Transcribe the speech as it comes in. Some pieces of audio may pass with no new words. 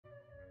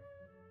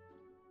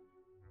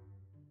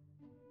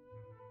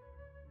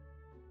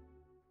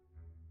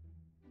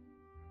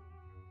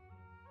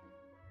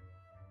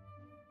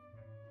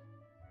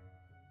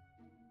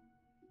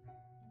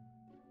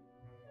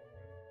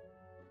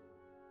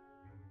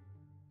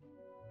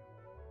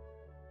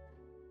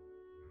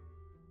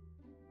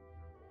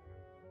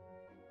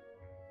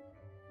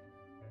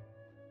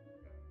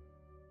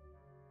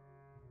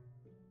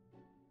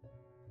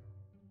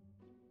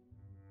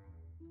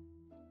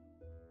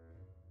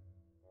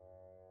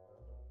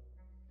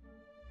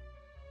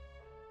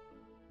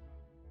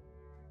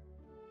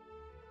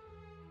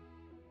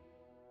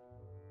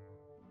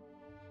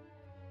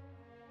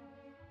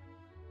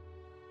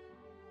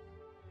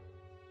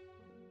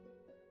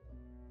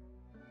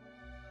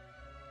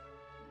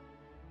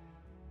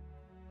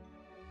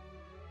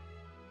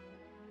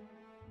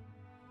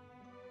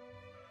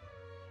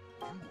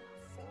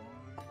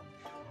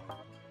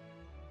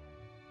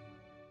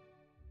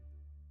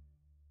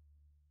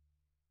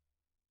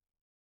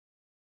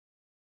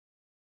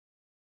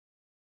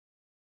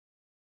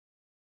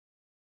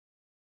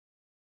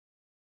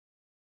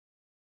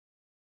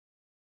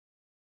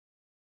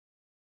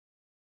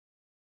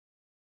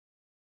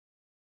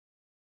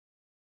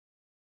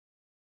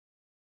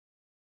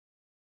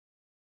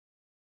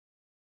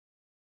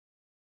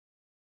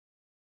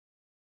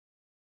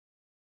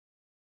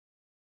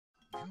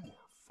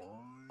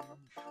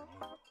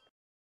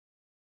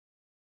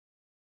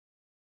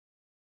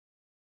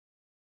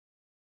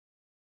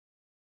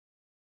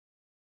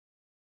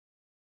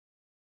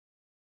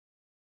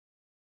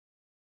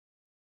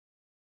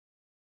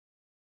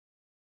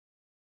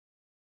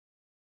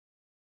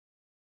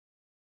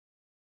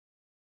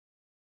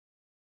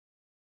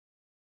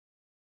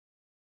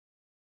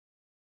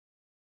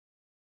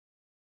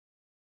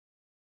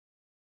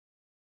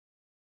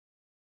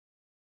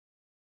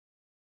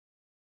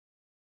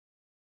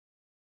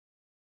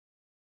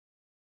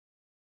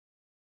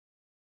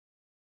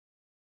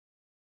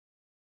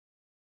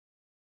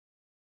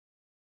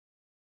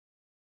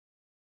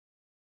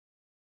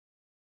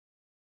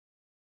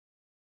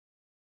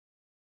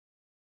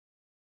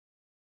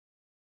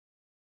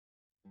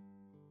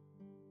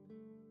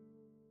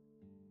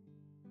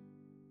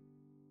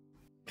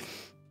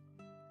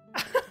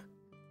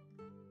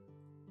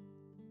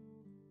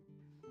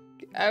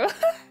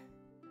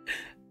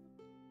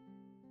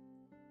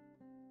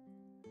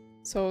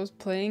So I was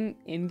playing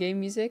in-game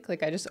music,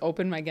 like I just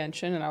opened my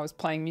Genshin and I was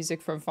playing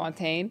music from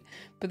Fontaine,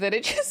 but then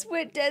it just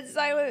went dead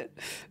silent.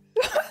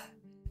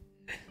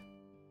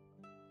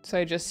 So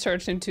I just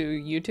searched into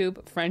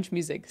YouTube, French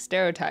music,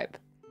 stereotype.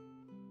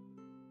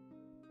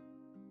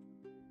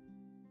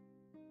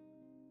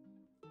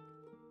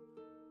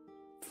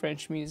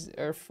 French music,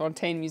 or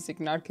Fontaine music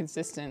not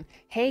consistent.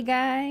 Hey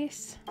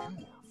guys!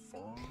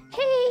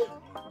 Hey!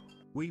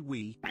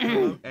 Wee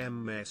hello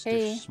MS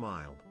Hey.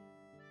 smile.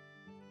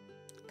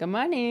 Come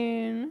on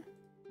in.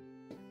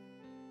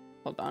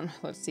 Hold on,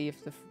 let's see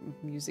if the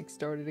music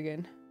started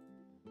again.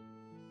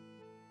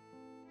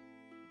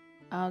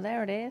 Oh,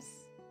 there it is.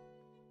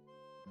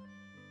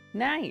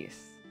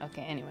 Nice.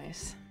 Okay,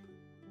 anyways.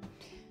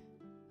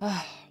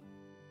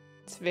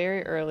 It's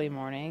very early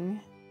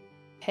morning.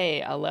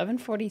 Hey,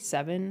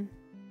 11:47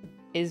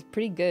 is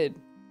pretty good.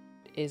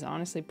 Is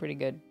honestly pretty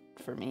good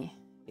for me.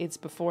 It's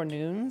before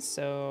noon,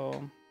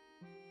 so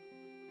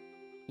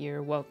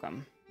you're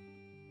welcome.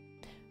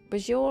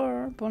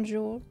 Bonjour,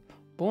 bonjour,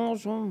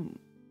 bonjour.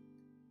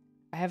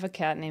 I have a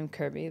cat named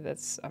Kirby.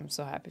 I'm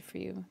so happy for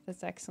you.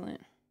 That's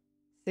excellent.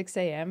 6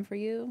 a.m. for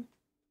you?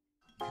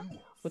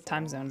 What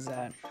time zone is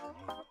that?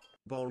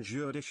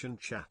 Bonjour edition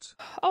chat.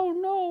 Oh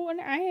no, an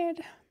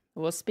ad.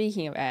 Well,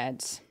 speaking of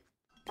ads,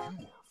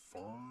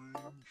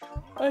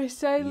 I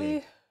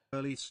sadly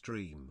Early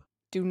stream.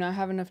 do not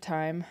have enough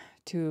time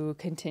to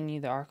continue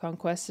the Archon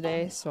quest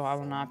today, so I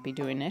will not be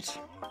doing it.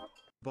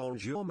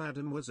 Bonjour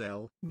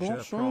mademoiselle.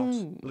 Bonjour. Je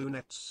prends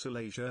lunettes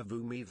soleil je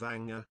vous me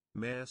vanga.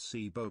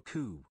 Merci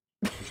beaucoup.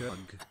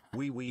 Jug.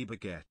 Oui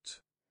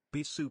baguette.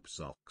 Bisoup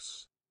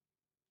socks.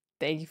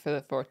 Thank you for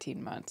the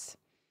 14 months.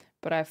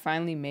 But I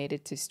finally made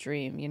it to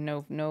stream. You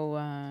know,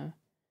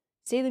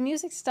 see, the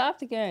music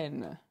stopped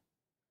again.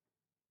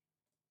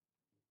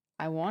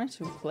 I wanted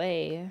to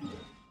play.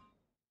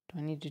 Do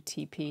I need to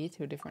TP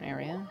to a different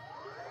area?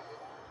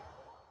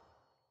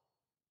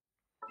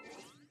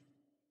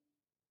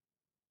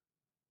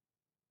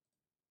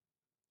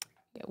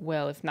 Yeah,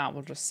 well, if not,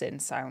 we'll just sit in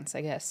silence,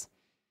 I guess.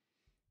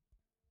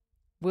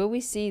 Will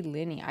we see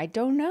Linny? I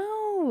don't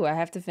know. I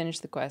have to finish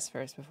the quest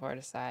first before I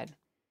decide.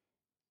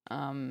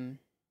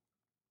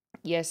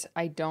 Yes,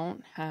 I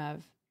don't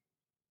have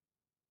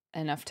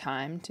enough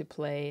time to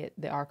play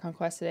the Archon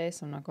quest today,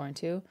 so I'm not going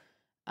to.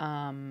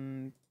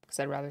 Because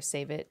I'd rather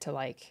save it to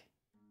like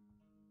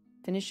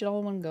finish it all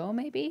in one go,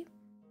 maybe?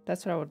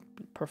 That's what I would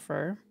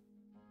prefer.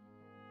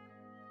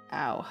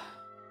 Ow.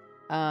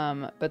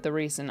 But the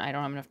reason I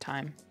don't have enough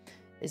time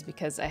is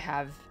because I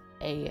have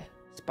a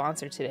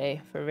sponsor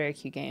today for a very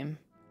cute game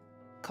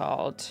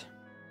called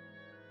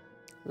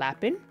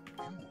Lapin.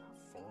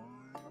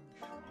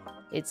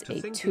 It's a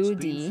 2D. It's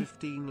been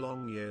 15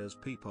 long years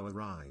people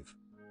arrive.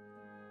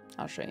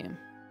 I'll show you.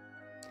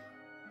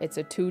 It's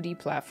a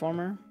 2D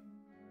platformer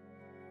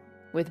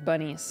with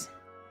bunnies.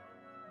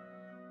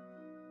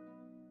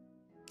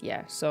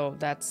 Yeah, so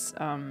that's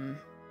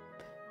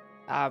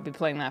I'll be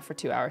playing that for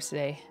 2 hours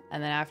today,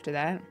 and then after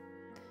that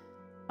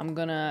I'm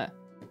gonna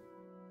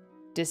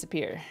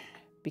disappear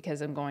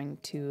because I'm going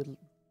to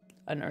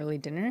an early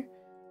dinner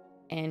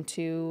and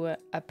to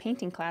a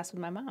painting class with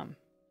my mom.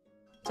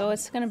 So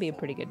it's gonna be a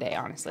pretty good day,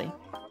 honestly.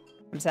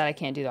 I'm sad I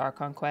can't do the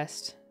Archon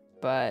quest,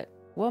 but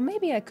well,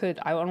 maybe I could.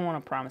 I don't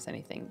want to promise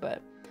anything,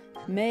 but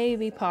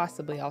maybe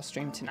possibly I'll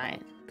stream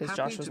tonight because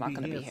Joshua's not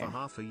gonna be here. For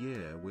half a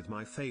year with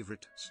my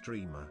favorite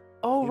streamer.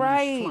 Oh, English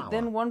right. Flower.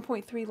 Then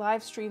 1.3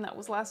 live stream. That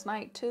was last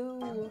night,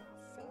 too.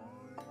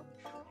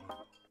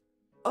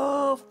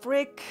 Oh,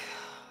 frick.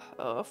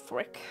 Oh,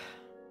 frick.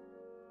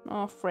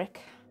 Oh,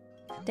 frick.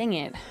 Dang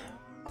it.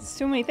 It's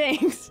too many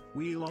things.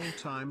 We long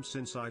time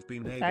since I've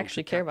been able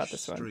actually to care about catch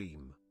this one.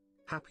 stream.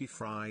 Happy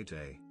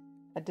Friday.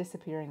 A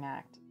disappearing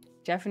act.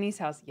 Japanese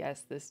house.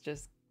 Yes, this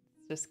just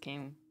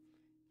came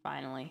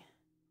finally.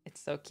 It's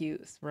so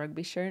cute. This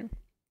rugby shirt.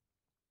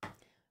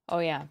 Oh,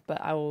 yeah.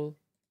 But I will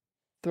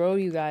throw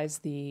you guys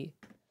the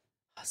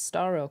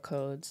Staro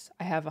codes.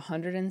 I have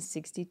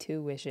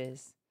 162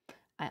 wishes.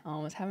 I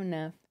almost have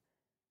enough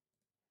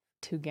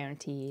to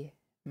guarantee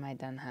My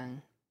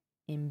Danhang.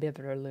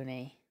 Imbibber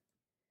Lune.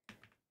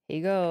 Here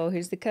you go.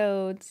 Here's the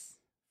codes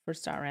for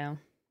start round.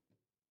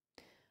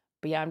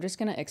 But yeah, I'm just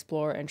gonna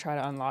explore and try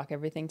to unlock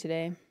everything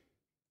today.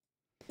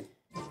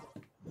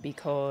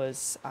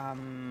 Because,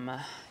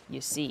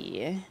 you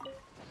see,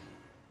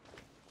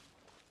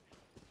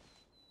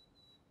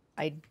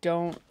 I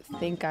don't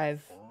think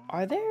I've...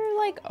 Are there,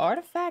 like,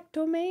 artifact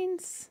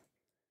domains?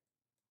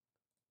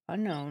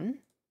 Unknown.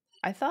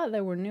 I thought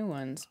there were new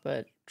ones,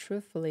 but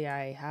truthfully,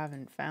 I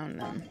haven't found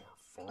them.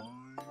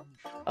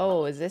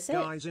 Oh, is this it?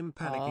 Guys, I'm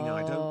panicking.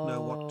 I don't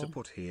know what to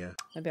put here.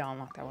 Maybe I'll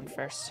unlock that one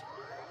first.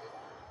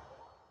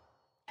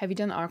 Have you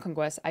done the Archon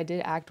quest? I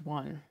did Act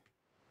 1,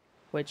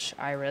 which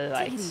I really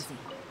liked.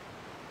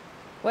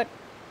 What?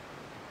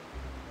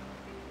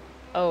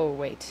 Oh,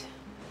 wait.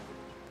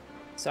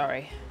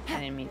 Sorry. I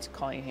didn't mean to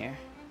call you here.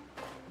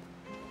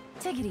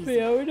 Take it easy. But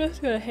yeah, we're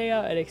just gonna hang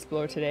out and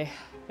explore today,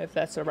 if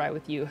that's alright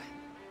with you.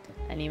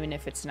 And even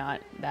if it's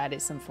not, that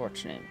is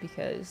unfortunate,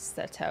 because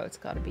that's how it's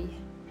gotta be.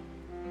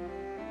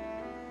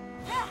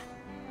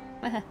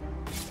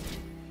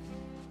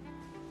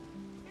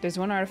 There's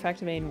one artifact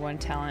domain, one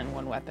talent, and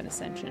one weapon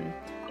ascension.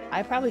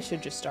 I probably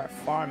should just start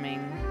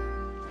farming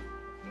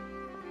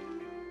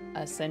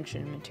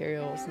ascension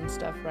materials and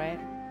stuff, right?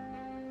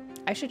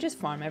 I should just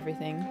farm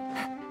everything.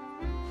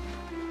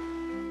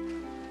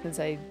 Since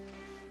I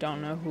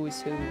don't know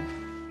who's who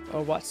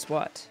or what's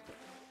what.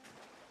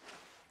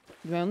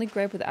 My only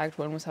gripe with Act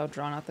 1 was how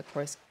drawn out the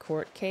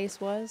court case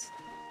was.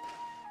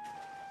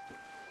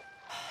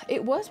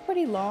 It was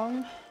pretty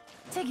long.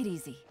 Take it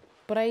easy.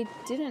 But I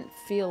didn't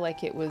feel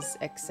like it was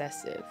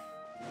excessive.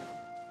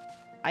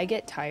 I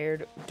get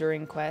tired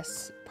during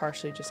quests,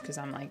 partially just because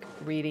I'm like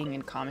reading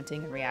and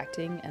commenting and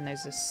reacting, and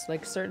there's this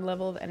like certain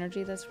level of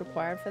energy that's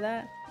required for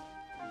that.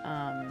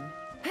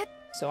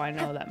 So I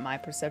know that my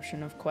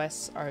perception of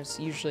quests are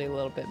usually a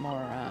little bit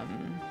more,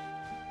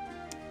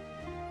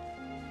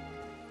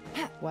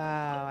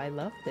 wow, I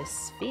love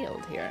this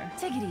field here.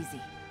 Take it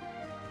easy.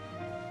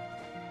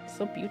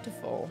 So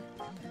beautiful.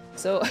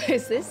 So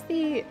is this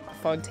the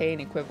fontaine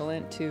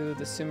equivalent to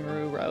the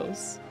Sumeru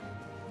Rose?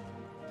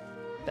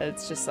 That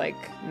it's just like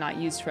not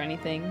used for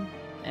anything,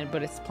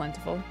 but it's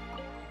plentiful.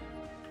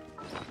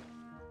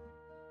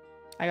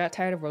 I got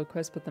tired of road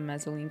quests, but the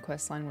Mezzoline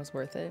questline was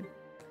worth it.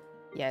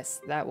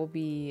 Yes, that will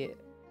be...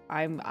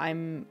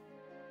 I'm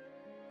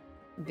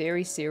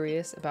very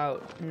serious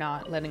about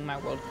not letting my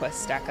world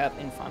quest stack up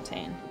in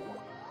Fontaine.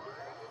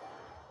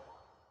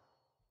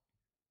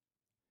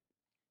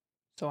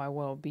 So I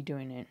will be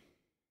doing it.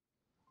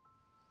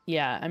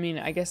 Yeah, I mean,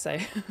 I guess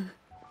I...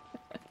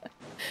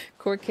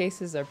 Court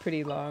cases are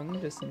pretty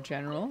long, just in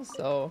general,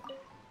 so...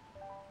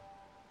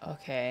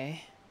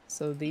 Okay,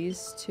 so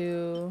these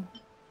two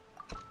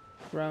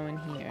grow in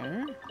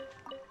here.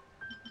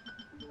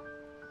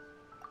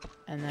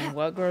 And then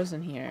what grows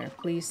in here?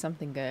 Please,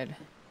 something good.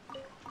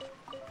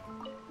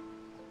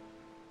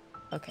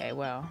 Okay,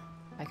 well,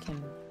 I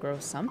can grow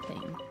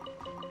something.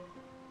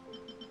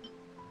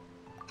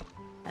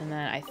 And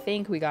then I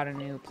think we got a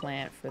new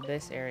plant for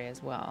this area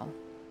as well.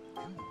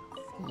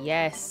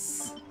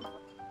 Yes!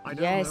 I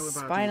don't yes, know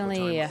about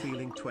finally! You, but I'm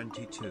feeling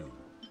 22.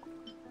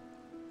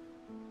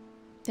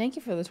 Thank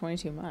you for the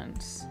 22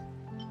 months.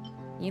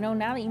 You know,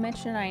 now that you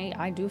mention it,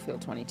 I do feel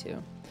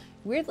 22.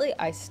 Weirdly,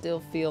 I still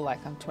feel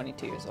like I'm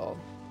 22 years old.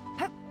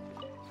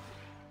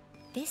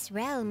 This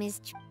realm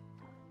is...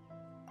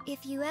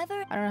 If you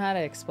ever... I don't know how to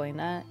explain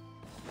that,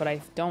 but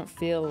I don't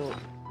feel...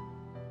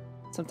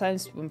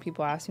 Sometimes when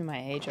people ask me my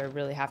age, I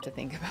really have to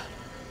think about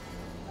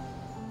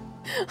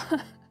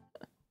it.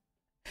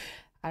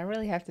 I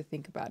really have to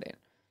think about it.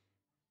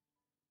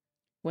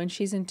 When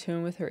she's in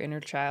tune with her inner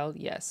child,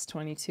 yes,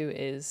 22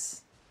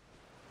 is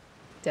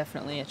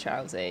definitely a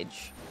child's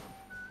age.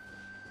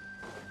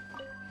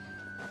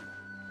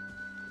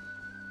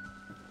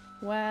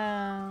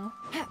 Wow.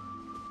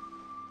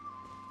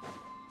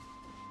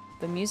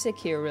 The music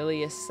here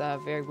really is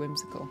very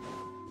whimsical.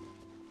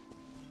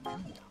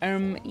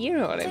 You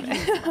know what I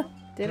meant.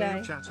 Did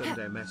I? Chat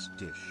and MS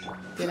Dish.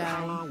 Did I?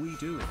 How are we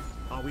doing?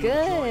 Are we Good.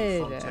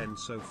 enjoying Fontaine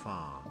so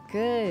far?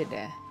 Good.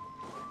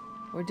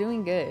 We're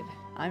doing good.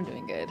 I'm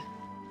doing good.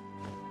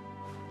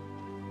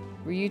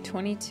 Were you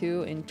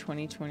 22 in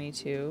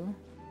 2022?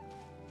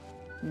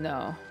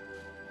 No.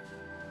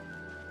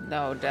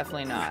 No,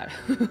 definitely not.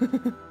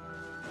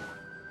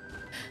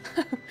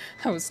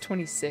 I was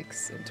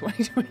 26 in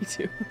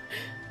 2022.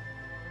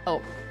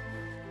 Oh.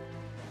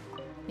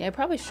 Yeah, I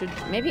probably should.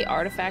 Maybe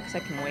artifacts I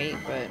can wait,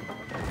 but...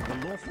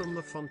 The lore from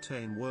the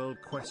Fontaine world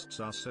quests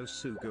are so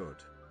good.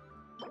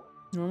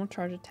 Normal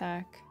charge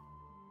attack.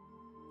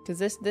 Because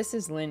this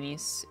is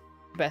Linny's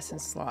best in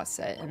slot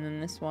set. And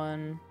then this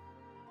one...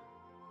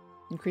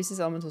 Increases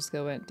elemental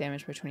skill when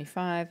damage by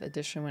 25.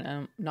 Addition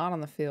when not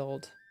on the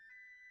field.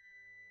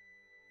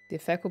 The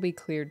effect will be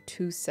cleared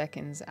 2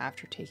 seconds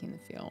after taking the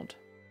field.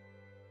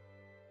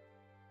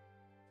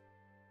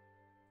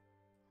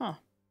 Huh.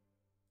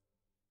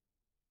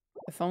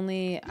 If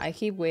only I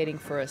keep waiting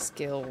for a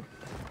skill.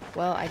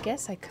 Well, I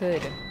guess I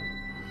could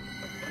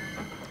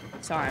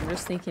Sorry, I'm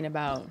just thinking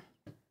about...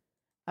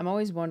 I'm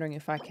always wondering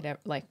if I could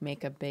like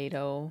make a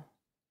Beto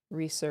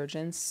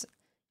resurgence,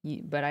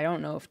 but I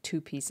don't know if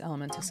 2-piece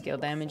elemental scale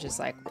damage is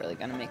like really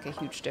gonna make a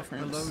huge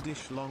difference. Hello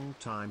Dish, long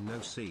time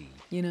no see.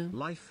 You know?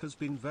 Life has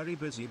been very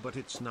busy, but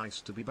it's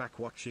nice to be back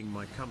watching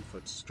my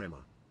comfort streamer.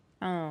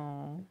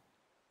 Oh,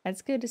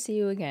 it's good to see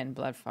you again,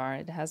 Bloodfar.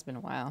 It has been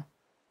a while.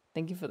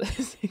 Thank you for the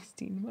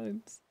 16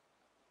 months.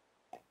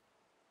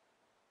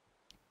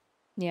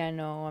 Yeah,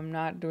 no, I'm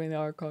not doing the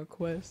Archon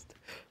quest.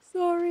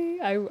 Sorry,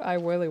 I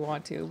really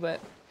want to, but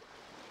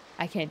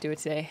I can't do it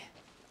today.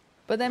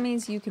 But that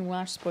means you can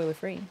watch spoiler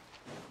free.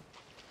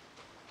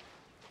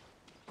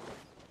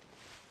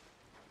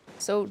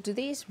 So, do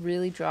these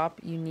really drop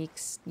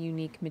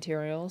unique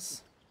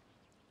materials?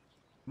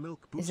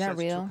 Milk Is that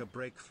real? Took a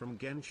break from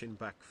Genshin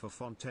back for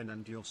Fontaine,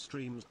 and your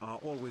streams are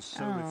always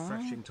so Aww.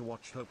 refreshing to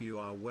watch. Hope you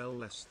are well.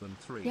 Less than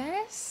 3.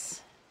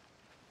 Yes?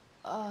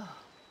 Oh.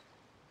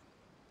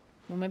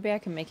 Well, maybe I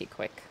can make it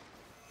quick.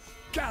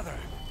 Gather!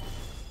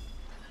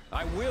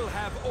 I will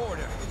have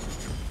order!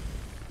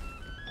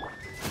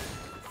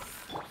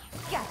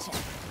 Gotcha.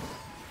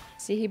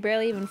 See, he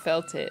barely even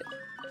felt it.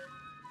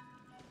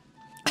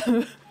 He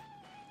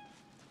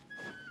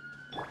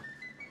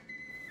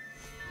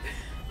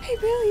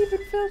barely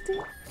even felt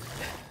it.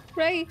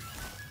 Right?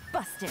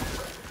 Busted.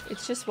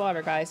 It's just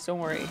water, guys. Don't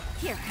worry.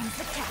 Here comes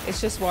the cat.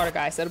 It's just water,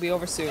 guys. That'll be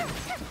over soon.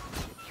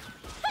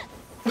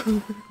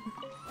 I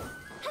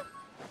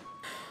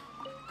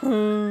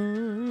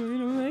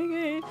don't like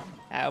it.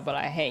 Oh, but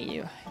I hate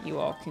you. You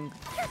all can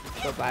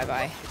go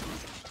bye-bye.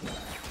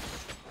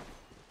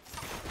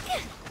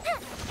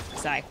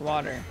 It's like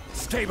water.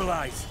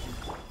 Stabilize!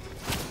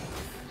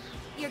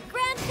 Your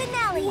grand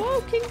finale.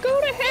 Whoa, can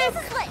go to heck!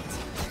 This is lit.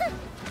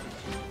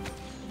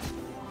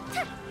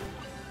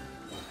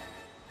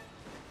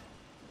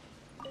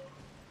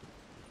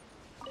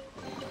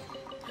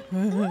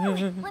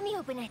 Ooh, let me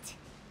open it.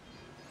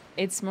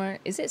 It's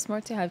smart. Is it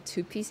smart to have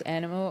 2-piece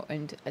animo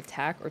and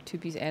attack, or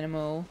 2-piece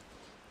animo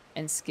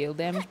and skill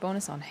damage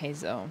bonus on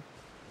Hazo?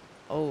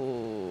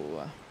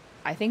 Oh,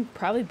 I think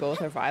probably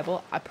both are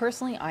viable.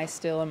 I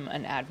still am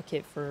an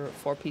advocate for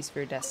 4-piece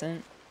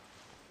Viridescent,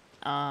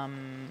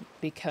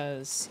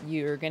 because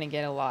you're gonna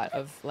get a lot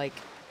of like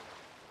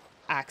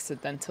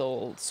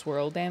accidental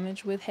swirl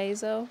damage with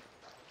Hazo,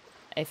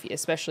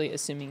 especially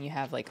assuming you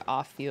have like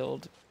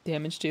off-field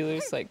damage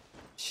dealers like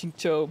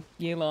Xingqiu,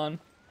 Yelan,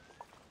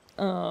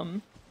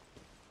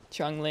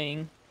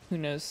 Chongling, who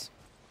knows?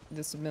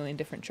 There's a million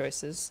different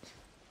choices.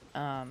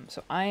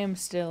 So I am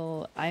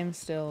still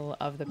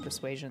of the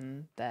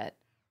persuasion that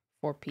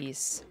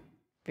 4-piece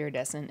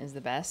Viridescent is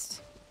the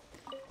best,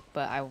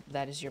 but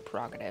that is your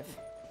prerogative.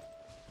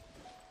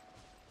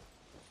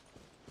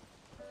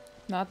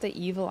 Not the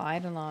evil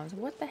Eidolons.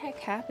 What the heck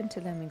happened to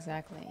them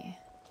exactly?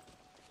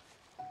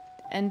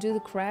 And do the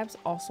crabs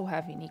also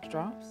have unique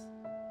drops?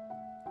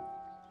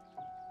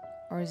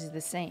 Or is it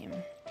the same?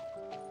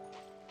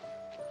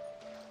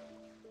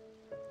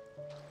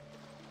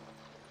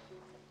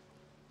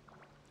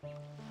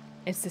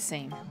 It's the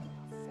same.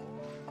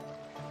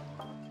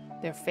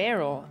 They're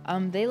feral.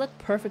 They look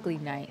perfectly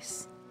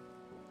nice.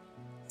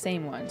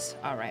 Same ones.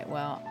 Alright,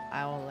 well,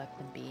 I will let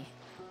them be.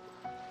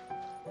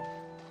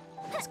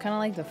 It's kind of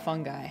like the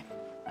fungi.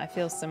 I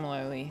feel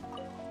similarly.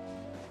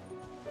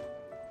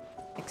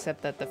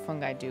 Except that the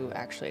fungi do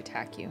actually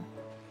attack you.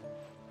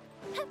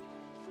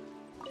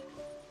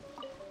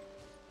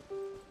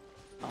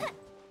 Oh.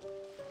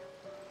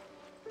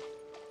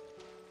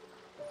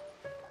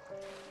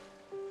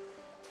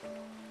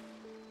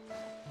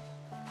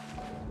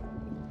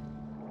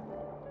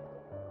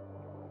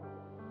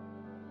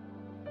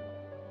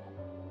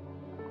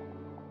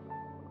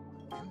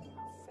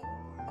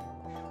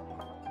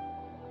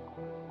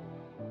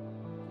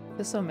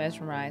 I feel so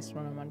mesmerized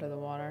when I'm under the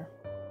water.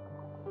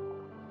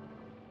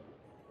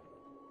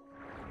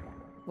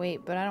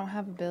 Wait, but I don't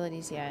have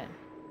abilities yet.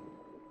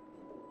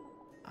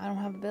 I don't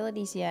have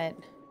abilities yet.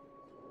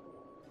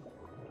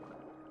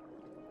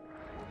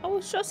 I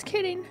was just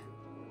kidding.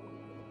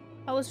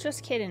 I was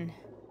just kidding.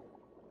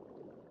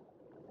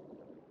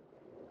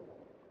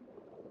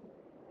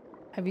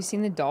 Have you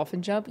seen the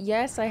dolphin jump?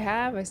 Yes, I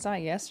have. I saw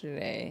it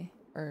yesterday.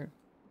 Or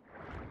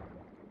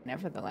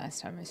never the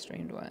last time I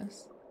streamed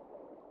was.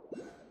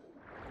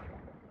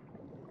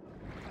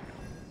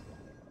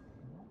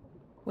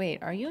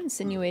 Wait, are you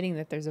insinuating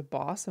that there's a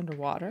boss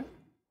underwater?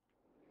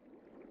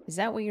 Is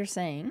that what you're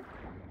saying?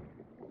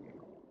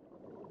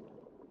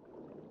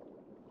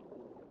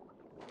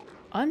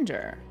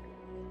 Under?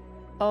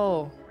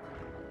 Oh.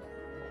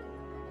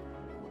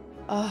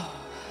 Oh.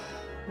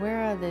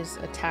 Where are these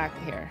attack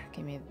here?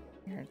 Give me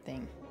your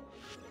thing.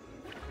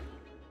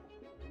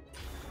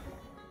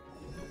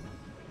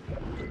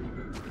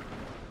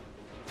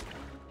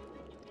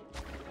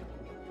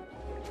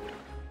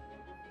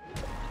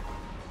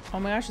 Oh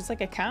my gosh, it's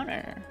like a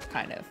counter,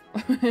 kind of.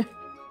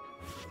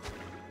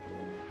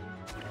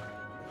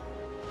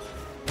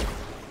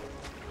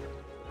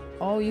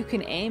 Oh, you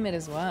can aim it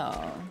as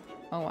well.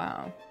 Oh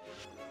wow.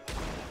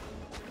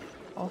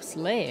 Oh,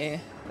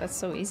 slay. That's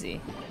so easy.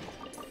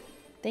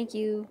 Thank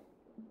you.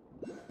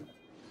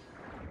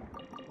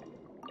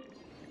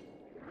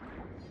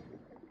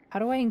 How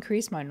do I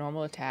increase my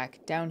normal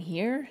attack? Down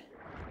here?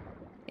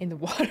 In the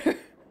water?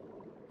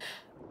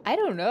 I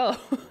don't know.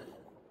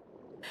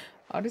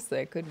 Honestly,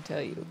 I couldn't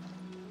tell you.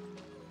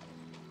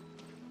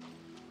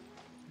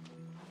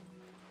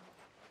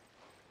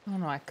 Oh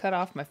no, I cut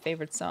off my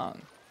favorite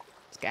song.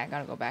 I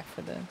gotta go back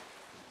for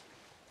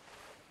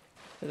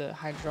the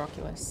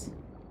Hydroculus.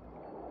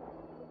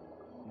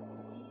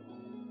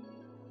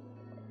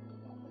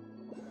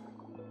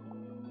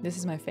 This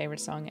is my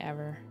favorite song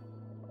ever.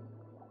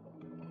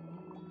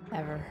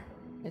 Ever.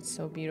 It's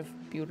so beautiful,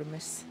 beautiful.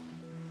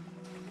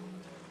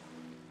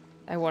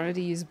 I wanted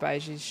to use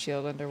Baiji's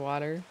shield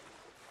underwater.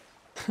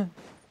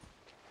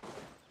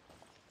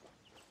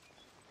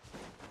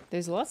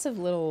 There's lots of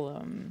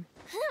little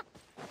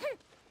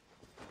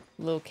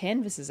little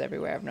canvases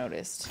everywhere, I've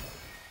noticed.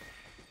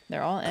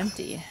 They're all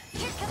empty.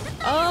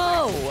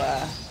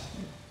 Oh!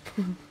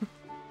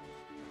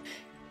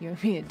 You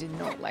and me did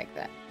not like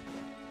that.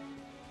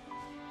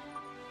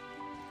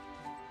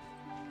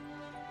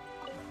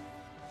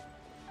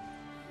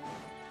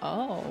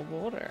 Oh,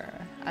 water.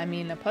 I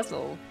mean, a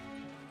puzzle.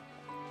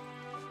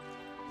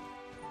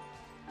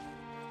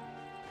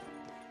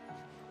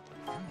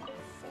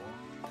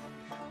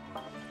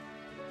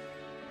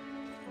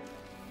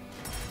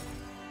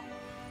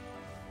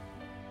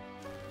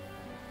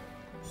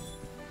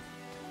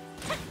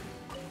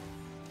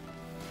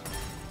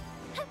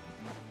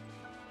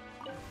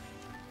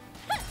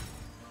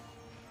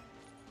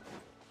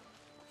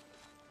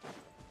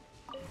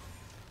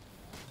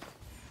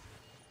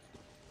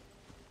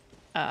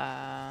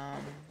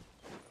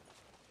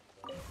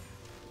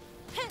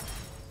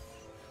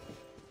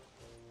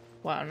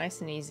 Wow,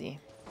 nice and easy.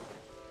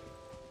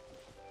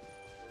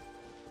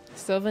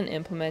 Still haven't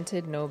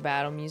implemented no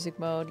battle music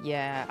mode.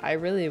 Yeah, I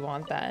really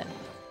want that.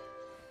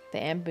 The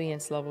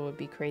ambience level would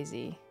be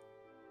crazy.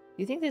 Do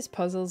you think this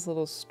puzzle's a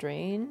little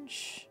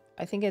strange?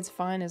 I think it's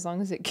fine as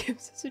long as it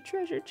gives us a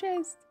treasure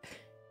chest.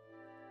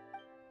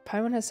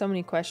 Paimon has so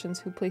many questions.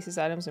 Who places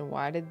items and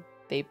why did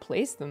they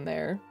place them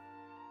there?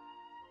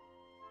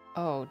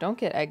 Oh, don't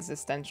get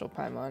existential,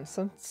 Paimon.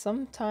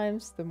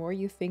 Sometimes the more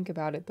you think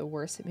about it, the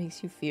worse it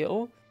makes you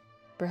feel.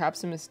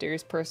 Perhaps a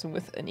mysterious person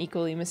with an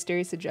equally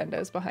mysterious agenda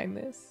is behind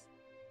this.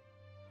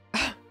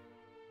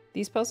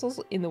 These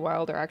puzzles in the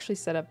wild are actually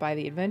set up by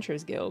the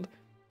Adventurers Guild.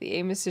 The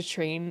aim is to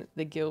train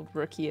the guild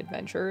rookie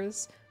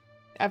adventurers.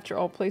 After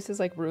all, places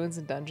like ruins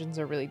and dungeons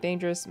are really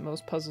dangerous.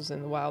 Most puzzles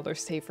in the wild are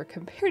safer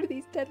compared to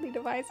these deadly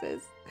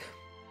devices.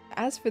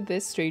 As for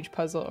this strange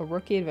puzzle, a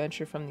rookie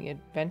adventurer from the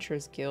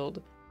Adventurers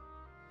Guild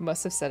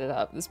must have set it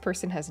up. This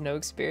person has no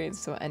experience,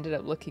 so it ended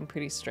up looking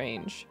pretty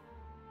strange.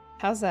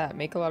 How's that?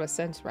 Make a lot of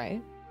sense,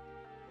 right?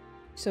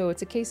 So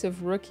it's a case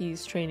of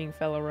rookies training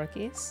fellow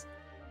rookies.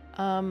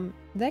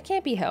 That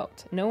can't be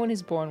helped. No one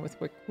is born with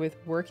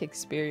work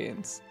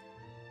experience.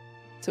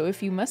 So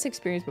if you must have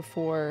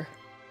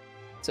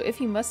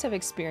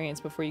experience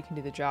before you can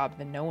do the job,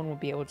 then no one will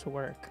be able to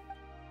work.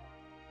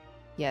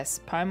 Yes,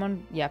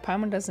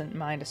 Paimon doesn't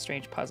mind a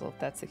strange puzzle if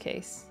that's the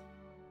case.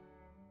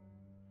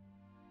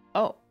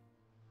 Oh.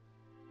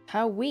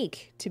 How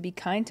weak. To be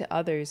kind to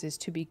others is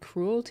to be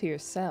cruel to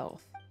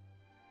yourself.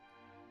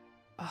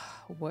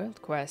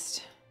 World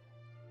quest.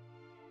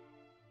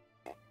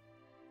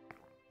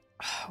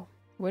 Oh,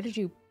 where did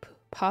you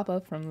pop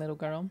up from, little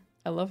girl?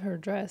 I love her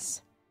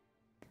dress.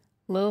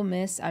 Little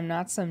miss, I'm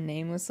not some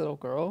nameless little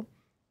girl.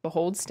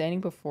 Behold, standing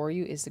before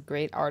you is the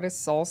great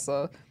artist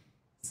Salsa.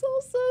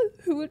 Salsa,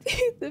 who would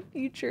be the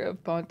future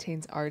of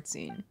Fontaine's art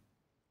scene.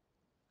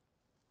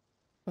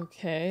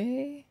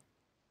 Okay.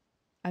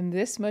 I'm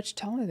this much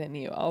taller than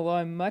you, although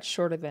I'm much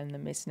shorter than the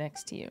miss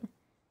next to you.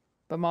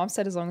 But Mom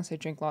said as long as I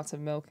drink lots of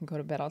milk and go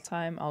to bed all the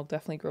time, I'll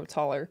definitely grow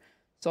taller.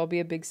 So I'll be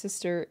a big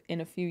sister in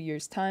a few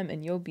years' time,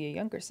 and you'll be a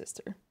younger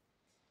sister.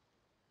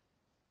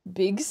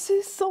 Big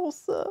sis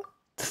Salsa.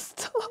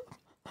 Stop.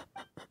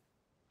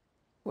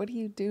 What are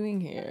you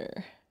doing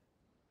here?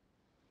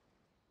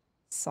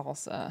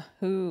 Salsa.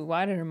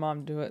 Why did her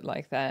mom do it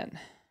like that?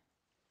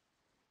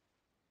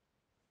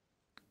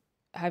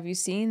 Have you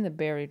seen The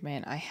Buried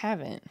Man? I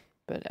haven't,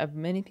 but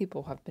many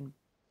people have been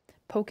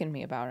poking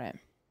me about it.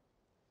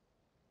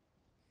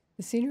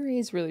 The scenery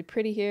is really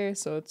pretty here,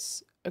 so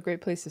it's a great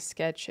place to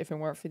sketch. If it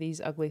weren't for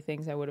these ugly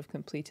things, I would have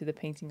completed the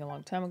painting a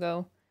long time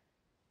ago.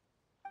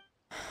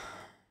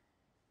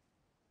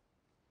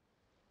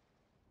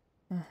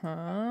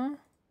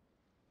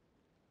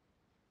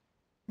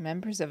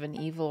 Members of an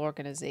evil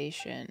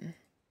organization.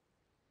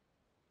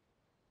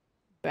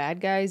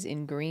 Bad guys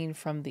in green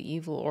from the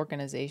evil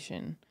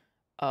organization.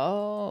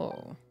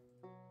 Oh.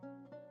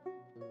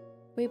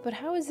 Wait, but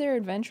how is there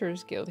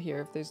Adventurers Guild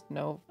here if there's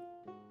no...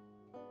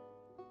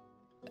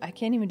 I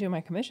can't even do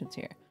my commissions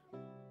here.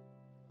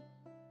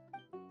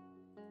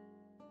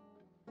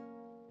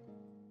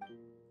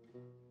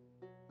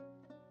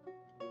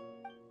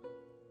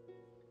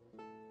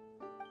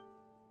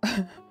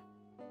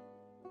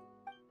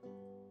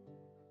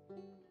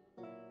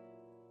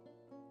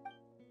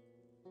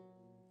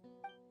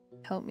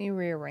 Help me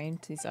rearrange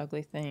these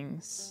ugly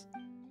things.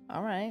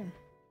 Alright.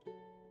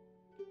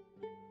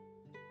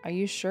 Are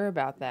you sure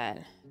about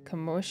that?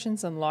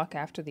 Commotions unlock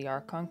after the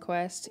Archon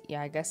quest?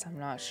 Yeah, I guess I'm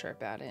not sure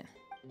about it.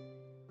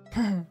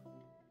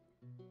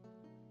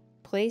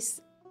 Place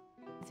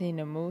the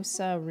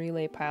Namusa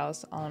relay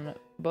piles on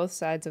both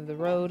sides of the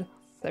road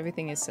so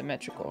everything is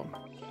symmetrical.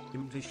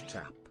 Imdish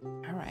tap.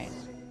 Alright.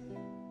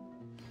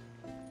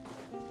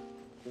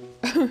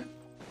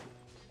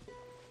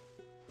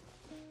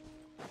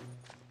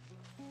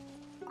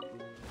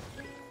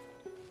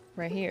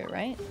 Right here,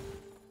 right?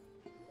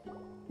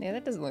 Yeah,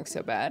 that doesn't look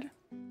so bad.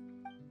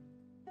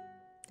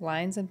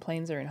 Lines and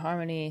planes are in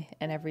harmony,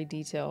 and every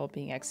detail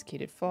being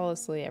executed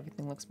flawlessly.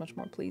 Everything looks much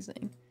more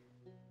pleasing.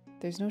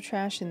 There's no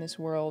trash in this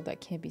world that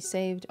can't be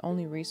saved,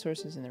 only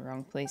resources in the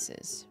wrong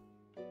places.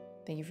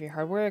 Thank you for your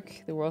hard work.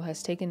 The world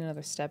has taken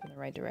another step in the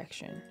right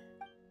direction.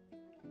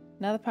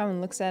 Now that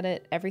Paimon looks at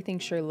it, everything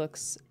sure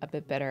looks a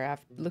bit better.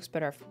 Looks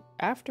better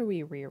after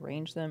we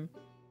rearrange them.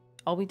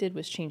 All we did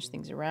was change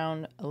things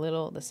around a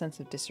little. The sense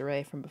of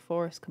disarray from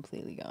before is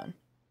completely gone.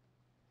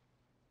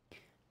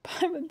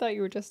 Paimon thought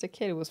you were just a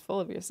kid who was full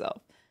of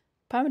yourself.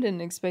 Paimon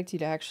didn't expect you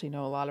to actually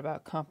know a lot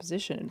about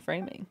composition and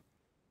framing.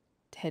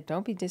 Dad,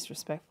 don't be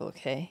disrespectful,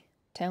 okay?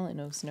 Talent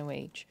knows no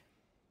age.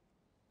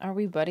 Are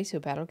we buddies who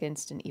battle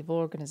against an evil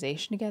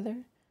organization together?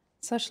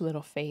 Such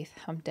little faith.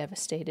 I'm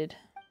devastated.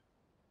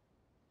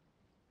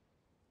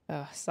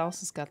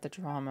 Salsa's got the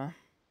drama.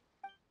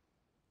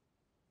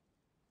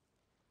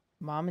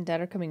 Mom and Dad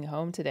are coming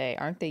home today.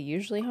 Aren't they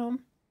usually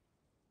home?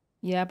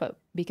 Yeah, but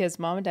because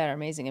Mom and Dad are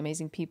amazing,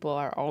 amazing people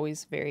are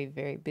always very,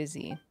 very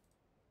busy.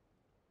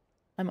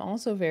 I'm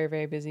also very,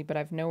 very busy, but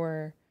I'm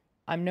nowhere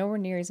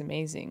near as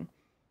amazing.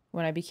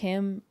 When I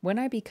become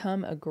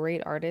a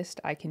great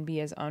artist, I can be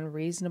as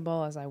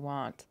unreasonable as I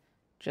want,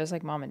 just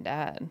like Mom and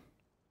Dad.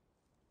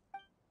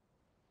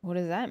 What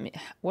does that mean?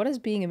 What does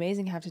being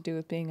amazing have to do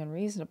with being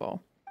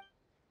unreasonable?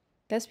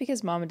 That's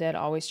because Mom and Dad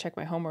always check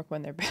my homework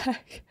when they're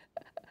back.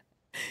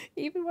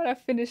 Even when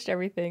I've finished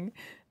everything,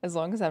 as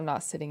long as I'm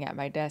not sitting at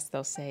my desk,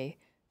 they'll say,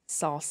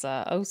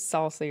 Salsa, oh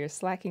Salsa, you're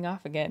slacking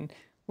off again.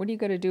 What are you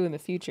going to do in the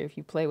future if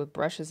you play with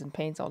brushes and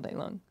paints all day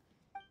long?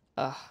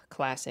 Ugh,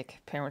 classic.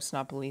 Parents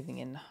not believing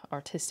in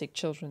artistic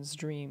children's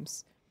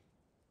dreams.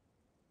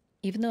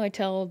 Even though I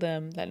tell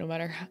them that no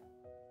matter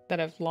that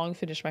I've long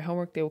finished my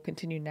homework, they will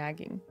continue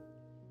nagging.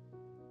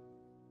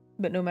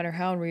 But no matter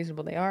how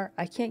unreasonable they are,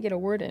 I can't get a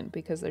word in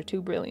because they're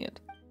too brilliant.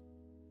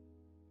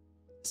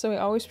 So I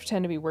always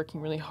pretend to be working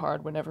really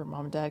hard whenever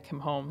Mom and Dad come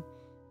home.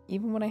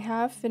 Even when I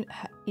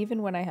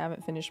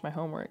haven't finished my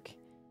homework,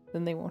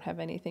 then they won't have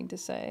anything to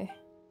say.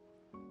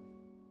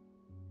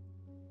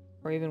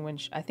 Or even when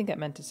I think I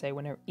meant to say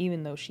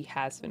even though she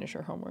has finished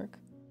her homework.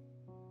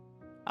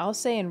 I'll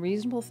say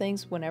unreasonable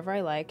things whenever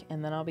I like,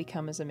 and then I'll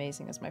become as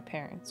amazing as my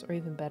parents, or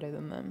even better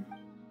than them.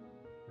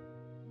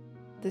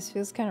 This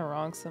feels kind of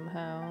wrong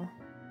somehow.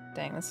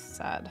 Dang, this is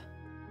sad.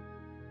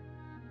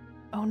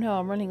 Oh no,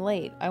 I'm running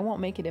late. I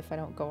won't make it if I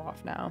don't go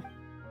off now.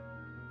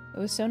 It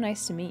was so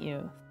nice to meet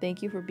you.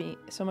 Thank you for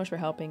so much for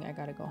helping. I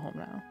gotta go home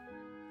now.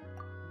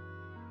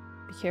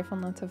 Be careful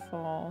not to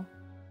fall.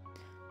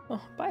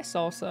 Oh, bye,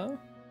 Salsa.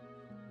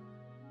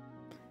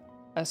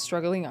 A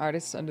struggling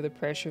artist under the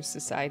pressure of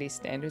society's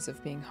standards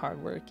of being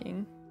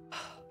hardworking.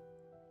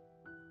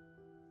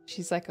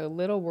 She's like a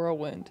little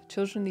whirlwind.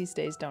 Children these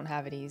days don't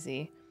have it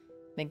easy.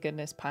 Thank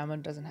goodness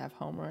Paimon doesn't have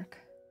homework.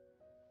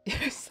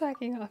 You're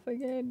slacking off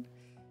again.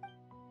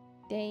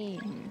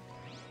 Dang.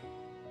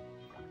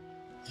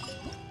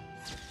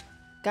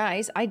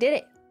 Guys, I did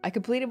it! I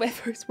completed my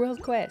first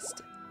world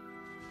quest.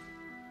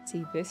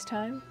 See, this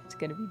time, it's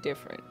gonna be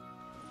different.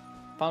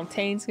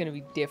 Fontaine's gonna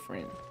be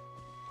different.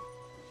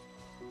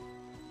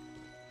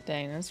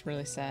 Dang, that's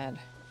really sad.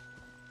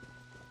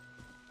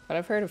 But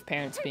I've heard of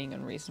parents being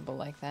unreasonable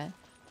like that.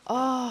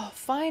 Oh,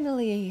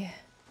 finally!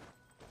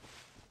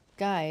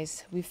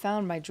 Guys, we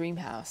found my dream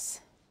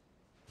house.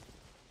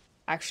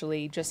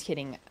 Actually, just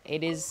kidding.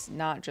 It is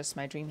not just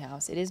my dream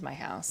house. It is my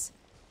house.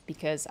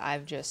 Because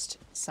I've just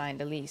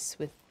signed a lease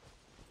with...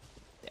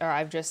 Or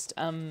I've just,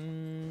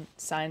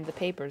 signed the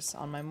papers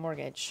on my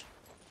mortgage.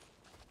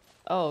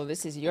 Oh,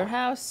 this is your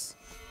house?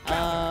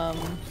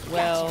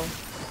 Well,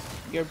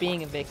 you're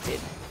being evicted.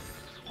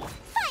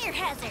 Fire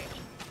hazard!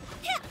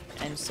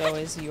 And so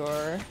is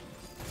your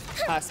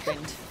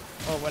husband,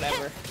 or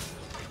whatever.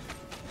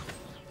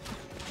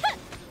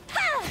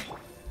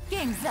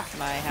 Game's up.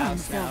 My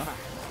house now.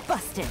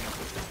 Busted.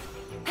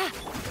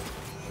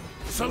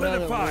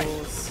 Solidify.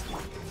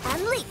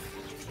 And leap.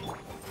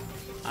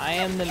 I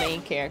am the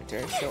main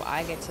character, so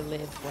I get to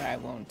live where I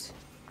won't.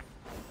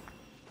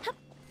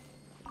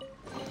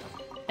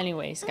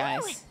 Anyways,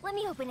 guys, Let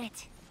me open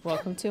it.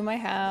 welcome to my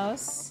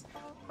house.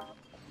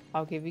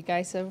 I'll give you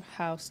guys a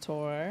house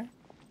tour.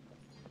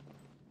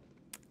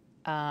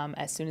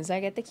 As soon as I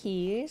get the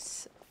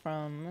keys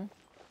from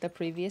the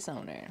previous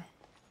owner.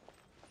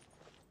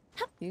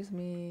 Excuse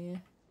me.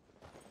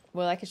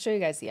 Well, I can show you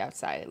guys the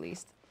outside at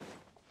least.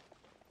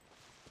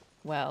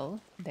 Well,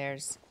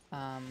 there's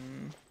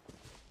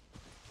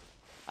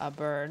a a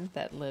bird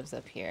that lives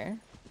up here.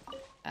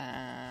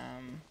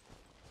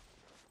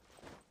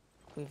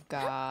 We've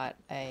got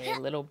a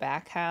little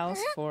back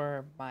house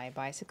for my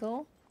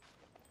bicycle.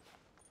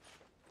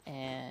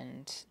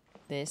 And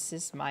this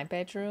is my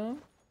bedroom.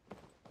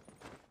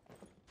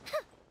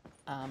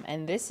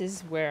 And this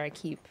is where I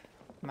keep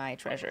my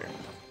treasure.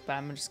 But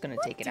I'm just gonna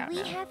take it out now.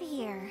 What do we have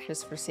here?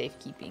 Just for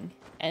safekeeping.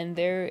 And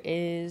there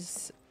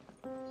is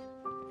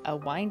a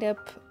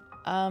wind-up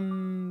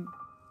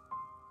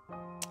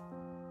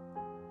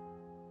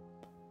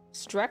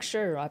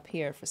structure up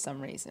here for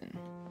some reason.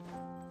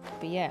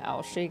 But yeah,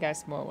 I'll show you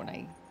guys more when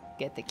I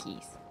get the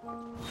keys.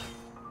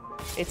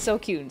 It's so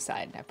cute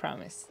inside, I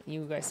promise.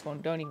 You guys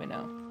don't even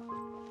know.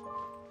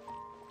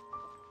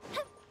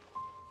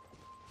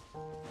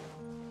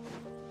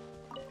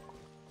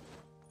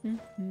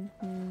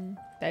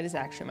 That is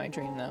actually my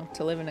dream though,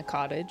 to live in a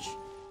cottage.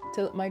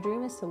 My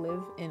dream is to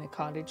live in a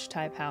cottage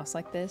type house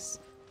like this,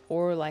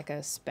 or like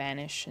a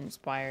Spanish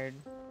inspired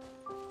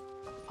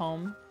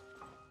home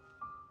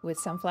with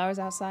sunflowers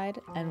outside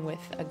and with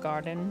a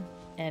garden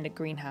and a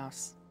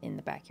greenhouse in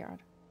the backyard.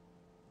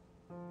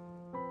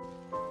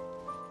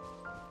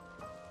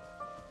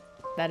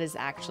 That is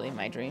actually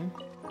my dream.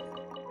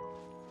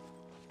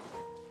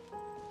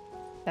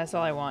 That's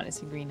all I want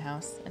is a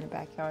greenhouse and a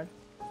backyard.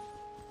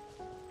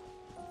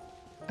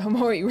 A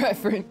Mori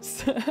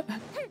reference.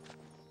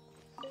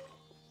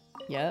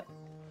 Yep.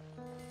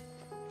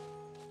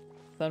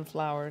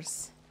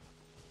 Sunflowers.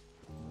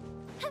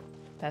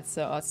 That's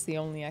the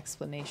only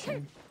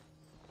explanation.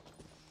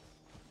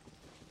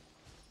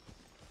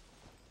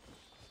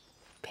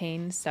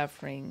 Pain,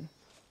 suffering.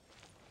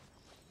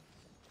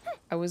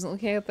 I wasn't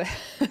looking at the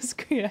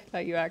screen. I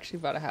thought you actually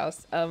bought a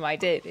house. I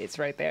did. It's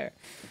right there.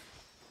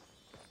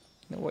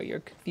 I know what you're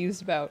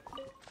confused about.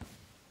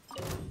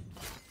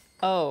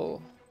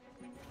 Oh.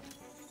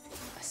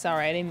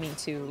 Sorry, I didn't mean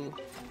to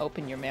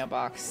open your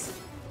mailbox.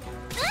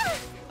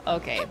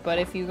 Okay, but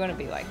if you're gonna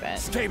be like that,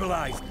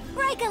 Stabilize!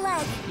 Break a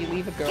leg! you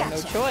leave a girl no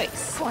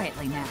choice.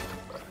 Quietly now.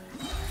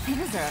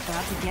 Things are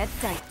about to get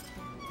tight.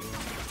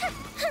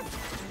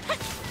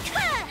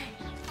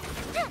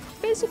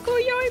 Physical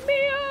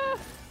Yoimiya!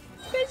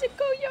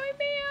 Physical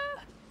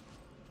Yoimiya!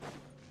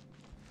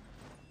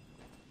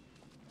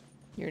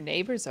 Your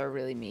neighbors are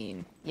really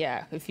mean.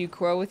 Yeah, if you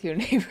quarrel with your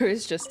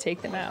neighbors, just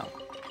take them out.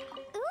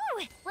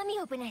 Ooh, let me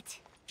open it.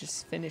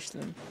 Just finish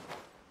them.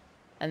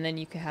 And then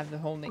you can have the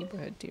whole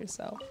neighborhood to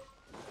yourself.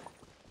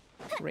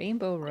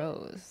 Rainbow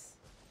Rose.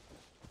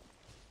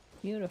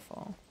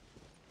 Beautiful.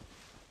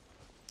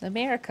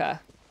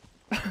 America.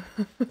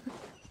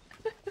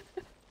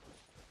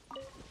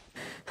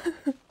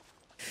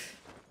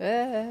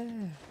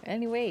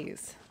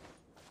 Anyways.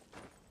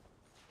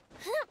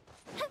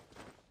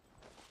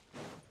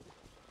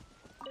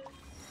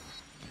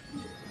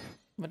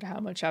 Wonder how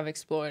much I've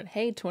explored.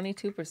 Hey,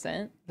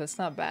 22%. That's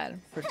not bad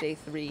for day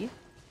 3.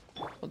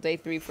 Well, day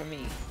 3 for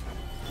me.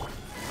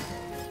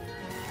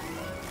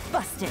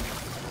 Busted.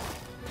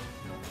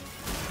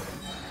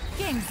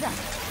 Game's up.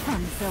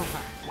 Fun's over.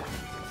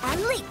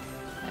 And leap!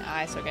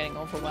 My eyes are getting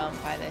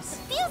overwhelmed by this.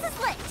 Fuse is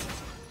lit!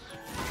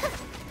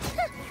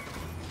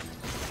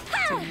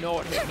 Do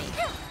not hit me.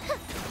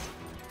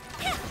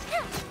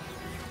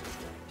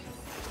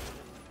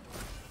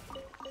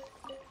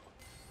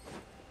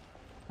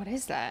 What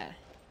is that?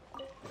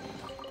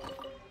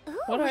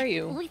 Ooh, What are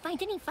you? Will we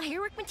find any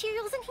firework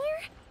materials in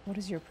here? What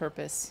is your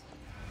purpose?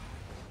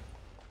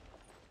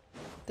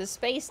 The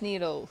Space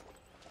Needle.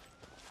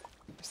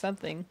 Or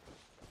something.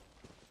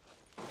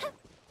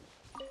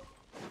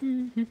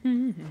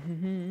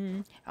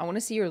 I want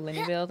to see your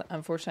Linny build.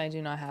 Unfortunately, I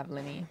do not have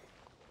Linny.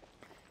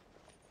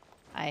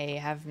 I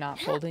have not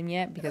pulled him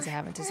yet because I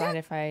haven't decided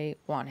if I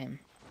want him.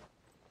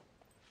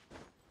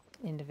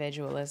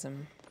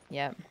 Individualism.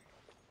 Yep.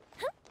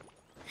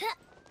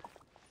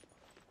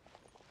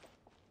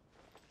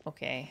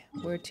 Okay,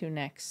 where to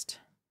next?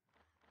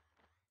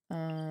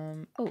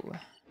 Oh.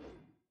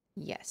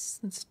 Yes,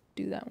 let's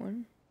do that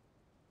one.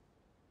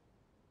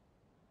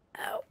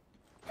 Ow.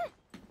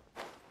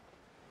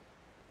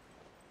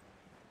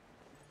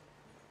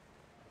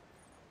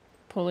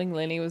 Pulling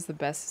Linny was the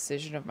best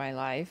decision of my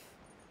life.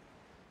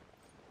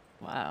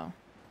 Wow.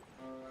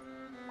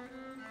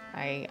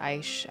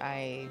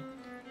 I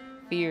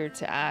fear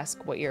to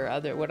ask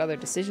what other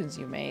decisions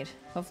you made.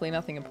 Hopefully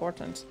nothing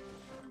important.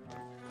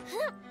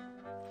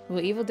 Will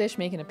Evil Dish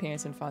make an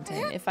appearance in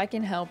Fontaine? If I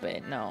can help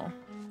it, no.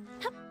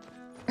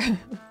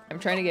 I'm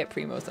trying to get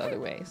Primos other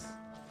ways.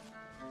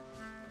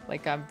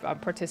 Like I'm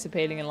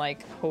participating in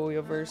like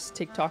Hoyoverse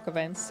TikTok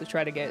events to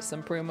try to get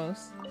some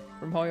Primos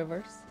from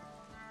Hoyoverse.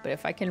 But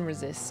if I can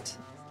resist,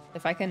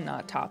 if I can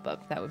not top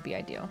up, that would be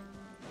ideal.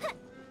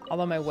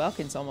 Although my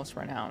Welkin's almost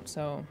run out,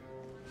 so...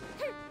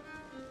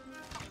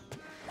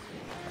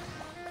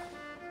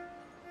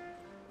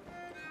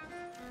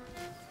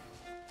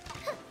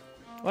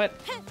 What?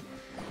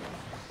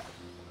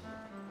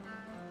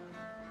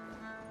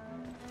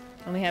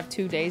 Only have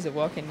 2 days of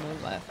Welkin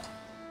Moon left.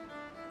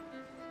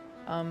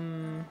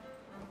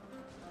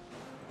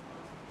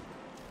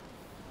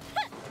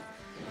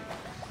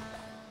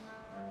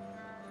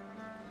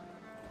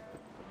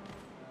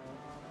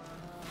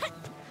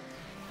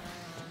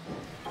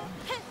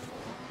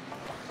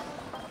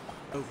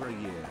 over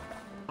a year.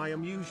 I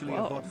am usually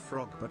Whoa. a bot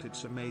frog, but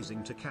it's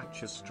amazing to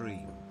catch a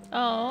stream.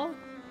 Oh,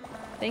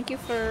 thank you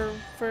for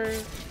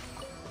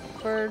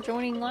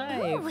joining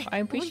live. Ooh, I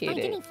appreciate will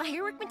we find it. any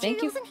firework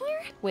Thank you. materials in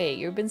here? Wait,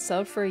 you've been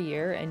subbed for a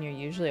year and you're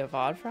usually a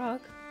VOD frog?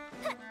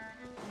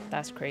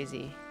 That's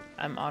crazy.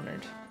 I'm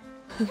honored.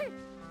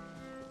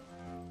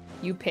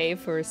 You pay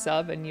for a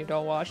sub and you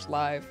don't watch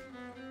live.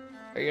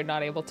 Or you're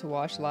not able to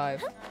watch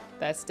live.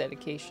 That's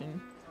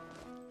dedication.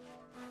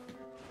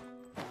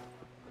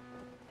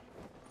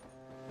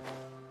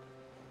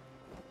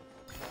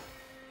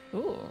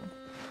 Ooh.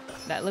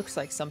 That looks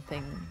like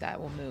something that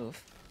will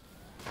move.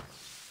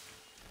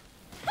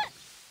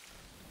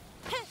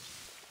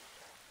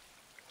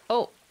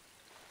 Oh.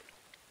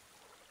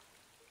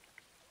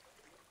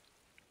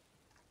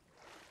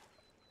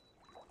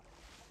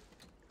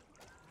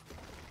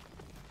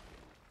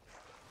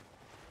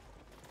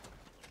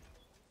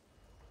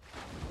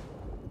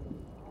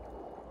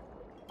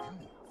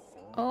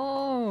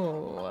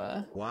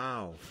 Oh.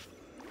 Wow.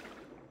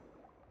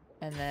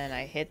 And then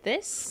I hit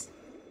this.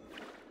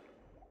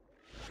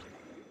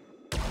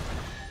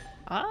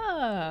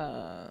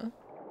 Ah.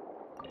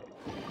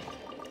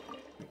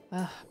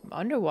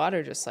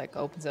 Underwater just like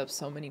opens up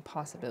so many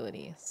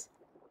possibilities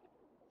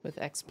with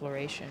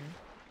exploration.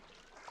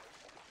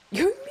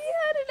 You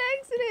had an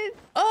accident.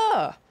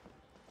 Ah.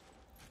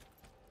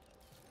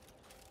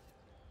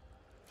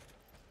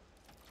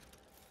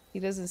 He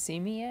doesn't see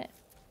me yet.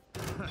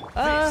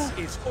 This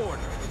is order.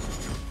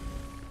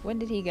 When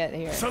did he get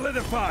here?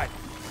 Solidified.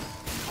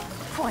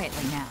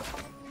 Quietly now.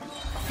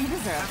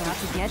 Things are about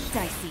to get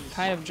dicey.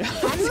 Kind of jump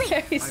I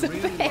scares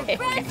really love away.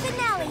 Red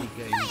finale!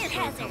 games Fire so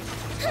hazard!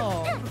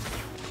 Oh.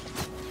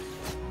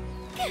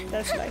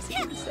 That's nice of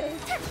you to say.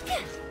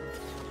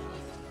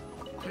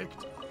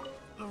 Picked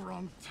the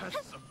wrong test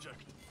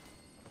subject.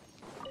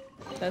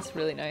 That's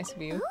really nice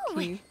of you. Ooh,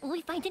 Keith. will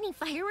we find any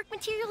firework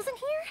materials in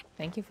here?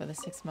 Thank you for the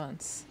 6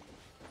 months.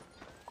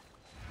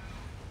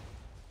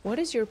 What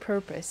is your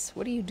purpose?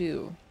 What do you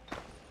do?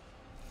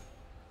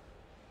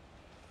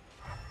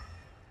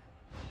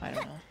 I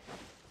don't know.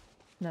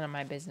 None of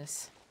my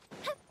business.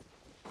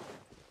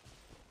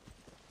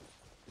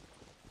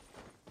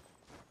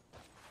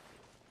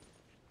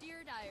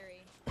 Dear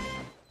Diary.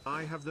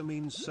 I have the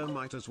means, so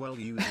might as well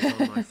use it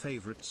on my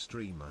favorite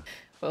streamer.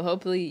 Well,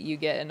 hopefully you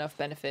get enough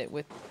benefit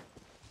with...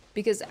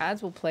 Because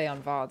ads will play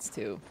on VODs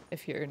too,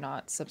 if you're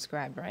not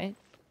subscribed, right?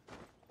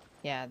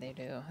 Yeah, they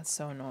do. That's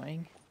so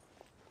annoying.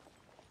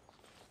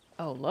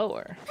 Oh,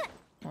 lower.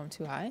 Oh, I'm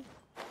too high?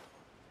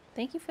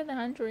 Thank you for the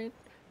 100.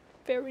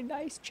 Very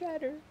nice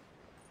chatter.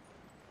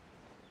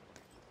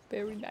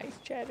 Very nice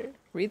chatter.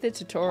 Read the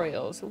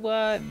tutorials.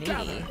 What?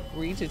 Me?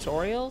 Read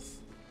tutorials?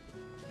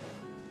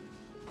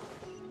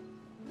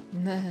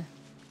 Nah.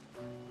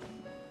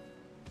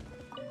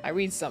 I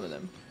read some of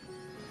them.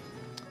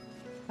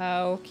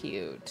 How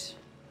cute.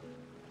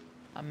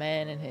 A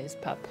man and his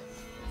pup.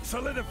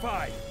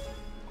 Solidified.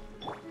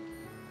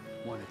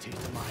 Want a taste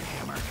of my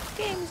hammer?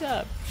 Game's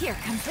up. Here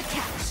comes the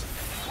catch.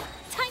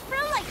 Time for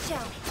a light show!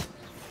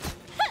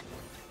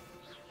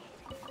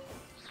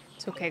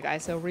 It's okay,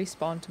 guys. They'll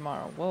respawn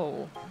tomorrow.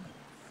 Whoa.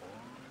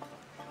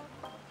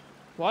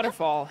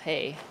 Waterfall.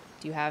 Hey,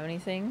 do you have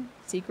anything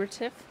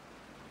secretive?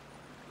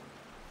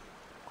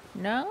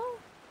 No?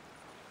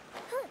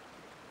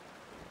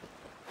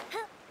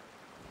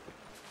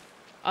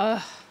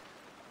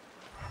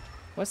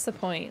 What's the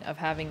point of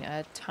having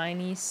a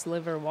tiny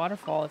sliver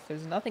waterfall if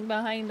there's nothing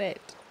behind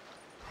it?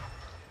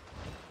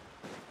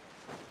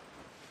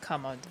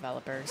 Come on,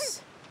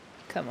 developers.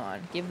 Come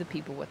on, give the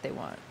people what they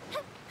want.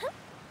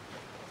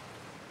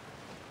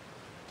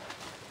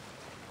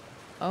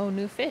 Oh,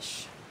 new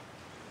fish.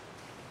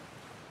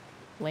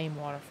 Lame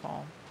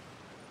waterfall.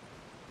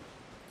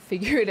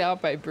 Figure it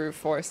out by brute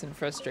force and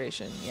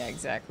frustration. Yeah,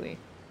 exactly.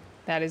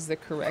 That is the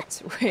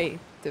correct way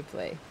to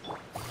play.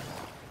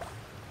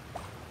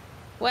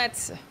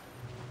 What?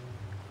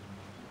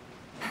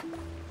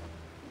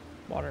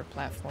 Water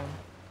platform.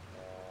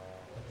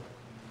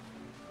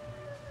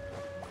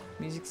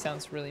 Music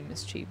sounds really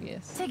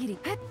mischievous. Take it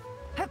easy.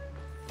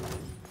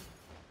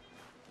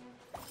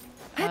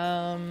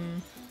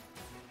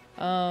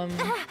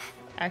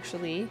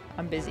 Actually,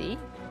 I'm busy.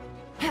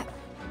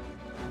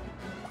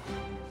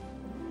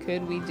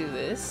 Could we do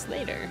this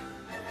later?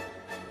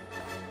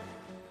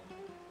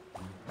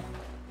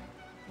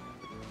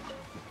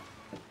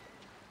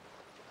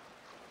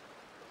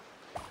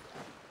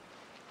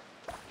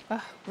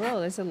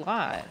 Bro, there's a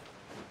lot.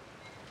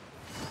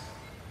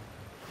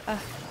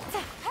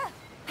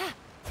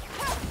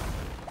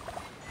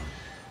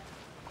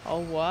 Oh,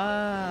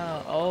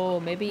 wow. Oh,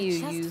 maybe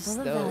you Chest use full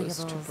of those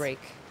to valuables. break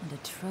And a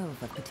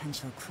trove of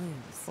potential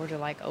clues. or to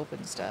like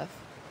open stuff.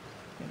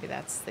 Maybe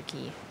that's the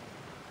key.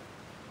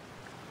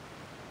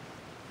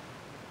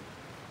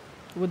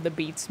 With the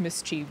beats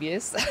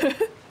mischievous.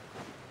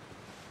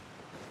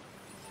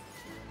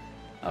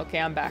 Okay,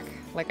 I'm back.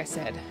 Like I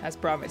said, as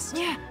promised.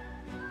 Yeah.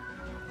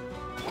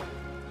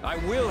 I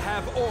will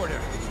have order.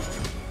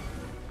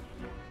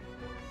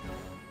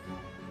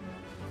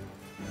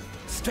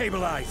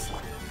 Stabilize.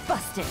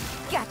 Busted.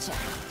 Gotcha.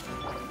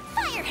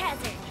 Fire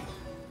hazard!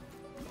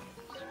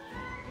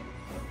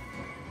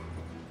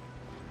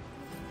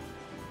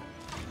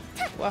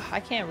 Well,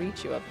 I can't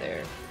reach you up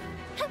there.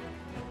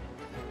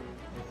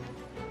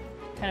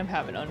 Kind of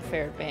have an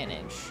unfair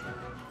advantage.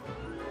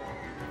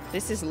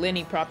 This is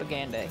Lenny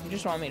propaganda. You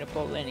just want me to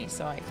pull Lenny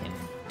so I can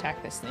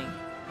attack this thing.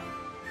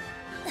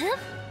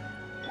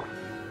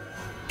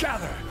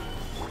 Gather.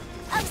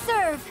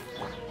 Observe!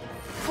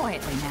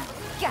 Quietly now.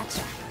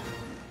 Gotcha.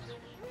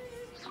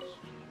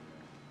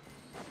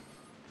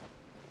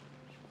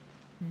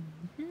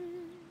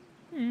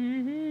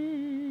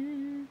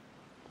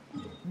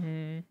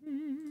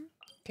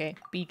 Okay,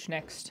 beach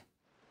next.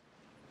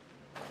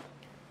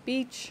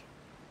 Beach.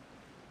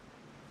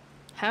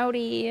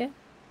 Howdy.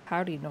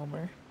 Howdy,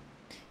 Nomer.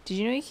 Did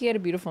you know you can get a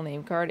beautiful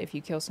name card if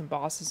you kill some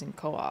bosses in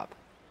co-op?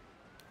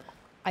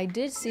 I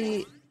did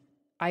see...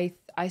 I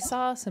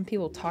saw some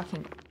people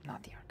talking...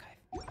 Not the archive.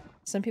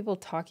 Some people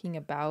talking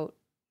about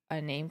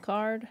a name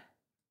card.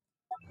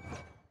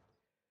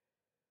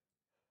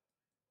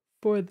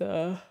 For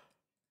the...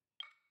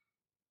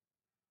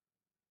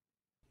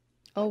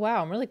 Oh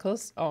wow, I'm really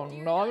close. Oh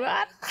no, I'm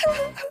not.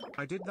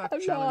 I did that I'm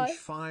challenge not.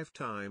 5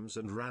 times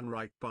and ran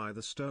right by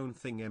the stone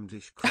thing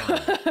Emdish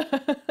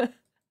crying.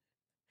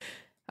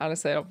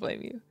 Honestly, I don't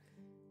blame you.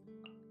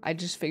 I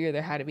just figured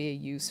there had to be a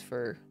use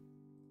for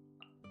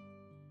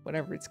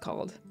whatever it's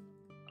called.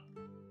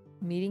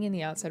 Meeting in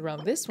the outside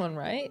realm. This one,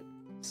 right?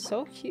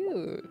 So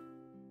cute.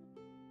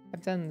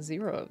 I've done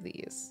 0 of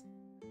these.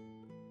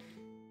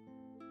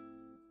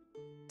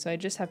 So I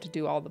just have to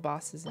do all the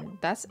bosses, and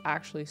that's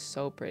actually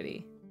so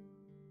pretty.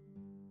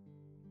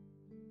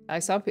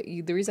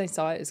 The reason I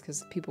saw it is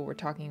because people were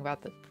talking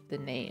about the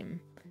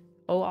name.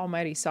 O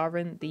Almighty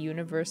Sovereign, the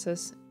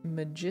Universus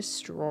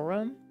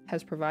Magistrorum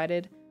has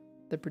provided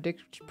the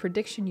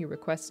prediction you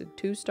requested.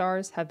 2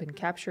 stars have been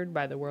captured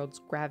by the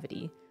world's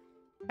gravity.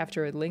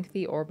 After a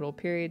lengthy orbital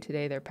period,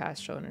 today their paths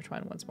shall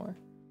intertwine once more.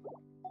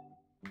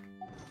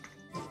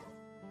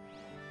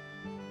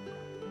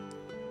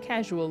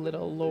 Casual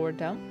little lore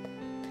dump.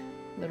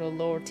 Little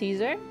lore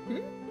teaser.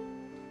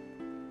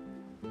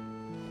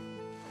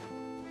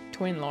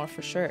 Twin lore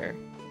for sure.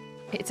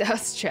 It's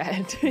us,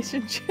 chat. Twitch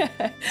and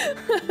chat.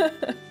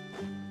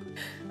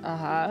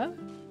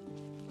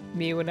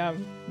 Me when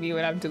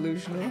I'm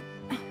delusional.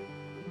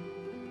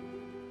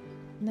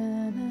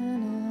 Na, na,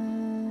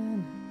 na,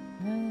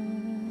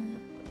 na.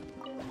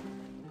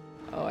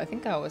 Oh, I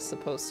think I was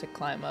supposed to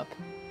climb up.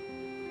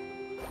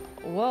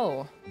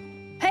 Whoa.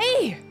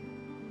 Hey!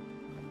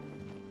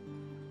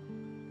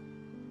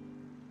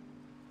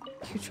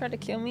 You tried to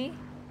kill me?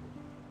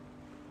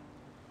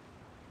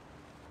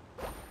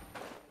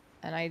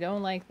 And I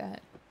don't like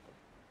that.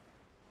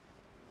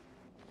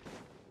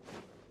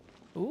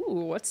 Ooh,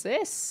 what's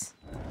this?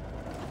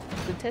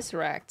 The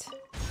Tesseract.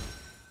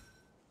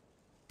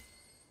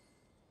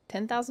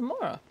 10,000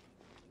 more.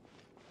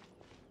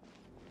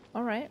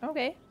 Alright,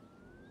 okay.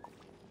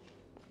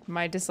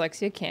 My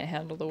dyslexia can't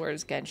handle the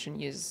words Genshin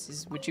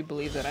uses. Would you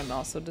believe that I'm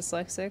also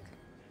dyslexic?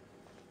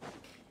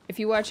 If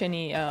you watch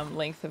any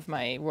length of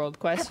my world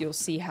quest, you'll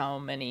see how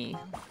many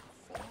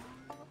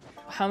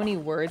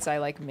words I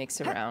like mix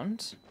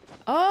around.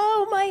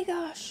 Oh my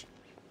gosh!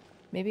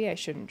 Maybe I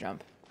shouldn't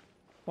jump.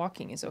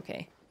 Walking is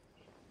okay.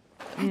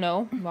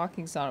 No,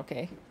 walking's not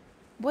okay.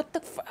 What the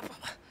fuck?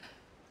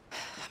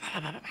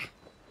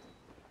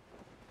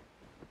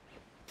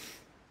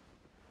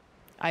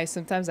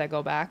 Sometimes I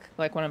go back,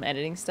 like when I'm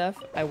editing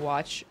stuff, I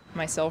watch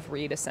myself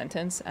read a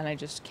sentence and I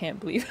just can't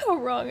believe how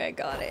wrong I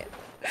got it.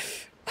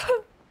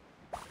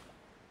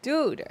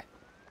 Dude.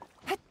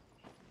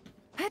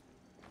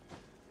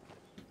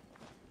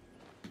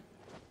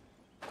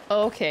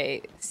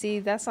 Okay, see,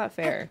 that's not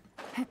fair.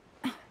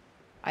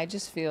 I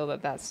just feel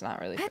that that's not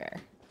really fair.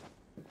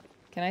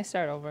 Can I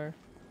start over?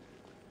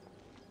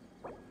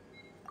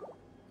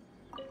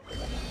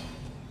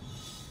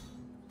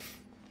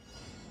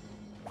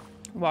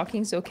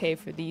 Walking's okay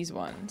for these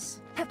ones.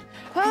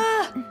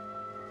 Ah!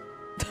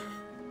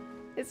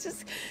 It's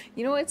just,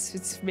 you know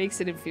what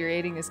makes it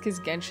infuriating is because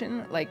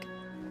Genshin, like,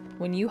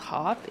 when you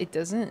hop, it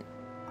doesn't,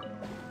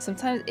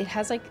 sometimes it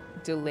has like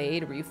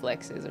delayed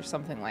reflexes or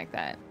something like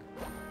that.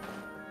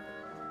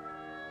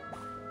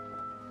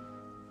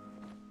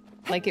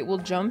 Like it will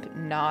jump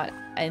not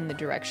in the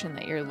direction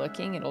that you're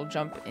looking, it'll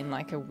jump in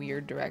like a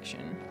weird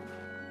direction.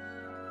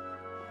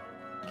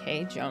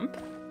 Okay, jump.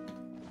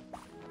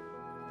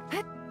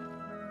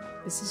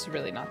 This is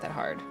really not that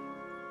hard.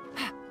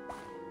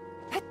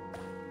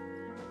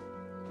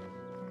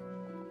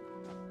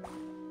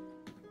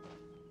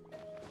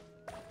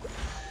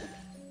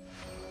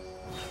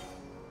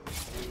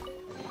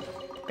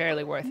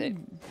 Barely worth it.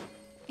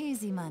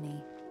 Easy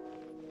money.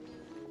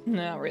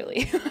 Not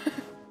really.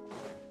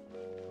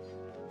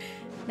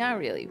 Not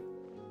really.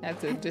 I have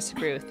to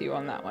disagree with you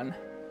on that one.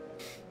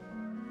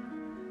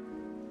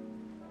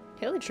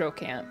 Hilichurl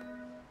camp.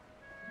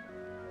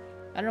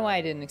 I don't know why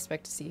I didn't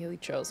expect to see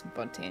Hilichurls in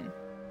Fontaine.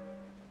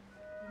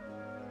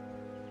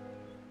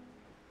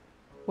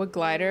 What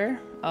glider?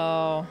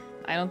 Oh,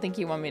 I don't think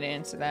you want me to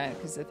answer that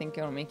because I think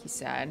it'll make you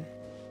sad.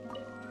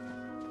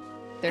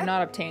 They're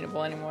not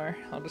obtainable anymore.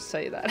 I'll just tell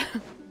you that.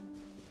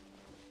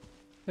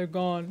 They're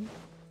gone.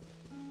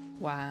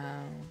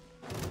 Wow.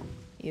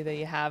 Either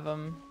you have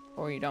them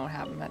or you don't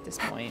have them at this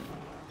point.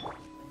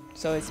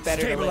 So it's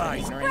better to live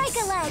in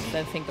ignorance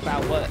than think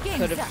about what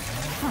could have.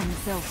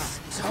 Fun's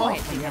over.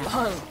 Quietly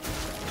now.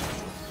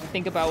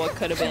 Think about what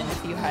could have been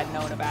if you had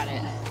known about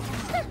it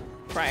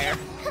prior.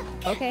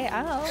 Okay,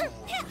 ow.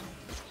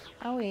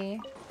 Owie.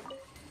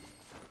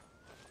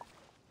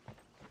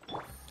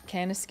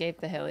 Can't escape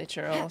the hilly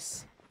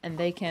churls, and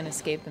they can't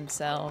escape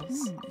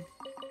themselves.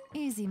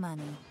 Easy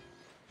money.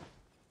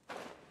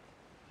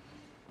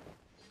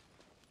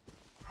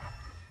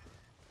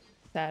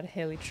 Sad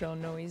hilly churl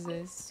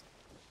noises.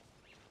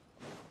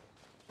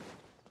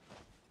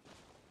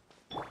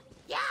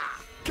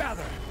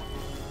 Gather.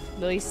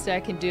 The least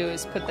I can do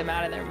is put them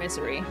out of their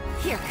misery.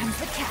 Here comes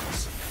the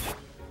catch.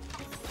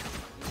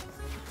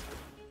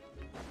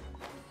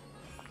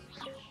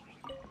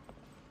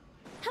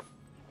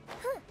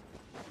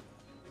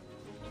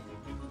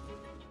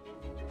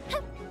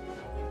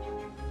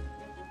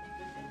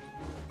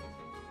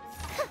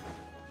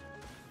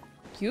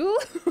 You?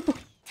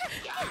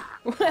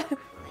 What?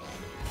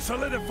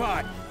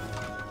 Solidify.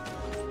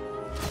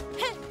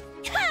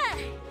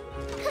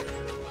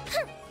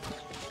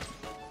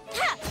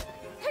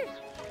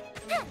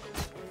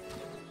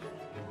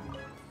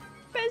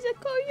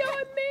 Physical,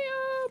 you're me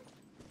up.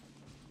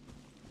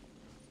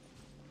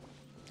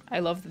 I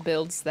love the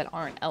builds that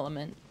aren't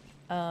element,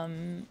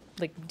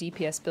 like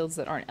DPS builds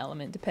that aren't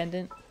element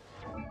dependent.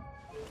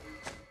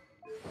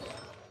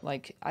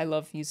 Like, I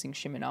love using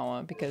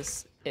Shimenawa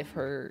because if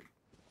her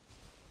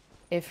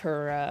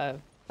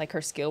like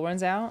her skill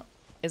runs out,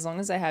 as long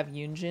as I have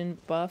Yunjin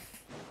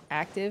buff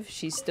active,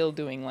 she's still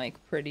doing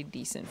like pretty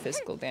decent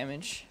physical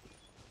damage.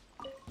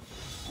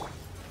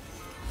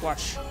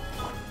 Watch.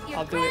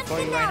 I'll do it for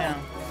you right now.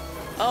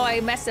 Oh,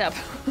 I messed up.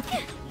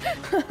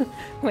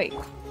 Wait.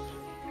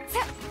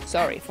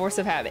 Sorry, force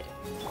of habit.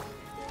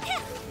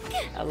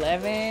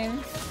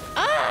 11.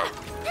 Ah!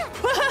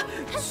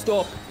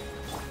 Stop.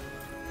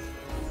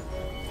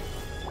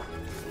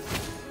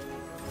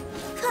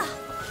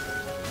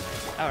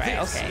 Alright,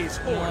 okay. You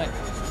know what?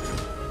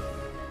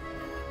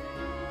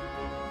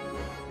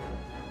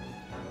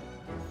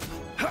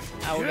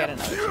 I will get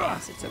another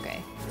chance, it's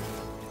okay.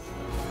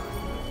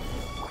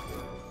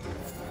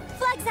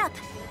 Flags up!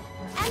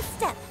 And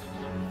step!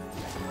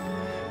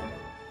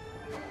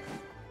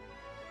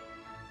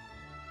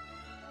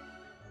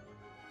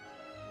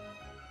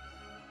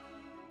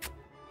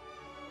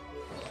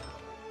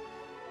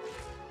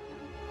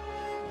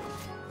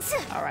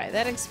 Alright,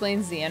 that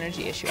explains the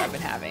energy issue I've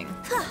been having.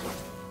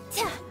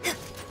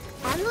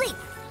 And leap!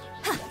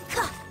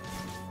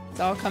 It's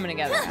all coming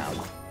together now.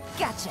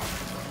 Gotcha.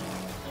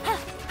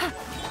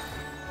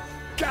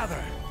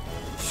 Gather.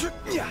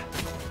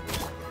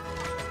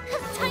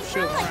 Time for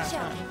a light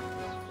show!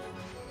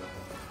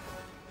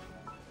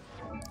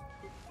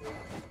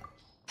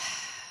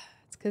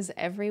 It's because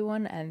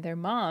everyone and their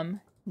mom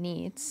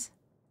needs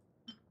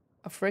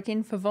a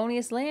frickin'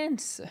 Favonius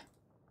Lance.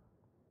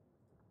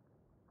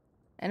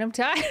 And I'm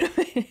tired of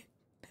it.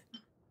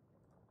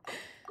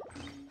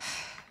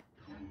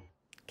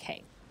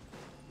 Okay.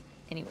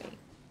 Anyway.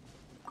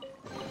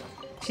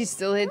 She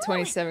still hit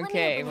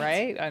 27k,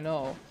 right? I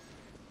know.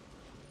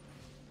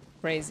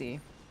 Crazy.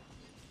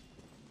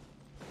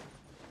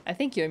 I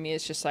think Yomi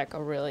is just like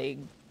a really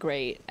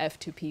great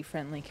F2P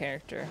friendly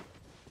character.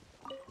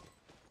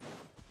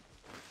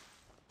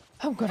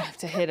 I'm gonna have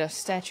to hit a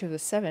statue of the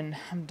 7.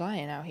 I'm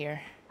dying out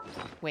here.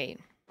 Wait.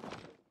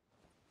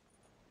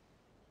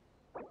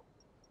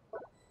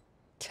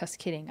 Just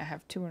kidding, I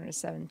have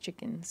 207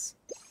 chickens.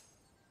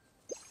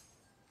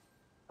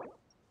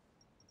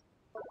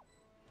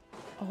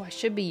 Oh, I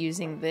should be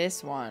using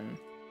this one.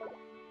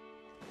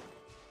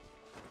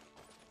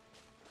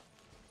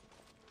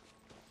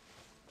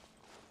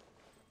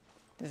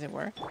 Does it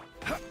work?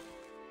 I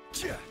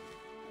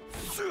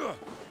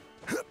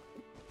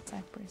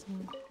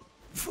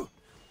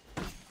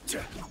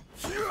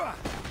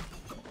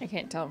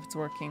can't tell if it's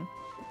working.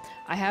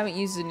 I haven't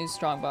used the new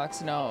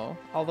strongbox, no.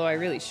 Although I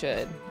really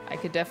should. I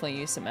could definitely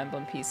use some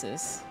emblem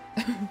pieces.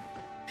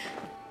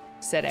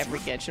 Said every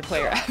Genshin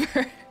player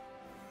ever.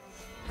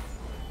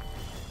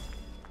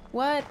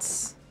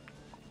 What?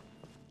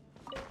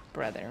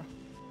 Brother.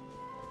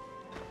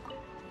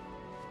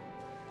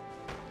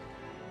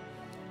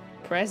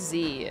 Press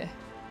Z.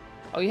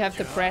 Oh, you have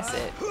to press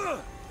it.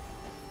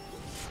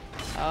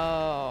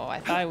 Oh,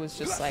 I thought it was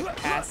just like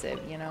passive,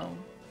 you know?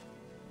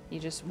 You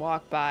just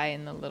walk by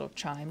and the little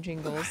chime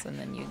jingles and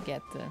then you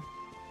get the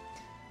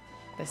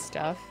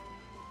stuff.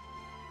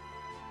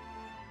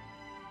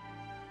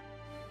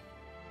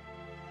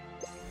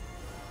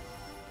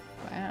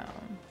 Wow.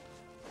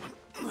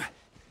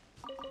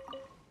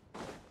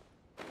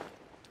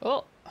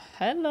 Oh,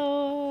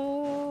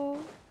 hello.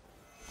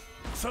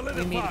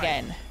 We meet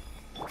again.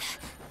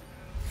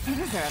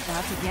 Things are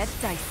about to get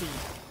dicey.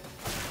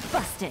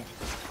 Busted.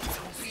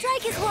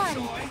 Strike is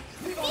one.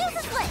 Fuse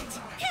is lit.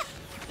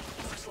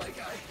 Looks like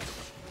I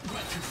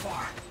went too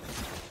far.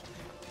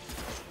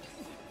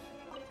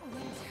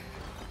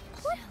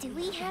 What do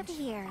we have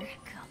here?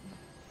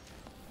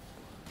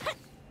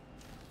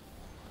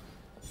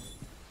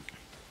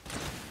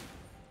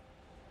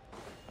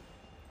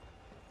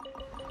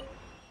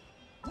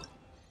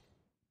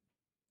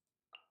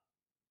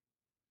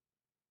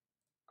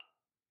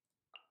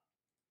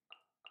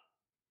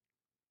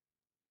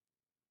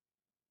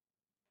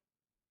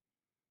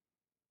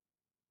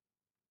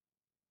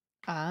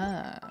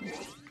 Ah.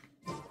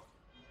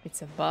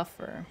 It's a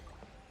buffer.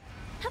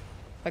 If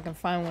I can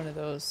find one of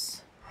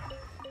those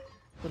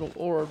little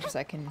orbs,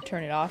 I can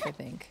turn it off, I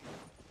think.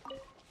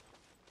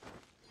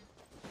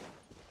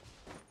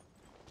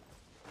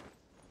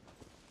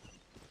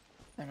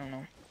 I don't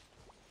know.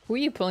 Who are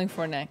you pulling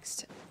for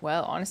next?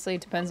 Well, honestly,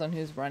 it depends on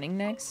who's running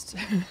next.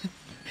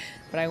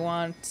 But I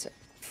want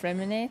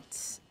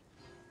Freminate.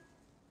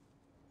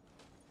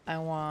 I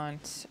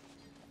want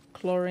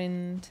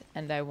Chlorinde,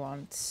 and I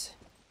want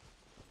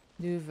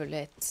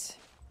Nouvelette.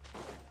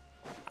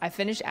 I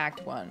finished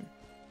Act 1.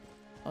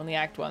 Only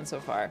Act 1 so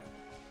far.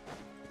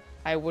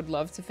 I would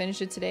love to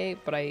finish it today,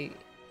 but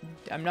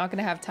I'm not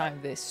gonna have time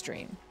this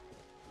stream.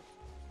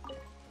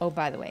 Oh,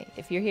 by the way,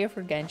 if you're here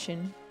for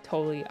Genshin,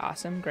 totally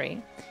awesome,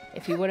 great.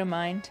 If you wouldn't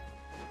mind,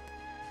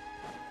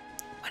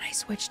 when I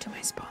switch to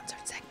my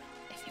sponsored segment,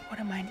 if you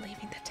wouldn't mind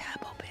leaving the tab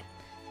open,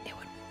 it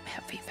would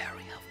be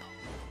very helpful.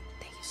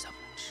 Thank you so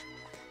much.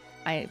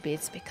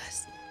 It's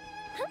because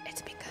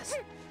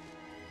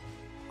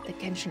the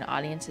Genshin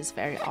audience is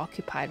very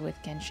occupied with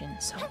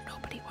Genshin, so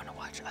nobody want to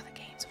watch other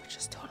games, which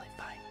is totally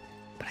fine.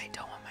 But I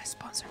don't want my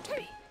sponsor to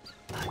be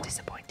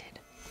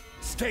disappointed.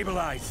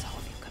 Stabilize. So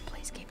if you could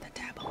please keep the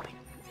tab open,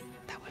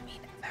 that would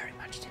mean very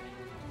much to me.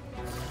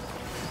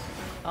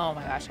 Oh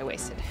my gosh, I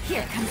wasted.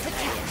 Here comes the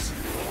catch.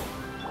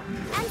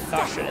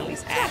 Thought I should at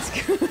least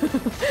ask.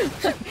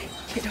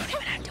 You don't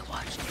even have to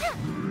watch.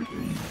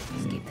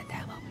 Please keep the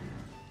tab open.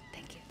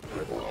 Thank you.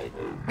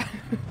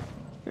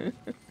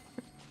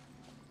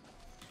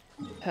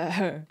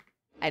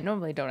 I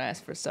normally don't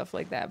ask for stuff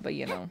like that, but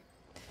you know,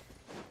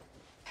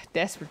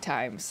 desperate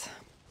times.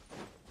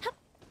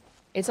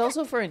 It's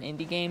also for an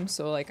indie game,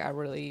 so like I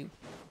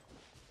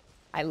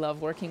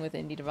love working with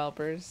indie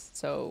developers,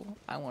 so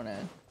I want to,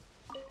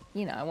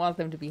 you know, I want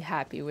them to be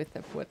happy with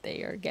what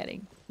they are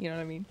getting. You know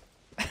what I mean?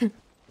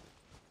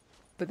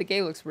 But the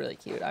game looks really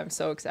cute. I'm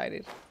so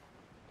excited.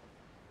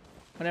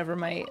 Whenever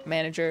my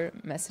manager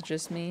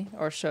messages me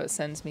or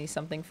sends me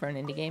something for an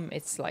indie game,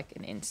 it's like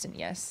an instant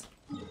yes.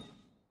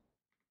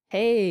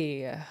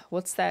 Hey,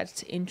 what's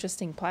that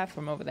interesting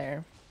platform over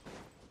there?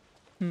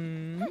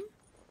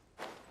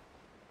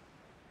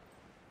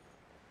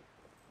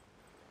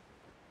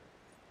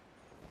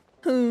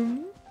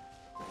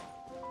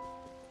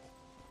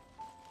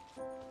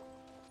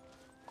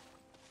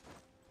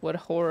 What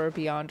horror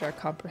beyond our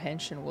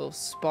comprehension will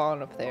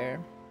spawn up there?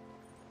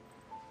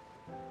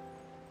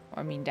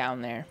 I mean,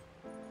 down there.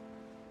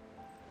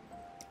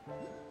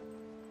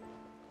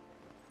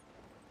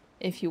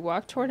 If you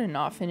walk toward a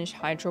not finished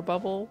hydro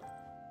bubble,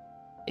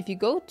 if you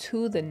go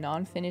to the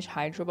non-finished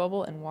hydro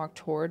bubble and walk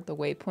toward the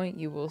waypoint,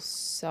 you will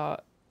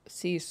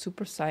see a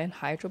Super Saiyan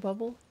hydro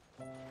bubble.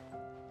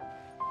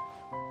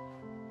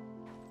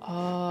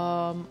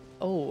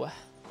 Oh.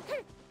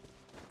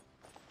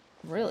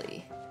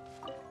 Really?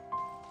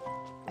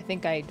 I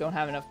think I don't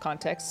have enough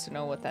context to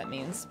know what that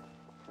means.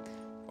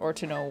 Or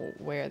to know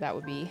where that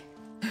would be.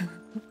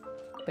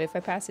 But if I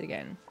pass it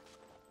again.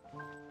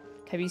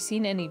 Have you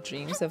seen any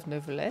dreams of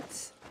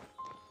Nouvelette?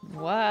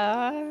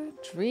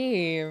 What?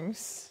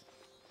 Dreams?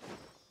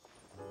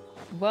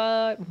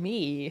 What?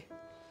 Me?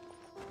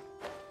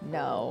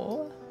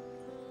 No.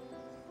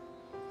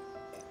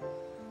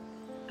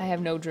 I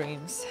have no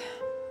dreams.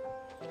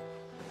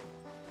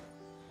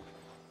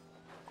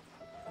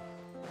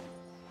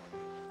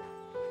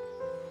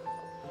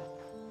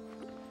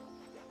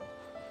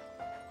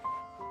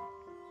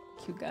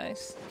 Cute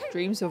guys.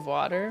 Dreams of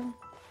water?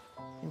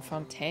 In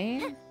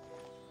Fontaine?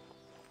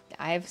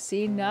 I've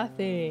seen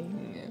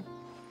nothing.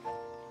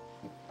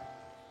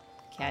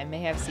 Okay, I may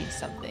have seen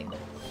something.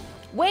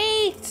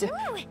 Wait! Ooh,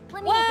 let me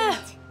open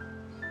it.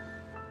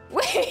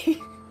 Wait!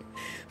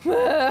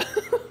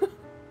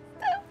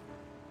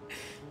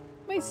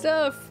 My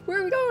stuff!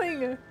 Where are we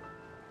going?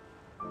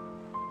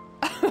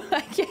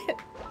 I can't.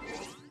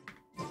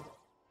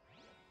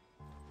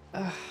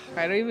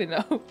 I don't even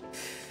know.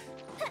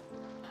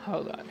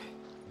 Hold on.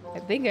 I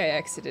think I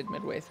exited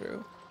midway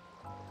through.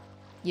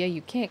 Yeah,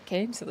 you can't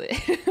cancel it.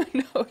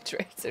 No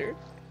tracer.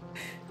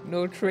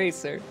 No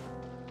tracer.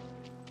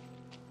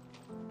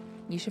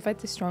 You should fight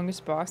the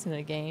strongest boss in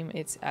the game.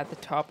 It's at the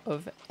top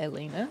of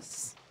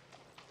Elena's.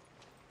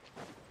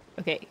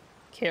 Okay,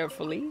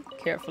 carefully,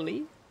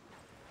 carefully.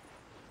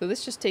 So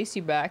this just takes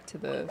you back to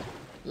the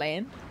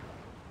land.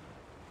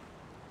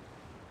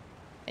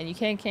 And you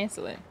can't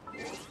cancel it.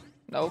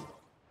 Nope.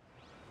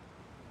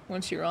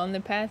 Once you're on the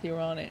path, you're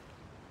on it.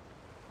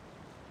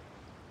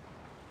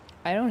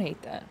 I don't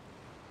hate that.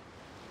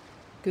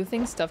 Good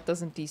thing stuff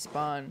doesn't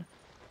despawn.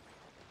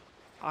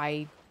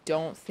 I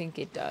don't think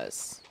it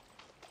does.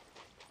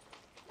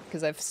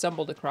 Because I've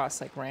stumbled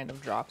across like random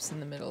drops in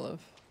the middle of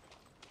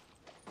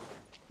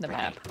the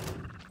map.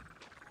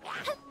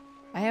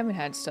 I haven't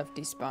had stuff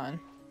despawn.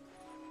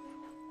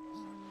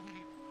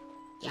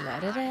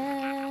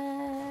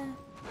 La-da-da.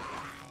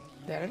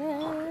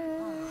 Da-da-da.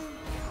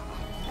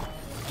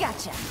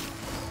 Gotcha.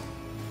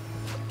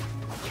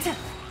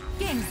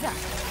 Game's up.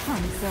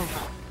 Fun's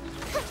over.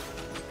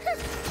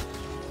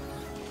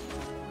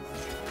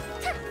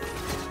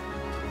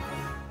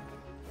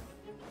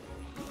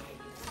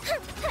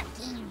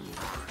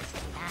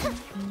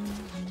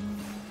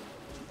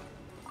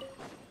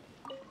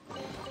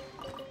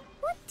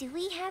 What do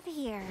we have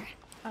here?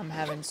 I'm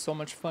having so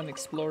much fun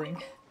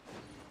exploring.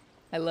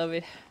 I love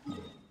it.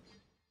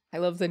 I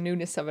love the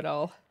newness of it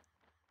all.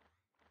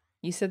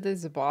 You said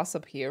there's a boss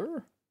up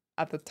here?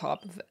 At the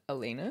top of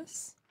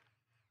Elena's?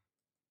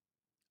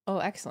 Oh,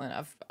 excellent.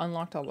 I've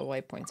unlocked all the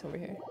waypoints over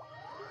here.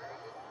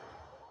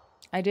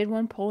 I did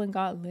one poll and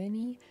got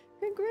Lenny.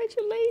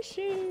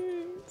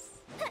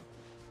 Congratulations!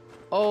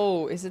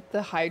 Oh, is it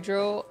the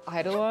Hydro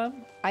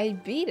Eidolon? I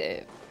beat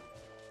it.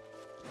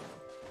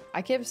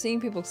 I kept seeing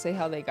people say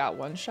how they got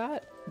one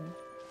shot.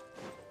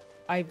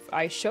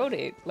 I showed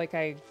it, like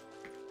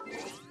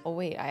oh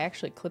wait, I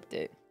actually clipped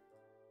it.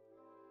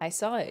 I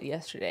saw it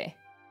yesterday.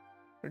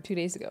 Or 2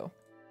 days ago.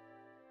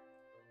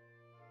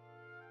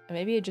 And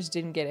maybe it just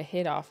didn't get a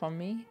hit off on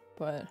me,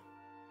 but...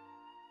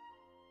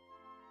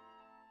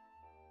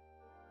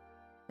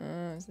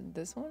 is it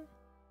this one?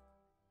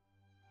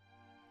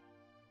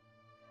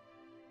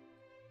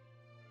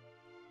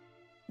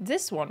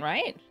 This one,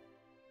 right?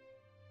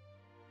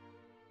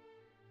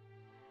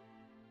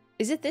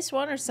 Is it this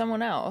one or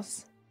someone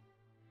else?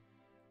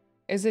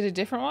 Is it a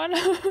different one?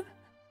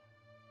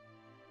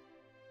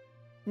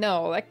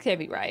 No, that can't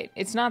be right.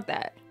 It's not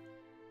that.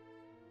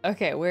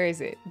 Okay, where is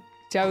it?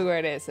 Tell me where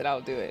it is and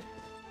I'll do it.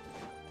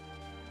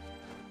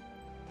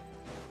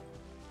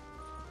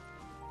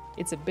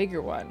 It's a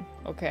bigger one.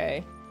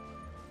 Okay.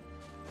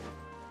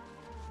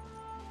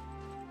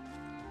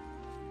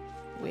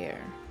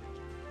 Where?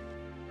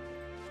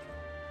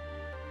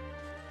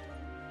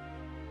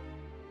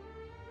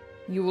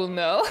 You will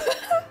know?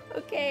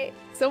 Okay.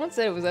 Someone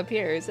said it was up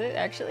here. Is it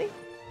actually?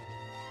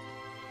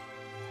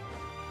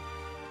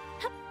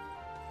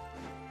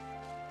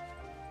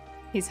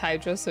 He's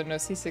Hydro, so no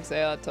C6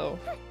 Ayato.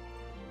 I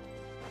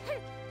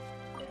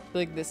feel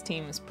like this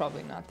team is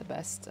probably not the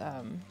best.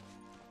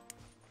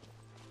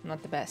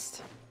 Not the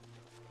best.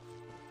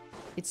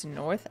 It's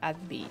north at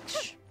the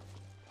beach.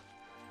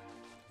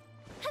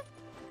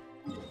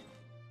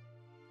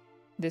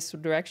 This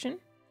direction?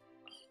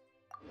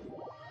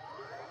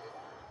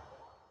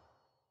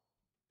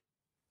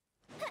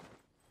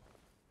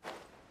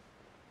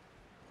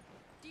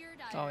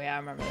 Oh yeah, I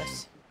remember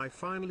this. I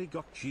finally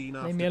got Gene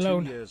Leave after me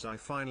alone. 2 years. I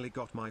finally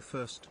got my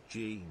first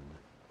Gene.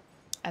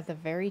 At the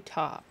very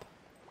top.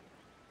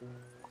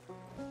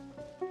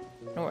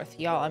 North.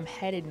 Y'all, I'm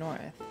headed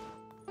north.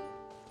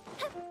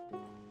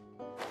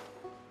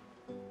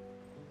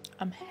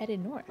 I'm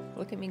headed north.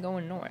 Look at me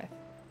going north.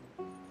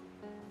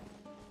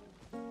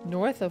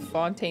 North of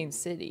Fontaine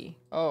City.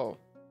 Oh.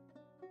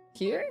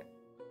 Here?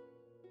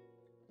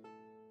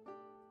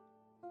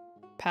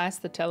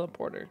 Past the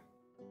teleporter.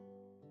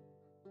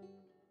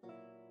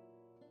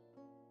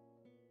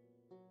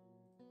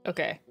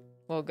 Okay.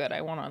 Well, good.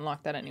 I want to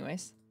unlock that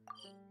anyways.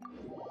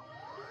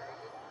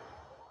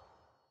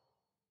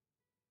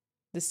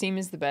 This team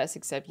is the best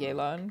except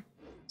Yelan.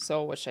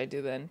 So what should I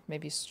do then?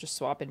 Maybe just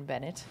swap in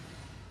Bennett.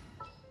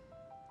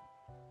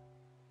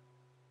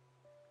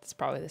 It's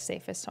probably the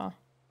safest, huh?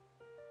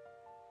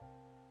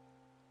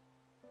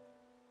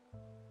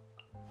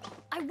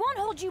 I won't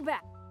hold you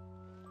back.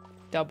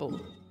 Double.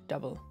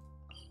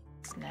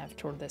 Let's nav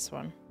toward this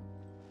one.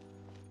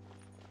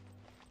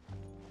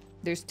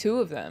 There's 2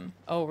 of them.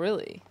 Oh,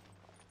 really?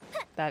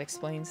 That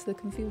explains the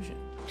confusion.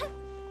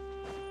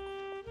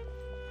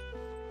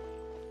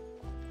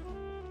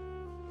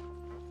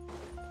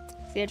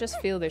 See, I just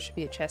feel there should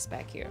be a chest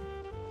back here.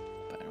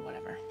 But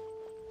whatever.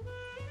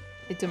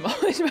 It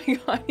demolished my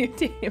Ganyu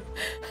team.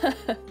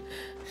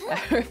 I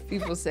heard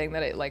people saying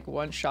that it like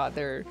one-shot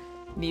their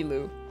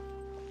Nilu.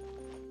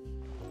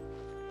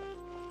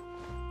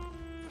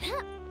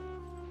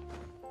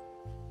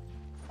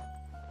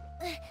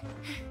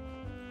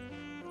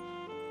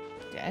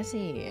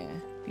 Jesse,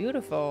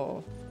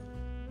 beautiful.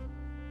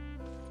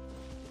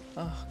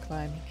 Oh,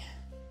 climbing.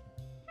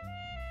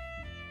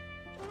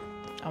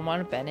 I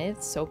want a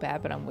Bennett so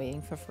bad, but I'm waiting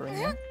for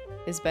Farina.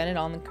 Is Bennett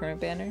on the current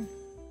banner?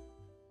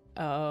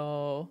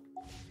 Oh,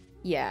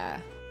 yeah.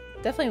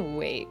 Definitely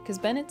wait, because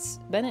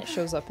Bennett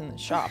shows up in the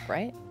shop,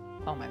 right?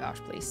 Oh my gosh,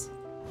 please.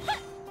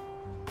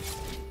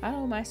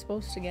 How am I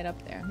supposed to get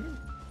up there?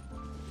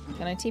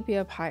 Can I TP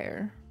up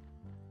higher?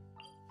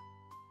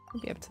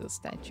 Maybe up to the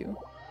statue.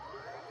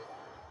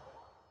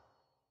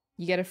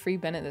 You get a free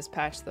Bennett this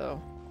patch,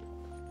 though.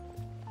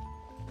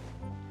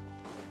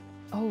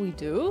 Oh, we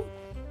do?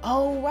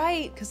 Oh,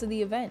 right, because of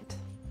the event.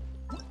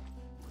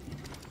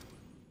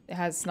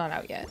 it's not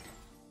out yet.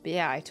 But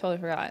yeah, I totally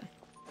forgot.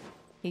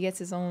 He gets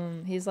his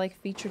own, he's like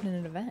featured in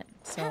an event.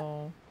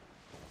 So,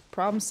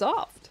 problem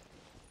solved.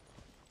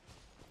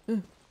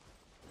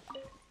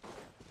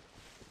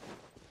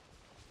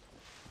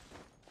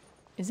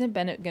 Isn't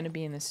Bennett gonna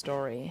be in the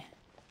story?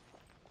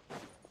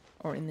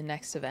 Or in the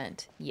next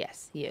event?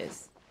 Yes, he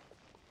is.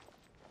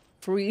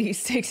 Free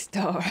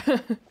 6-star.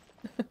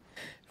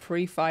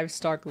 Free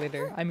 5-star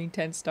glitter. I mean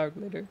 10-star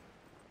glitter.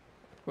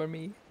 For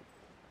me.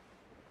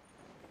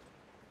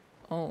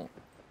 Oh.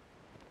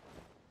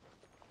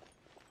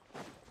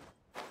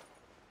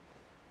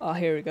 Oh,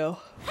 here we go.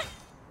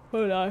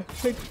 Hold on.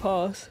 Quick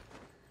pause.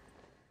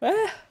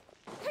 Ah!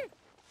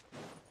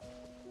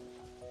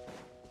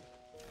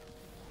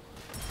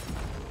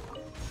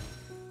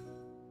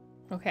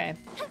 Okay.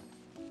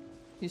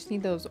 You just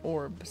need those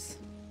orbs.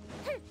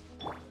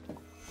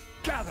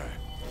 Gather.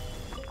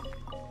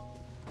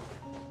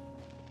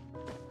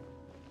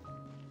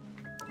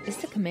 Is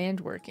the command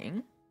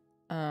working?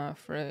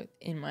 For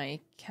in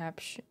my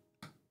caption.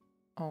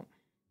 Oh.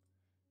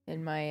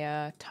 In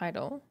my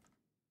title.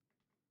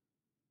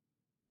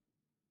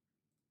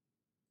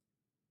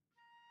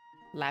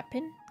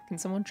 Lapin? Can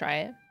someone try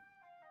it?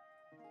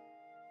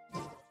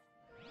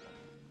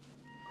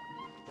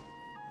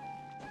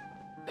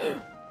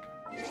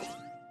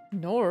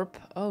 Norp?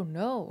 Oh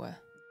no.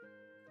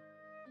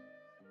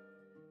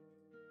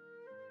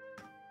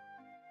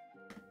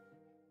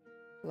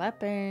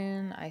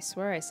 Lapin, I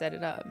swear I set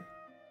it up.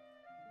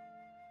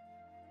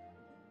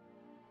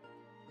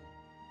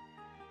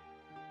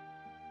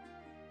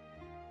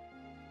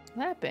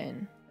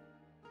 Lapin.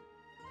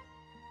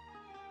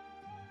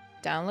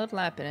 Download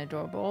Lapin,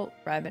 adorable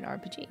rabbit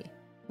RPG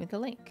with a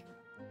link.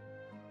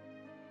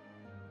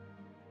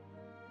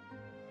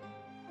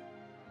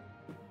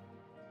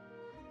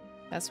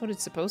 That's what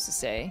it's supposed to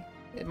say.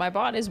 My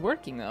bot is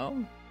working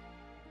though.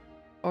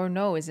 Or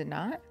no, is it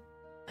not?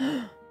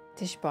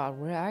 Tishbot,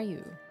 where are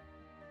you?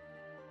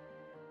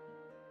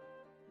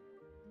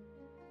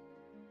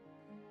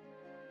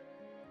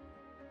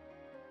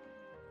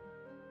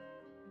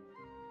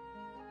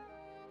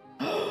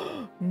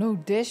 No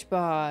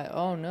Dishbot.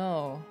 Oh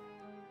no.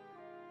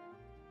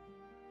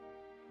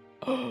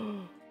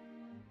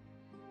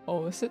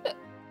 Oh,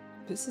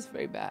 this is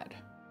very bad.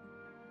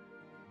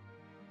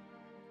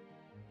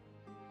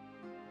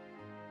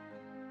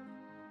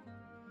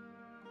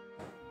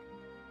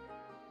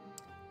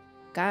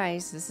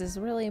 Guys, this is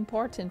really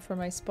important for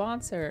my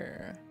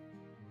sponsor.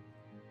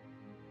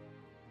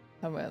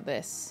 How about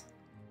this?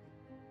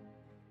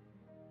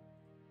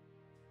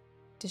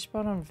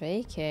 Dishbot on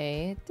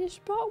vacay.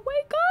 Dishbot,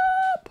 wake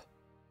up!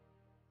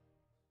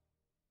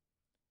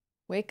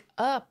 Wake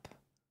up,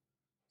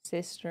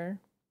 sister.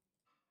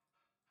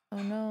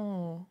 Oh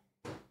no.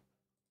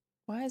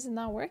 Why is it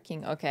not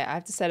working? Okay, I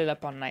have to set it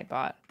up on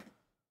Nightbot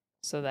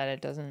so that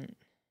it doesn't.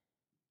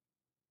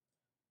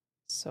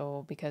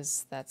 So,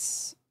 because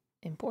that's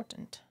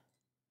important.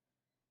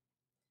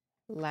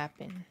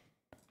 Lapin.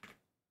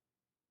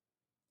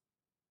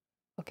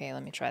 Okay,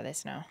 let me try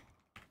this now.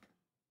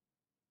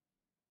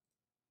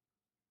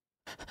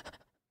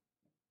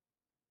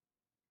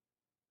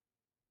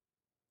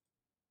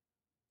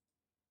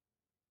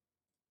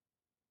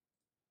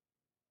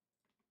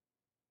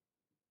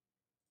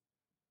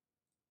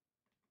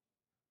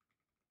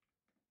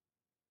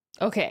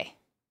 Okay.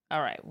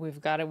 All right,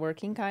 we've got it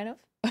working kind of.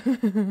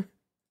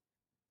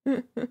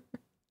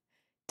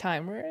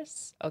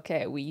 Timers.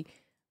 Okay, we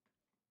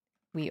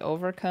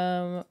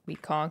overcome, we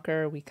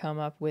conquer, we come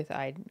up with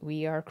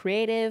we are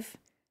creative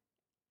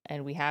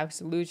and we have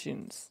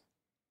solutions.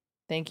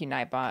 Thank you,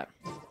 Nightbot.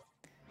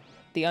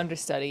 The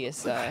understudy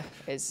is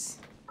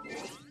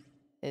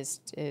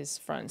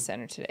front and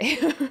center today.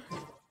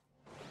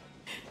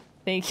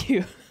 Thank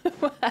you.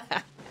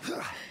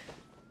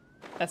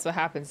 That's what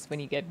happens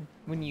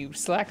when you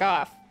slack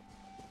off.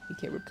 You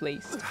get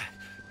replaced.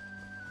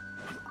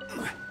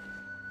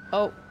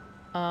 Oh,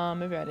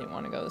 maybe I didn't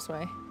want to go this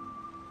way.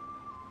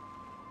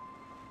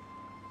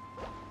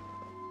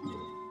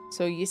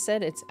 So you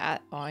said it's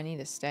at. Oh, I need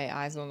to stay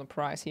eyes on the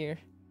prize here.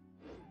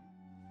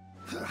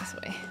 This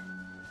way.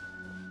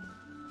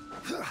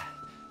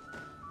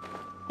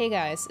 Hey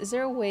guys, is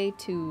there a way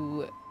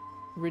to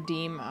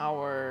redeem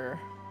our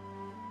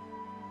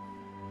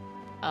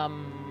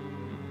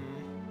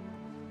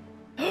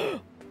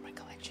for my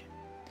collection,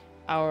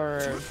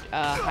 our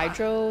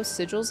hydro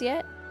sigils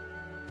yet?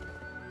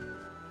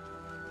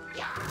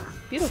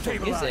 Beautiful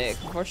music.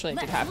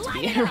 Unfortunately, it did have to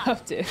be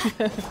interrupted.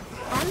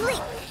 Unleash!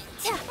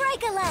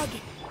 Break a leg!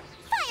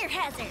 Fire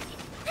hazard!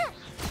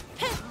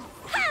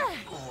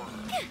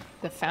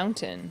 The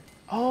fountain.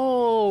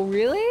 Oh,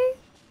 really?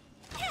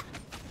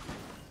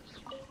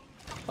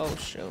 Oh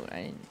shoot,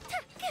 I didn't.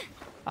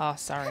 Oh,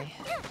 sorry.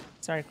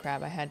 Sorry,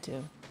 Crab, I had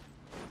to.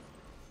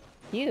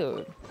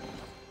 Cute.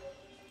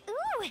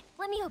 Ooh,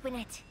 let me open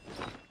it.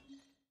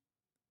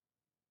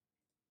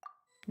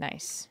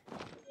 Nice.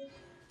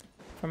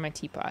 For my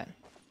teapot.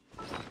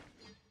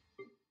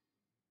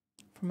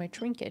 For my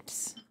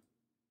trinkets.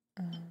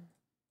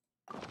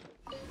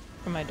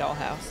 from my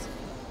dollhouse.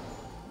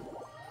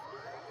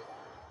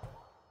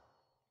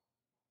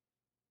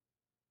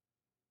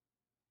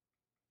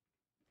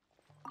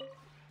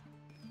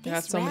 I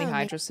got so many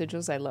hydro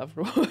sigils. I love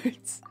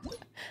rewards.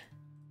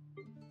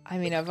 I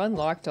mean, I've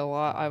unlocked a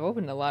lot. I've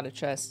opened a lot of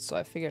chests, so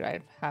I figured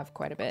I'd have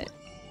quite a bit.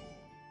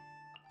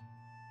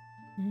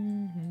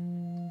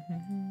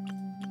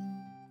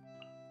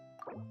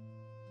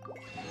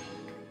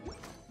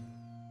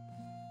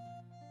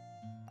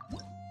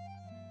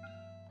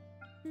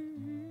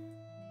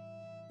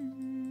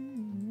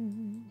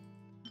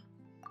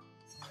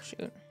 Oh,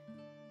 shoot.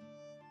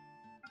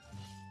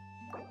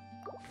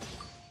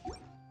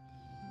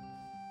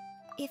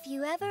 If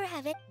you ever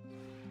have it.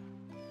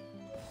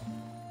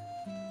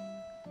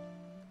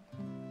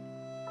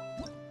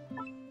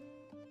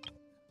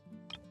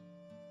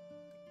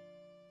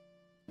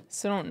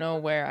 Still don't know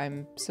where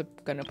I'm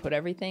gonna put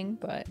everything,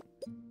 but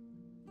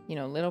you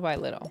know, little by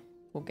little,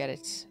 we'll get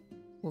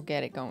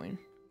it going.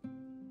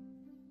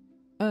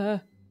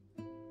 Alright,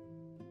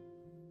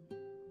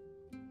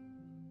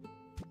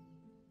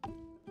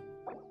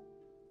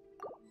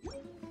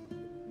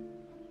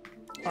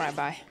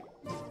 bye.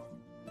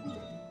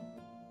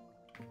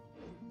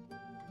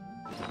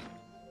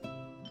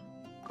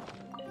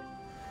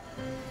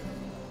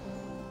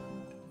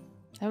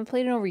 I haven't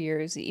played in over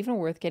years. Is it even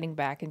worth getting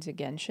back into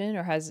Genshin,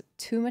 or has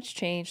too much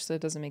changed so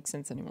it doesn't make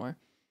sense anymore?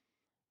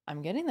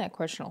 I'm getting that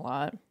question a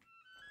lot,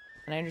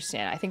 and I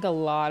understand. I think a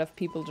lot of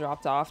people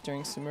dropped off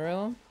during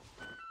Sumeru.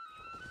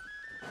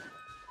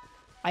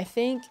 I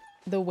think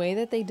the way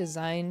that they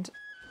designed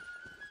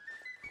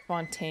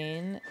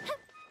Fontaine,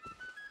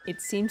 it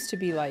seems to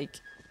be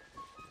like...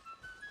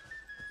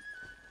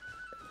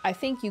 I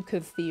think you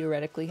could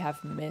theoretically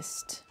have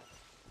missed...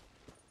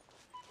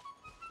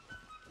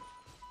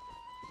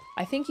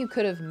 I think you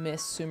could have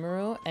missed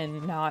Sumeru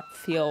and not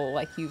feel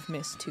like you've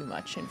missed too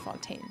much in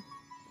Fontaine.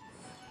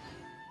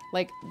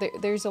 Like,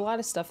 there's a lot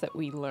of stuff that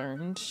we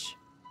learned.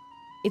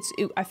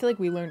 I feel like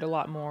we learned a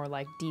lot more,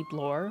 like, deep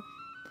lore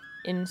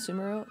in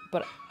Sumeru,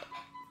 but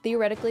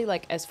theoretically,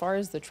 like, as far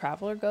as the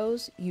Traveler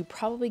goes, you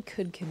probably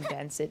could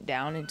condense it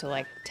down into,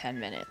 like, 10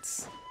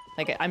 minutes.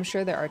 Like, I'm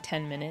sure there are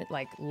 10-minute,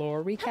 like,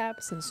 lore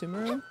recaps in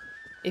Sumeru,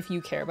 if you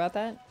care about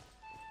that.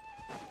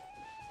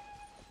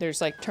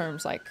 There's, like,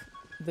 terms like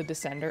the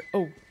Descender.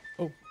 Oh,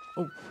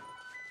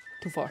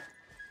 too far.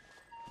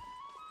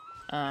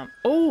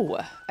 Oh,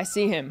 I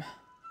see him.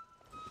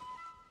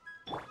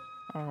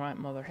 All right,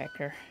 Mother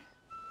Hecker.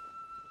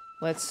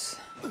 Let's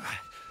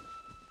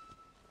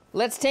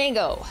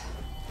tango.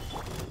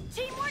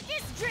 Teamwork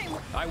is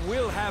dreamwork. I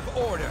will have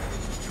order.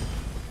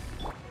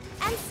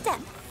 And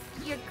step.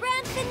 Your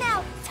grand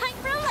finale. Time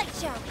for a light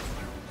show.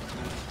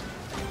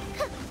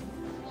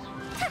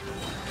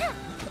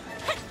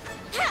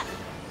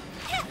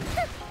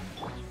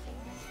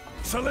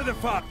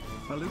 Solidify.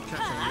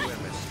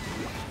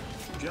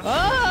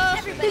 Oh,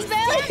 his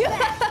belly! I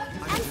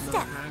do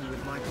not hang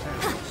with my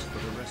parents for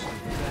the rest of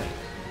the day.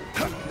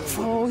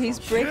 Oh, he's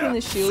breaking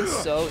the shield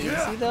so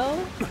easy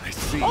though. I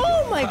see.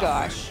 Oh my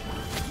gosh.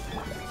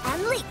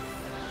 And leap.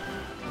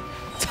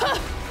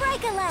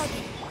 Break a leg.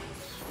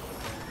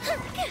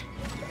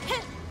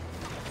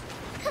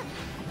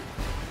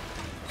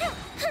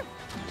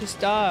 Just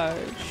dodge.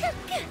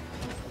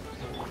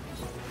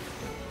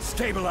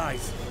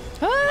 Stabilize.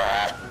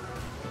 Ah!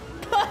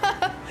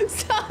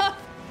 Stop!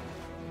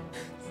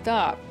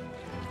 Stop.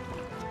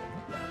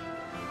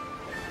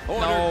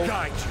 Order No.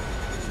 guide you.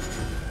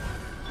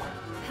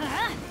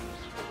 Huh?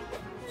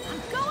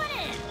 I'm going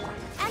in.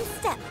 And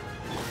step.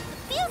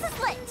 Fuse is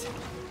lit.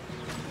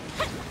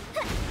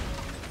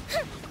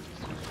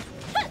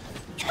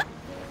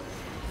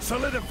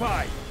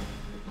 Solidify.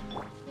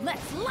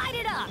 Let's light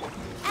it up.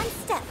 And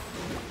step.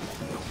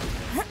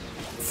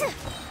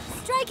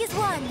 Strike is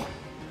one.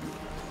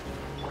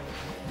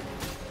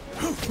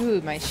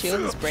 Dude, my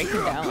shield is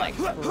breaking down like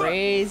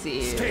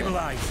crazy.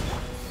 Stabilize.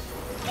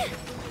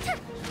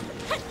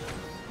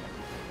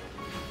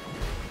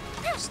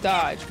 Just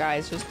dodge,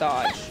 guys. Just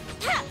dodge.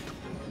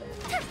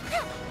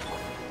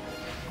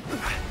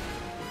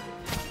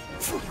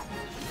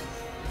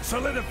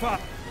 Solidify.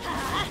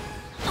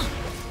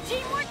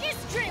 Teamwork is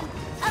dream.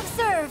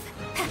 Observe.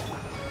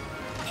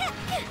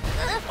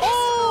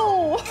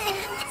 Oh!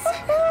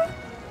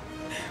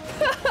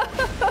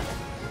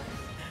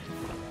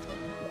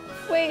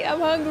 Wait, I'm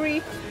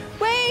hungry.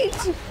 Wait!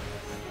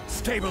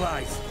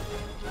 Stabilize.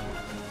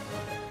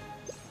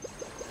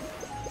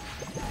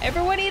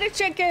 Everyone eat a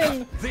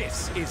chicken!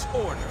 This is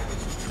order.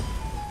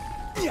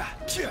 Yeah.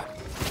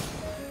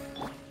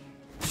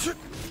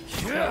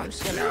 I'm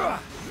just gonna...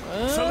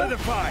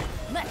 Solidify.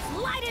 Let's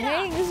light it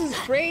Dang, up. this is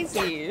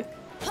crazy.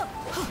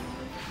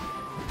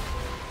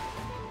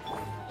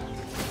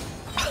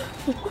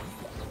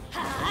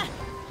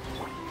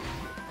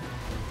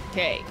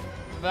 Okay,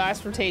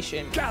 last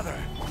rotation. Gather.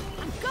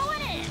 I'm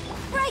going in.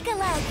 Break a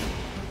leg.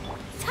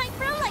 Time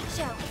for a light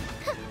show.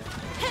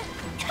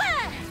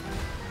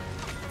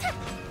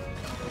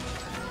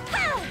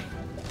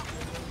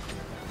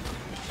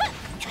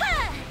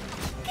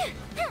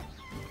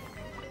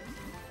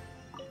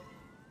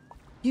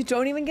 You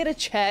don't even get a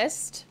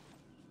chest?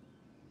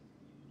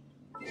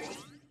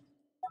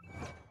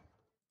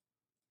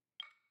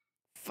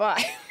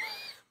 Five.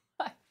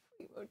 Five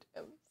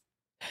emotes.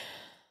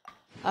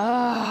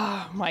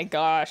 Oh my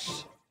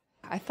gosh.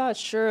 I thought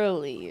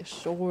surely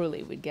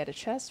we'd get a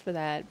chest for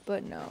that,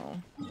 but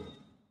no.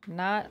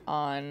 Not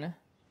on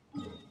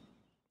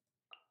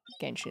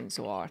Genshin's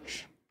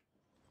watch.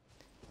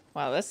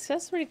 Wow, that's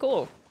pretty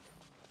cool.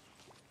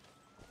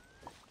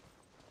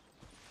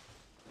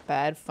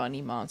 Bad,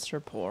 funny monster,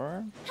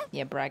 poor.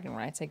 Yeah, bragging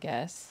rights, I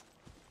guess.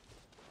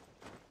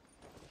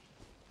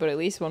 But at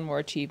least one more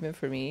achievement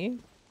for me.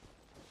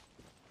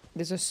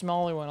 There's a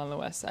smaller one on the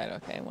west side.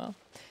 Okay, well,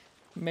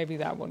 maybe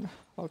that one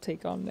I'll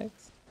take on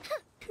next.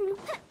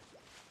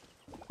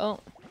 Oh.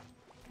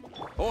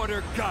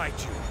 Order guide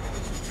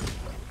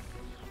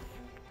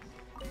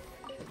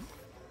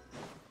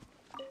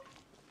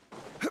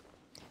you.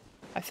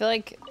 I feel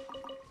like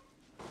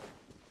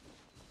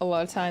a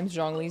lot of times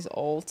Zhongli's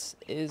ult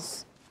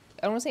is,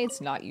 I don't want to say it's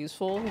not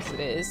useful, because it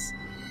is.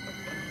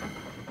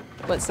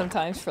 But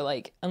sometimes for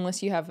like,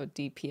 unless you have a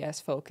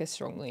DPS focus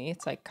strongly,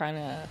 it's like kind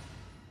of,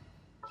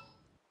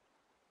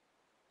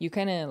 you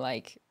kind of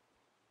like,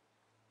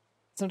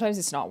 sometimes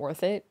it's not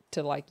worth it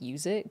to like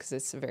use it because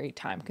it's a very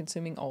time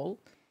consuming ult.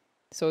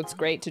 So it's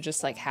great to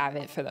just like have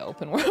it for the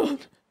open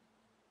world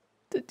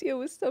to deal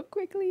with stuff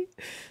quickly.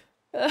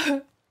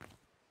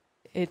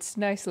 It's a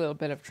nice little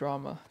bit of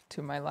drama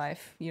to my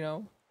life, you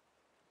know.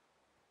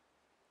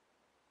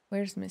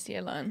 Where's Miss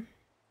Yelan?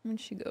 Where'd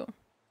she go?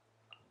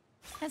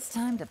 It's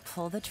time to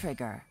pull the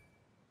trigger.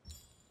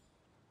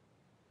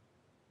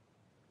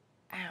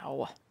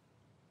 Ow.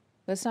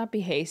 Let's not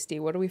be hasty.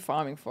 What are we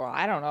farming for?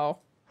 I don't know.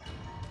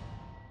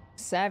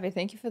 Savvy,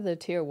 thank you for the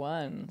tier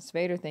 1.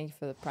 Spader, thank you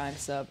for the prime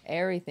sub.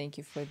 Airy, thank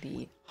you for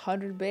the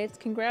 100 bits.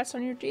 Congrats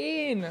on your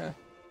gene.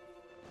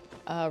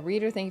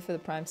 Reader, thank you for the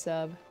prime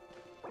sub.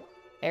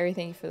 Airy,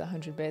 thank you for the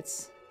 100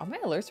 bits. Are my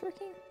alerts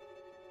working?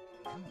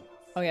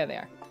 Oh yeah, they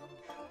are.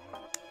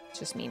 It's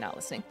just me not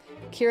listening.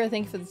 Kira,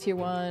 thank you for the tier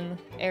 1.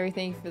 Airy,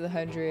 thank you for the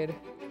 100.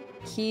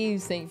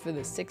 Keys, thank you for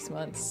the 6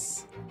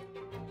 months.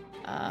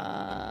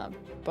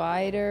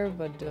 Biter,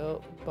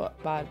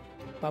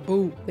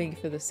 Babu, thank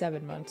you for the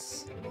 7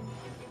 months.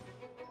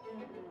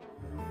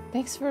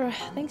 Thanks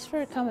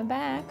for coming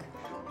back.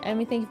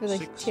 Emmy, thank you for the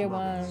 6 tier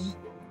months.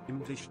 1.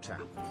 English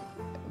tap.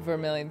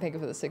 Vermilion, thank you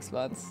for the 6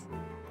 months.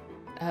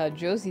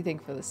 Josie,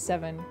 thank you for the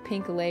 7.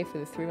 Pink Lay for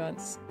the 3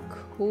 months.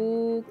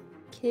 Cool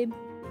Kib,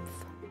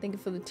 thank you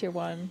for the tier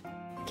 1.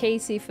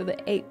 Casey for the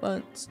 8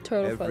 months.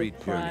 Turtle for the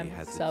prime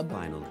sub.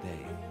 Final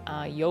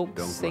day.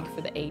 Yokes, thank you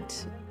for the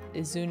 8.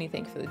 Izuni,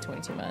 thank you for the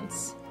 22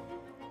 months.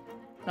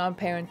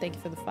 Non-parent, thank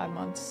you for the 5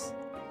 months.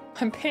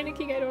 I'm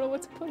panicking, I don't know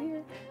what to put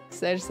here.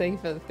 Sedge, thank you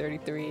for the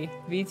 33.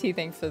 VT,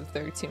 thank you for the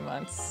 32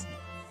 months.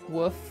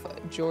 Woof,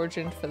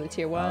 Georgian for the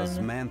tier 1.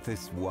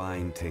 Osmanthus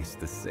wine tastes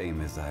the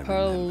same as I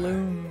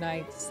Perloon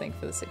Knights, thank you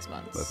for the 6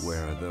 months. But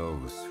where are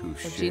those who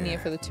Virginia share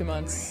for the 2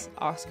 months.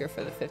 Oscar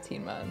for the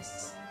 15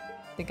 months.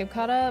 Think I'm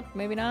caught up,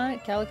 maybe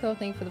not. Calico,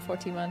 thank you for the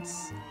 14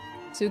 months.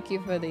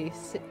 Suki for the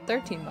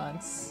 13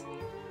 months.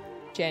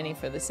 Jenny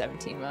for the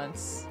 17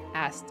 months.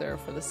 Aster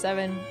for the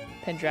 7.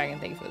 Pendragon,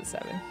 thank you for the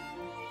 7.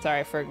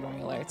 Sorry for ignoring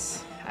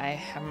alerts.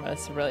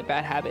 It's a really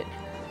bad habit.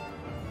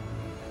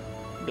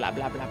 Blah,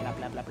 blah, blah, blah,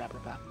 blah, blah, blah, blah,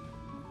 blah.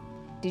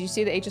 Did you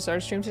see the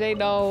HSR stream today?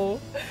 No.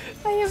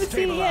 I haven't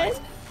seen it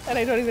yet. And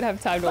I don't even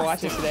have time to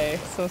watch it today.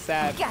 So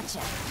sad. Gotcha.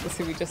 This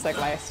will be just like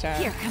last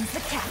time. Here comes the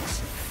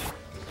catch.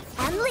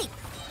 And leap.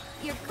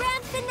 Your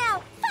grand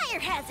finale fire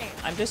hazard.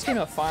 I'm just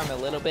gonna farm a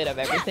little bit of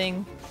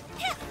everything.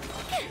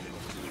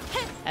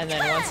 And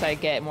then once I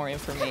get more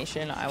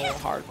information, I will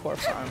hardcore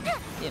farm,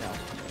 you know,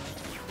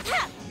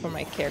 for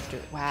my character.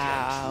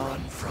 Wow.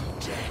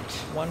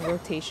 One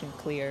rotation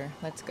clear.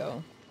 Let's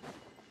go.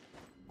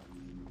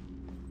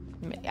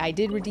 I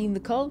did redeem the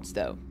codes,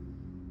 though.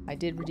 I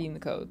did redeem the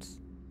codes.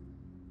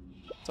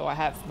 So I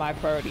have my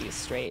priorities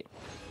straight.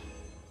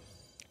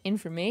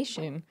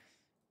 Information?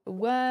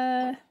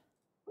 What?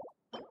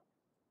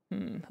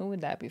 Who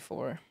would that be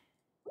for?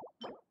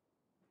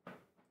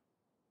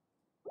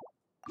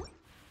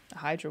 A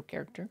Hydro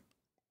character.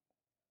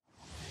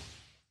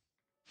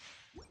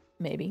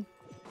 Maybe.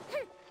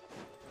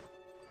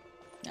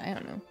 I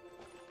don't know.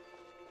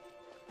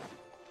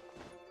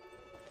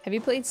 Have you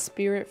played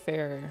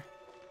Spiritfarer?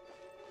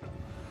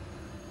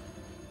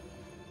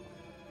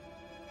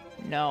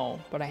 No,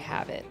 but I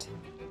have it.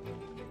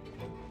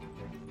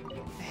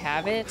 I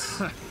have it.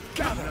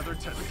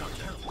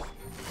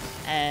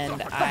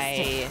 And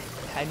I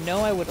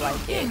know I would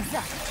like it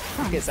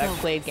because I've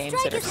played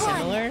games that are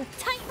similar,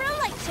 Time for a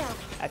light show.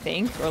 I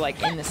think, or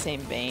like in the same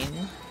vein.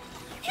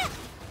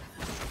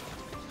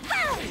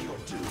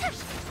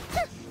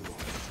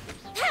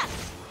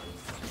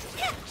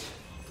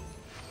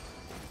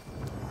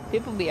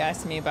 People be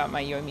asking me about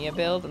my Yoimiya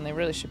build, and they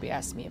really should be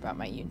asking me about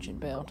my Yunjin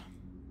build.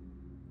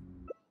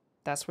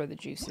 That's where the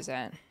juice is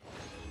at.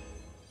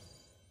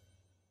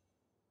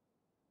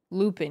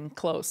 Lupin,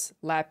 close.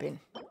 Lapin.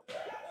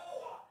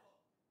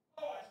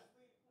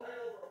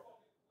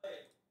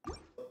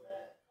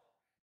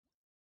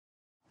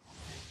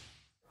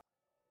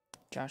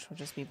 Josh will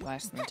just be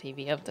blasting the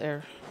TV up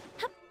there.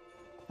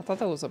 I thought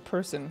that was a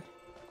person.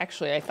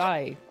 Actually,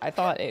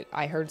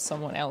 I heard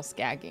someone else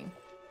gagging.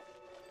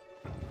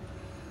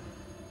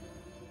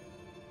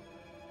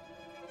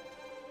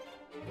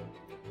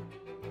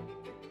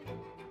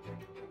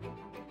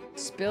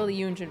 Spill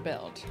the Yunjin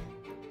build.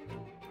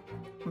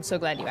 I'm so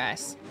glad you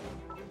asked.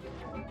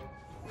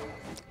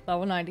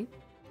 Level 90.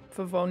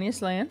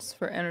 Favonius Lance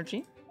for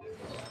energy.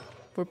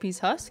 4-piece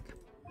husk.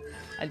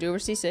 I do over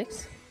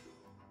C6.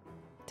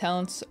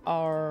 Talents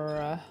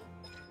are...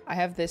 I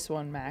have this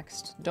one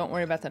maxed. Don't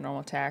worry about the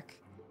normal attack.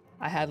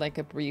 I had like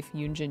a brief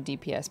Yunjin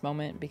DPS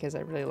moment because I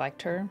really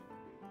liked her.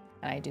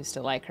 And I do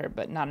still like her,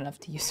 but not enough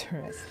to use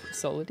her as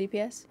solo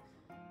DPS.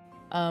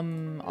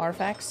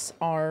 Artifacts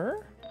are...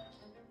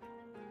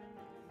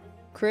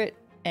 crit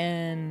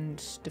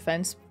and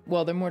defense.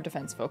 Well, they're more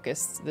defense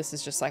focused. This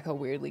is just like a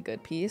weirdly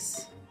good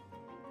piece.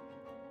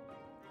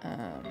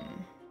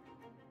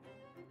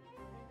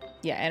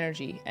 Yeah,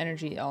 energy.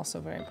 Energy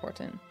also very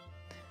important.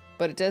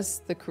 But it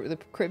does, the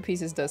crit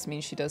pieces does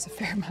mean she does a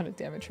fair amount of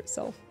damage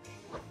herself.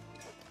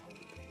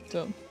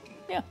 So,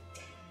 yeah.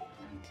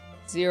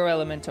 0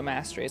 Elemental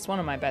Mastery. It's one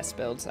of my best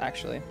builds,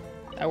 actually.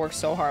 I worked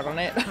so hard on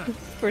it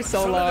for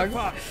so long.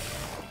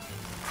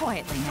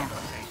 Quietly now.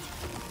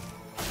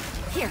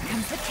 Here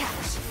comes the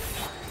catch.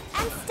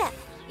 And step.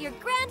 Your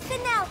grand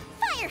finale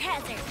fire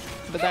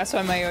hazard. But that's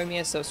why my Yoimi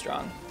is so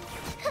strong.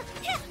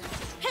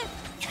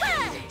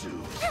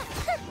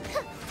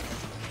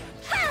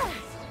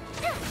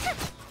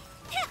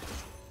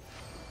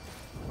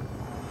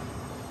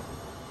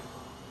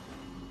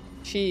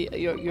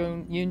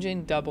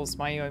 Yunjin doubles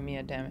my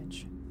Yoimiya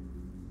damage.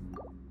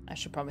 I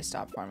should probably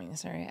stop farming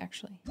this area,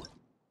 actually.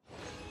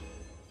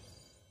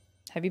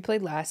 Have you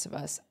played Last of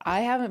Us?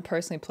 I haven't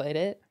personally played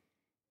it,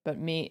 but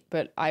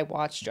I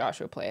watched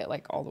Joshua play it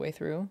like all the way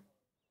through.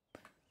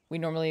 We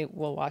normally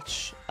will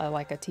watch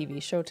like a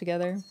TV show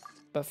together,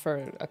 but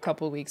for a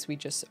couple of weeks we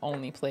just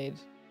only played.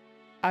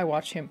 I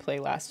watched him play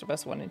Last of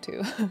Us 1 and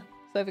 2, so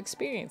I've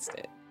experienced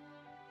it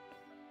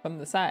from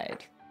the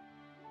side.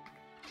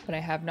 But I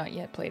have not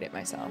yet played it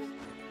myself.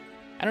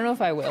 I don't know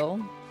if I will.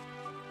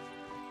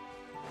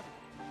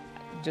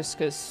 Just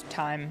because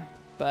time,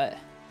 but...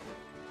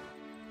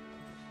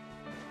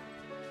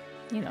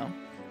 You know.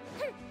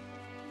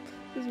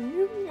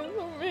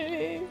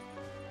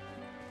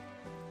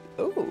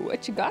 Oh,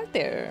 what you got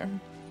there?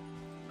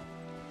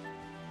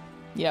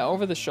 Yeah,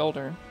 over the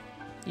shoulder.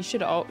 You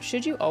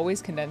should you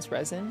always condense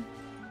resin?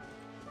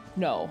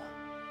 No.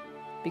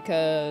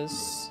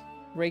 Because...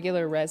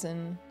 regular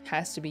resin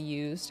has to be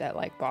used at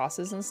like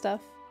bosses and stuff.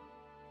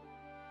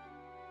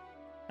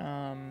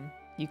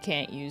 You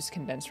can't use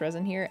condensed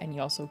resin here, and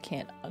you also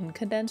can't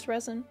uncondense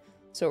resin.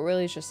 So it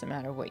really is just a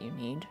matter of what you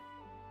need.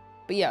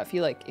 But yeah,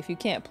 if you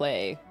can't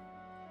play,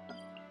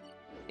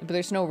 but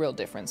there's no real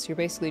difference. You're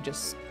basically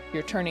just,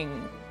 you're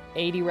turning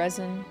 80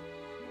 resin,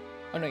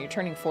 oh no, you're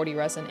turning 40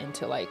 resin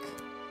into like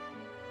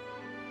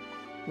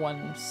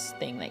one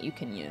thing that you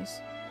can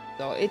use.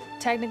 So it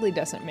technically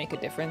doesn't make a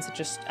difference. It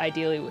just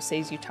ideally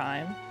saves you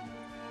time.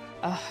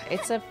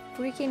 It's a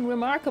freaking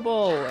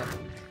remarkable.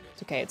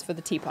 It's okay. It's for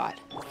the teapot.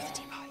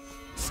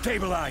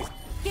 Stabilize.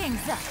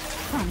 Gang's up.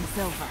 Fun's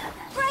over.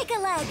 Break a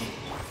leg.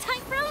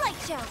 Time for a light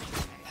show.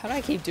 How do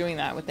I keep doing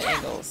that with the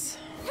angles?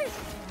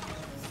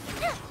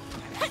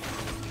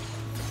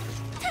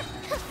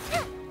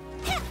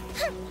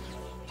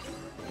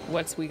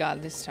 What's we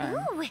got this time?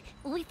 Ooh,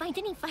 will we find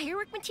any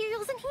firework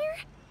materials in here?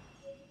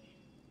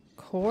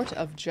 Court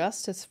of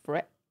Justice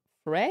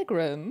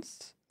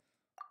Fragrance?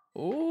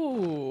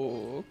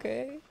 Ooh,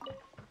 okay.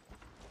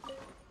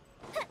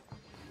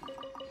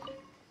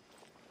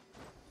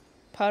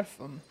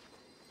 Parfum.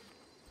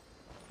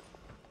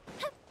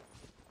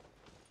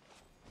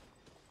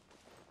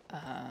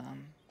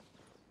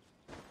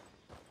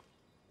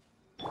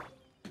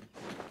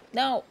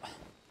 No.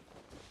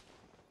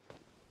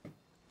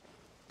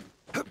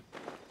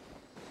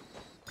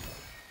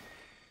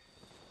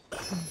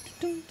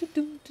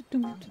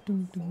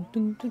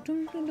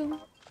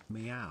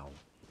 Meow.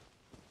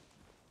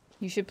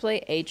 You should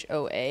play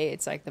HOA.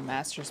 It's like the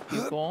Master's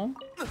Pupil.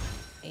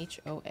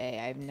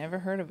 HOA. I've never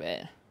heard of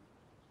it.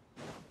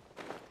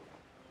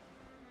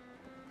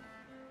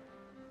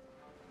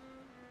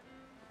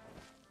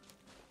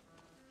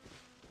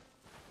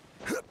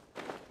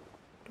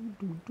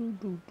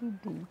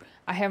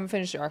 I haven't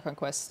finished Archon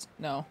Quest.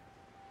 No.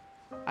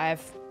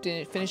 I've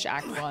finished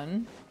Act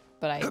 1,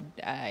 but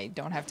I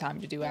don't have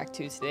time to do Act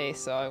 2 today,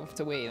 so I have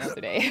to wait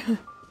another day.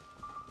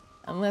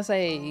 Unless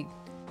I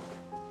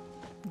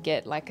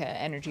get like an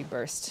energy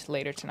burst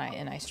later tonight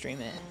and I stream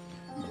it.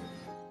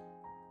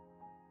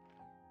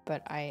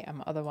 But I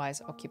am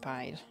otherwise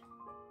occupied.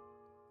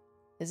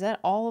 Is that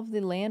all of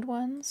the land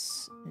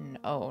ones?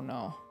 Oh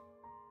no.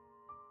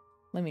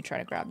 Let me try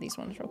to grab these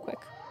ones real quick.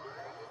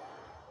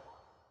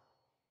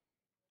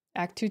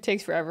 Act 2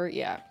 takes forever,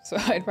 yeah. So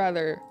I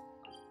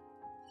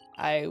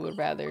would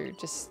rather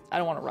just, I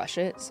don't want to rush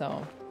it,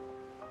 so.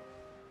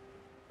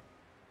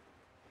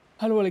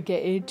 I don't want to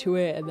get into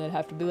it and then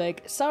have to be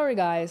like, sorry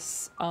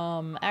guys,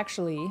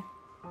 actually,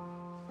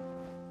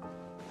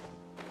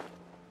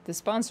 the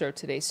sponsor of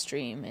today's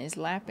stream is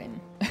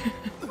Lapin.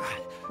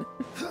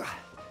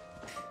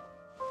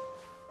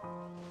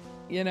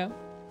 You know?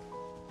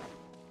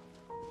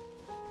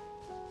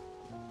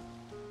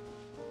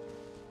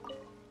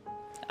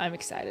 I'm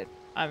excited.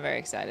 I'm very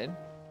excited.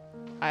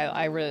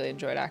 I really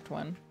enjoyed Act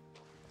 1.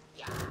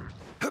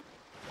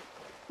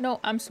 No,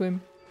 I'm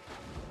swim.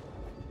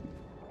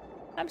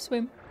 I'm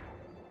swim.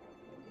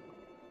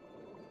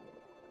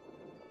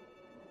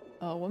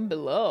 Oh, one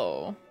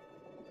below.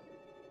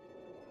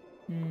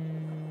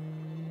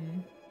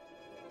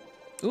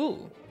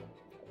 Ooh.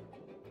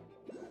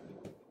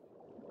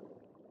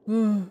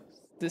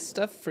 This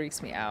stuff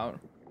freaks me out.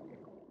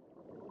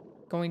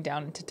 Going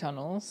down into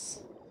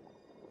tunnels.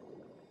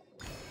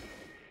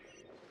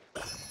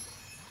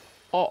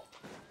 Oh.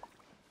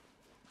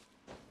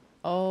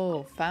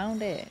 Oh,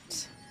 found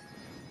it.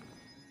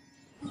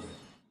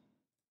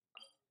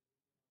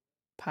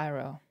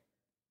 Pyro.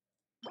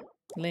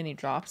 Lenny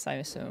drops, I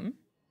assume.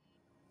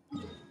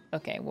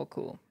 Okay, well,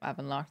 cool. I've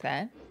unlocked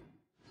that.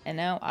 And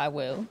now I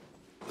will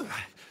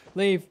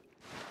leave.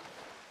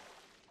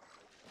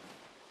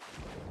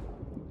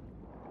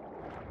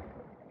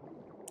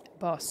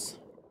 Boss.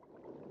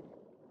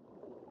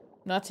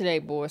 Not today,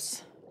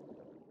 boss.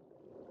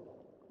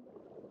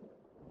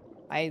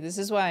 This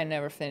is why I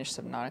never finished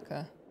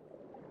Subnautica.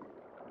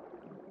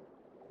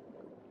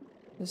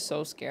 It's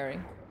so scary.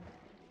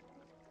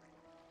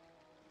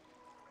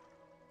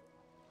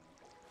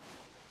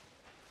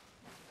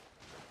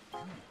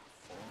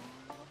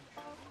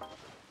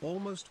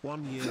 Almost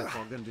 1 year,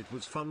 Fog, and it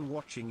was fun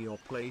watching your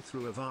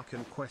playthrough of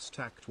Archon Quest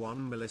Act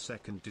 1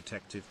 Millisecond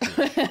Detective.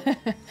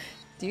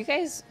 Do you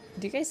guys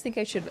think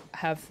I should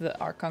have the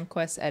Archon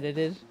Quests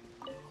edited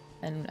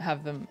and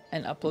have them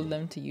and upload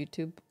them to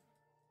YouTube?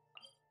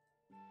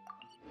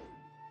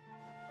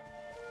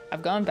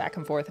 I've gone back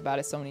and forth about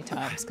it so many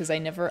times because I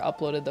never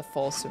uploaded the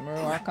full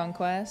Sumeru Archon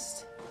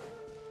Quest.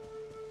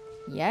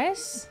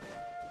 Yes?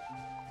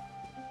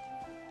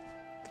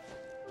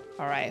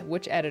 Alright,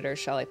 which editor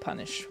shall I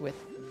punish with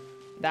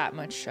that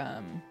much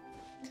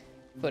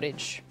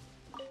footage?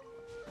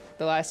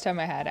 The last time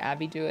I had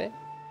Abby do it,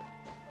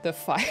 the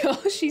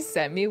file she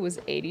sent me was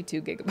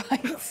 82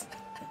 gigabytes.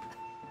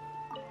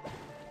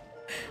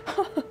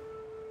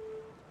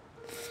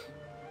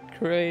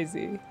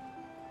 Crazy.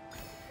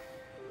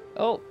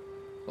 Oh.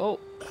 Oh.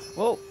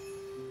 Whoa.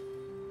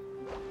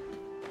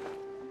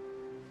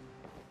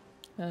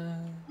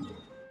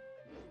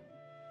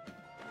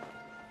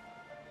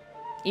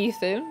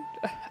 Ethan?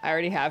 I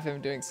already have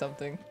him doing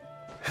something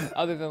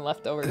other than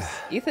leftovers.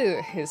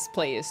 Ethan, his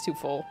plate is too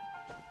full.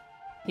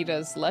 He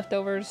does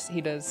leftovers,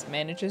 he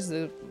manages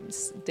the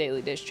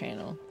daily dish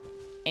channel,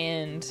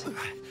 and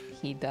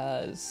he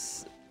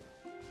has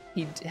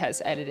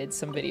edited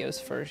some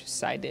videos for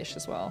side dish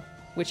as well,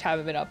 which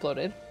haven't been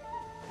uploaded.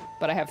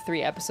 But I have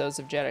 3 episodes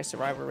of Jedi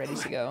Survivor ready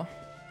to go.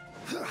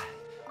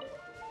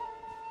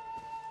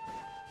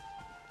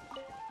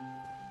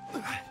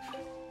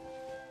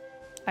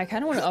 I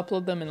kind of want to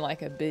upload them in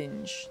like a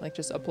binge, like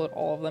just upload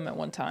all of them at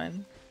one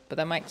time, but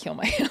that might kill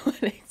my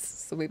analytics,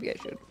 so maybe I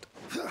shouldn't.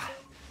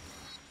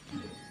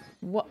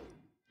 What?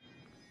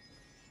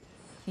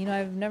 You know,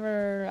 I've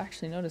never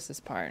actually noticed this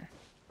part.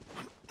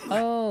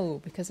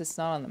 Oh, because it's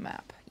not on the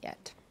map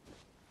yet.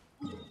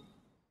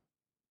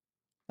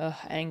 Ugh,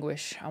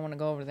 anguish. I want to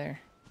go over there.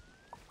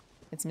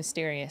 It's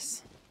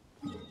mysterious.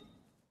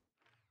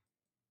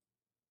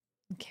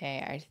 Okay,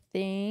 I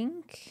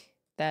think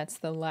that's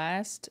the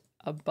last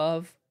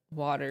above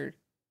water.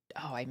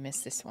 Oh, I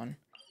missed this one.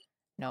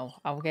 No,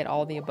 I'll get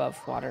all the above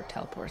water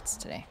teleports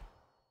today.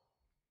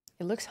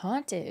 It looks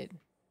haunted.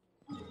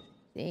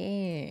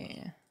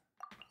 Yeah.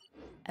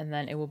 And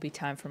then it will be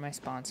time for my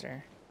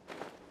sponsor.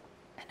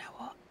 And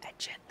I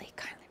gently,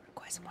 kindly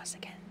request once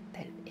again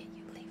that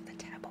you leave the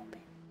tab open.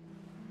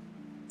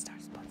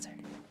 Start sponsored.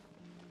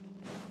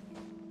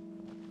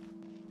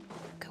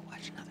 Go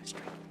watch another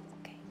stream.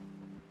 Okay.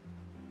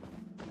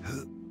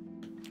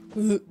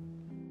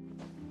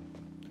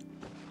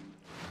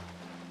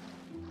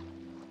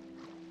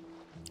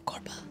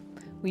 Corpa.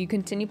 Will you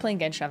continue playing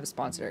Genshin? Have a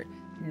sponsor?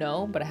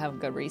 No, but I have a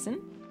good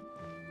reason.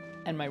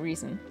 And my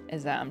reason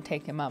is that I'm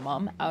taking my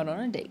mom out on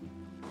a date.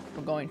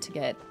 We're going to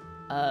get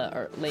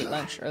late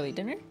lunch, early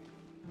dinner,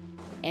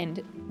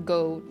 and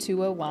go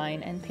to a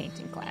wine and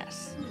painting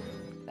class.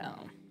 So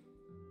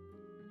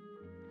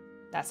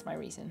that's my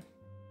reason.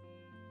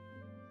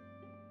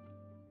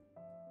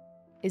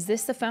 Is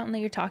this the fountain that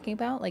you're talking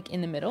about? Like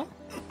in the middle?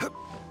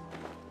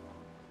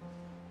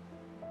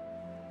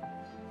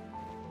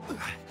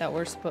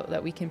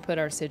 That we can put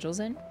our sigils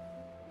in?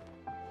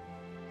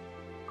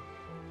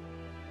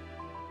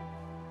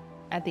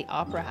 At the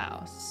Opera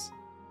House.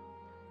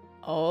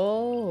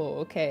 Oh,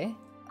 okay.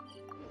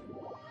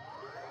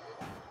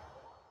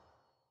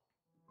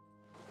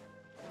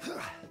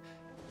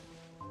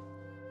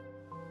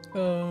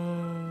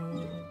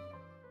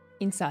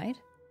 Inside?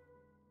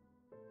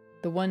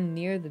 The one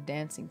near the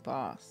dancing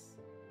boss.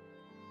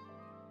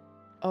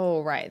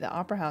 Oh, right. The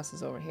opera house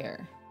is over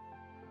here.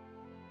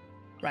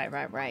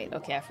 Right.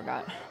 Okay, I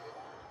forgot.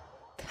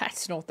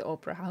 That's not the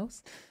opera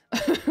house.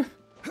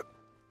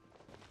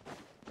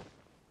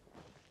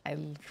 I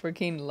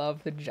freaking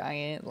love the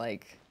giant,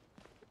 like...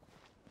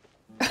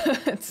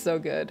 It's so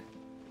good.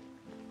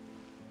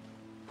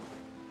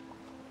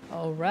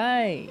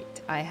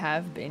 Alright. I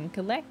have been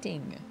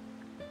collecting.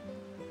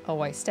 Oh,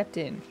 I stepped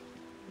in.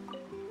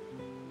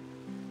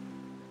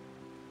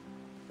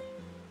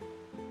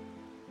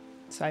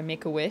 So I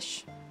make a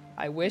wish.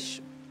 I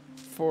wish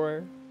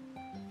for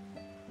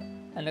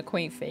an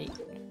acquaint fate.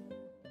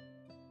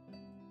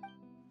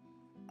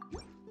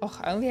 Oh,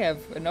 I only have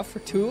enough for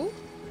two?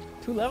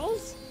 2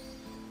 levels?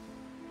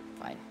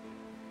 Fine.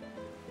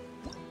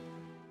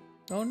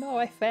 Oh no,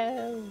 I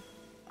fell.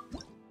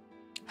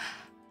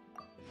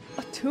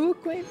 A 2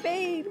 acquaint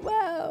fate,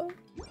 wow.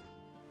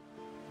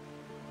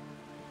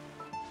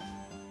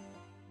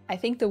 I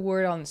think the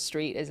word on the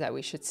street is that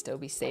we should still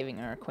be saving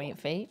our acquaint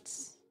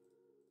fates.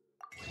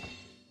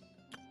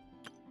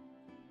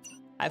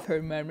 I've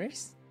heard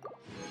murmurs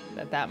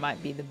that that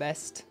might be the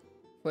best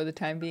for the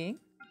time being.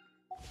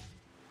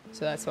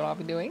 So that's what I'll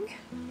be doing.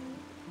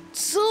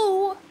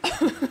 So,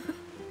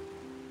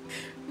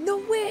 no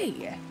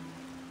way.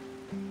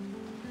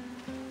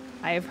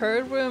 I have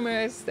heard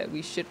rumors that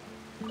we should,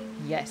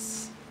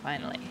 yes,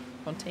 finally,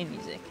 fontaine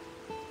music.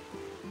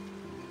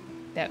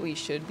 That we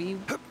should be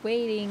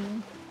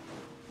waiting,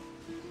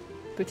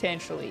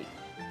 potentially.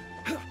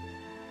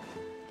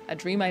 A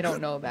dream I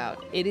don't know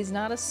about. It is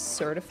not a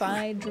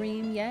certified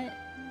dream yet,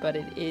 but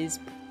it is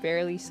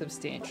fairly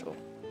substantial.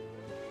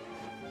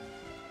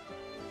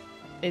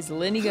 Is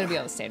Lindy gonna be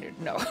on the standard?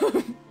 No.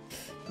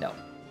 No.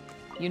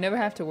 You never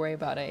have to worry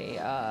about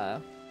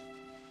a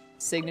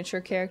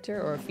signature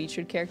character or a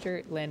featured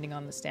character landing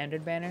on the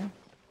standard banner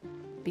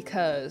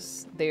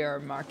because they are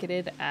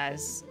marketed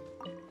as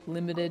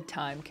limited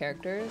time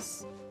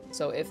characters.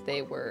 So if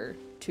they were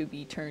to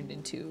be turned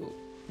into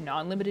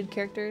non-limited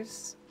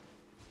characters,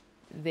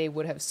 they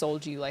would have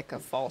sold you like a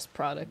false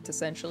product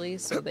essentially.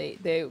 So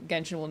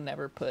Genshin will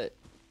never put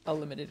a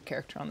limited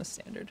character on the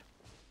standard.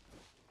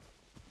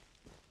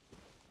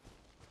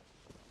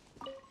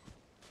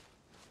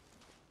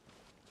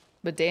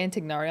 But Dea and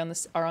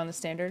Tignari are on the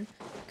standard?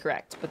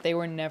 Correct, but they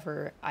were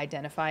never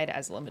identified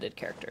as limited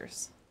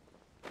characters.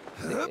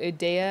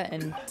 Dea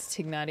and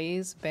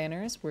Tignari's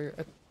banners were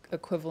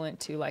equivalent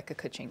to like a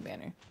Kaching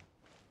banner.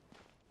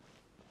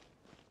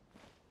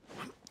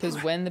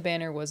 Because when the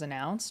banner was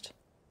announced,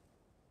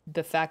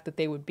 the fact that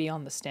they would be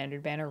on the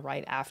standard banner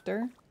right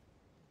after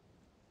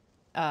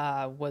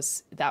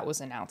was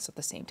announced at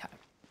the same time.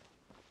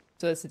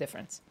 So that's the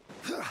difference.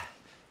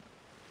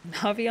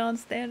 Navi on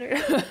standard?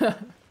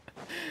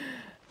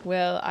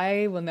 Well,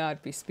 I will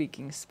not be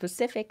speaking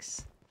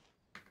specifics.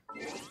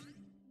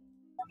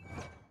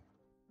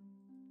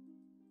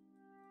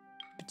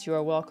 But you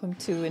are welcome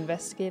to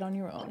investigate on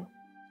your own.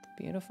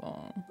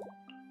 Beautiful.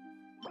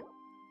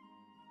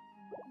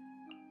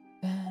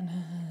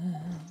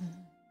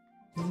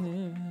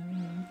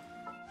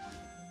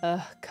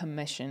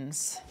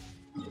 Commissions.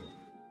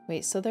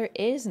 Wait, so there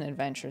is an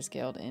Adventurers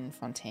Guild in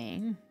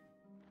Fontaine?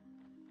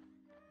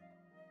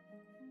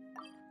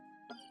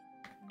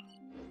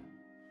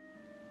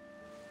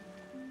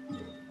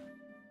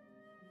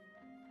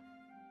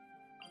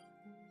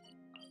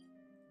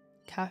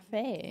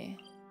 Cafe.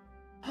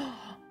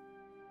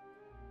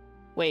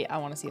 Wait, I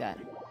want to see that.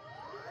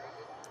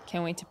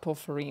 Can't wait to pull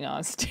Farina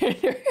on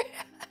standard.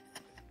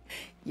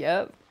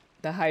 Yep,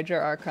 the Hydra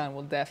Archon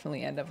will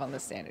definitely end up on the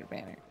standard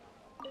banner.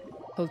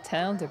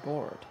 Hotel de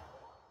Bord.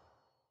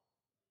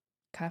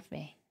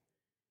 Cafe.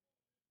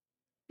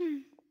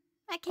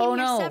 I came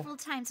here several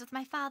times with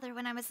my father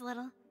when I was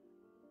little,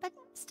 but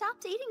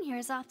stopped eating here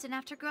as often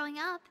after growing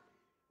up.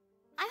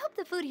 I hope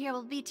the food here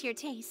will be to your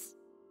taste.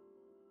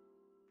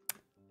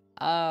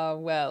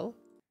 Well,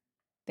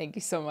 thank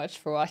you so much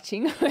for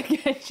watching my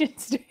Genshin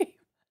stream.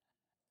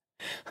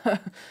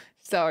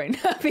 Sorry,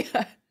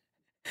 Navia.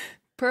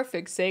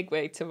 Perfect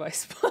segue to my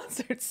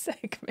sponsored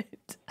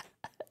segment.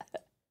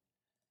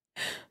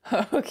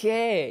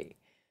 Okay.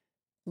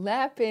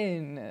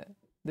 Lapin.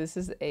 This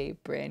is a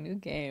brand new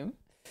game.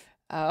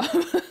 Oh,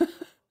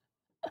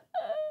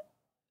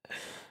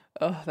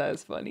 that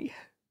was funny.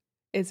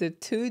 It's a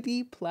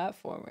 2D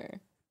platformer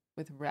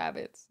with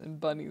rabbits and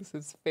bunnies.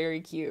 It's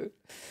very cute.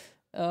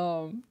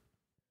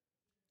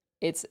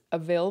 It's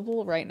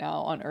available right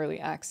now on early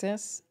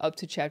access up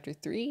to chapter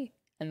 3,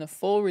 and the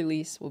full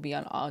release will be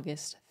on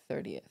August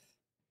 30th.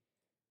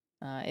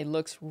 It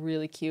looks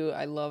really cute.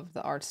 I love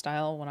the art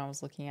style when I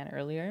was looking at it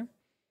earlier.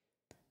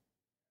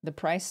 The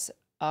price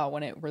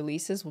when it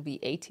releases will be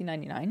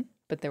 $18.99,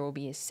 but there will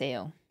be a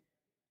sale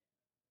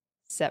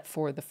set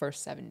for the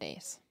first 7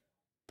 days.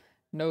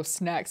 No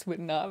snacks with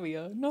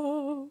Navia.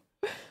 No.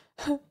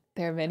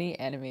 There are many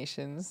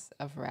animations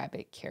of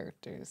rabbit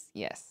characters.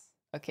 Yes.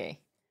 Okay.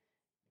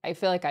 I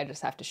feel like I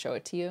just have to show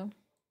it to you.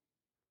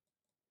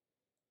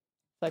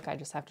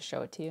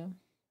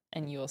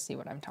 And you will see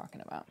what I'm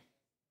talking about.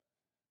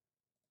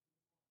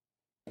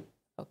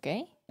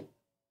 Okay.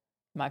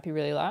 Might be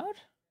really loud.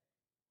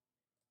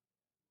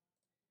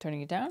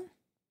 Turning it down.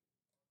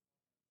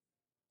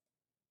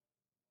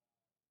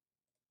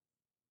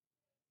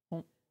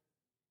 Oh.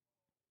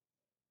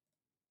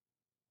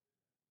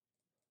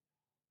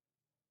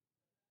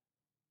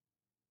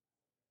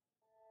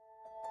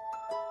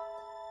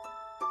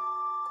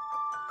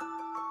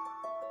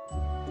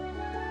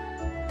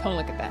 Don't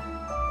look at that.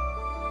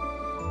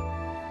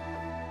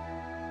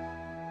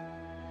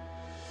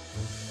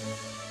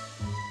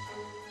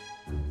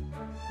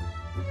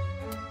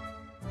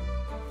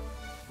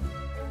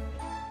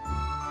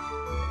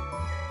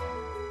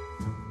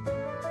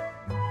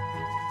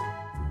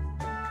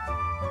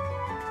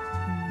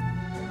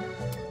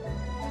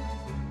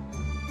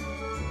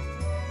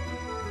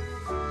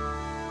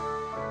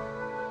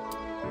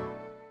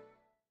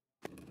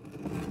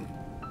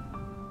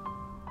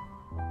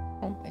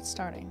 Oh, it's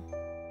starting.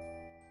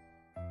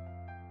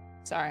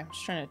 Sorry, I'm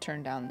just trying to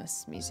turn down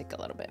this music a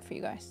little bit for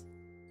you guys.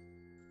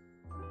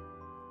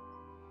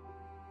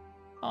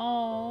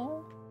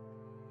 Oh.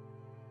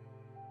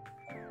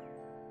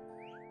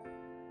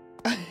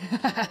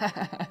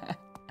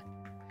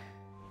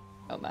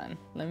 Hold on.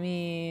 Let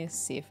me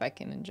see if I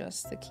can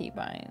adjust the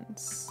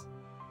keybinds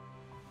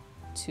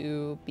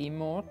to be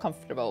more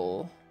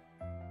comfortable.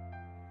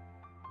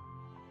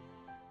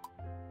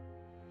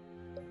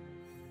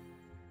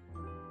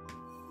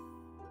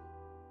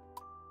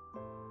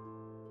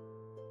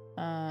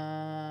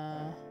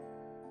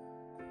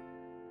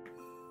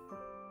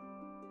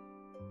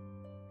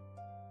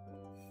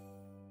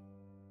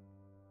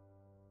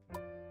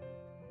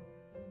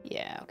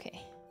 Yeah,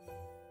 okay.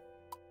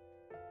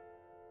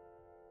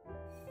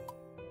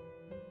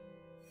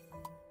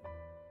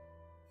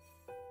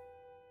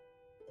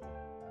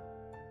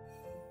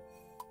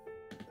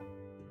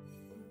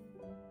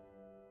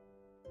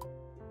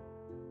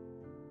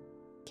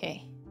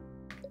 Okay.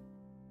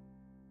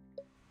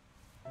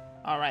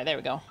 All right, there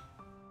we go.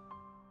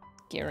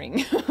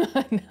 Gearing.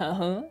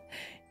 No.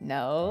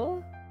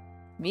 No.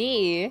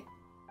 Me.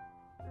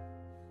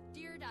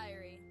 Dear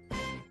Diary.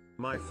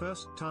 My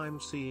first time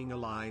seeing a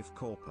live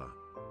corper.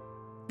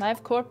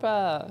 Live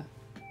corpa.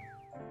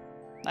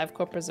 Live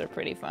corpers are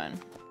pretty fun.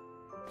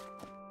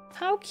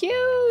 How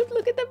cute!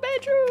 Look at the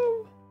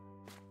bedroom!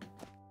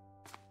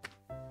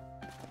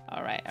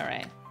 Alright,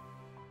 alright.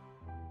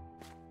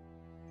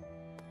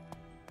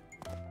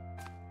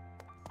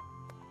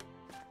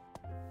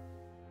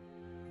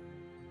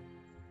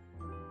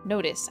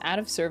 Notice, out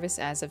of service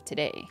as of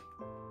today.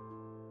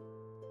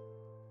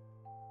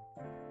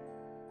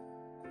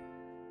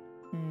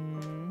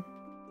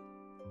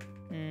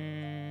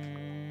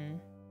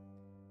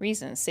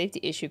 Reason, safety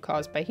issue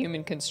caused by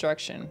human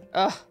construction.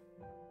 Ugh.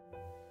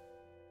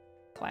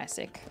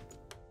 Classic.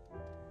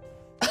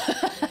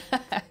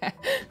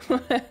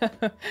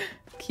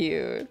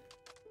 Cute.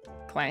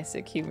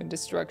 Classic human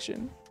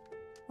destruction.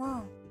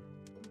 Whoa.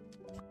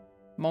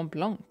 Mont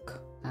Blanc.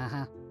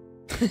 Uh-huh.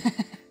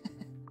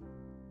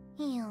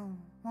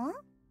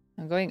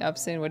 I'm going up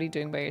soon. What are you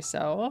doing by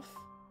yourself?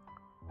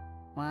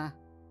 What?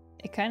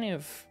 It kind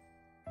of...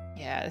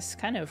 Yeah, this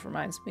kind of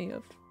reminds me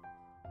of...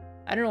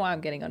 I don't know why I'm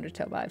getting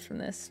Undertale vibes from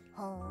this.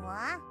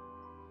 Hoa?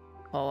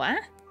 Hola?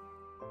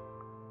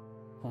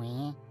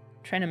 We?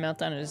 Trying to melt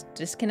down is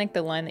disconnect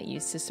the line that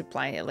used to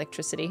supply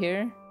electricity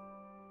here.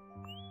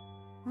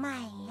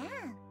 Maya.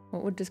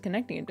 What would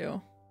disconnecting it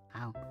do?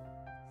 Ow.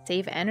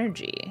 Save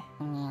energy.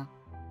 Yeah.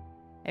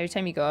 Every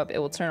time you go up, it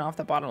will turn off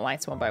the bottom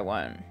lights one by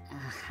one.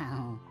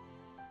 Ow.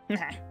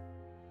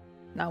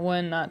 Not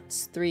one, not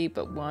three,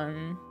 but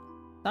one.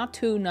 Not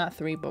two, not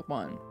three, but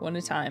one. One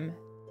at a time.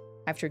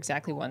 After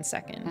exactly 1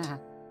 second. Uh-huh.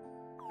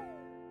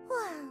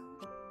 Wow.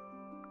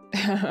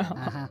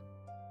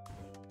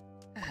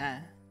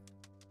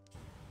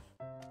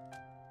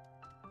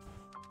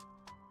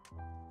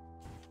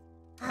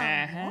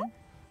 Uh-huh.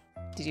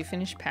 Did you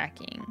finish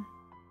packing?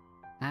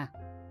 Huh?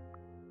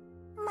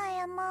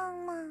 Maya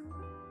mama.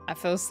 I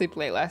fell asleep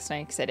late last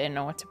night because I didn't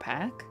know what to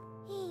pack.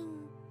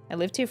 I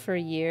lived here for a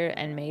year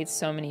and made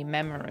so many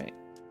memories.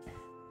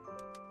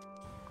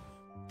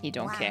 You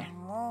don't care.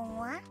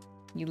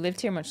 You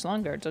lived here much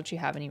longer. Don't you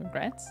have any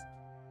regrets?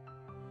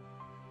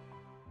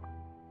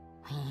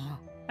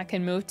 I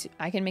can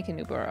make a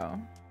new burrow.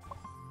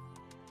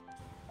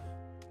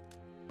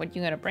 What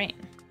you gonna bring?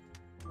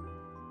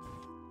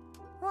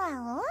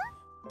 Well.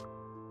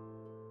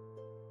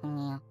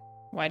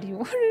 Why do you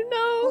want to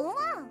know?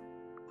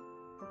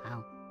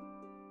 Ow.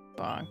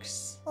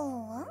 Box.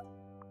 Oh.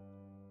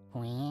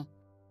 We?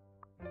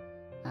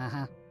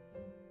 Uh-huh.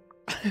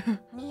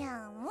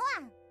 Meow.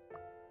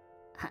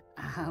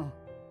 Ow.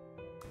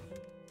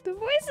 The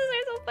voices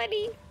are so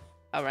funny.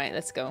 All right,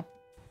 let's go.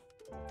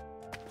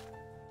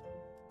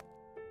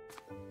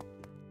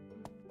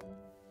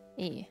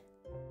 E.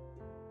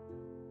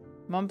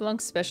 Mont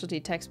Blanc's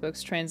specialty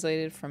textbooks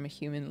translated from a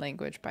human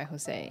language by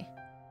Jose.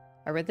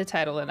 I read the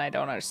title and I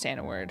don't understand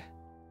a word.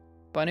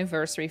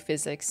 Boniversary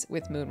Physics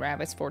with Moon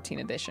Rabbits 14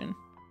 edition.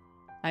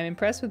 I'm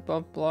impressed with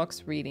Mont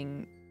Blanc's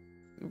reading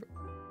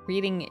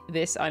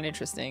this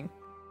uninteresting.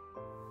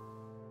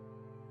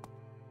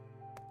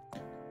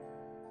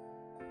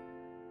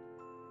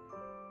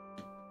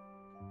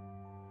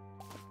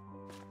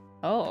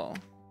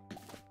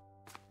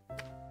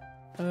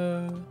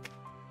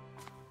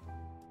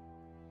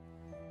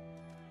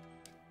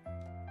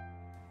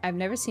 I've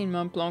never seen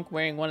Mont Blanc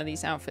wearing one of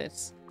these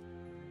outfits.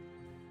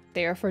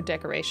 They are for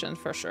decoration,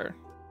 for sure.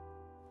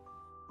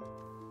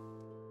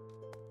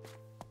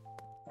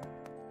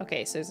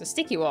 Okay, so there's a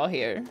sticky wall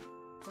here.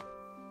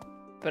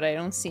 But I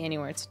don't see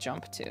anywhere to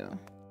jump to.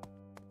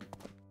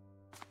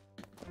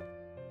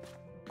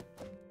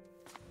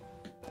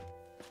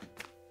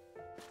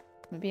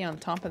 Maybe on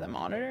top of the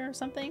monitor or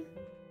something?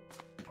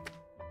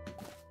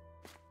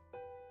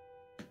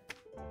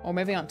 Or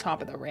maybe on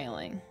top of the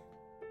railing.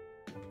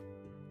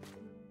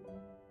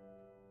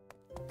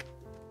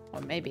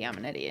 Or maybe I'm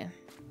an idiot.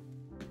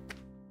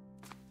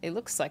 It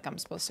looks like I'm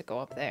supposed to go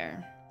up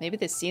there. Maybe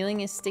the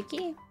ceiling is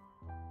sticky?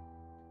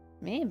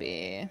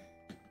 Maybe.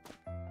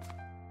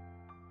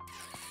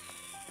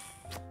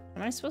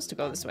 Am I supposed to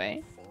go this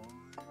way?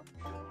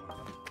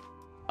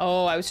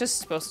 Oh, I was just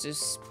supposed to...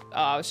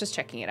 I was just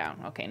checking it out.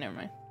 Okay, never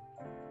mind.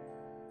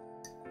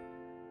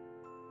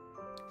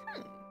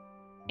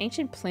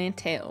 Ancient plant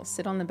tales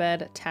sit on the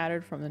bed,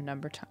 tattered from the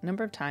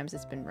number of times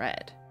it's been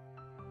read.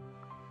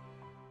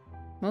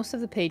 Most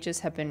of the pages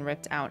have been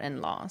ripped out and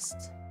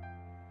lost.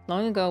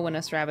 Long ago, when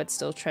us rabbits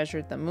still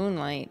treasured the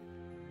moonlight,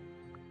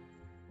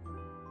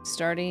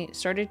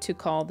 started to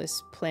call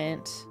this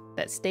plant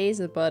that stays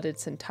a bud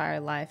its entire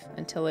life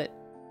until it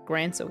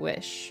grants a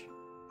wish.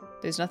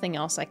 There's nothing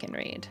else I can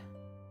read.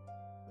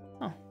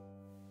 Oh.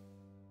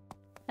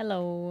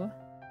 Hello.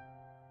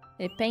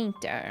 A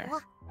painter.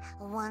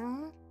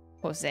 One.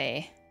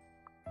 Jose.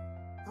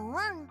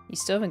 One. You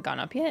still haven't gone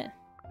up yet?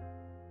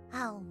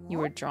 How? You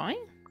were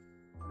drawing?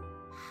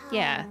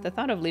 Yeah, the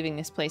thought of leaving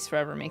this place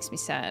forever makes me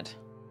sad.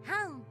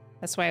 How?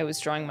 That's why I was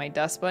drawing my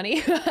dust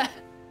bunny.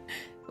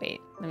 Wait,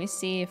 let me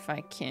see if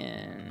I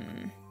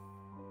can...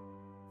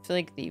 I feel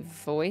like the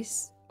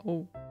voice...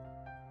 Oh.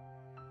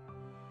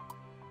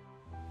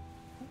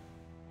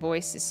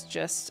 Voice is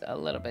just a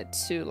little bit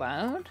too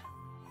loud.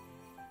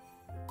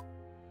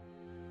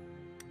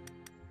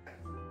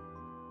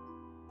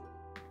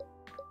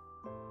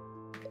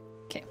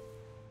 Okay.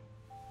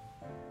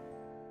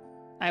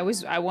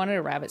 I wanted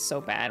a rabbit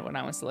so bad when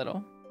I was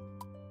little.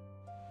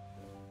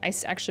 I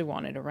actually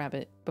wanted a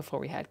rabbit before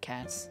we had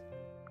cats.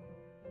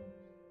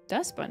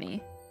 Dust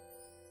bunny?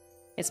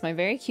 It's my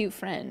very cute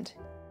friend.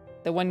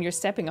 The one you're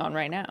stepping on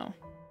right now.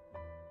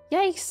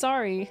 Yikes,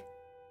 sorry.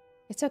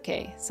 It's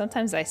okay.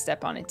 Sometimes I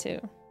step on it too.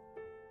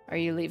 Are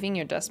you leaving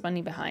your dust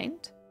bunny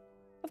behind?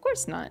 Of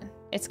course not.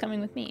 It's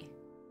coming with me.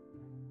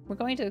 We're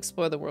going to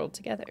explore the world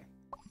together.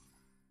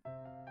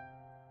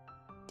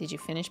 Did you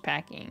finish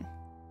packing?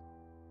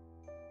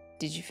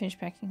 Did you finish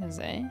packing,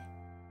 Jose?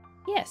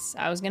 Yes,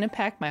 I was gonna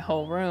pack my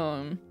whole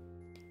room.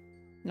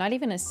 Not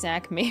even a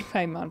sack made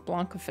by Mont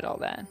Blanc could fit all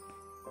that.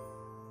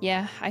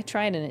 Yeah, I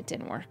tried and it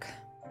didn't work.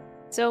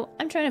 So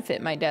I'm trying to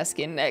fit my desk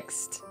in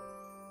next.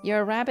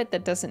 You're a rabbit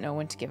that doesn't know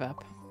when to give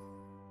up.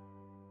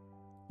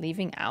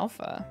 Leaving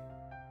Alpha?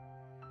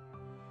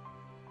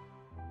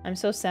 I'm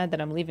so sad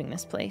that I'm leaving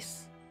this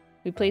place.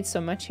 We played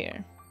so much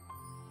here.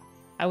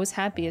 I was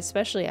happy,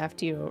 especially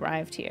after you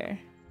arrived here.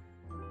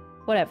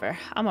 Whatever,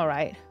 I'm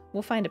alright.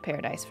 We'll find a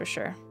paradise for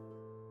sure.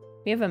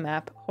 We have a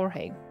map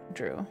Jorge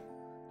drew.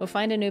 We'll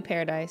find a new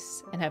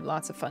paradise and have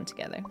lots of fun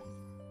together.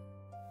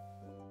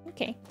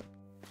 Okay.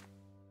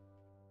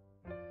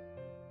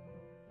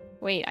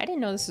 Wait, I didn't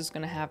know this was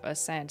gonna have a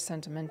sad,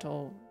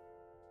 sentimental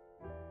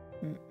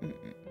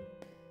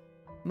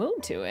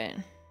mood to it.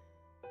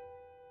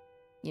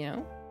 You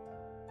know?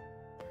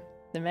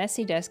 The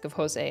messy desk of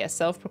Jose, a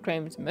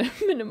self-proclaimed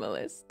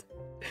minimalist.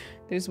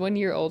 There's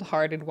 1-year-old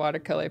hardened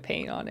watercolor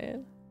paint on it.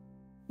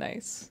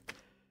 Nice.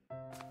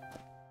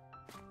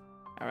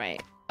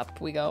 Alright, up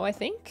we go, I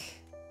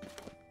think.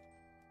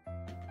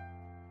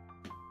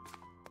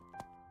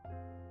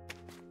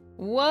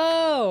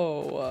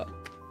 Whoa!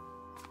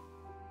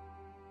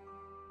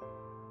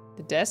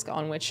 The desk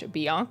on which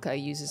Bianca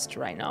used to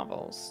write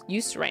novels.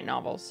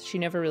 She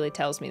never really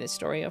tells me the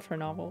story of her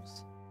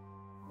novels.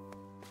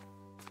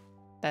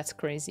 That's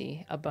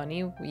crazy. A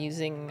bunny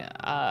using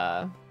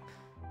a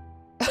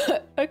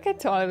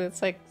katana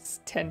that's like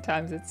 10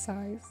 times its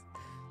size.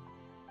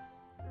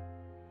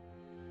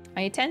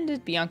 I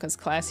attended Bianca's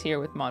class here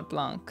with Mont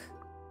Blanc.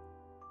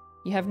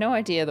 You have no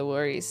idea the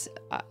worries,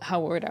 how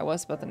worried I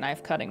was about the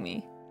knife cutting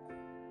me.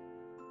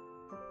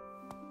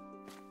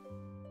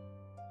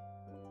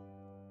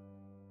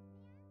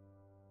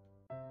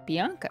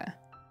 Bianca?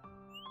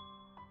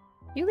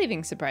 You're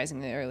leaving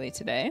surprisingly early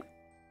today.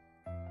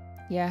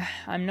 Yeah,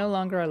 I'm no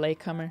longer a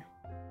latecomer.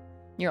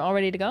 You're all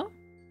ready to go?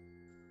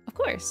 Of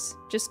course.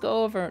 Just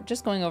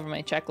going over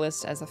my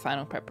checklist as a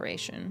final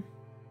preparation.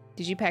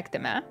 Did you pack the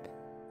map?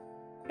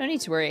 No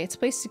need to worry, it's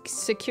placed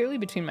securely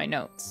between my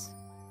notes.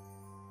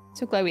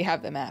 So glad we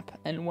have the map,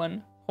 and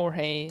one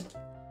Jorge's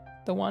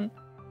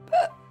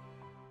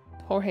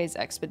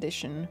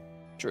expedition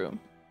drew.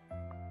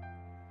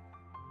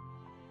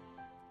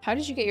 How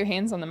did you get your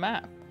hands on the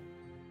map?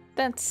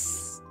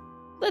 Let's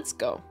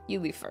go. You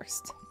leave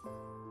first.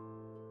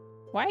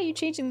 Why are you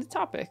changing the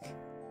topic?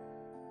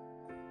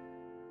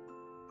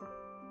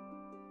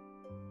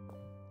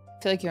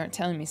 I feel like you aren't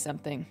telling me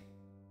something.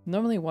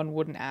 Normally one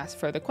wouldn't ask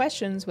further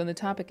questions when the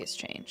topic is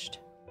changed.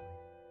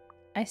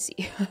 I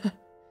see.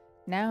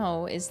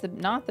 Now is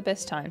not the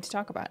best time to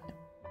talk about it.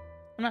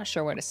 I'm not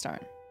sure where to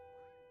start.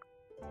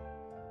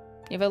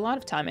 You have a lot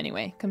of time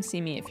anyway. Come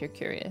see me if you're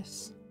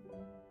curious.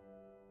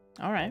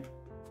 Alright.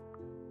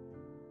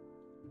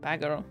 Bye,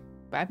 girl.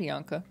 Bye,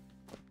 Bianca.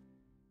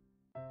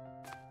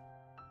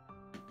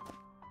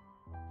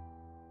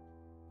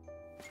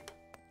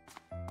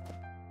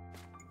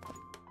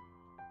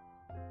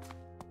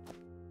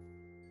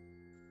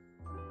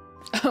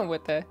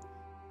 What the?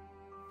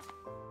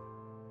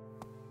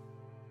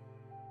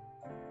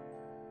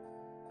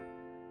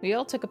 We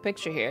all took a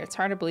picture here. It's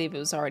hard to believe it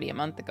was already a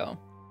month ago.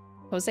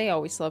 Jose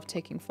always loved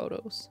taking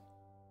photos.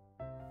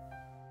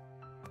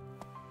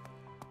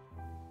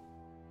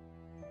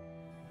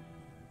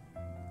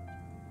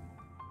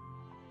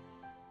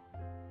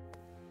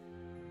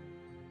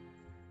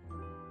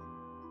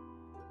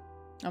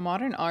 A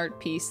modern art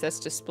piece that's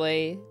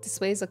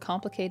displays a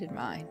complicated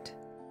mind.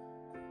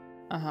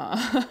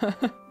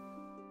 Uh-huh.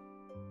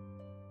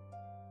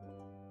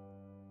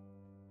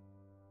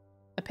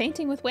 A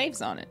painting with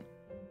waves on it.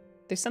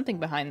 There's something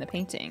behind the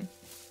painting.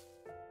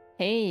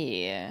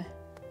 Hey.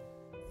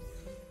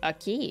 A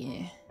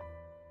key.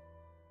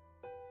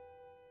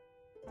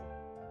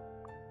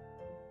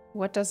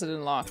 What does it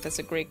unlock? That's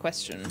a great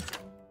question.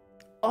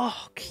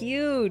 Oh,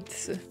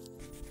 cute.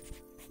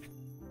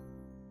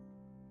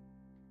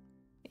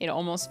 It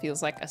almost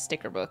feels like a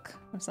sticker book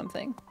or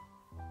something.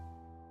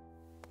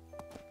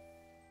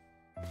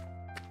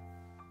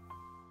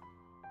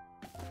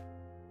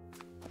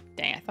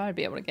 Dang, I thought I'd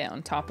be able to get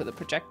on top of the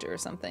projector or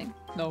something.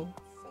 No.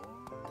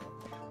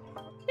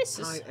 This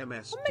is a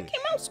Mickey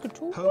Mouse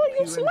control. Hope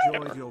you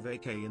enjoyed your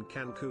vacay in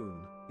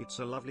Cancun. It's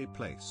a lovely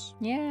place.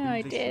 Yeah,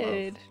 I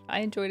did. Love. I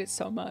enjoyed it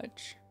so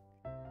much.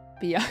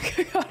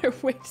 Bianca got her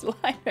waist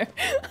liner.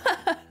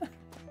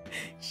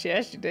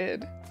 Yeah, she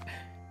did.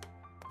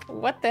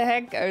 What the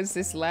heck is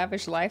this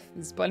lavish life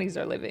these bunnies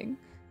are living?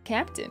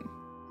 Captain,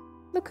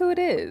 look who it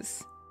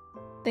is.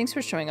 Thanks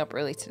for showing up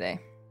early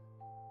today.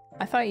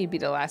 I thought you'd be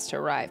the last to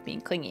arrive,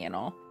 being clingy and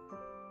all.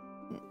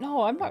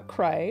 No, I'm not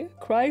crying.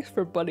 Crying's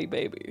for bunny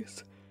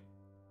babies.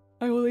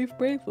 I will leave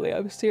bravely,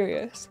 I'm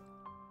serious.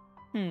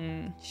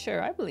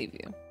 Sure, I believe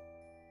you.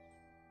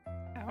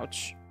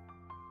 Ouch.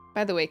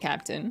 By the way,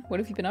 Captain, what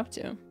have you been up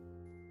to?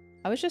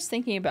 I was just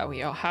thinking about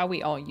how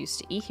we all used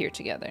to eat here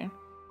together.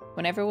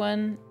 When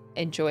everyone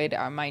enjoyed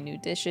my new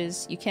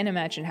dishes, you can't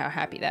imagine how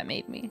happy that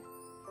made me.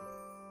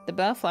 The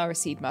bellflower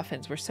seed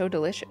muffins were so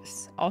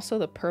delicious. Also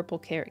the purple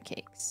carrot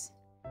cakes.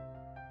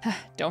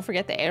 Don't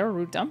forget the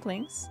arrowroot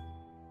dumplings.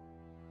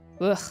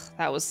 Ugh,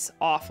 that was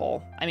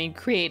awful. I mean,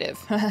 creative.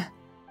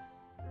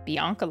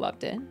 Bianca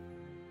loved it.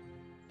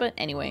 But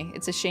anyway,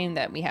 it's a shame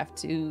that we have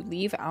to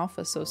leave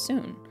Alpha so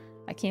soon.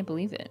 I can't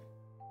believe it.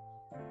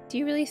 Do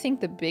you really think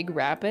the big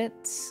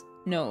rabbits,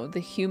 no, the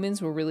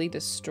humans will really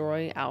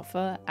destroy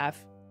Alpha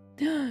after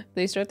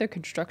they start their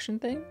construction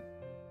thing?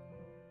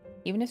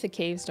 Even if the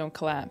caves don't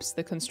collapse,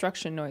 the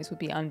construction noise would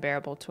be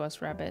unbearable to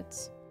us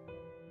rabbits.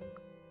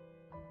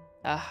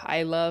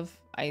 I love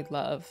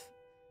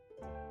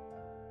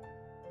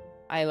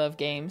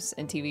games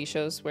and TV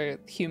shows where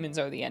humans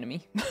are the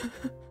enemy.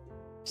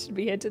 Should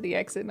we head to the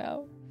exit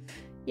now?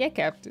 Yeah,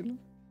 Captain.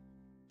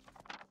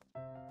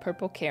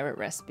 Purple carrot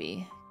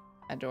recipe.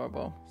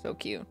 Adorable. So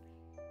cute.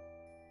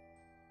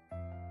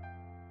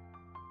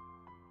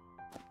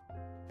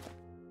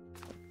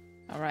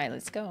 Alright,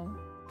 let's go.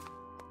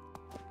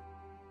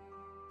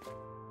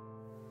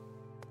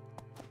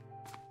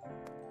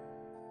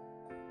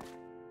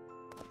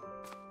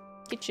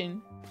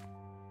 Kitchen.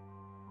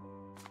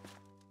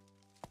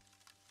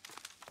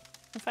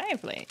 A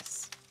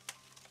fireplace.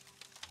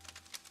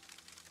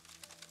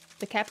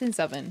 The Captain's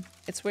oven.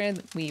 It's where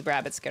we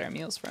rabbits get our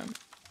meals from.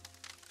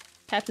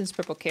 Captain's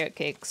purple carrot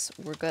cakes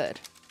were good.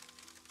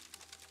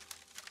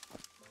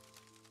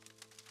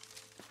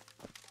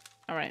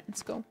 Alright,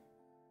 let's go.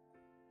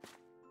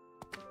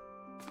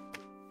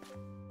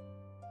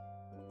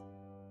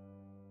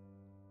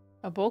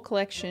 A bowl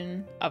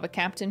collection of a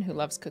captain who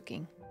loves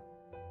cooking.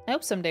 I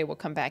hope someday we'll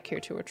come back here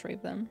to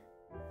retrieve them.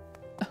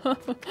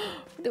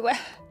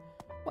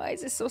 Why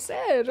is this so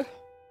sad?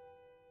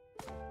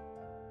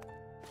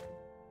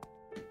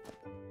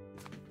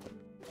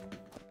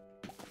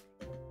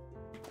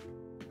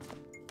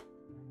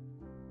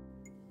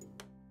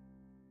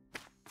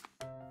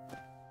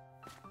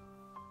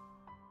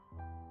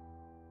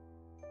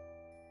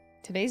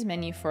 Today's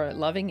menu for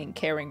loving and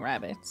caring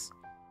rabbits.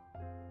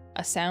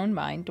 A sound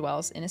mind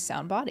dwells in a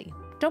sound body.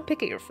 Don't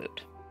pick at your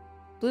food.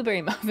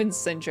 Blueberry muffins,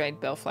 sun-dried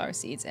bellflower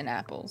seeds, and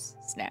apples.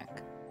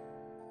 Snack.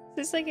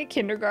 Is this like a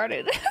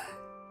kindergarten?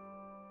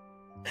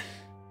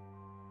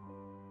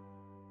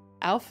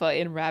 Alpha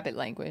in rabbit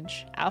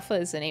language. Alpha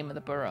is the name of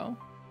the burrow.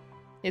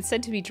 It's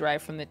said to be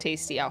derived from the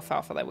tasty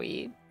alfalfa that we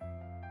eat.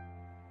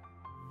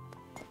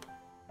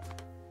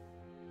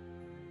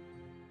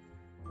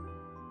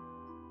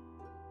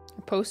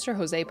 A poster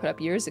Jose put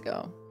up years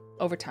ago.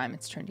 Over time,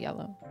 it's turned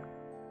yellow.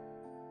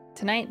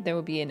 Tonight, there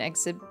will be an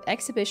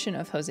exhibition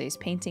of Jose's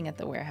painting at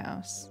the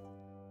warehouse.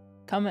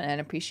 Come and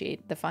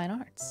appreciate the fine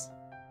arts.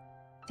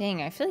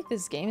 Dang, I feel like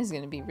this game is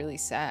going to be really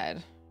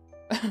sad.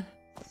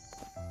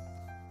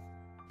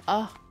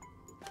 Oh.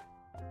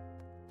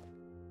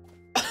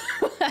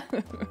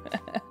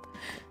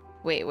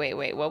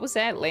 Wait. What was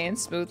that? Land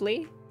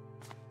smoothly?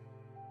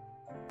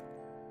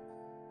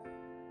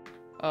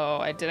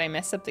 Oh, did I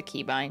mess up the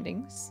key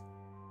bindings?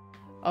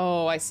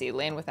 Oh, I see.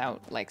 Land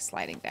without, like,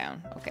 sliding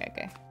down.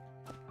 Okay.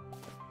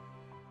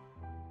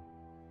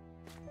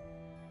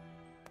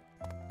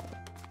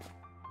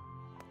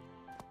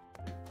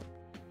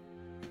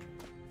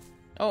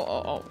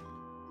 Oh.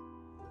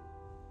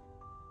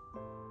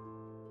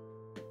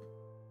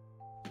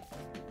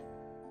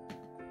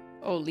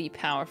 Oh, leap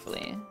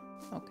powerfully.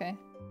 Okay.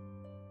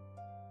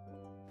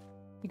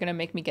 You're gonna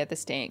make me get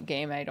this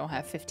game. I don't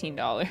have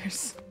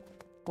 $15.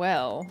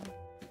 Well,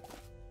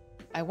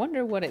 I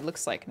wonder what it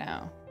looks like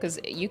now. Because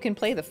you can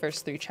play the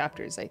first 3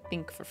 chapters, I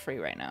think, for free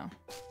right now.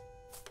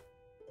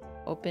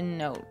 Open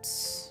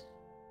notes.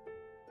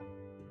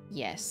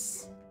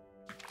 Yes.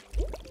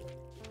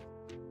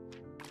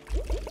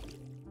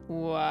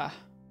 Wow.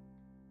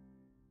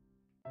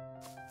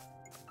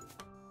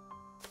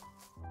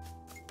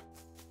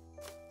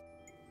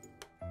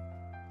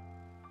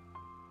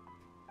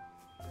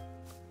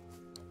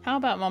 How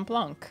about Mont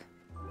Blanc?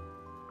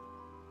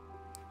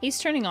 He's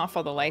turning off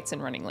all the lights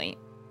and running late.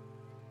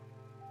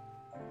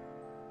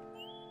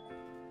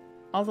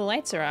 All the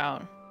lights are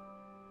out.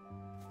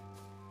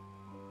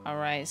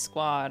 Alright,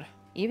 squad.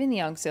 Even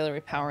the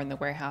auxiliary power in the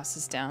warehouse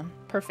is down.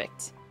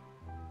 Perfect.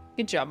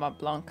 Good job, Mont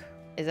Blanc.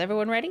 Is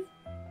everyone ready?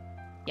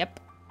 Yep.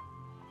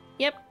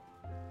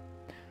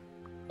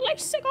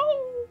 Let's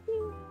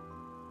go!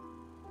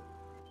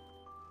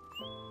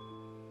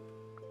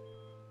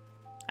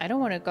 I don't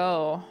want to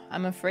go.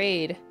 I'm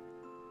afraid.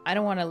 I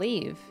don't want to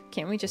leave.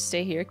 Can't we just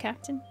stay here,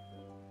 Captain?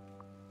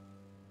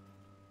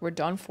 We're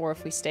done for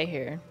if we stay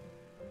here.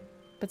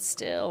 But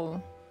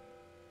still...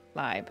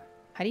 Lib.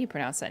 How do you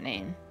pronounce that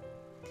name?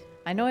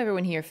 I know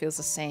everyone here feels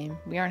the same.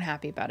 We aren't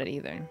happy about it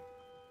either.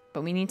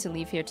 But we need to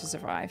leave here to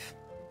survive.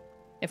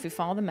 If we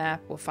follow the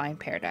map, we'll find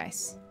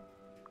paradise.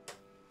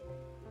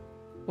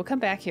 We'll come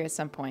back here at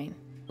some point.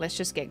 Let's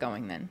just get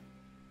going then.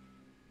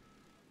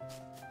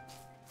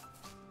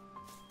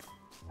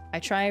 I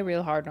try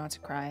real hard not to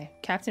cry.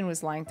 Captain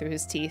was lying through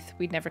his teeth.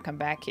 We'd never come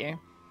back here.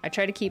 I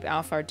try to keep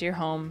Alpha, our dear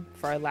home,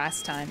 for our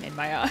last time in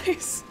my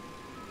eyes.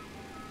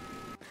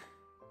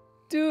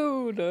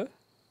 Dude.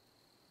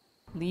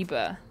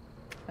 Liba.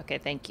 Okay,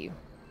 thank you.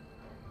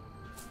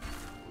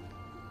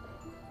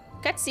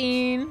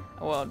 Cutscene.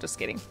 Oh, well, just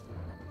kidding.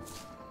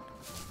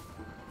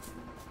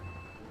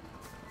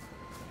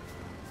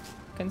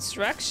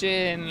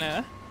 Construction.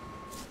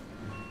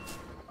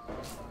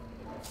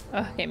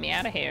 Oh, get me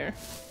out of here.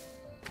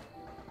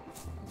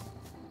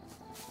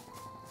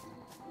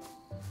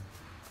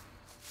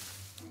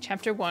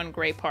 Chapter 1,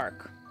 Gray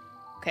Park.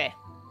 Okay.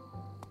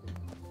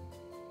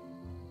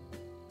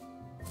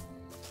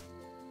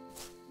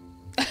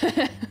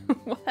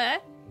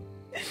 What?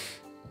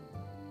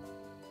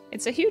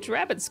 It's a huge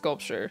rabbit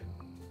sculpture.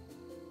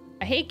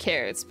 I hate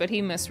carrots, but he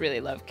must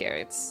really love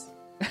carrots.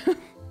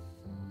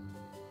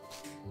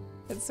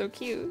 That's so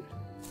cute.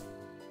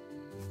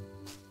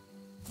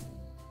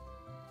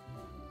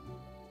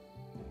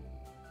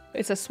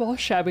 It's a small,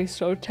 shabby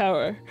stone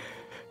tower.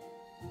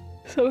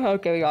 Somehow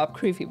giving off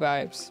creepy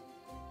vibes.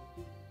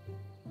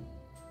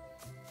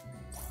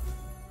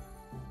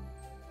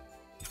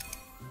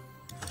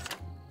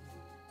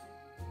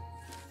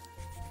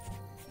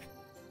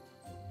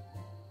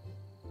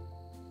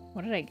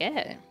 What did I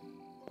get?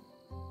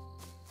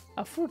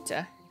 A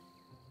fruta.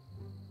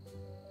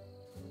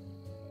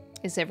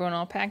 Is everyone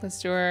all packed?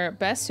 Let's do our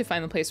best to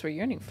find the place we're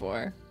yearning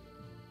for.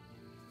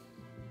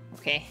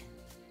 Okay.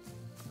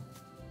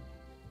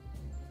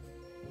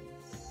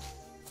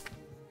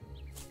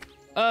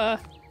 Oh.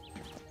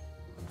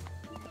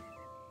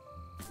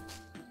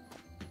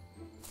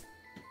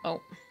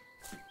 Oh.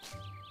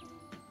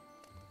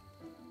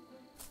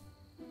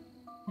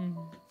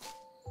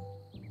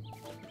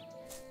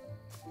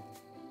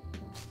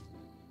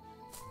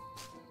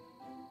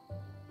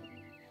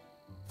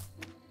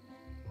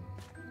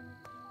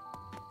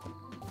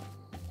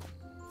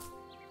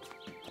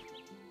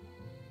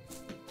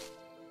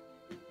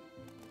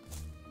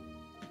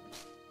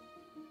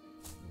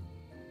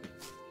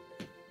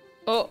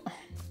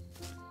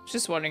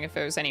 Just wondering if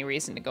there was any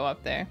reason to go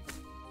up there.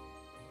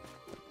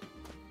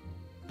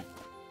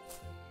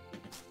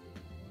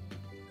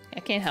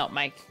 I can't help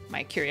my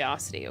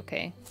curiosity,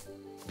 okay?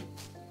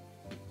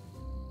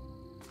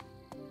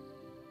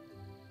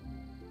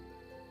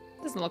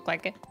 Doesn't look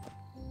like it.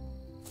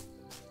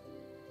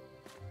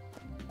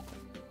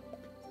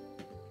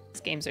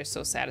 These games are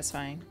so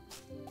satisfying.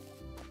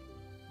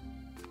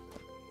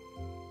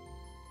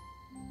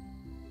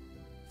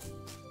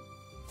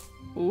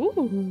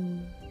 Ooh.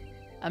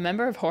 A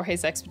member of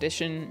Jorge's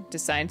expedition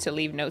decided to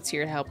leave notes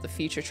here to help the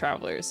future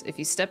travelers. If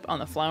you step on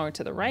the flower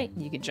to the right,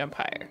 you can jump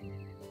higher.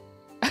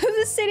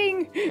 is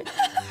sitting?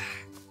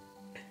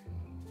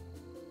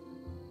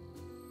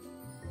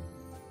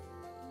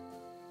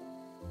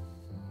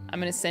 I'm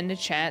gonna send a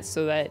chat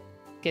so that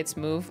gets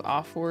moved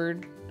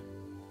offward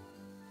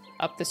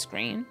up the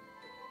screen.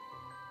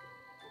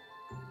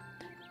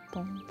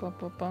 Bum, bum,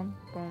 bum, bum,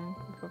 bum,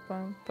 bum,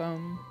 bum,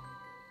 bum.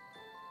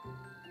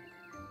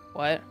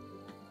 What?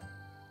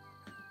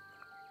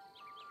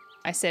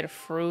 I said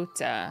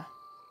fruit.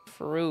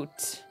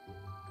 Fruit.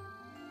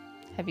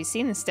 Have you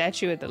seen the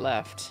statue at the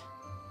left?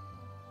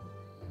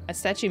 A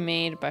statue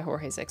made by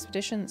Jorge's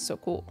expedition. So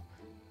cool.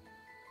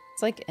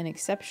 It's like an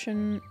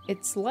exception.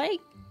 It's like...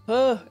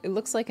 it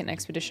looks like an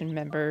expedition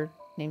member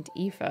named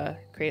Aoife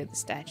created the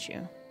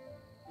statue.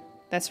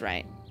 That's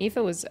right. Aoife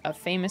was a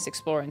famous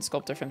explorer and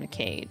sculptor from the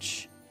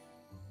cage.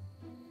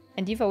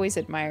 And you've always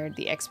admired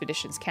the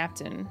expedition's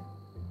captain,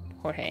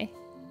 Jorge.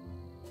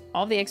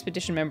 All the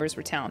expedition members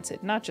were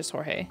talented, not just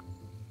Jorge.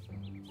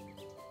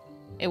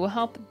 It will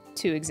help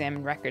to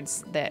examine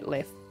records that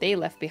they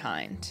left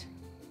behind.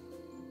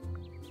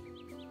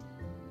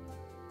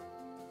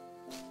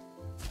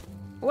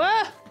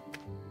 What?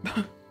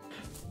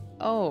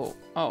 Oh.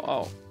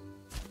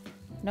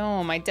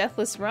 No, my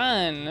deathless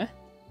run.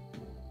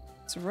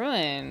 It's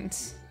ruined.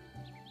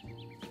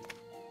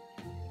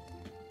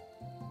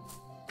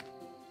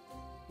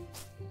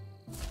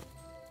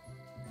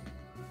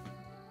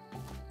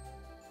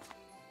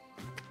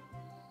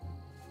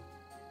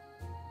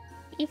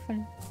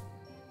 Ethan.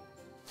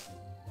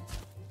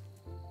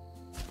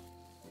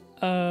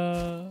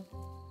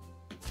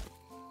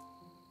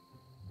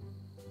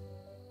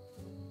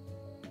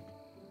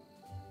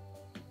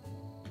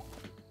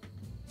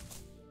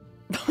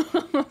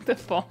 The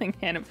falling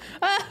hand.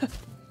 Ah!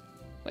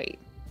 Wait.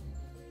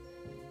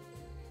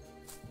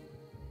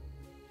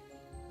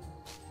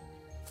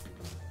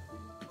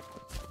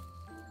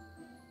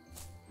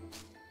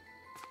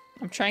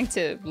 I'm trying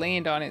to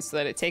land on it so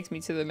that it takes me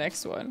to the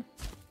next one.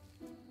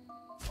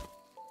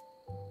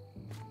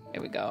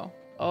 There we go.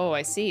 Oh,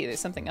 I see. There's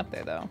something up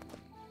there, though.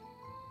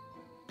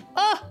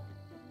 Ah!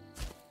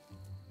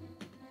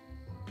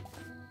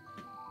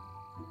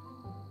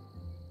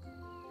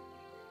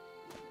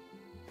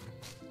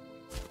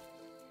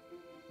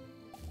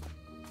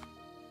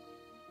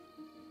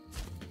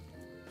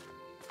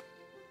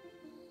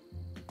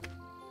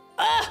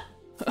 Ah!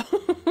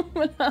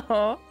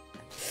 No.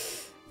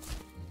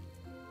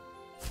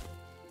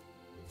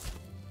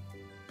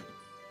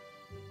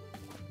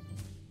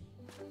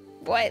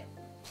 What?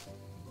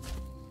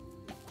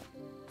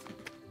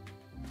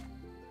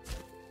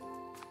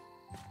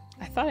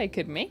 I thought I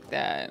could make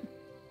that.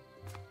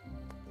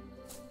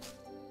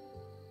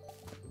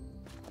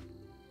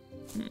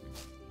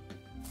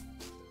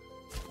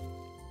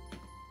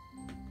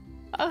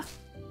 Ah!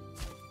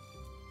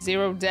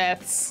 0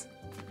 deaths.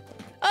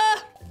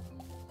 Ah!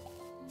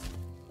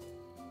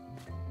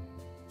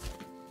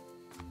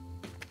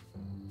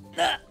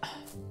 Ah!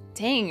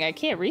 Dang, I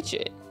can't reach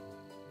it.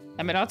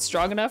 Am I not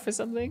strong enough or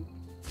something?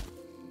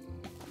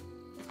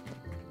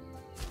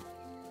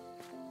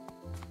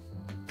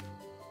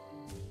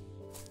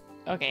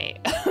 Okay,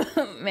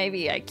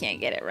 maybe I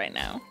can't get it right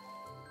now.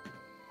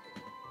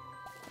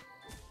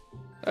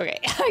 Okay,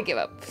 I give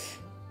up.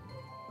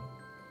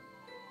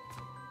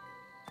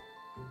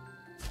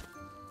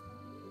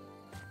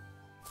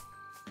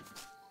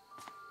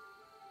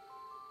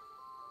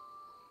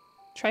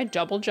 Try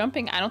double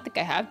jumping? I don't think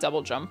I have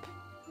double jump.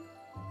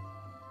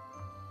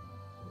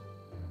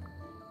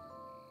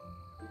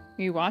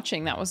 You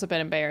watching? That was a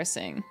bit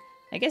embarrassing.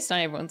 I guess not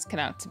everyone's cut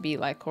out to be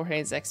like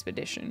Jorge's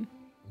expedition.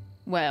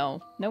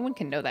 Well, no one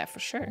can know that for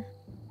sure.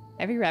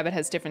 Every rabbit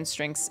has different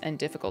strengths and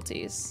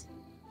difficulties.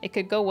 It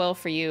could go well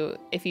for you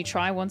if you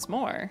try once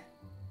more.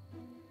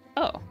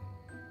 Oh.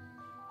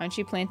 Aren't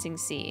you planting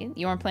seeds?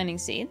 You aren't planting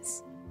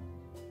seeds?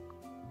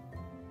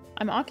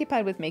 I'm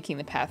occupied with making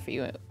the path for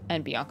you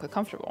and Bianca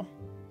comfortable.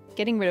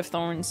 Getting rid of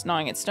thorns,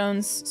 gnawing at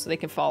stones so they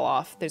can fall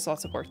off. There's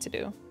lots of work to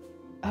do.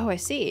 Oh, I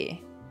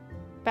see.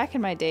 Back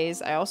in my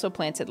days, I also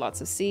planted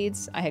lots of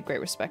seeds. I had great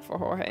respect for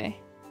Jorge.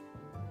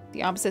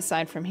 The opposite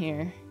side from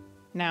here.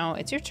 Now,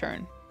 it's your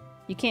turn.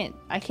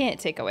 I can't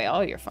take away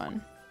all your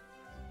fun.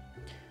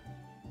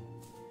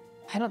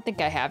 I don't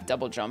think I have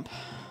double jump.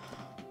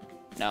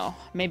 No,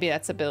 maybe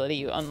that's ability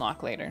you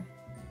unlock later.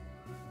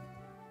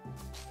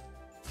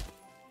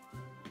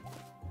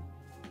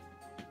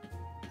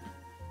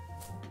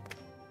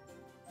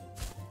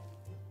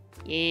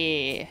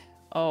 Yeah.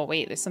 Oh,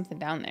 wait, there's something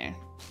down there.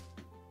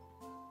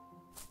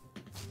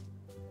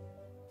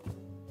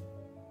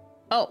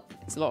 Oh,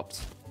 it's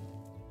locked.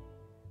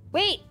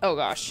 Wait! Oh,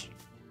 gosh.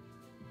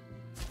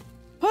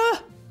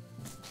 Ah!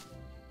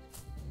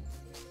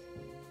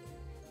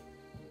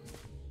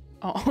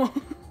 Oh.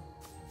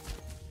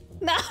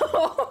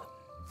 No!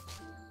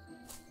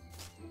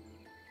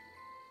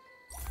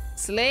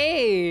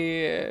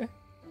 Slay!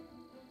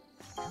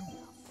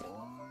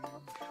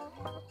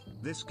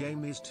 This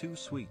game is too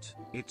sweet.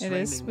 It's It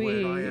raining is where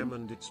I sweet. am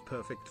and it's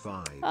perfect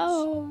vibes.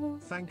 Oh.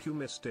 Thank you,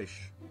 Miss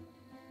Dish.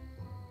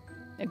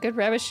 A good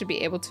rabbit should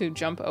be able to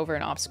jump over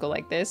an obstacle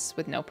like this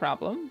with no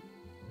problem.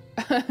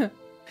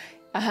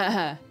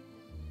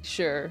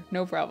 Sure,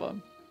 no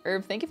problem.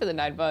 Herb, thank you for the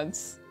 9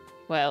 months.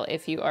 Well,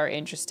 if you are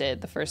interested,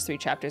 the first 3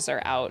 chapters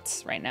are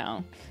out right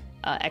now.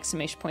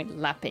 Exclamation point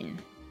Lapin.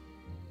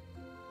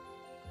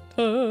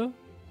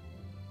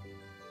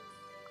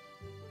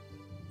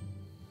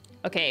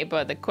 Okay,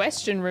 but the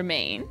question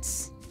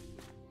remains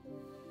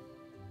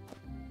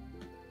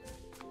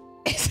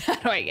is how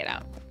do I get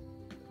out?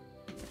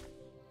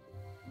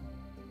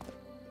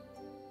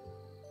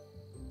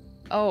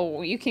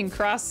 Oh, you can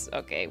cross.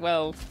 Okay,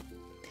 well,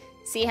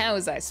 see, how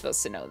was I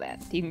supposed to know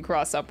that? You can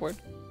cross upward.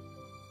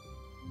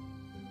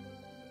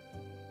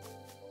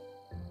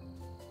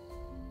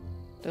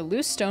 The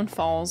loose stone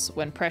falls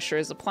when pressure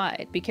is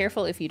applied. Be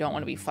careful if you don't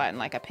want to be flattened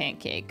like a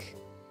pancake.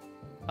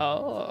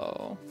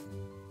 Oh.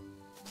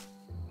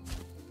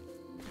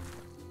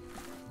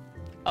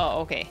 Oh,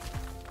 okay.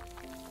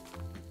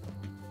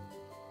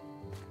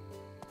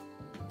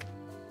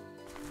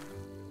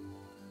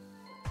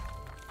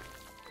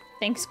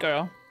 Thanks,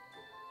 girl.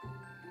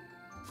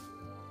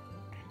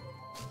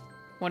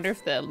 Wonder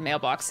if the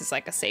mailbox is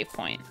like a save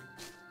point.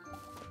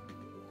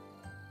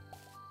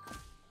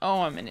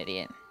 Oh, I'm an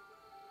idiot.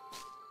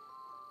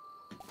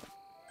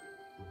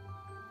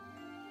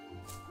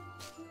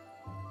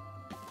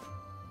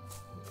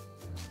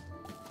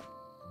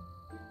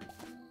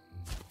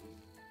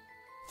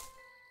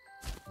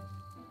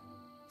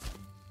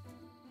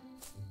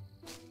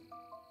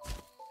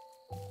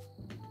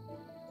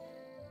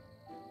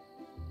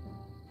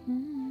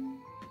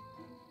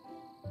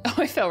 Oh,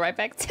 I fell right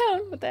back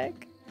down. What the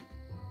heck?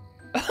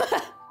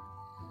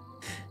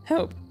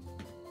 Help.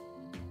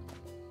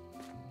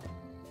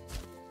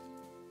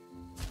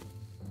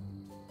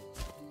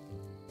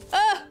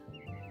 Ah!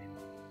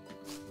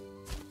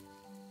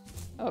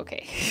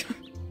 Okay.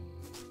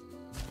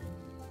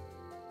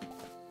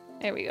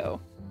 There we go.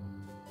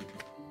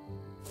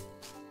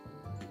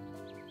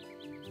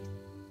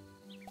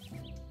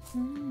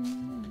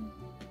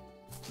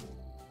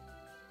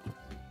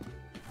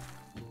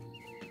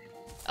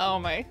 Oh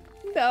my,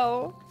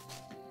 no.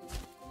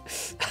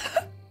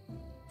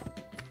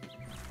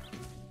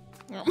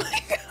 Oh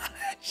my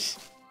gosh.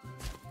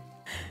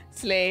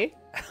 Slay.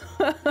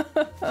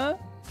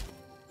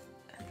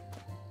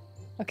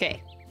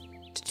 Okay.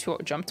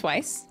 Jump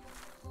twice.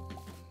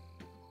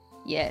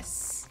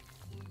 Yes.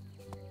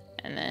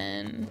 And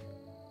then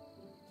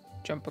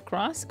jump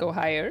across, go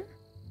higher.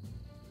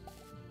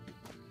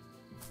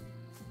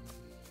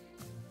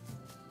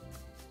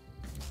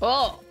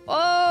 Oh,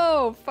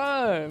 oh,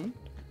 fun.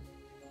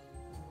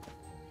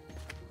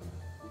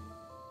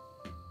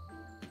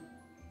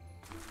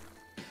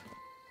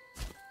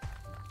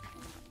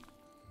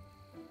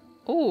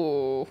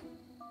 Ooh.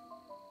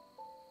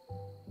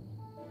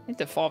 I need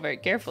to fall very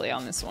carefully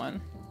on this one.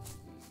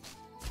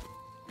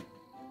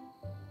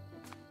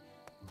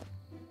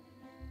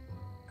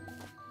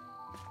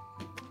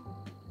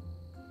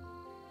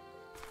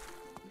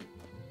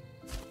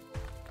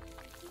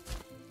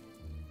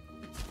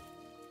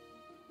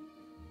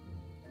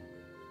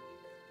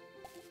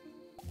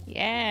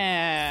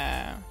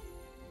 Yeah.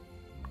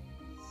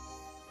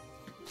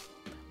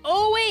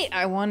 Oh, wait,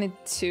 I wanted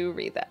to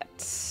read that.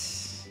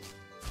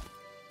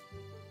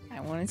 I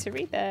wanted to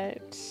read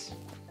that.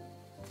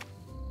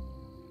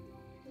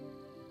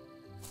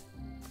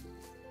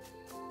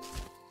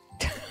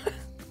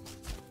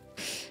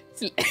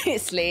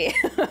 Slay.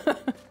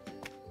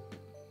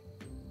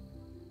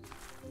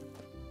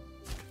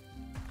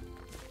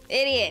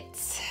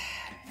 Idiots.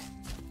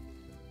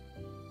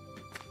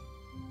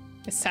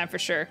 It's time for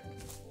sure.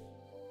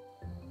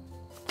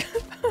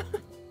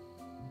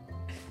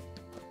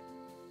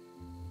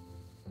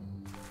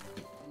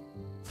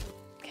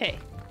 Okay.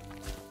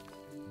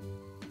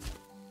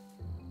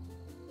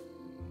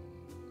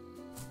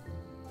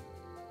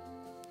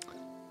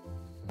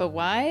 But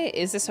why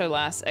is this our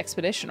last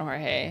expedition,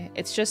 Jorge?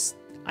 It's just,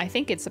 I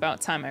think it's about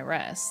time I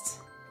rest.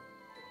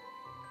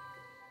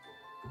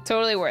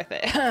 Totally worth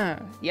it.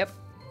 Yep.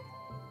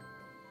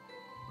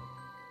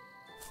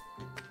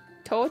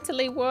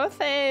 Totally worth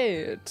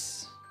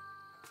it.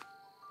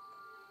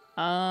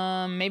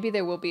 Maybe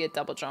there will be a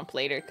double jump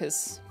later,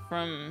 because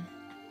from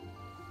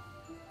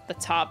the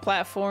top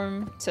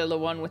platform to the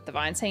one with the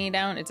vines hanging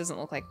down, it doesn't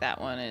look like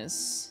that one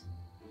is...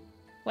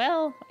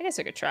 Well, I guess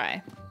I could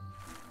try.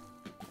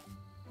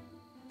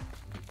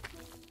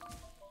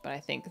 But I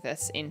think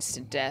that's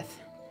instant death.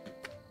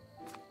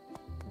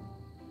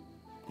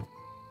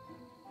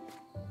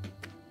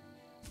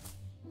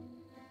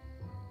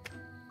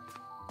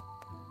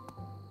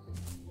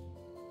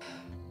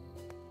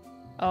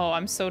 Oh,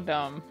 I'm so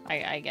dumb.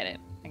 I get it.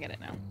 I get it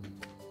now.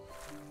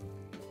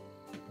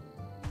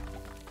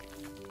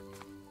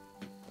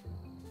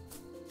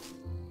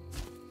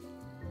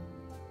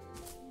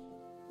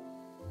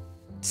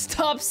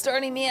 Stop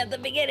starting me at the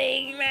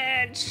beginning,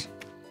 match.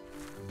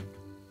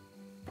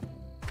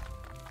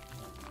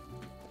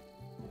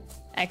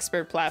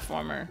 Expert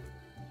platformer.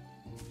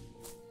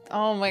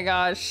 Oh my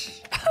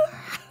gosh.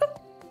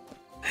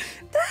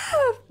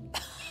 The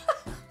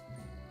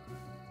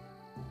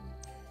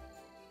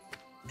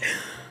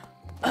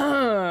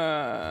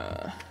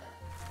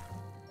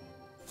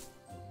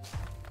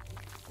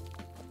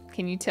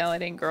Can you tell I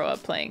didn't grow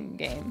up playing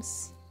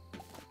games?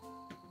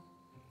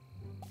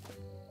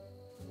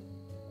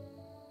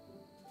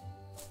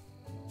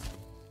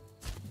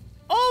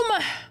 Oh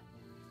my...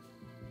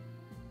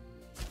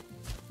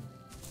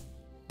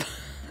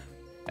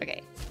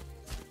 Okay.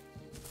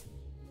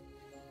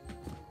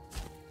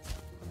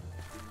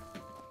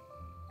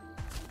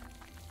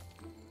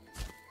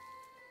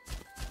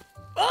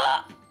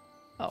 Ah!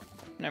 Oh,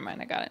 never mind,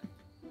 I got it.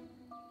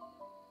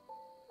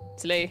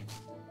 Slay.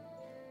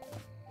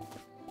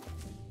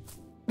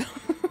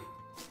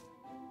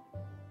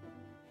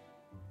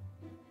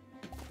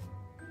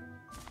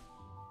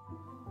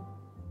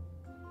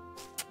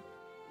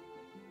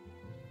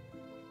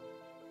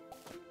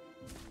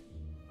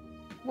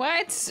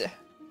 What?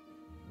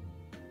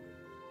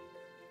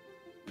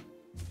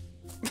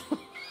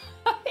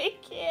 I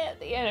can't.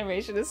 The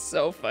animation is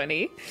so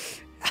funny.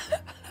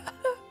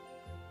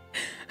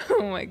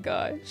 Oh my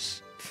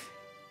gosh.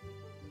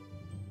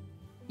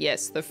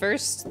 Yes, the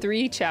first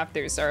 3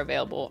 chapters are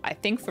available, I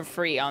think, for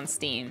free on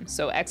Steam.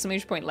 So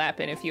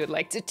 !Lapin if you would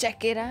like to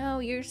check it out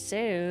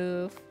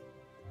yourself.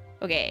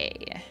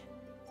 Okay.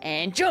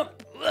 And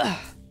jump!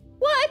 Ugh.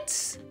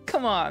 What?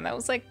 Come on, that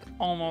was like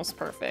almost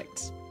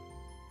perfect.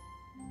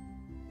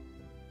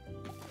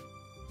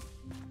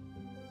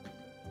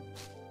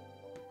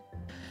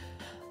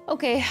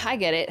 Okay, I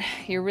get it.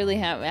 You're really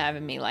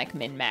having me like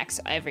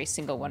min-max every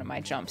single one of my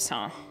jumps,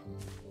 huh?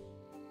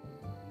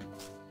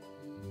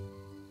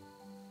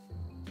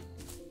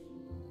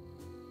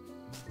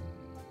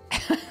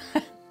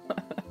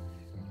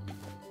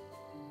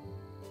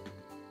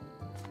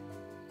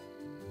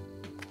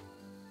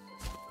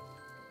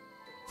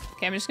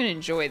 Okay, I'm just gonna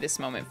enjoy this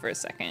moment for a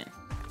second.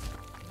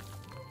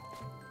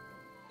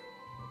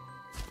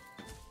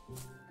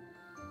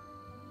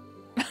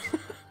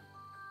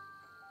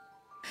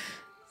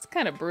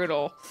 Kind of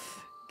brutal.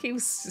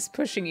 Keeps just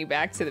pushing you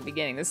back to the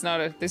beginning. There's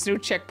no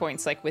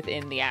checkpoints like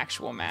within the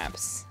actual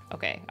maps.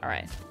 Okay, all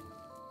right.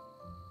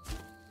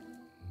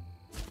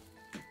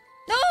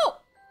 No!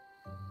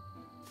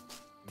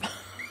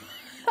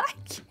 I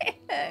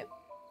can't.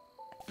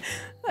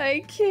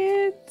 I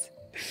can't.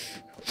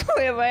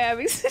 Why am I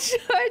having such a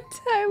hard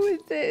time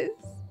with this?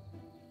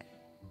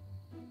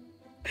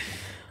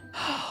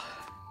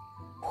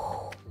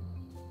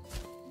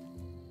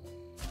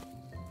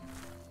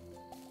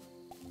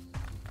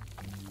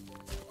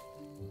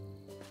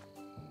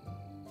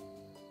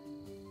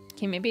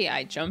 Okay, maybe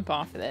I jump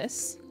off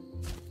this.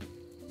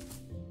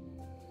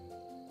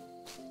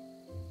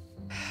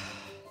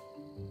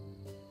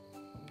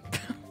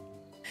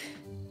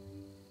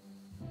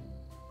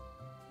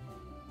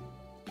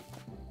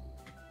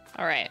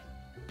 All right.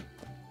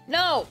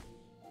 No!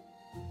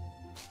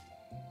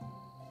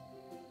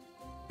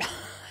 I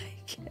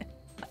can't.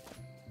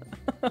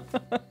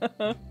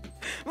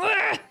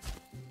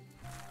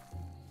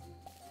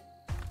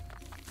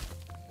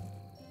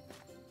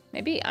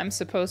 Maybe I'm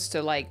supposed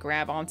to like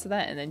grab onto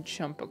that and then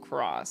jump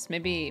across.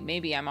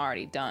 Maybe I'm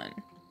already done.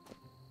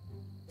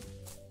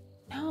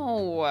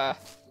 No.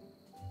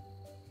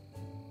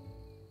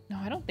 No,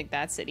 I don't think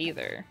that's it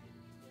either.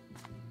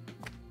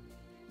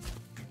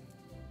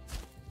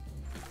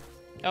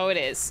 Oh, it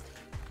is.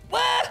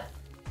 What?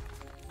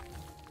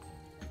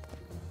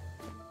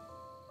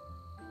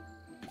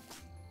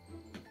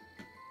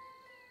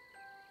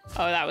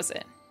 Oh, that was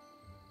it.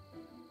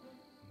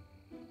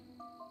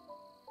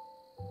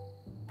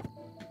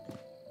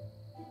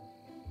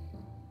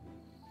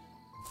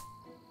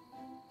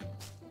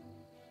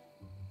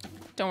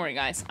 Don't worry,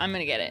 guys. I'm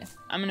gonna get it.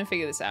 I'm gonna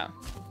figure this out.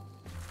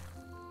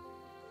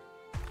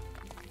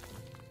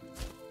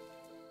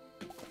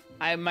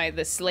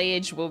 The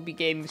slayage will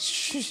begin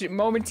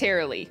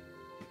momentarily.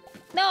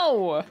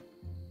 No!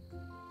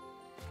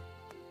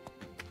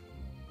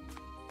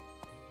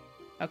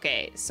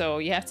 Okay, so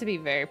you have to be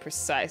very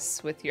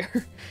precise with your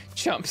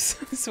jumps.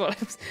 That's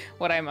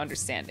what I'm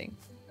understanding.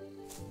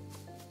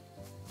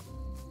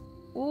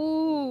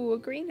 Ooh, a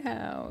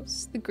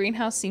greenhouse. The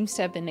greenhouse seems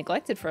to have been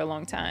neglected for a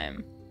long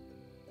time.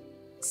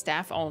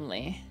 Staff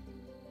only.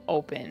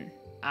 Open.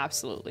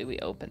 Absolutely, we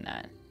open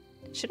that.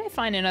 Should I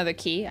find another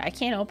key? I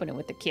can't open it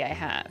with the key I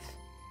have.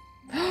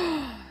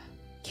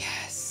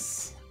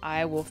 Yes.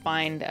 I will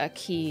find a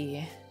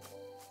key.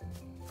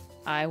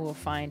 I will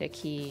find a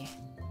key.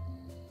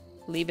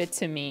 Leave it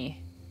to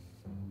me.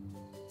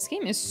 This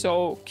game is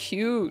so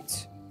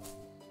cute.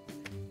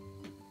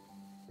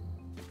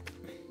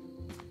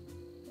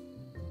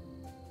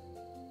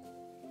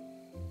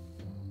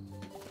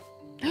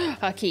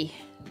 A key.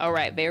 All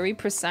right, very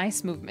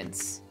precise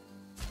movements.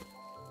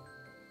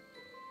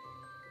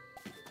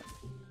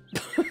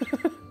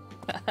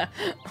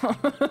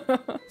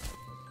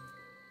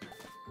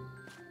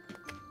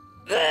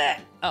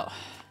 Oh.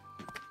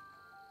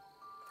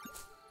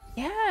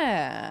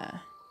 Yeah.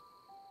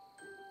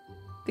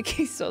 The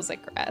key smells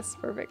like grass.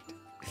 Perfect.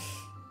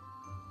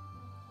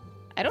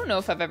 I don't know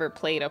if I've ever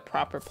played a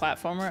proper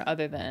platformer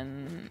other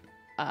than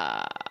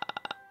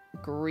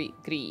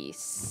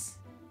Grease.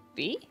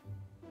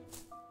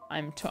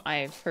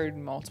 I've heard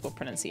multiple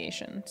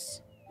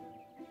pronunciations.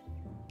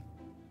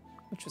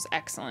 which was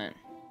excellent.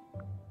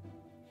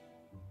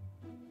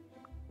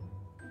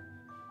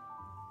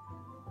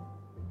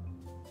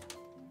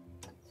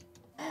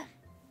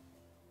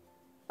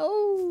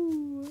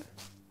 Oh,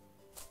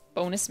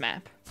 bonus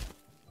map.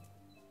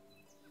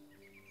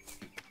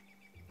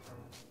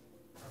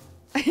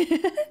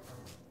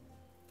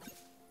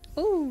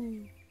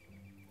 Ooh,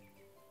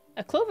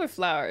 a clover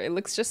flower. It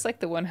looks just like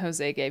the one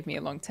Jose gave me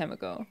a long time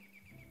ago.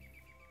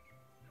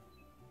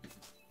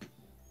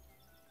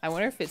 I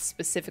wonder if it's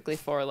specifically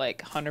for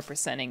like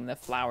 100%ing the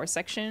flower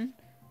section.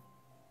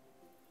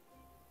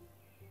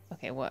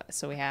 Okay, what?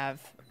 So we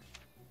have...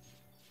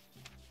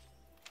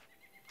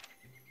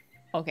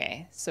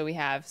 Okay, so we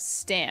have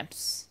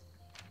stamps.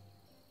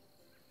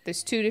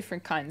 There's two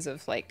different kinds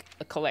of like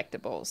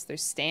collectibles.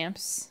 There's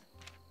stamps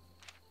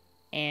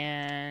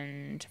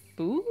and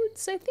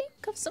foods, I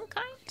think, of some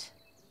kind.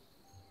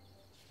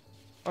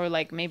 Or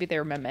like maybe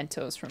they're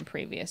mementos from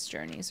previous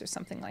journeys or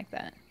something like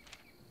that.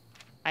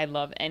 I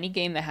love any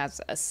game that has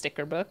a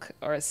sticker book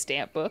or a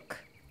stamp book.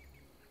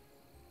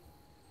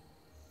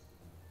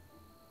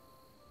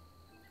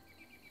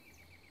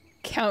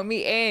 Count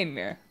me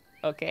in,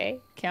 okay?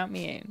 Count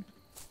me in.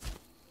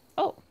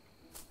 Oh.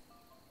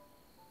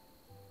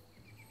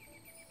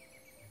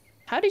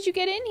 How did you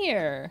get in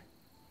here?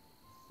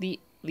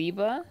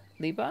 Liba?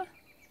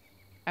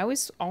 I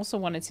always also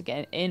wanted to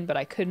get in, but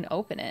I couldn't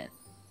open it.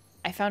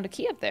 I found a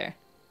key up there.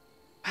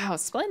 Wow,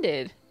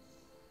 splendid.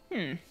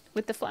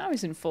 With the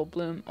flowers in full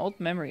bloom, old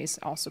memories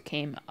also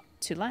came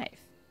to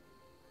life.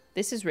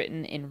 This is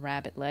written in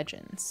rabbit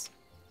legends.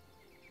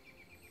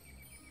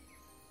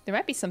 There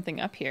might be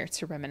something up here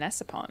to reminisce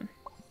upon.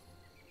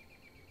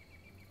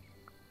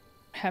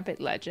 Rabbit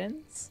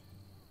legends?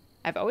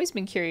 I've always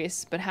been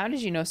curious, but how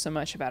did you know so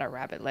much about a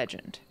rabbit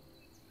legend?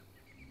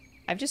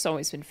 I've just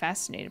always been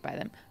fascinated by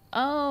them.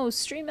 Oh,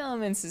 Stream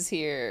Elements is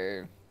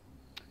here.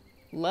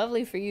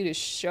 Lovely for you to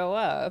show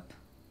up.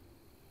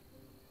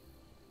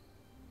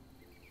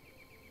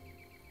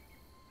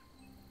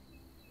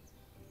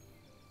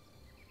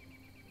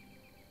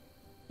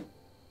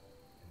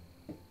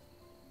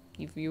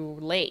 You're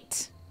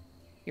late.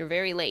 You're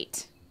very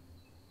late.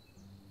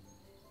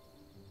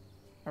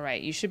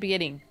 Alright, you should be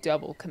getting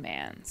double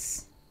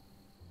commands.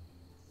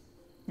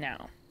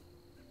 Now.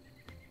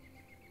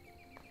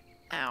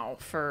 Ow,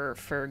 for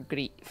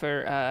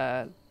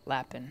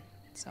Lapin.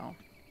 So.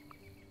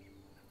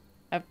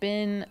 I've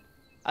been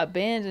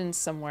abandoned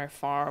somewhere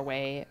far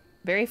away,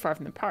 very far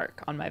from the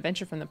park. On my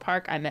venture from the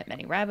park, I met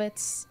many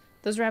rabbits.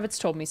 Those rabbits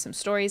told me some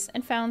stories,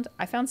 and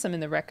I found some in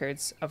the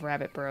records of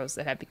rabbit burrows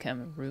that had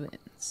become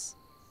ruins.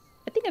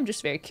 I think I'm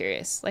just very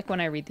curious, like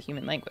when I read the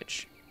human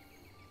language.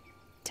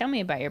 Tell me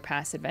about your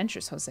past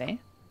adventures, Jose.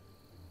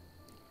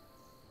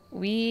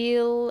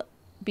 We'll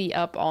be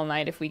up all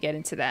night if we get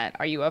into that.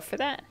 Are you up for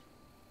that?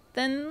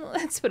 Then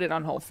let's put it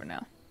on hold for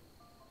now.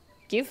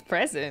 Give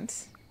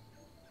present.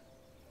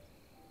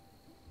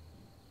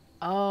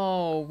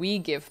 Oh, we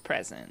give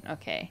present.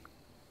 Okay.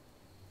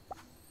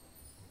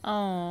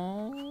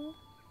 Oh.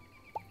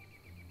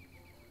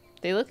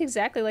 They look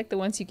exactly like the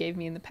ones you gave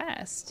me in the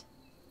past.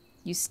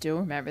 You still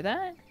remember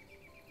that?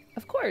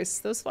 Of course,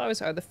 those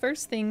flowers are the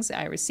first things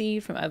I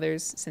received from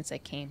others since I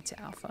came to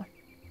Alpha.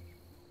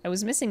 I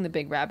was missing the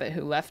big rabbit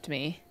who left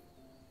me.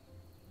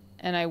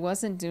 And I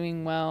wasn't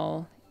doing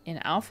well in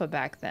Alpha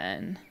back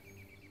then.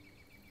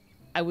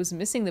 I was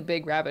missing the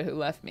big rabbit who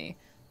left me.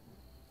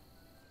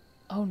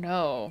 Oh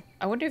no.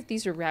 I wonder if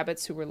these are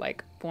rabbits who were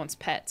like once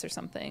pets or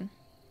something.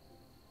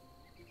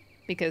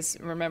 Because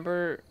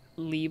remember,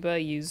 Liba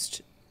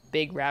used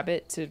big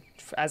rabbit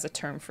as a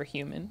term for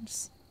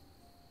humans.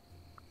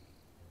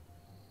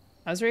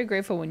 I was very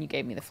grateful when you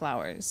gave me the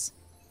flowers.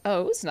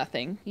 Oh, it was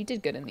nothing. You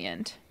did good in the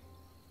end.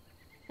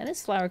 And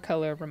this flower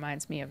color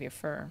reminds me of your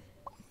fur.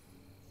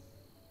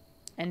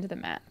 End of the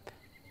map.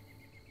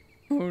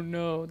 Oh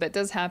no, that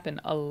does happen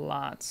a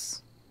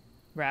lot.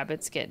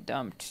 Rabbits get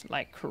dumped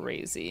like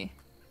crazy.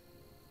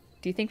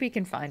 Do you think we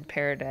can find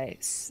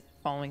paradise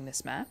following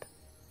this map?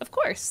 Of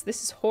course,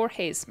 this is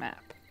Jorge's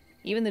map.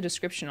 Even the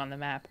description on the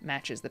map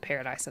matches the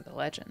paradise of the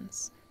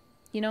legends.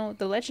 You know,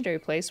 the legendary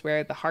place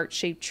where the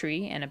heart-shaped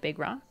tree and a big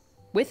rock?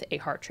 With a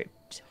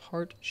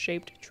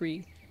heart-shaped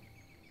tree.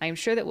 I am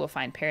sure that we'll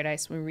find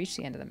paradise when we reach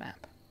the end of the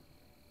map.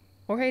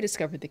 Jorge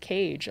discovered the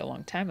cage a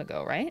long time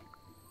ago, right?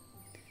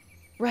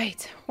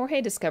 Right. Jorge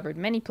discovered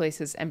many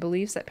places and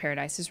believes that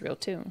paradise is real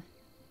too.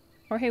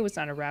 Jorge was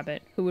not a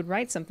rabbit who would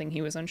write something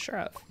he was unsure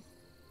of.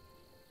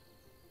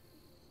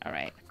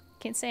 Alright.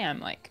 Can't say I'm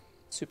like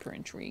super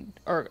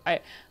intrigued. Or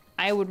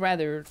I would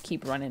rather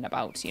keep running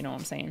about, you know what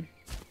I'm saying?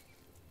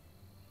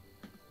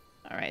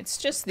 Alright, it's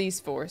just these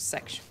four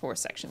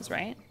sections,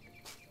 right?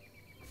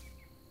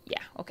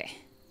 Yeah, okay.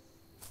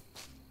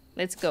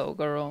 Let's go,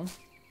 girl.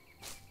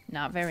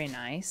 Not very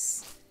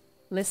nice.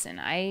 Listen,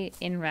 I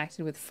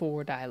interacted with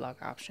 4 dialogue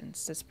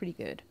options. That's pretty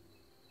good.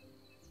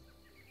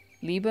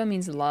 Liebe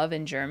means love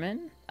in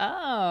German.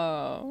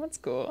 Oh, that's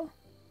cool.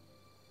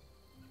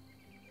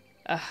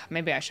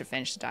 Maybe I should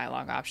finish the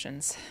dialogue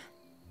options.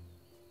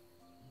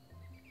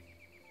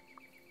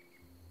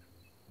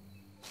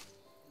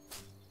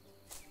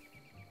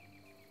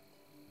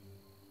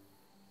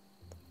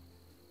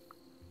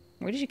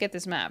 Where did you get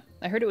this map?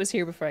 I heard it was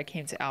here before I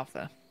came to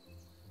Alpha.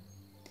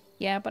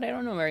 Yeah, but I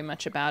don't know very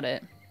much about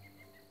it.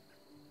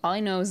 All I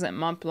know is that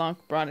Mont Blanc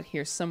brought it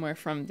here somewhere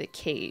from the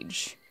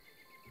cage.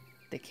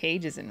 The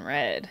cage is in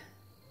red.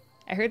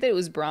 I heard that it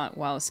was brought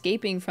while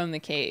escaping from the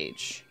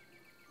cage.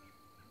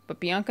 But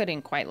Bianca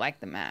didn't quite like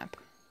the map.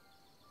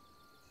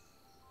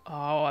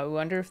 Oh, I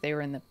wonder if they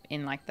were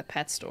in like the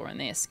pet store and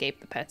they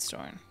escaped the pet store.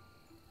 I'm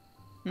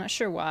not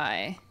sure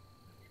why.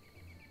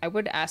 I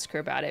would ask her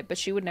about it, but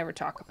she would never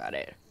talk about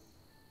it.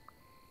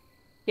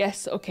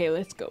 Yes, okay,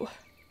 let's go.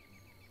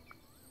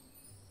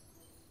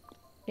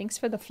 Thanks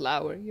for the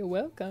flower. You're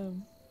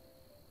welcome.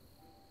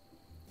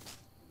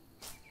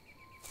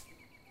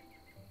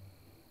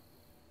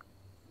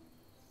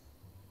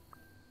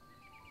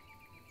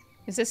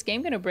 Is this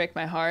game gonna break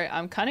my heart?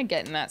 I'm kind of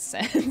getting that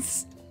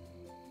sense.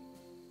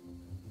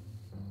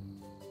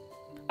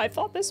 I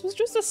thought this was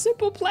just a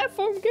simple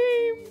platform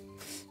game.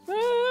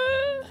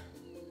 Ah.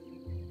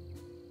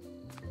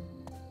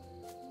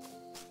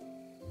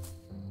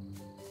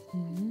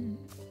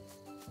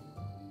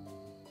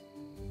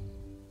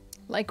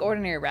 Like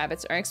ordinary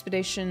rabbits, our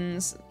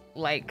expeditions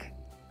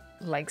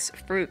likes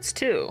fruits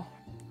too.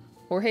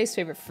 Jorge's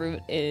favorite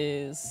fruit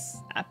is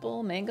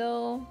apple,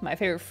 mango. My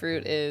favorite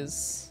fruit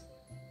is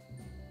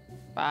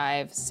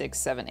 5, 6,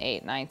 7,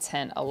 8, 9,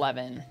 10,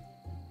 11.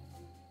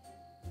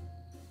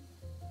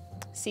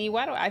 See,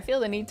 why do I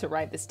feel the need to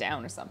write this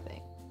down or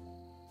something?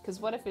 Because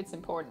what if it's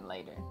important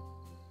later?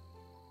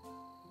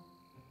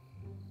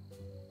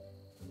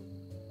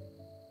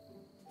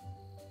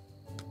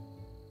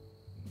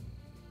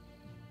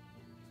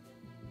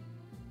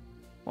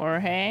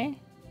 Jorge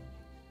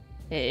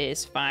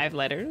is 5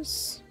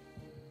 letters.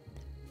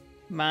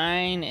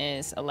 Mine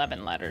is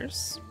 11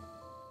 letters.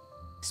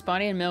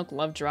 Spotty and Milk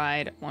love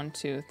dried 1,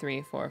 2,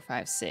 3, 4,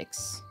 5,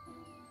 6.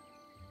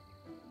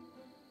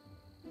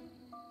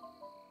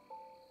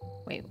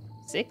 Wait,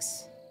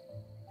 6?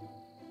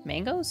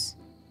 Mangoes?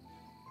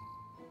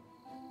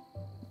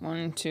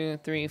 1, 2,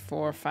 3,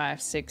 4,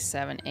 5, 6,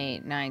 7,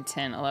 8, 9,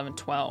 10, 11,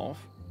 12.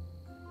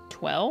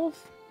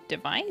 12?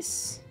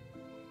 Device?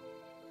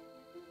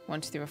 1,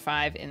 2, 3, 4,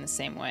 5 in the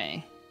same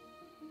way.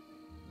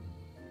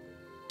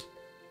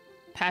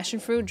 Passion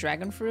fruit,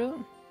 dragon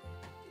fruit.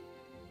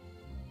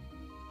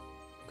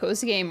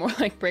 Cozy game, more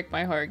like break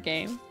my heart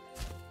game.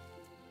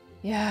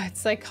 Yeah,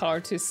 it's like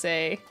hard to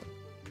say.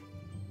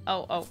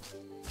 Oh.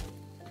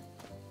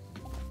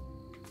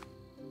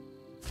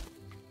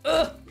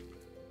 Ugh!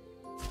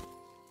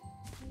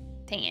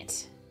 Dang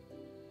it.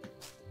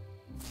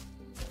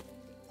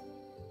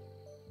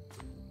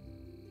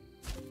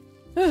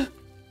 Ugh.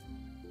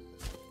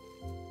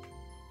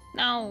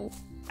 No,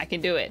 I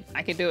can do it.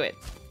 I can do it.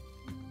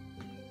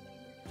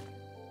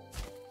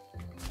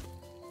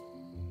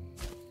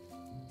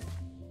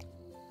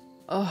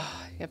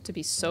 Oh, you have to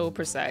be so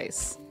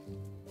precise.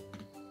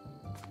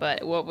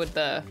 But what would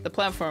the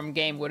platform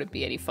game wouldn't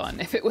be any fun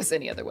if it was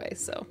any other way,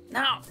 so.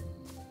 No!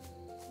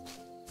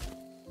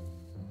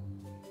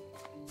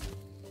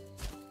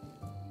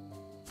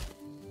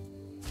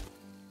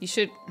 You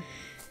should...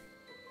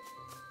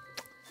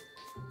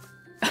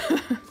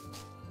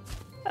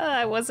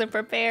 I wasn't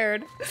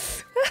prepared.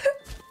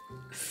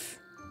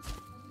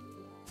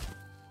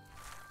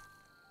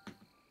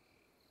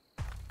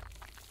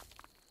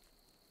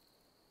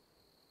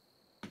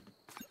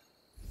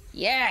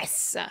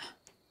 Yes!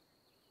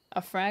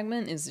 A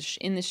fragment is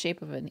in the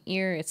shape of an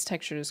ear. Its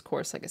texture is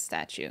coarse like a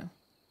statue.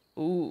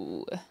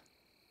 Ooh.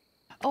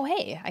 Oh,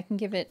 hey, I can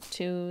give it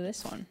to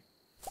this one.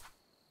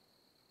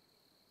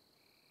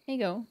 Here you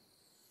go.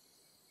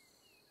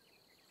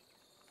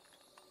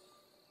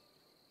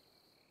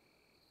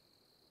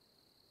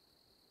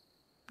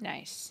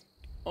 Nice.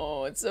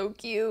 Oh, it's so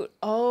cute.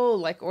 Oh,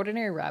 like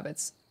ordinary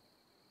rabbits.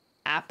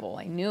 Apple,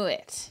 I knew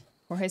it.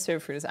 Jorge's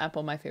favorite fruit is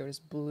apple. My favorite is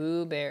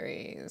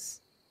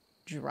blueberries.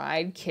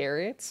 Dried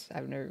carrots?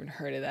 I've never even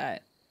heard of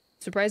that.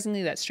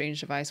 Surprisingly, that strange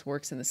device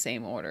works in the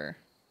same order.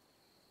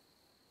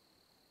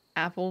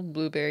 Apple,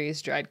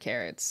 blueberries, dried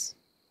carrots.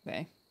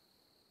 Okay.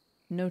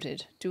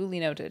 Noted. Duly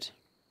noted.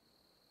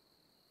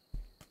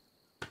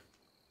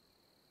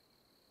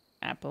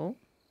 Apple.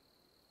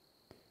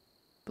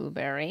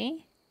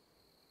 Blueberry.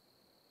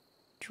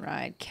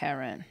 Dried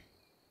carrot.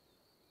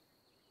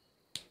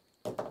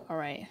 All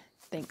right.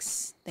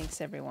 Thanks. Thanks,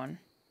 everyone.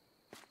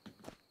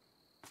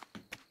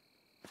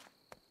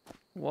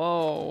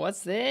 Whoa,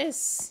 what's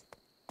this?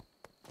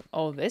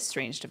 Oh, this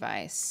strange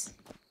device.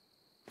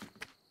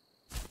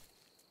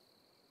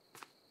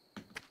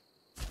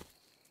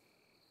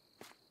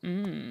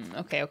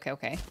 Okay.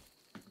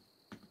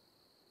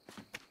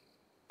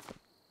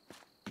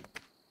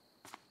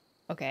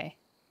 Okay.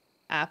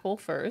 Apple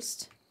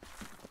first.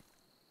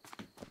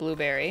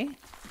 Blueberry.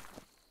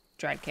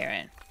 Dried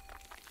carrot.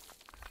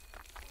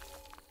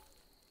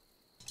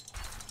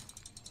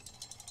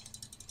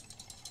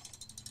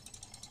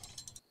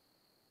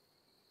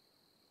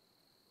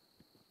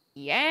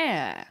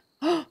 Yeah.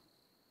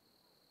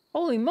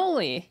 Holy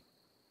moly.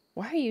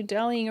 Why are you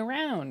dallying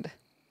around?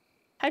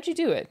 How'd you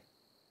do it?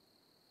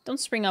 Don't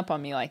spring up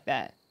on me like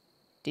that.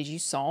 Did you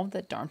solve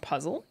that darn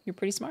puzzle? You're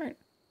pretty smart.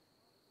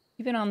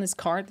 You've been on this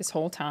cart this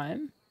whole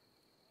time.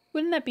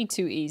 Wouldn't that be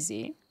too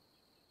easy?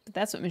 But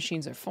that's what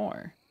machines are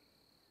for.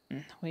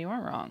 Well, you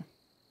aren't wrong.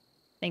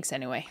 Thanks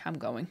anyway. I'm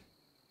going.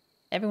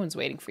 Everyone's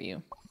waiting for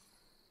you.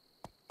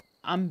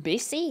 I'm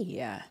busy.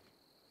 Yeah.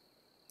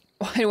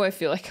 Why do I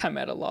feel like I'm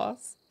at a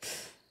loss?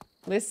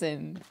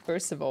 Listen,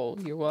 first of all,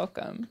 you're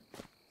welcome.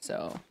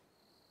 So,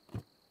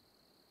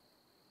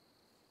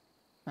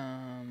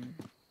 can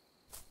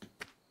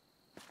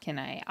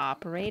I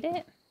operate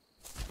it?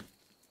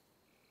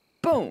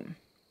 Boom.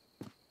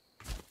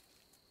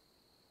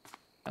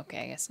 Okay,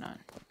 I guess not.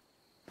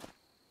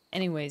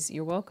 Anyways,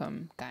 you're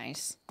welcome,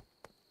 guys.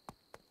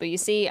 But you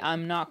see,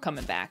 I'm not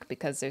coming back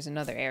because there's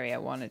another area I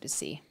wanted to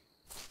see.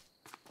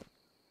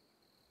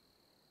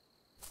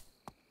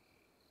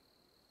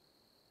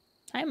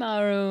 Hi,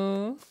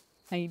 Maru.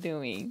 How you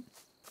doing?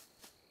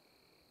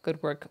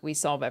 Good work. We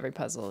solve every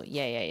puzzle.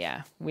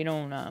 Yeah. We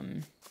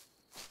don't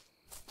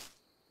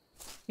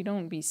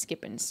be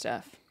skipping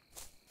stuff.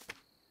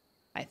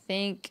 I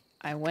think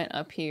I went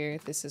up here.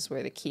 This is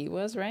where the key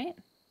was, right?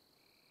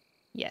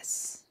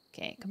 Yes.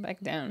 Okay, come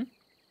back down.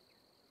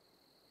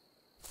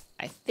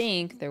 I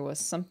think there was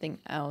something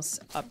else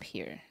up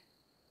here.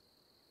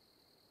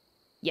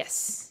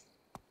 Yes.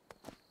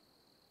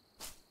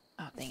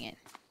 Oh, dang it.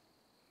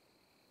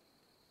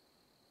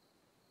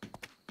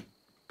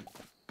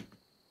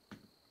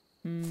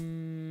 I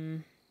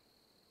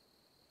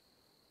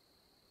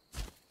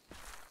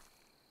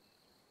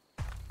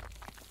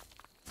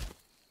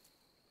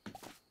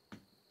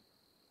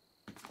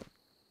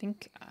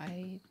think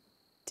I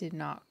did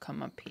not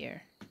come up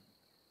here.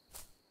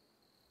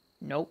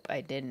 Nope,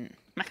 I didn't.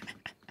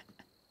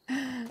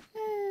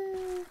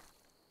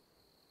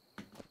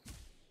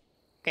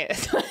 Okay,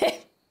 that's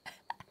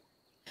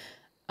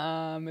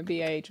fine.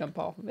 Maybe I jump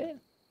off of it.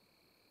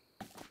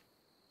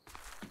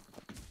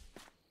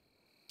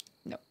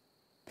 No.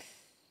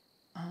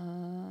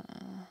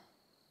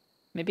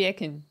 Maybe I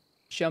can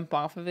jump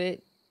off of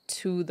it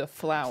to the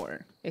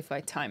flower if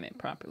I time it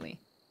properly.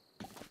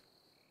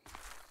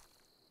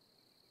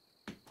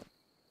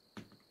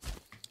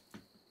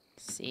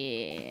 Let's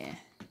see.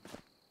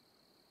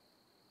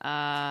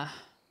 Oh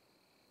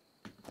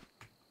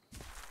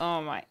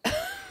my.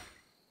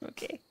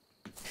 Okay.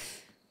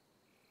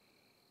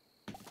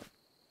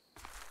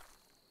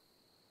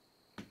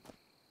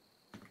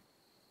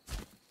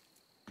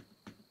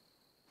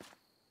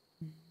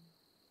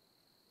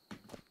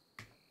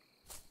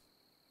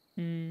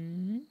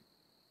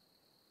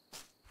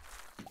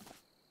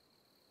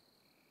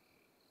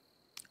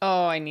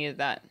 Oh, I needed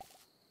that.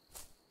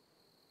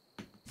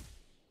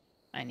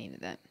 I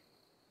needed that.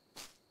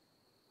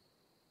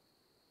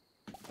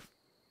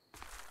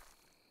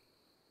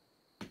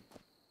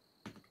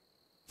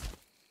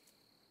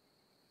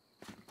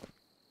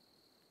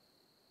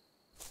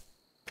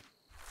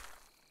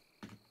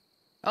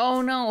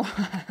 Oh no.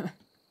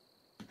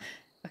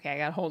 Okay, I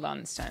gotta hold on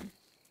this time.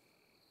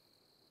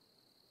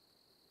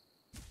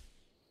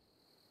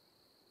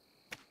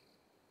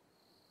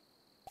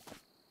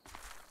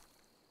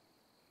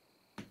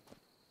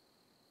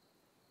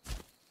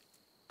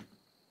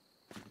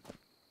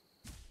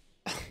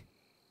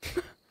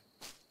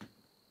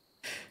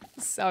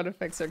 Sound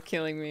effects are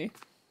killing me.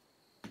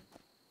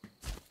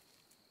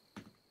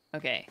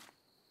 Okay.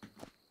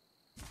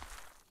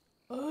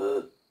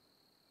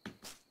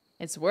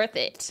 It's worth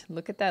it.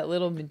 Look at that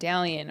little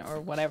medallion or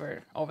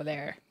whatever over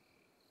there.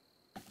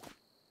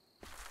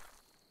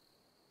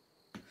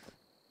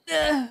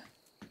 Ugh.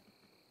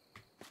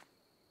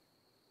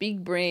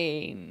 Big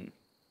brain.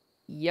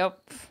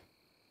 Yup.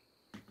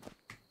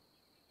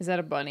 Is that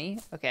a bunny?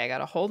 Okay, I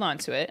gotta hold on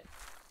to it.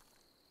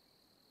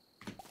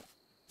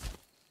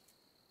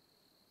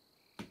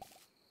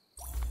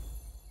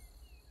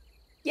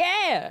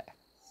 Yeah!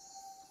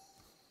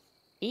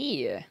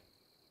 Yeah.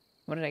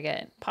 What did I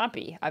get?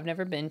 Poppy. I've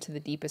never been to the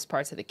deepest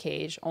parts of the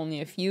cage. Only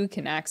a few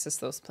can access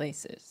those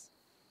places.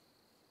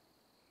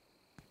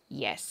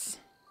 Yes.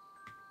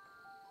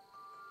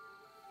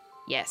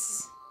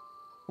 Yes.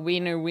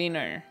 Wiener,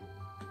 wiener.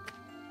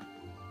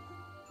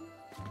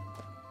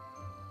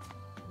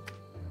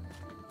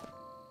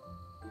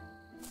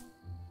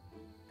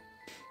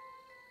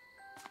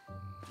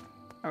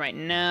 All right,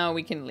 now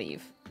we can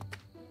leave.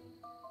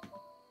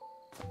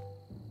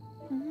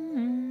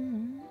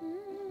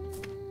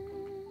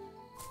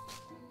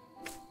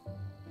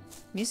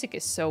 Music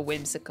is so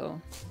whimsical.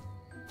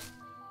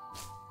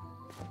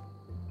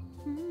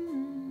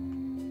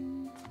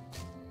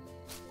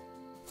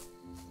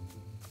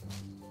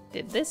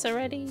 Did this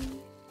already?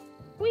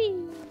 Whee!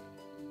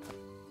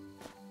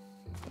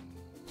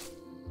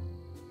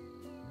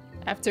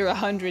 After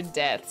 100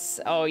 deaths.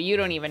 Oh, you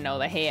don't even know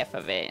the half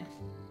of it.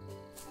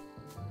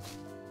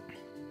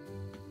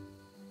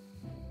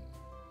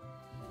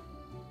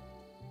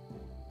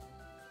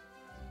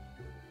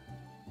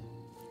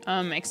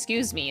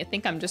 Excuse me, you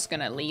think I'm just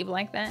gonna leave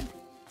like that?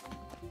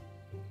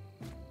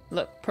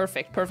 Look,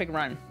 perfect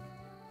run.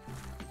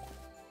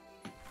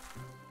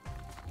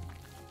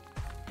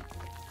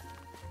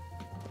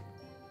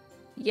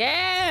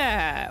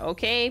 Yeah!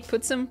 Okay,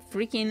 put some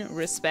freaking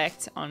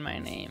respect on my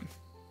name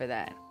for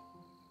that.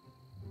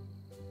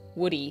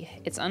 Woody,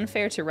 it's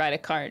unfair to ride a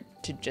cart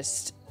to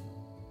just...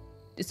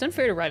 It's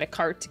unfair to ride a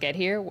cart to get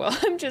here? Well,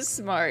 I'm just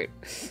smart.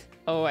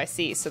 Oh, I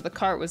see. So the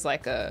cart was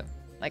like a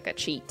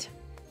cheat.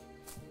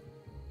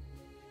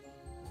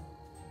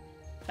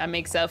 That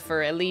makes up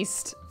for at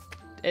least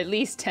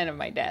 10 of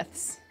my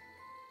deaths.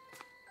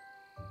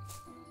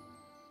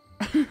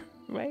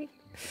 Right?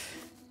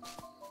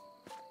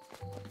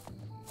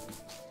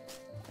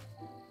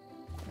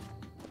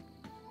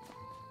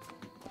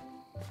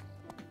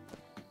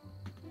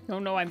 Oh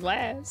no, I'm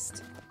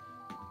last.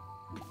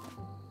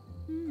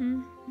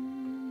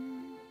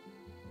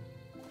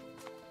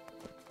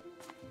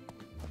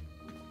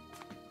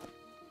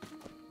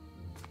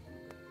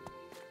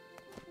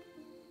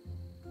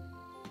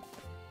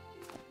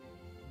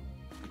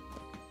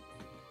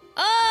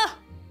 Ah!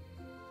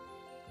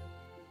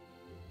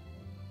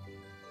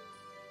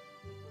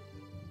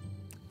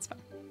 It's fine.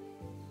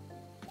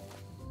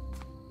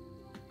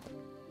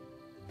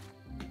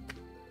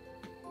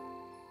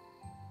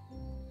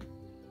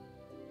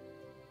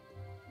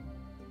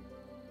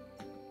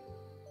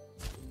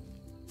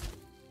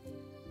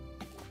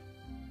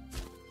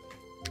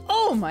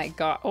 Oh my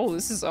god. Oh,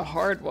 this is a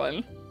hard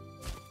one.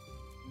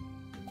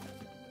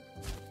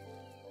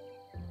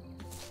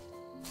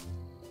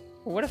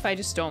 What if I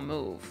just don't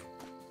move?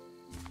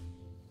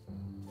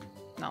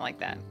 Not like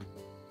that.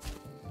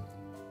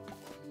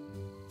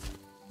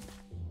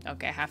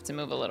 Okay, I have to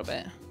move a little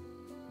bit.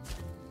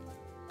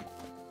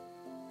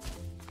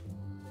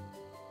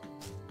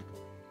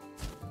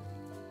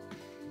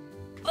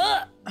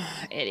 Ugh!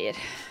 Idiot.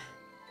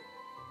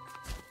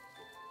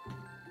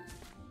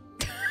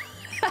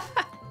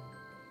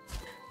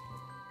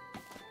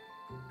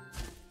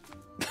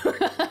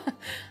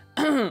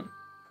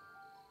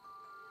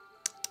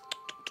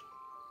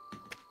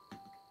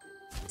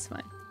 It's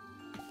fine.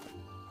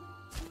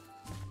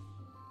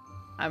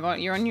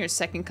 You're on your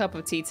second cup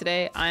of tea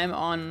today. I'm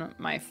on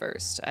my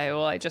first.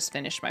 I just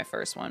finished my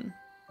first one.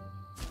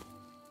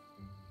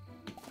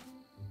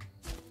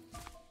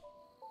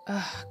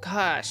 Ugh,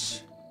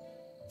 gosh.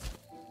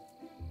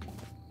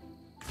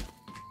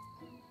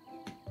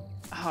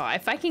 Oh,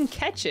 if I can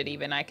catch it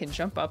even, I can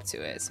jump up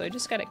to it. So I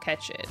just gotta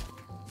catch it.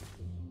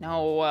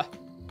 No.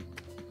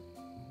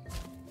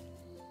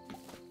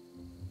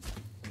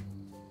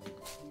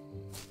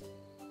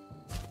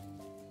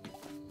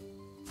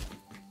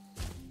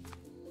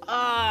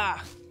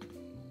 Ah!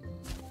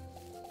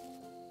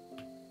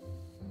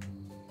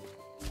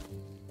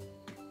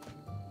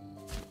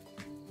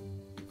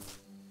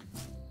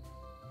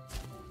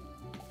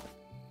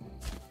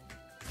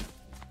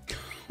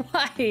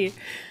 Why?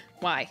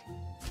 Why?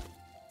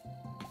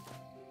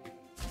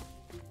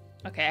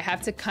 Okay, I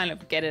have to kind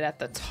of get it at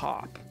the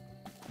top.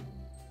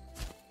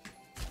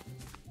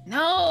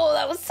 No,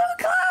 that was so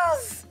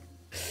close!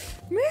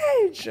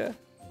 Midge!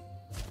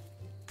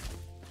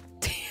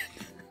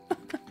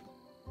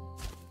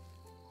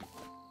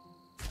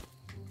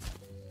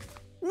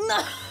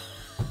 No!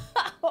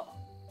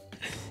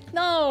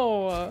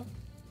 No!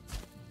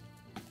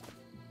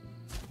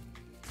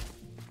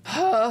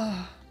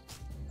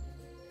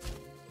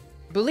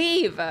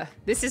 Believe!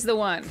 This is the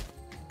one.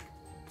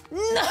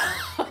 No!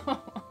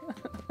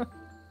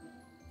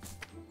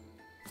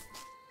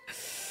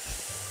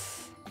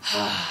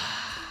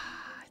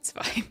 It's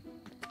fine.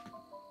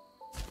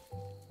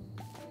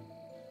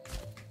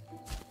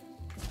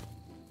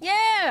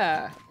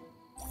 Yeah!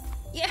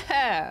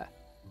 Yeah!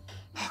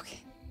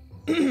 Okay.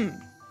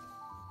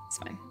 It's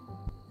fine.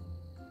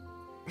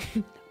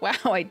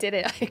 Wow, I did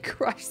it. I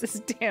crushed this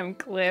damn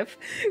cliff.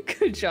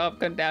 Good job,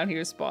 come down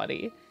here,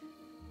 Spotty.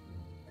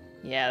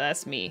 Yeah,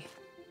 that's me.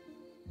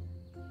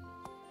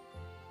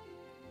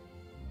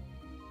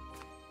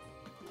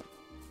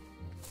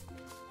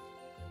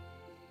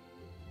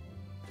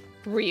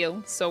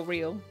 Real, so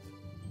real.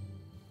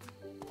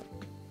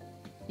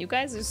 You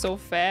guys are so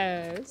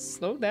fast.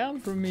 Slow down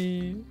for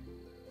me.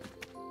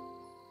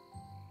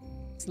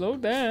 Slow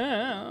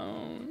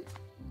down.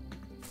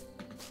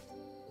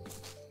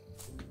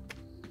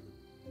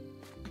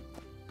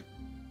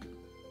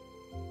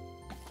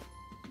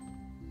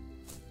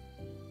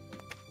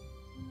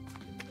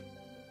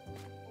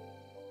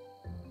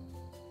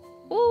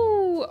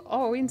 Ooh, oh,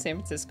 are we in San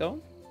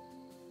Francisco?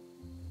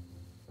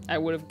 I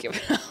would have given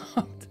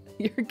up.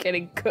 You're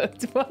getting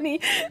cooked,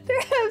 Bunny.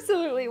 They're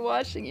absolutely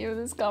watching you in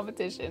this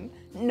competition.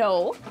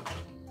 No.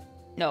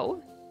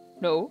 No.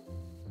 No.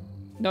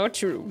 Not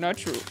true. Not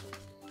true.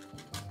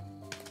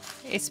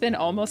 It's been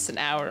almost an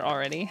hour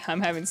already. I'm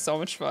having so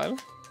much fun.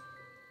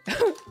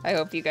 I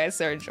hope you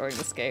guys are enjoying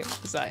this game,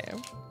 because I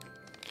am.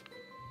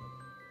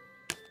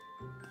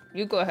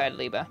 You go ahead,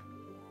 Liba.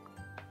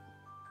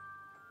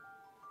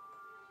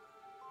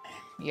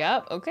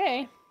 Yep,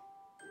 okay.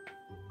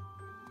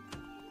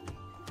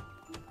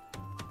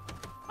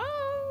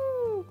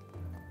 Oh!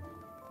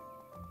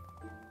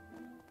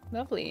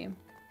 Lovely.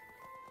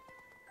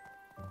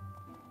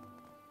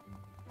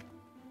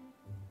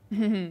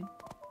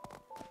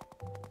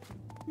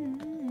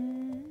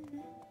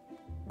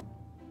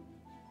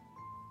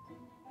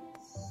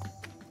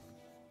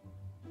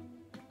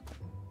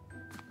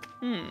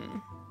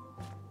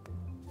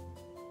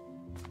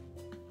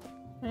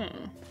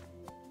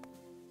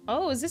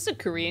 Oh, is this a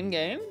Korean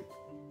game?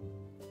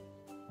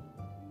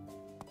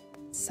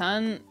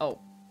 Oh.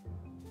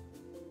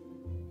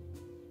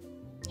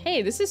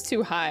 Hey, this is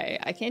too high.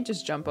 I can't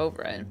just jump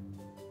over it.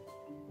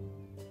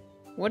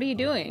 What are you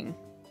doing?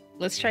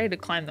 Let's try to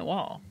climb the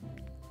wall.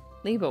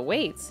 Liba,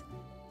 wait.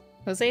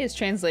 Jose is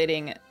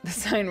translating the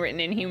sign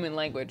written in human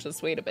language.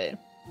 Let's wait a bit.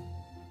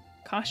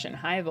 Caution,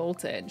 high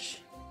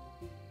voltage.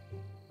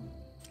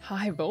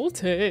 High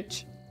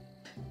voltage.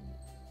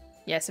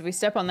 Yes, if we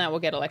step on that, we'll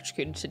get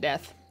electrocuted to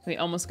death. We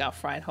almost got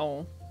fried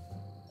whole.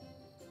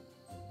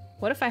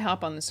 What if I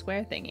hop on the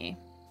square thingy?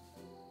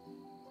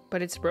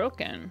 But it's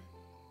broken.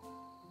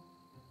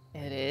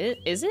 It is?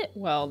 Is it?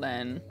 Well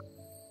then.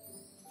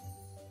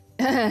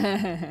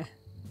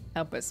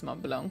 Help us,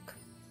 mon blanc.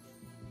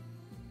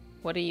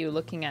 What are you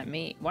looking at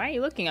me? Why are you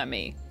looking at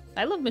me?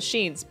 I love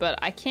machines, but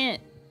I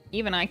can't,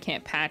 even I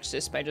can't patch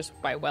this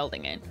by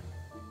welding it.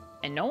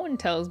 And no one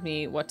tells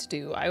me what to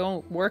do. I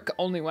won't work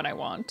only when I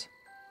want.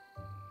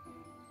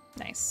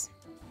 Nice.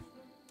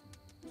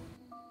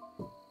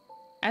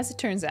 As it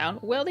turns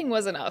out, welding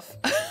was enough.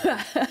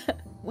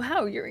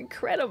 Wow, you're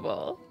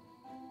incredible.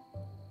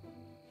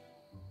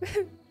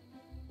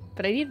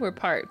 But I need more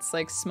parts,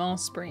 like small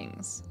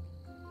springs.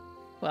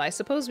 Well, I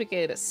suppose we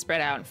could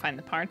spread out and find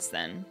the parts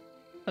then.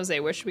 Jose,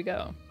 where should we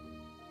go?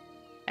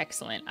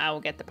 Excellent, I will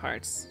get the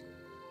parts.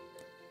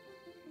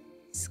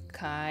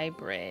 Sky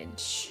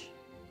Bridge.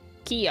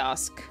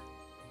 Kiosk.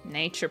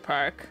 Nature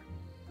Park.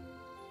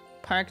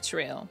 Park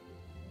Trail.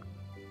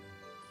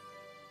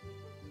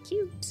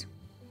 Cute.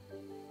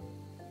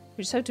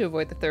 We just have to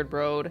avoid the third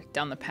road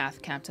down the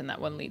path, Captain. That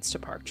one leads to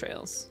park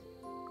trails.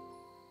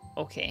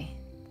 Okay.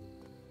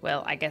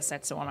 Well, I guess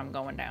that's the one I'm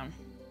going down.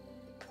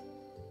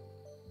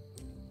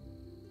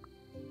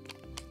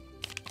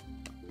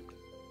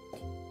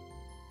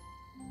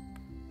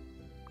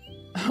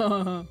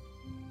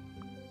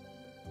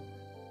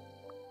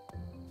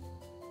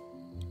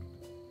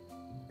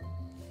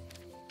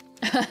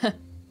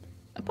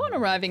 Upon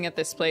arriving at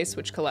this place,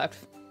 with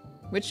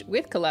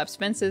collapsed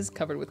fences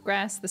covered with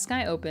grass, the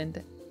sky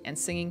opened and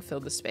singing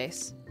filled the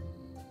space.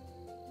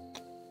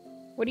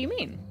 What do you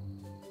mean?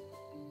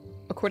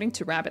 According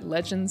to rabbit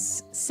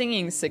legends,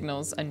 singing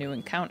signals a new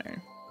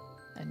encounter.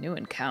 A new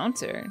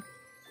encounter?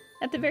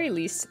 At the very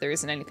least, there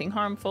isn't anything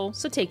harmful,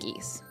 so take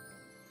ease.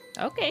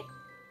 Okay.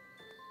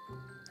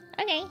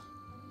 Okay.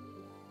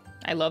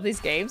 I love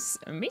these games.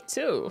 Me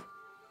too.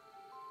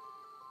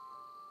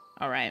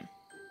 Alright.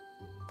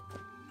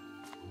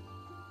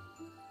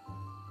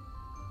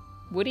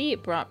 Woody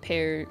brought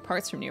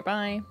parts from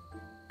nearby,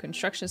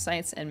 construction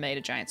sites, and made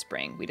a giant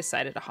spring. We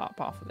decided to hop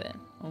off of it.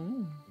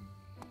 Oh.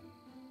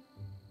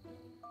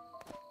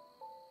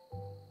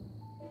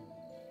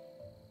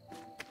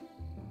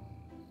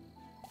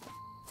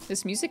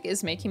 This music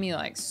is making me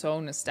like so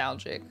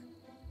nostalgic.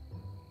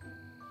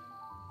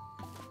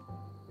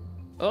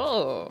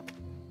 Oh.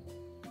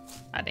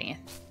 Ah, dang it.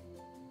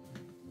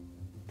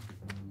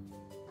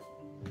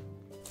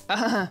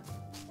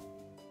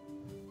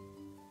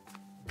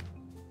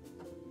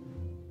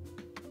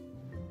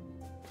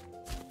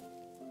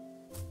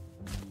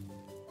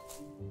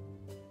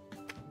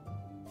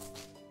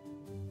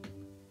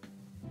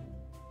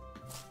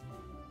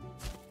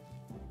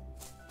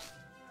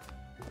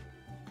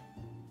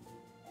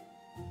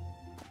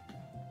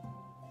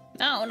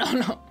 No, no,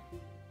 no.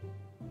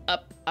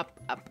 Up, up,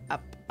 up,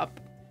 up, up.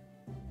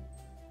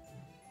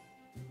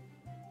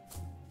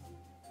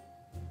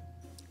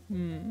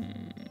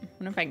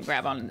 Wonder if I can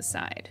grab onto the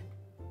side.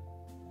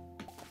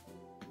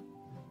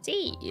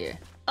 See.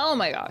 Oh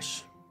my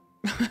gosh.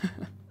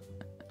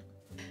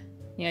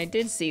 Yeah, I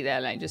did see that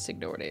and I just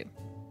ignored it.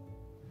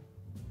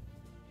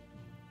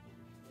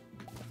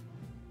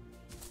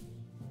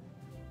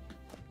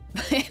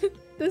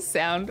 The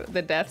sound,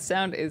 the death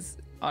sound is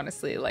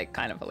honestly like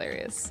kind of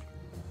hilarious.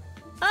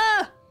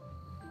 Ah!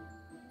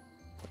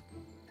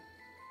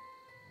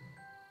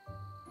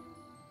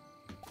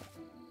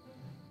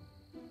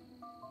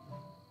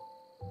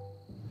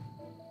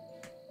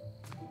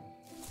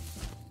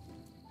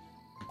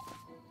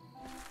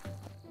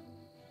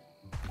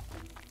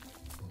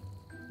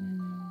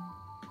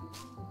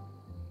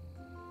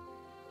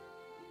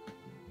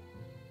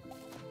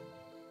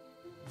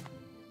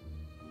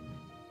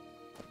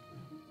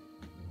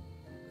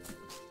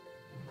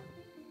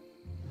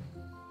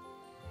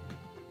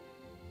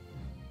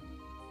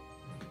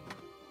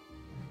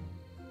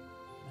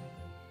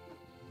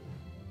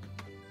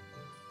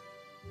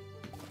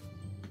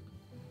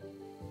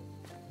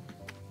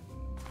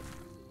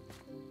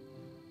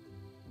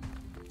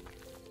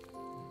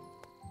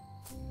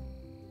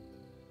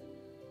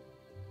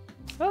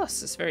 Oh,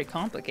 this is very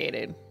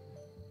complicated.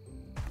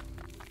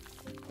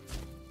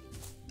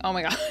 Oh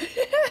my god.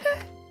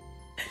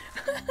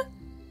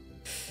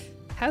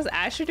 How's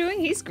Asher doing?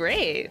 He's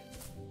great.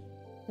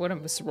 What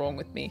is wrong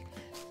with me?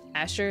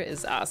 Asher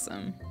is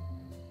awesome.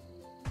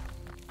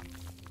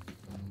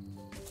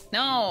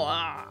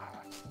 No!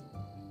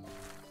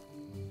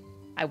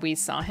 We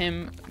saw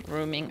him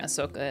grooming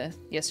Ahsoka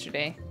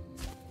yesterday.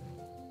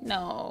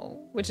 No.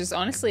 Which is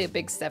honestly a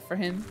big step for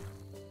him.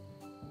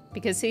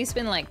 Because he's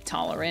been, like,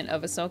 tolerant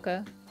of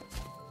Ahsoka.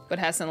 But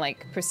hasn't,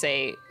 like, per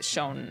se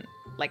shown,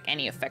 like,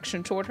 any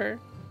affection toward her.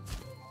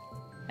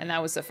 And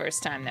that was the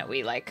first time that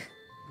we, like,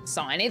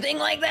 saw anything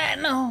like that.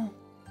 No!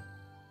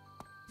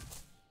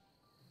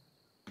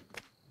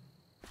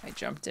 I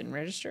jumped in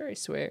register, I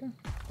swear.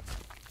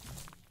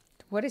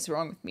 What is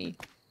wrong with me?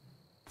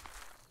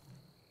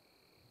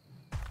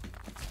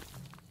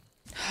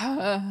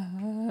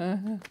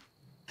 I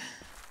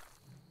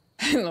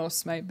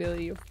lost my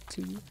ability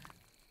to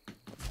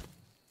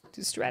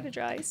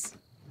strategize.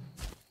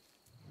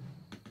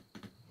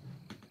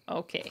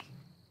 Okay.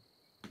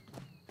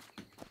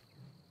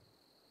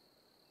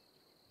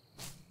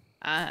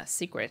 Ah,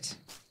 secret.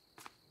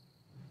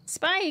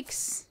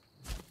 Spikes!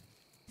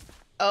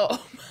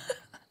 Oh.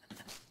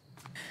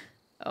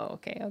 Oh,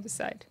 okay, I'll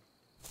decide.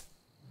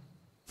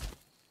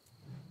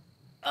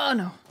 Oh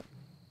no.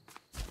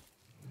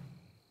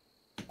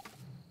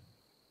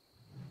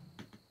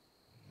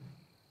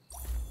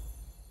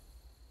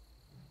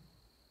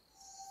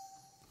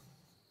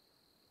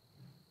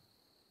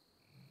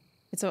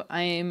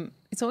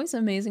 It's always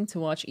amazing to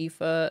watch Aoife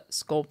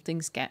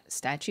sculpting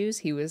statues.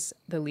 He was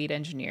the lead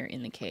engineer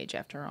in the cage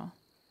after all.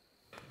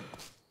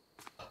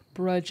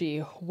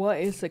 Brudgy, what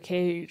is the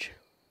cage?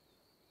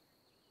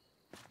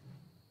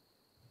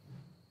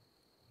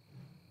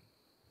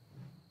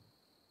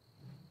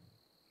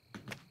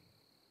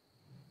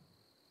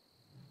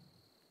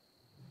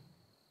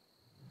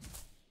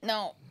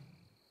 No.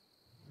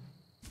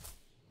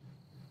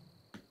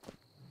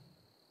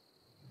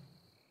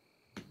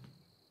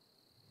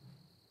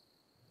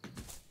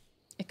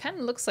 It kind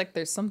of looks like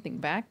there's something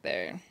back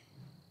there.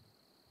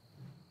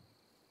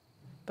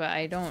 But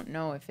I don't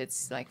know if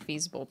it's like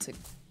feasible to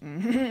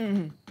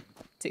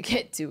to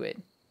get to it.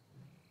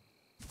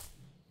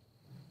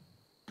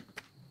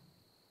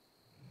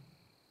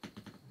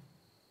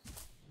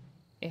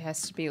 It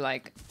has to be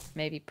like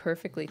maybe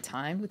perfectly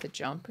timed with a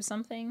jump or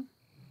something.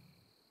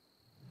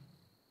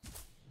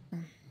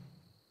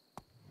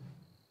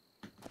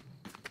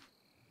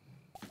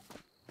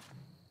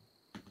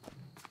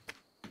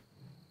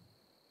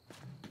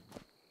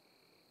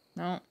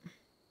 No.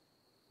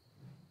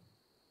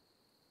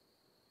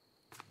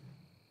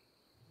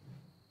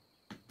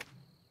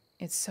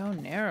 It's so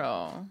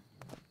narrow.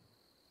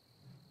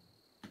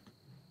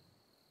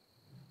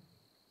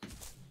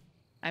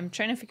 I'm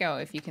trying to figure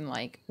out if you can,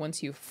 like,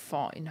 once you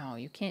fall... No,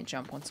 you can't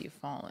jump once you've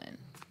fallen.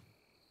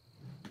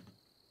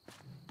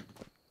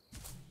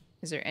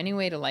 Is there any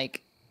way to,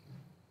 like,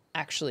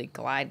 actually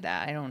glide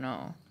that? I don't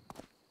know.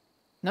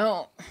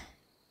 No!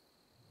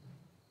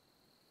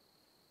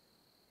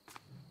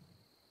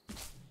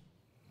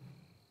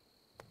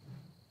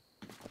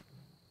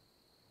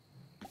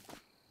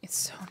 It's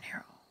so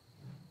narrow.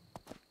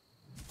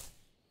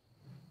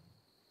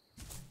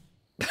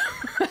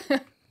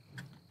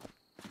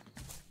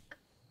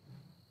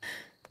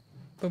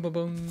 Boom,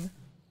 boom,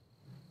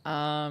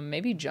 boom.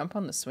 Maybe jump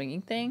on the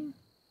swinging thing?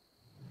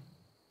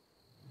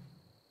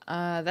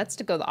 That's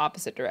to go the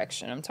opposite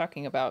direction. I'm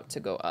talking about to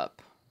go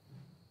up.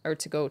 Or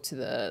to go to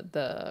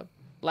the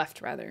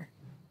left, rather.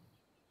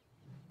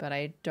 But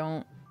I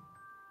don't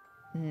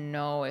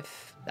know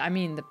if... I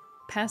mean, the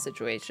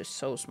passageway is just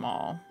so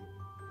small.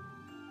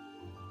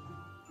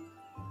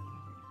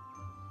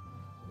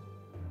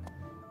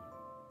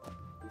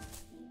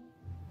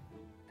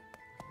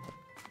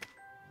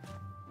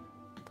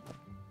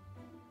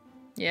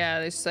 Yeah,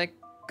 there's like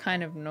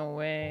kind of no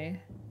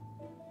way.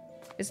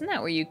 Isn't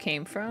that where you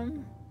came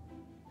from?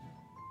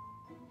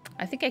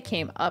 I think I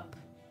came up.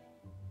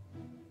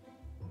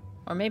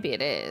 Or maybe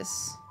it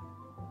is.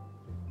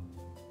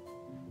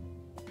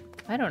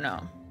 I don't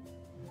know.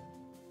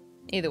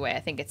 Either way,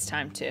 I think it's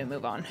time to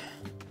move on.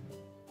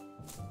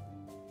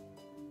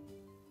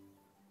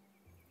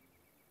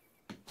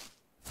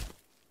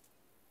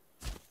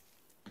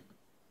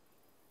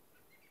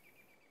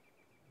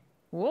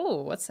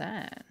 Whoa, what's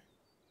that?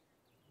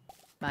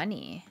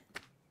 Money.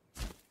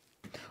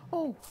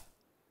 Oh.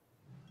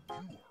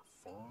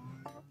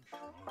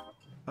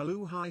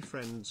 Hello, hi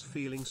friends,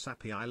 feeling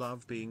sappy. I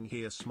love being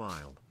here.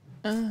 Smile.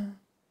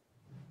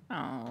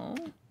 Oh.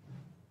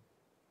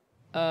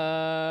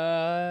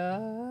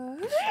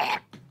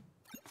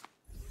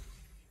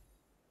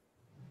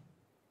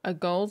 A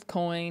gold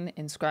coin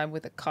inscribed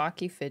with a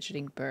cocky,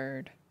 fidgeting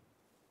bird.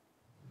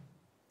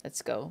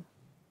 Let's go.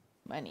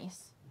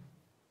 Monies.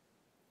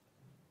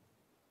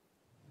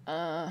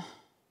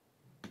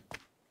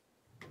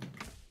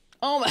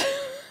 Oh my.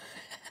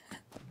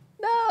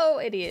 No,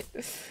 idiot.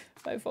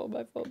 My fault,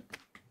 my fault.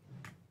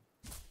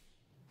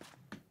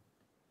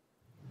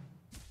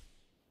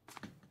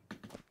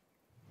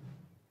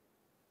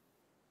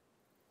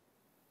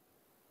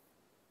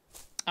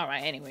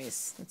 Alright,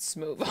 anyways, let's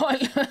move on.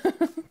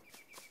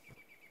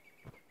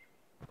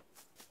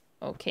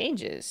 Oh,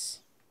 cages.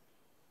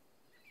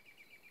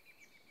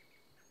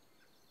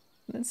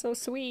 been so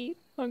sweet.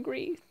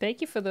 Hungry. Thank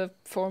you for the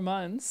 4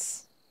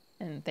 months.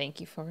 And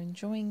thank you for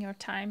enjoying your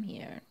time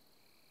here.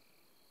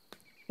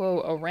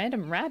 Whoa, a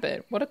random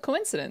rabbit. What a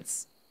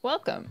coincidence.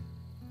 Welcome.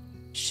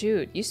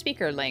 Shoot, you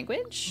speak our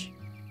language?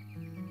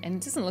 And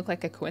it doesn't look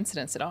like a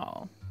coincidence at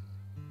all.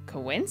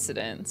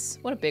 Coincidence?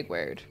 What a big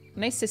word.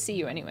 Nice to see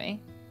you anyway.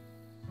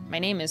 My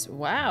name is,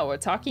 wow, a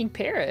talking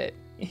parrot.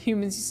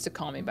 Humans used to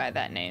call me by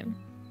that name.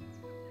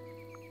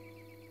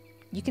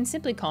 You can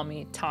simply call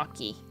me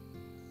Talkie.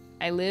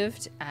 I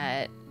lived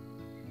at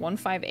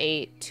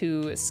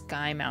 158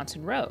 Sky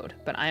Mountain Road,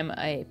 but I'm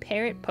a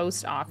parrot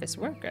post office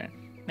worker.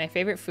 My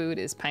favorite food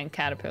is pine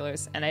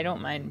caterpillars, and I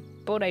don't mind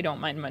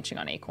munching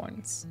on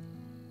acorns.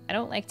 I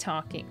don't like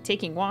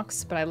taking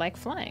walks, but I like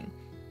flying.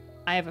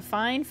 I have a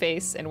fine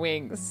face and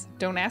wings.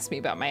 Don't ask me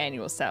about my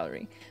annual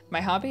salary.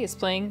 My hobby is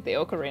playing the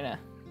ocarina.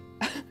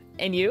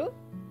 And you?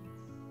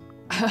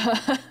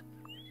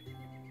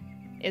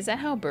 Is that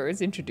how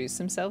birds introduce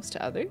themselves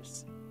to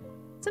others?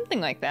 Something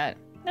like that.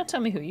 Now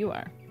tell me who you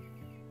are.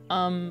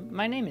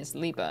 My name is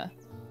Liba.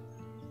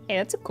 Hey,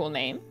 that's a cool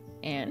name.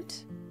 And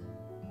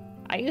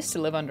I used to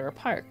live under a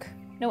park.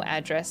 No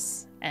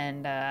address.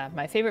 And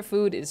my favorite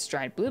food is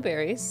dried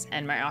blueberries.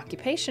 And my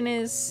occupation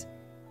is...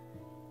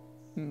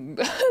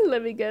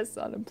 let me guess,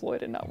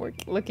 unemployed and not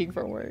looking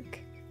for work.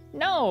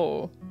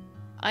 No!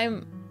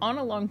 I'm on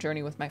a long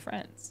journey with my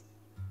friends.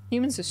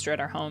 Humans destroyed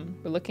our home.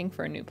 We're looking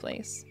for a new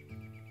place.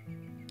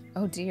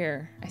 Oh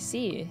dear, I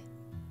see.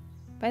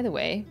 By the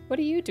way, what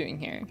are you doing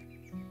here?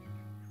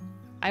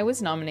 I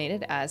was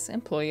nominated as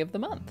Employee of the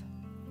Month,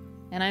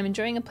 and I'm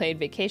enjoying a paid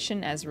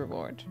vacation as a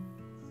reward.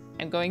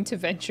 I'm going to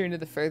venture into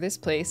the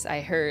furthest place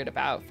I heard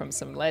about from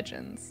some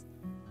legends.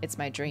 It's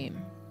my dream.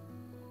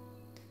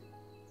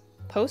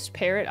 Post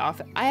Parrot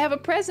Office. I have a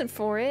present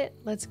for it.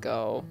 Let's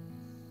go.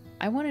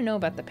 I want to know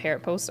about the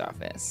Parrot Post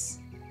Office.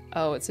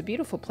 Oh, it's a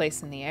beautiful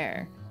place in the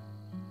air.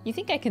 You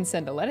think I can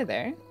send a letter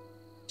there?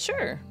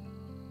 Sure.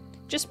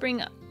 Just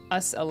bring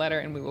us a letter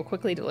and we will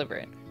quickly deliver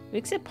it. We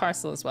accept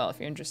parcel as well if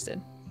you're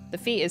interested. The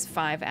fee is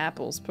 5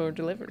 apples per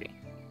delivery.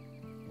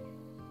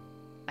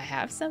 I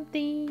have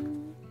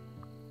something.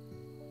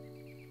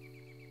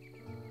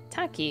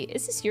 Taki,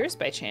 is this yours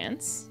by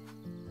chance?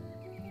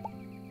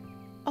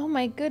 Oh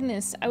my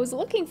goodness, I was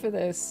looking for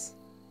this.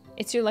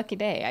 It's your lucky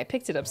day. I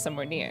picked it up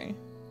somewhere near.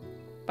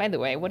 By the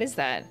way, what is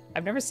that?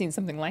 I've never seen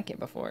something like it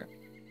before.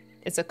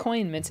 It's a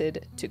coin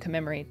minted to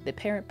commemorate the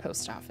Parrot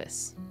Post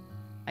Office.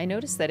 I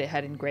noticed that it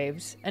had an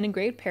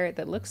engraved parrot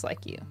that looks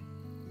like you.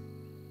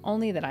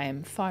 Only that I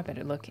am far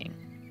better looking.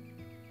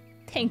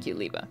 Thank you,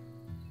 Liba.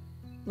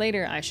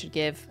 Later, I should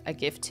give a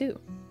gift too.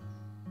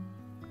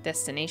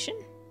 Destination?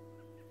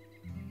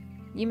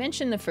 You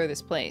mentioned the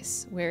furthest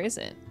place. Where is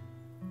it?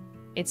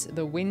 It's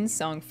the Wind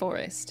Song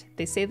Forest.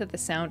 They say that the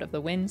sound of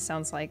the wind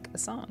sounds like a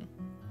song.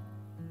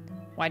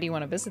 Why do you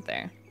want to visit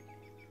there?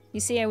 You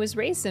see, I was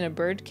raised in a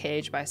bird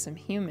cage by some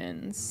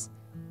humans.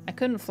 I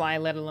couldn't fly,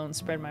 let alone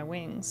spread my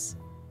wings.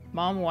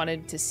 Mom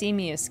wanted to see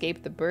me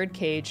escape the bird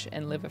cage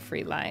and live a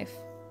free life.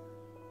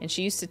 And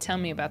she used to tell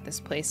me about this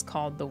place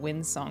called the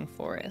Wind Song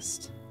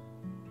Forest.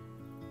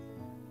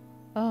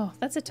 Oh,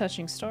 that's a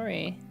touching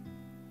story.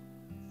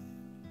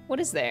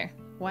 What is there?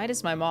 Why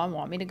does my mom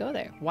want me to go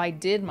there? Why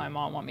did my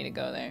mom want me to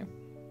go there?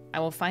 I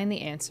will find the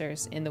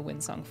answers in the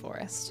Wind Song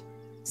Forest.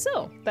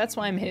 So, that's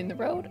why I'm hitting the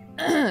road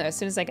as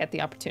soon as I get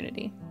the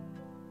opportunity.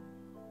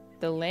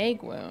 The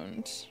leg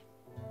wound.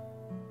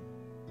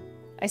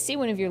 I see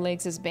one of your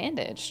legs is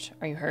bandaged.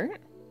 Are you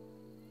hurt?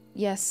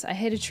 Yes, I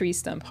hit a tree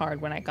stump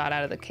hard when I got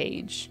out of the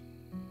cage.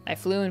 I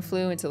flew and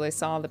flew until I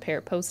saw the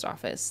Parrot Post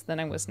Office. Then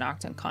I was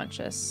knocked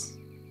unconscious.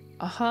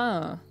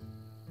 Uh-huh.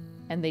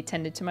 And they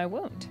tended to my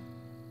wound.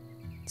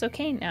 It's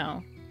okay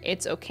now.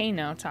 It's okay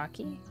now,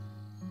 Taki.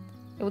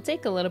 It will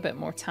take a little bit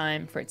more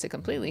time for it to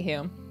completely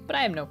heal, but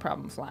I have no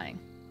problem flying.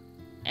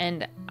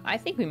 And I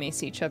think we may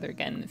see each other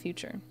again in the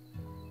future.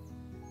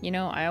 You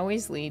know,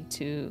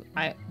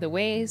 the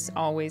ways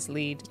always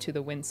lead to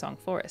the Wind Song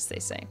Forest, they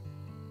say.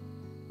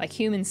 Like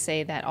humans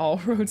say that all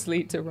roads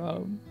lead to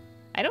Rome.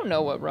 I don't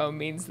know what Rome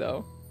means,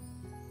 though.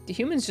 Do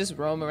humans just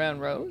roam around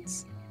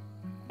roads?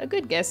 A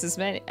good guess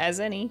as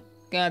any.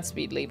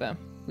 Godspeed, Liba.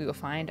 We will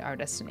find our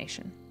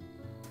destination.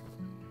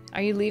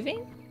 Are you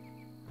leaving?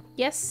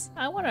 Yes,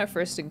 I want our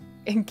first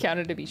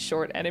encounter to be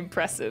short and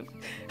impressive.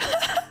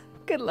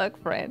 Good luck,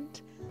 friend.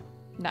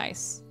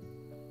 Nice.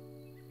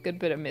 Good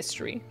bit of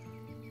mystery.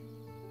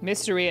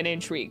 Mystery and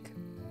intrigue.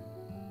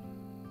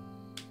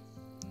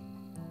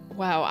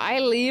 Wow, I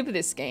leave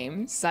this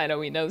game. Sino,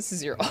 we know this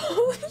is your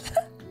own.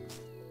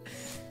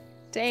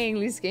 Dang,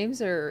 these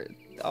games are...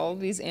 all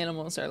these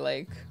animals are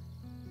like...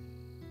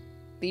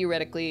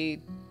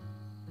 theoretically...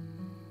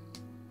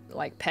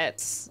 like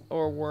pets,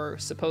 or were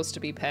supposed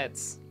to be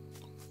pets.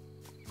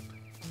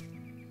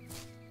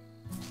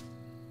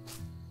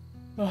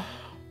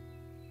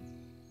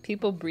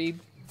 People breed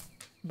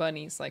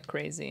bunnies like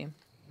crazy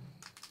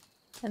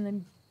and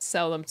then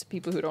sell them to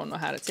people who don't know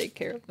how to take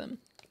care of them,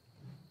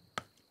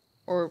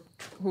 or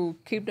who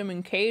keep them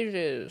in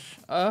cages.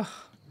 Ugh.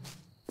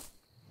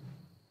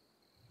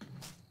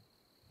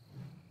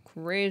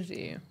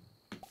 crazy.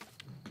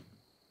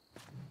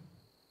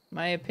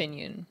 My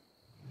opinion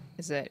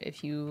is that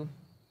if you...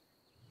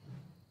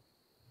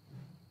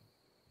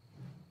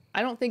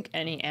 I don't think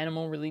any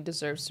animal really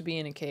deserves to be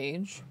in a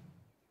cage.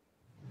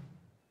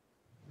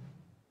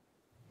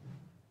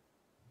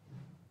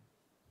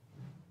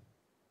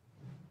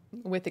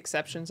 With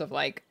exceptions of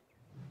like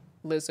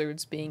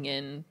lizards being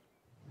in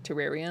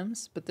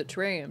terrariums, but the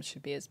terrariums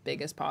should be as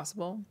big as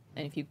possible.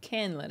 And if you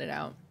can let it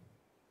out,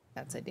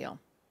 that's ideal.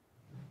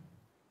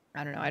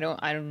 I don't know.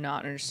 I do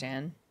not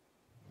understand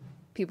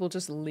people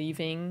just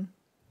leaving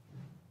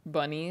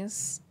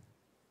bunnies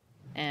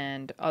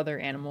and other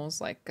animals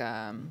like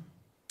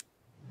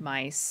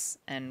mice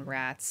and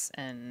rats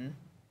and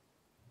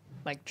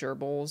like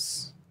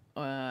gerbils,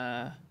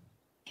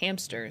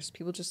 hamsters.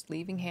 People just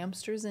leaving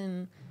hamsters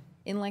in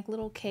like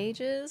little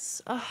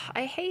cages. Ugh,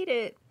 I hate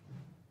it.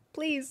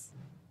 Please.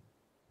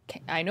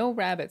 I know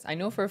rabbits. I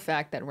know for a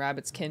fact that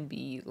rabbits can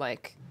be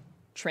like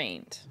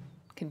trained,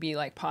 can be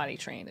like potty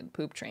trained and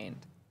poop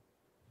trained,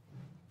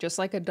 just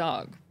like a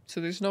dog.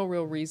 So there's no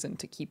real reason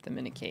to keep them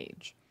in a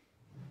cage.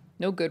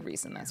 No good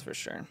reason, that's for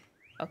sure.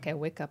 Okay,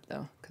 wake up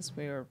though, because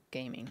we were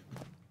gaming.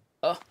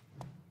 Ugh.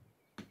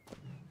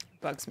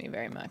 Bugs me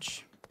very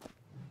much.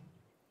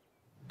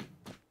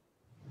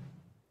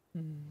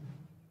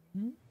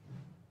 Mm-hmm.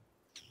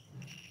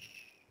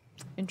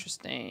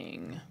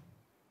 Interesting.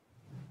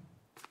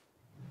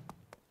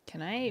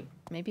 Can I,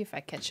 maybe if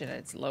I catch it at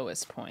its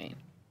lowest point.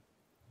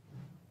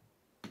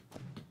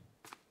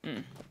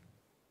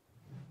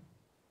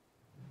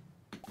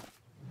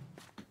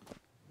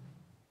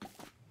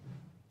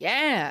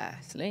 Yeah,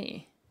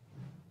 slay.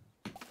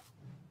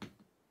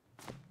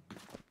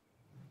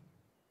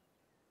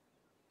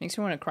 Makes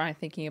me want to cry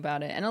thinking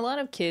about it. And a lot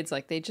of kids,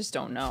 like, they just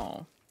don't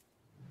know.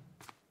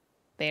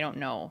 They don't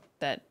know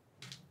that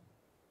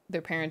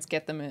their parents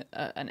get them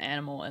an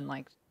animal and,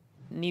 like,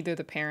 neither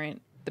the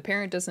parent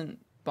doesn't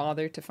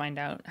bother to find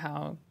out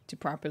how to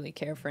properly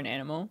care for an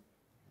animal.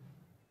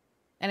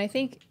 And I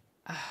think,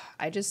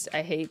 I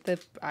hate the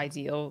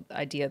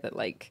idea that,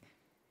 like,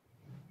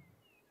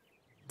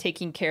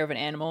 taking care of an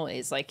animal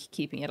is, like,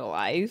 keeping it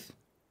alive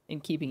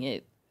and keeping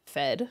it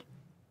fed.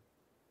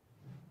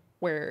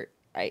 Where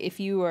if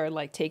you are,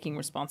 like, taking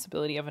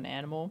responsibility of an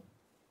animal,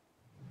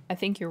 I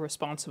think you're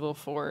responsible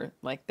for,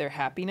 like, their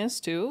happiness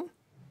too,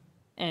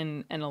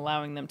 and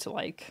allowing them to,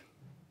 like,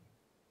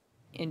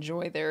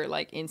 enjoy their,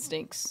 like,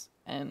 instincts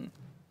and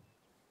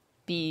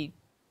be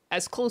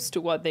as close to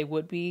what they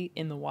would be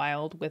in the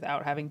wild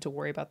without having to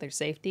worry about their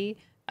safety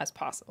as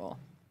possible.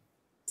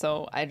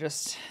 So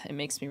it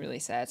makes me really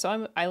sad.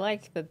 So I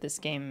like that this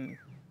game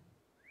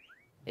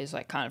is,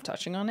 like, kind of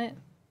touching on it.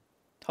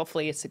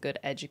 Hopefully it's a good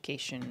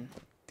education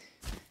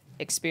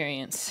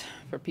experience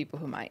for people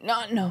who might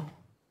not know.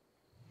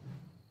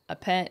 A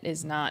pet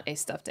is not a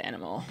stuffed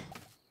animal.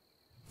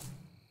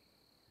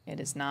 It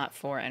is not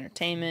for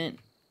entertainment.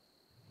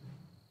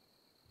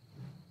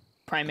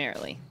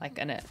 Primarily. Like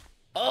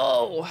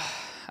oh!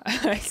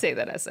 I say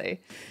that as I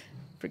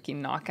freaking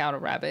knock out a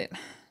rabbit.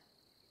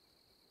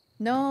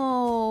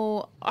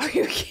 No! Are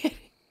you kidding?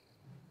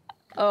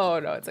 Oh,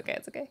 no, it's okay,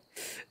 it's okay.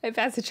 I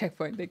passed the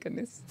checkpoint, thank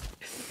goodness.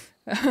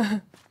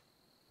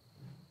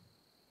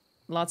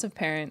 Lots of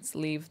parents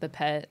leave the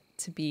pet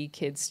to be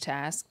kids'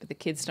 task, but the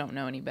kids don't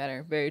know any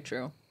better. Very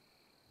true.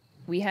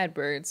 We had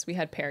birds, we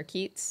had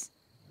parakeets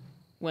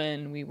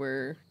when we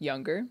were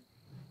younger,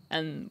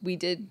 and we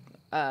did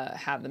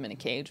have them in a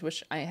cage,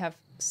 which I have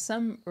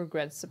some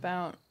regrets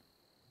about.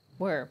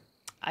 Where,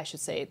 I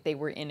should say, they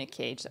were in a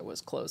cage that was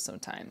closed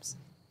sometimes,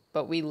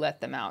 but we let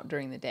them out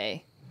during the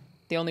day.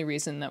 The only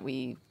reason that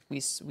we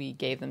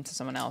gave them to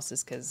someone else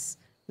is because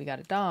we got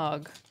a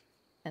dog,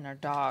 and our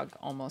dog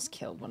almost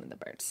killed one of the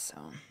birds, so...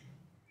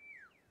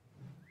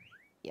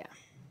 yeah.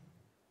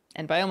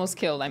 And by almost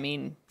killed, I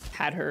mean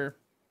had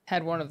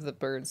one of the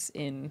birds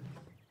in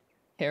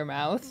her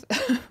mouth.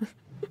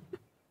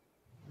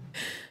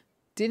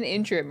 Didn't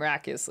injure it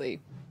miraculously,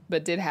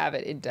 but did have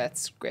it in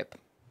death's grip.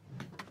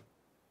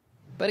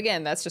 But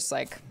again, that's just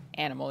like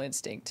animal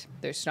instinct.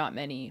 There's not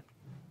many...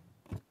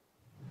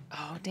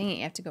 oh, dang it,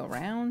 you have to go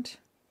around?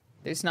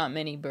 There's not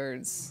many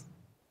birds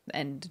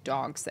and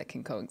dogs that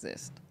can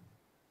coexist.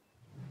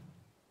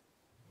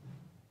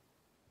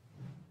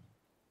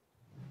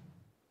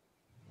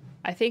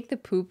 I think the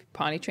poop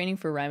potty training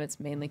for rabbits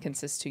mainly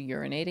consists to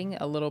urinating.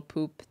 The little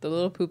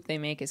poop they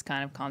make is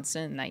kind of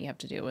constant and that you have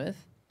to deal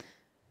with.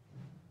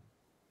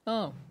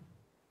 Oh,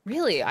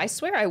 really? I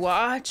swear I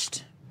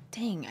watched.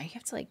 Dang, I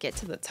have to, like, get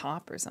to the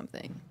top or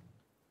something.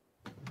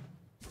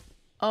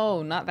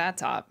 Oh, not that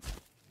top.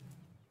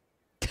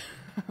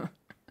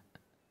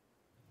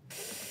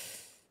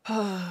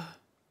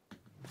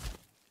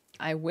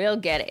 I will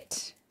get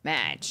it.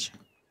 Match.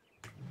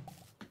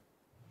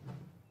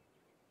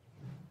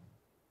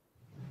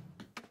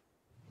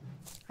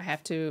 I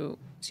have to,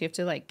 so you have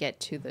to, like, get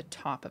to the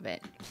top of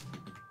it.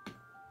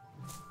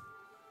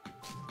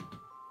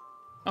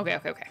 Okay,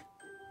 okay, okay.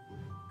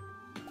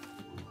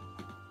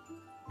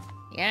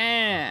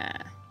 Yeah.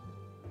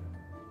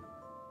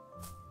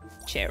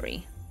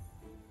 Cherry.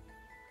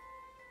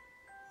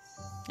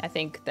 I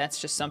think that's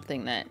just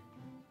something that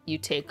you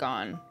take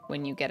on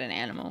when you get an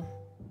animal,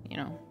 you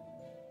know,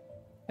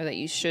 or that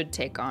you should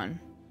take on.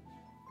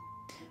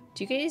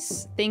 Do you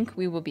guys think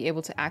we will be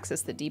able to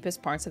access the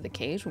deepest parts of the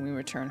cage when we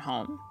return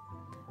home?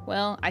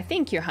 Well, I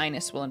think Your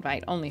Highness will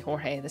invite only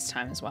Jorge this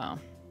time as well.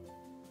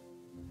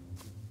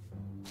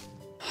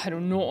 I do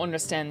not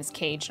understand this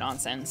cage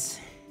nonsense.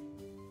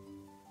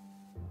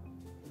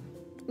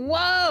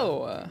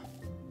 Whoa!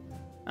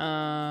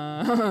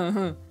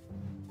 Oh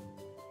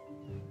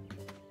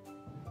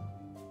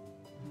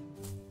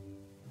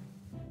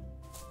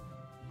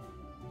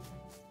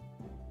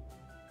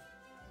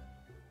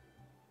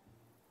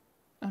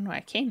no,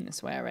 I came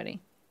this way already.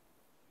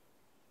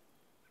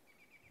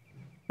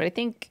 But I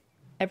think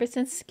ever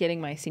since getting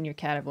my senior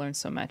cat, I've learned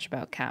so much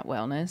about cat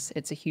wellness.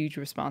 It's a huge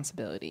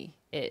responsibility.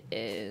 It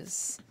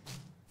is.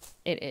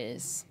 It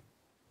is.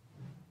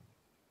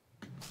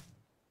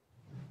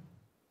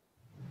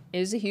 It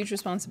is a huge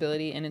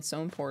responsibility, and it's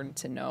so important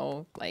to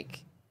know,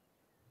 like,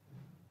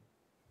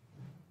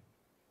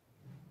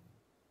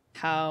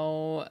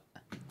 how...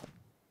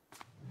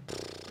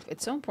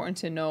 It's so important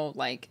to know,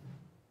 like,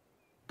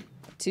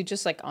 to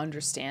just, like,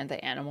 understand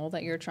the animal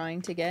that you're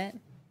trying to get.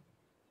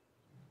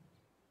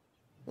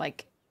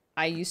 Like,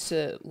 I used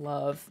to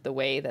love the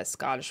way that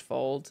Scottish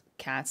Fold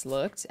cats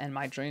looked, and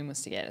my dream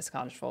was to get a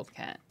Scottish Fold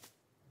cat.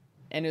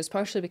 And it was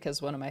partially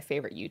because one of my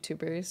favorite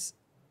YouTubers,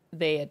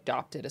 they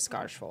adopted a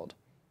Scottish Fold.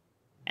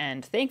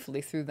 And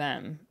thankfully through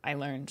them, I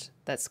learned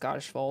that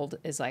Scottish Fold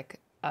is like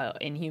an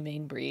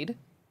inhumane breed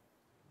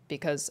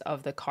because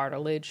of the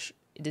cartilage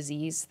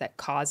disease that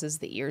causes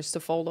the ears to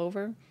fold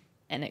over.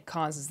 And it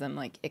causes them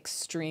like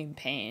extreme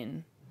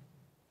pain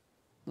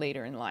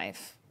later in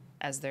life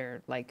as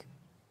they're like,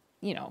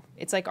 you know,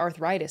 it's like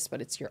arthritis,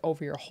 but it's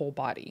over your whole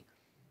body.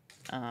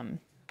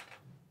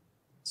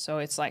 So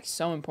it's like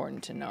so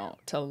important to know,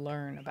 to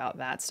learn about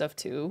that stuff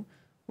too,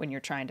 when you're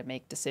trying to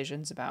make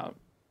decisions about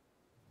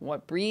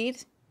what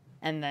breed,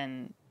 and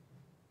then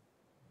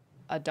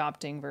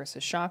adopting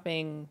versus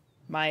shopping.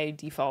 My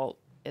default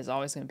is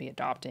always going to be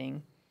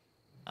adopting,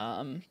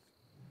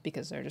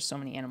 because there are just so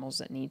many animals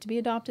that need to be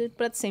adopted.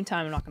 But at the same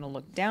time, I'm not going to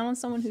look down on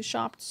someone who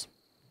shops.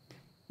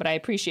 But I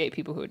appreciate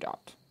people who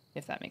adopt,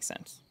 if that makes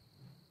sense.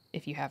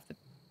 If you have the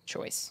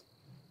choice.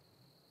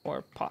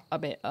 Or a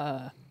bit,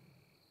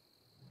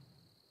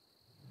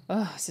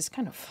 this is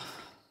kind of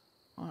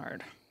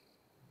hard.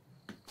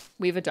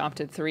 We've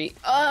adopted 3.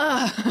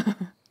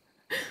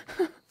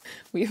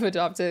 We've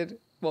adopted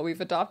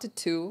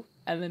 2,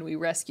 and then we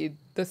rescued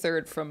the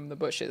 3rd from the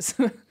bushes,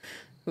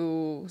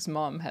 whose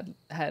mom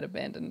had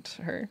abandoned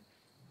her.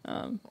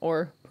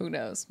 Or who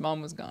knows,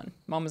 mom was gone.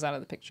 Mom was out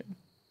of the picture.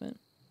 But...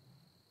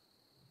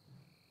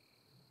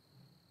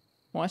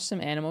 Watch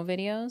some animal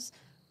videos.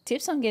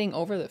 Tips on getting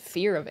over the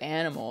fear of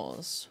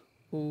animals.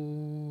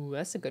 Ooh,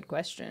 that's a good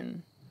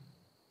question.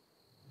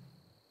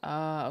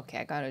 Okay,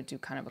 I gotta do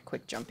kind of a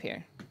quick jump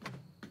here.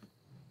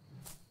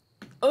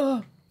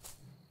 Ugh!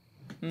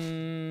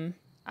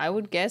 I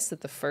would guess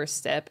that the first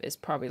step is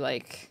probably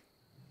like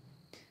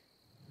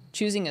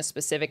choosing a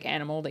specific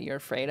animal that you're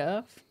afraid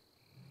of.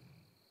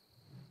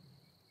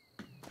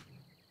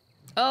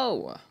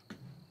 Oh,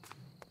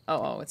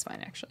 it's fine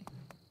actually.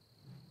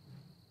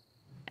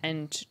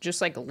 And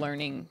just like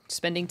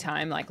spending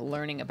time like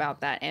learning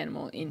about that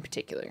animal in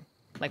particular.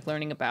 Like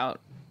learning about,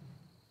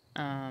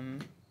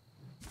 learning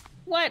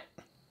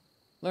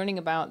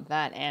about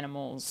that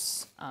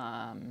animal's,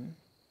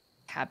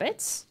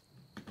 habits.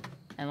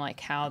 And like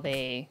how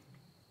they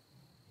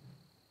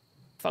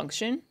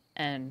function,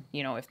 and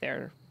you know, if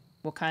they're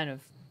what kind of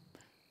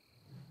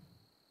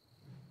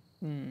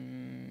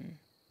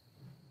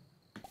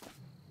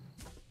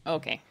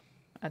okay,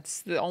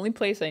 that's the only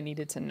place I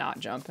needed to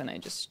not jump, and I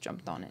just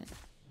jumped on it.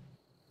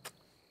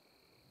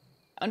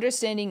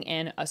 Understanding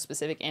a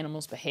specific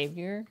animal's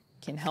behavior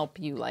can help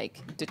you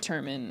like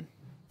determine,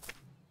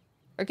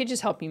 or could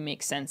just help you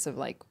make sense of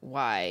like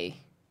why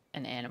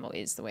an animal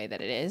is the way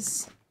that it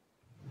is.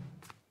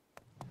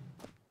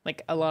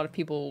 Like, a lot of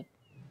people,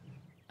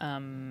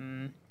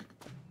 think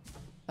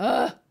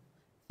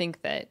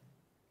that,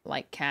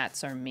 like,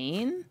 cats are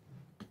mean,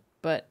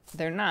 but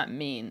they're not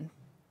mean.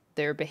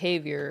 Their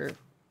behavior,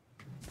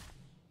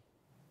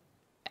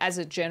 as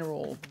a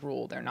general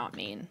rule, they're not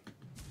mean.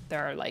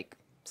 There are, like,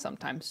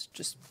 sometimes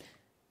just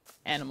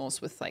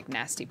animals with, like,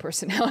 nasty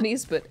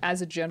personalities, but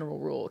as a general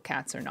rule,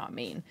 cats are not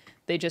mean.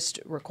 They just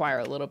require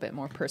a little bit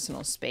more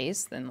personal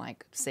space than,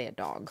 like, say, a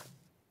dog.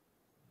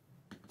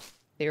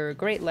 They're a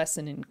great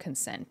lesson in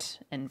consent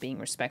and being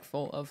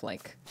respectful of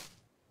like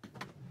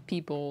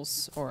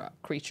people's or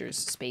creatures'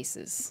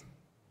 spaces.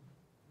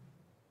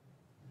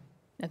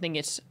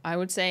 I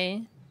would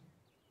say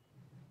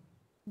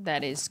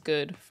that is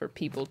good for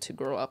people to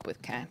grow up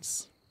with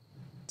cats,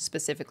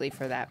 specifically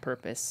for that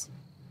purpose.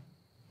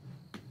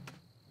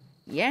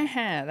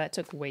 Yeah, that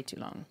took way too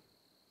long.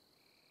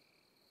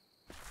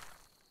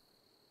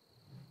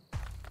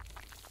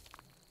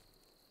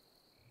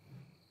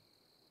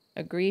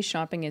 Agree,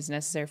 shopping is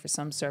necessary for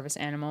some service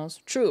animals.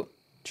 True.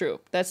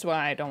 That's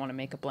why I don't want to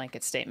make a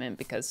blanket statement,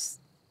 because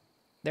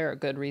there are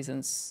good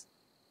reasons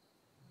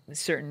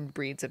certain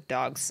breeds of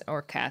dogs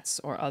or cats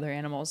or other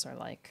animals are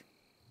like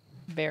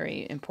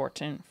very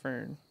important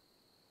for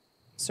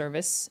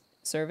service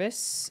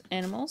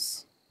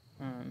animals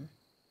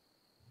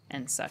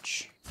and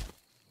such.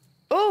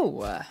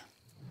 Oh,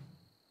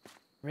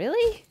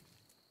 really?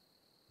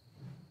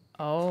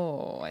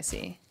 Oh, I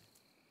see.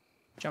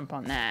 Jump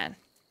on that.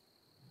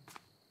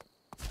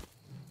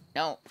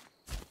 No.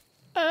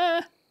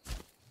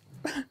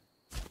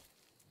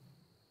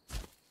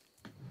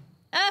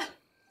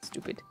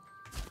 Stupid.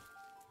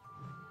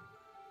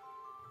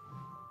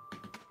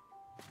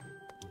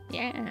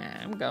 Yeah,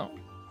 I'm going.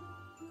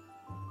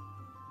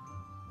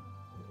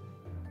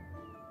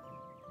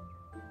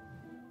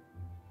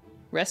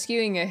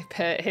 Rescuing a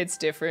pet hits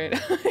different.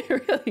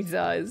 It really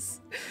does.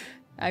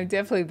 I'm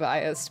definitely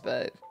biased,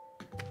 but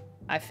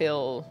I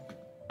feel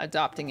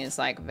adopting is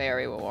like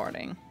very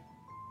rewarding.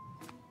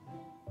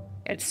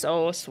 It's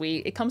so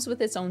sweet. It comes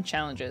with its own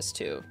challenges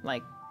too.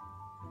 Like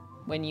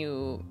when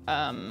you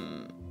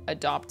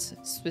adopt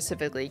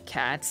specifically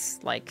cats,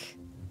 like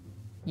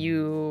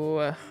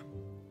they're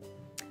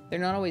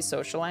not always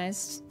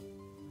socialized.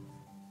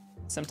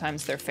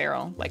 Sometimes they're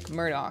feral. Like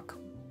Murdoch,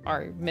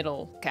 our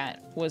middle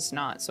cat, was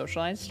not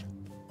socialized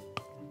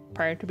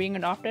prior to being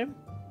adopted.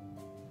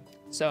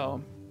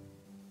 So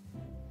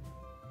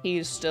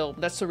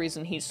that's the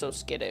reason he's so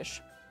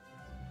skittish.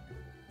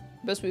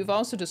 But we've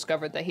also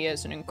discovered that he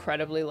has an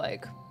incredibly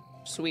like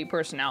sweet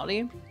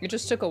personality. It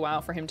just took a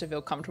while for him to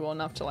feel comfortable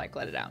enough to like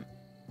let it out.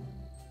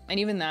 And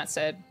even that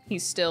said, he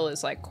still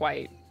is like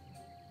quite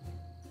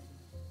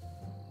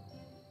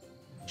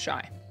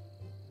shy.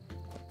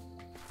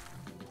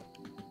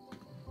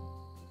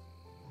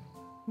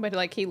 But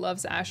like he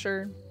loves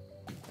Asher.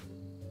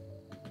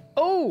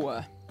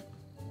 Oh!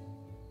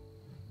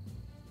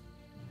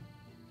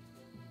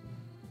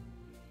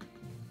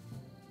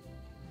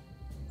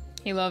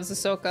 He loves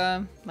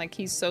Ahsoka. Like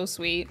he's so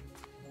sweet.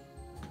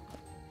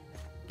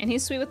 And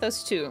he's sweet with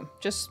us too.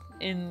 Just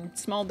in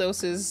small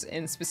doses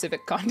in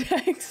specific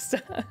context.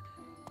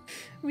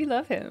 We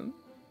love him.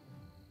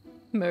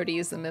 Murdy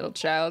is the middle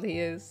child, he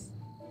is.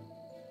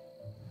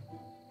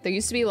 There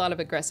used to be a lot of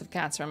aggressive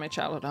cats around my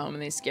childhood home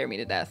and they scare me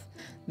to death.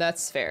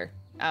 That's fair.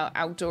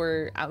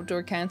 Outdoor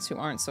cats who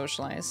aren't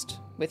socialized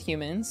with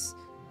humans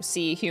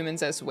see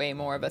humans as way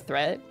more of a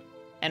threat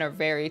and are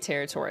very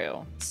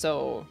territorial.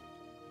 So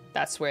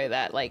that's where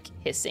that like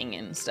hissing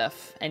and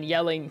stuff and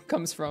yelling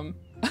comes from.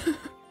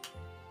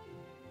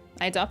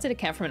 I adopted a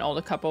cat from an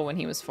older couple when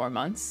he was 4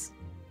 months.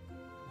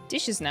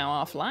 Dish is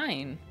now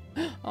offline.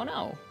 Oh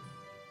no.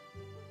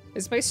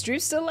 Is my stream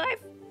still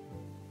live?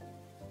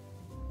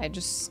 I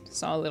just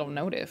saw a little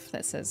notif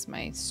that says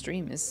my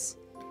stream is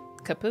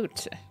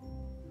kaput.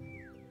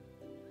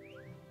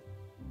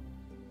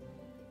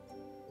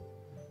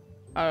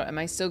 Oh, am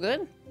I still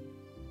good?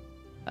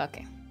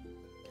 Okay.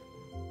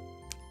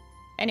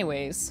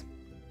 Anyways.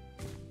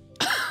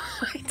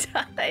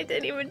 I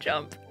didn't even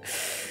jump.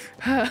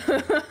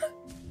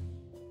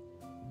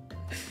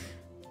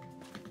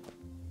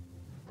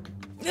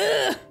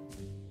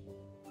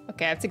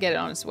 Okay, I have to get it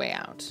on its way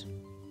out.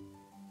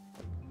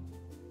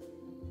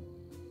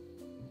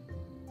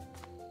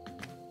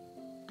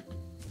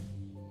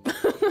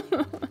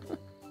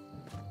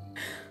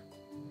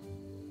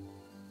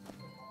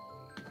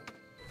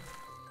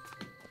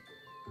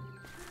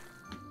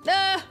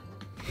 Ah!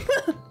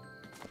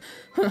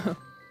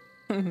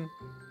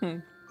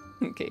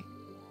 Okay.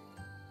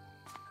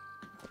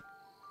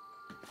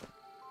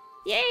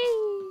 Yay!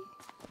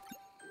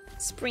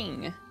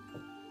 Spring.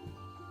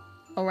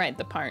 Oh, right,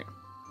 the part.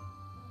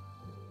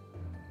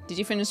 Did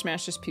you finish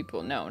Master's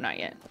Pupil? No, not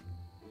yet.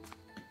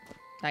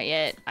 Not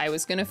yet. I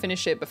was gonna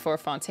finish it before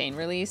Fontaine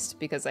released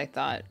because I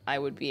thought I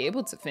would be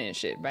able to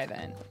finish it by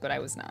then, but I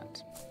was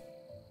not.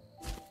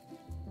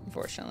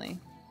 Unfortunately.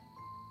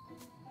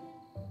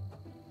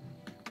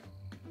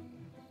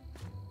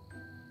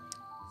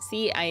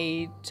 See,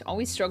 I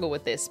always struggle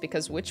with this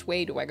because which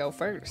way do I go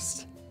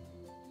first?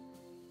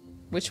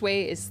 Which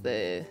way is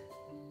the...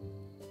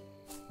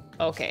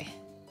 Okay.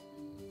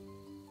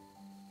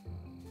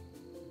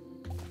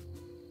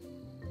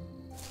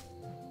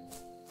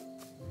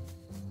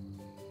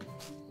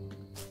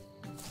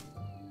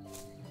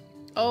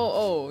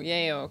 Oh,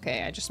 yeah,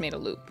 okay. I just made a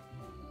loop.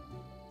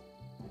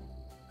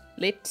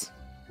 Lit.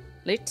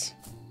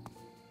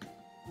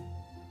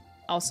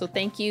 Also,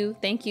 thank you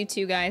to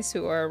you guys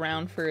who are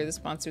around for the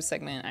sponsor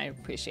segment. I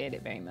appreciate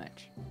it very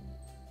much.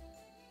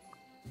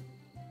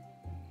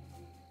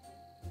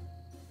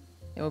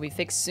 It will be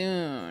fixed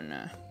soon.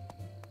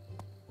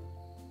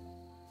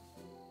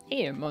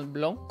 Hey, Mont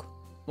Blanc.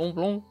 Mont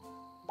Blanc.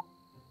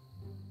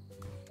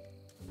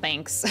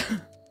 Thanks.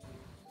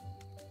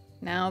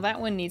 Now that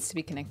one needs to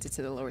be connected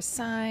to the lower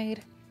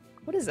side.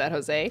 What is that,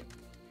 Jose?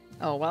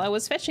 Oh, while I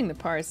was fetching the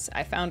parts,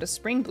 I found a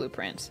spring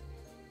blueprint.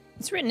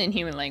 It's written in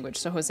human language,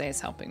 so Jose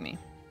is helping me.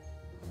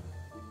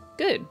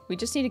 Good, we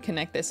just need to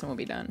connect this and we'll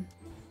be done.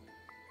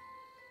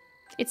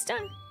 It's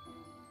done.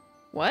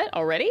 What,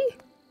 already?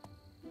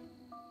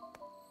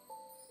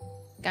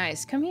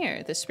 Guys, come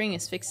here. The spring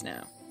is fixed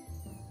now.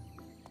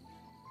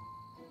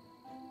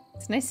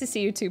 It's nice to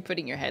see you two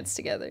putting your heads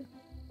together.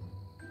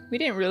 We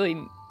didn't really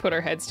put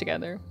our heads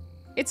together.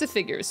 It's a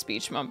figure of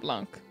speech, Mont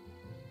Blanc.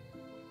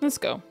 Let's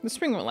go. The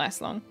spring won't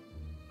last long.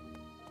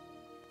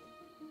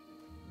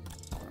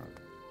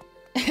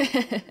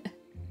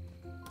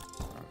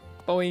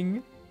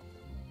 Boing.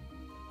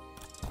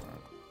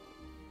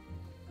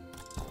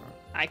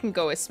 I can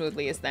go as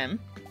smoothly as them.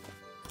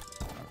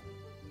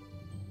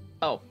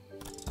 Oh.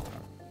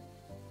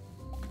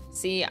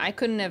 See, I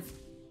couldn't have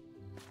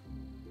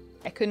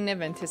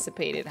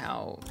anticipated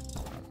how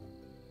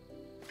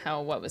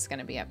what was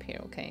gonna be up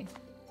here, okay?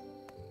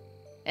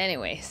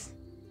 Anyways.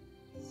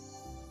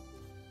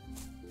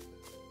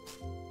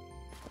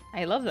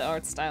 I love the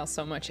art style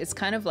so much. It's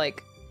kind of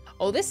like,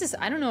 oh, this is,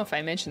 I don't know if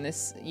I mentioned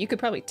this, you could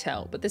probably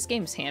tell, but this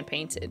game's hand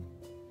painted.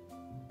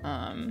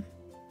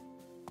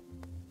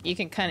 You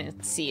can kind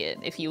of see it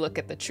if you look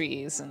at the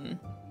trees and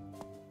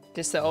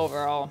just the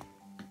overall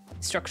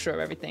structure of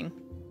everything.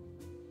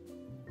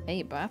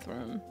 Hey,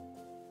 bathroom.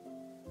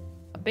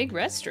 A big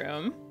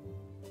restroom.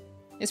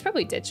 It's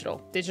probably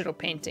digital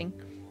painting.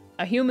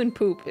 A human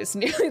poop is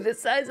nearly the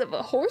size of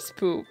a horse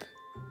poop.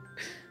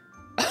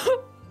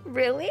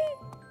 Really?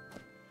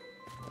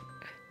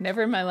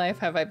 Never in my life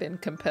have I been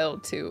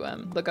compelled to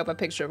look up a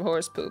picture of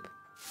horse poop.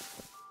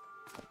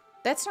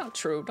 That's not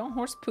true. Don't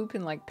horse poop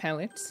in like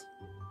pellets?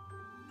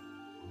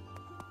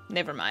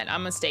 Never mind.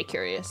 I'm gonna stay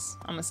curious.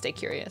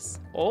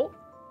 Oh,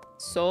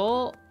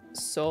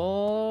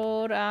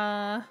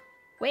 Sora.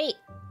 Wait.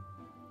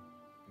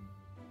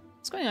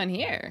 What's going on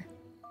here?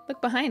 Look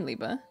behind,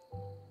 Liba.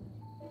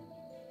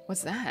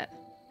 What's that?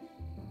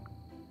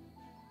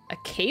 A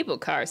cable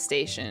car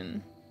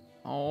station.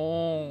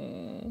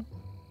 Oh.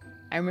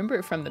 I remember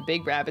it from the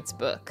Big Rabbit's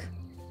book.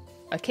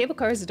 A cable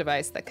car is a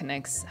device that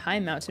connects high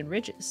mountain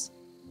ridges.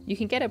 You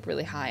can get up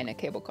really high in a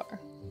cable car.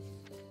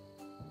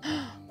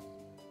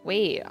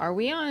 Wait, are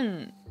we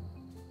on...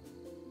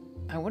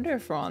 I wonder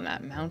if we're on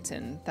that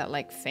mountain, that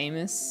like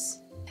famous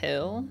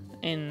hill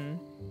in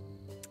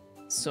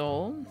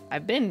Seoul.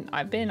 I've been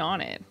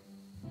on it.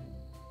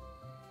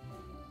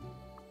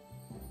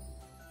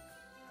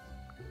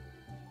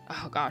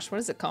 Oh gosh, what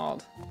is it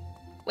called?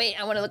 Wait,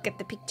 I want to look at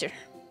the picture.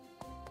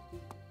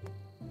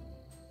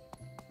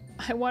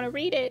 I want to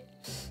read it.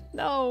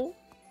 No.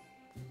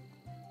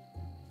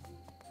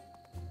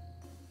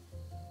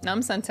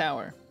 Namsan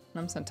Tower.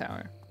 Namsan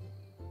Tower.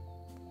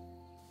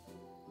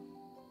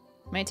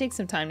 Might take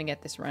some time to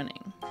get this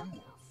running.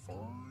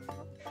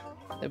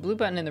 The blue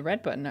button and the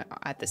red button are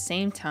at the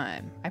same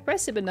time. I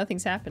press it, but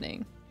nothing's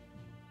happening.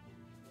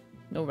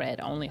 No red,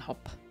 only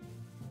hop.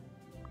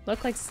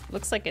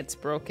 Looks like it's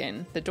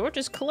broken. The door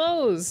just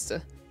closed.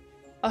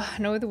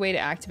 No other way to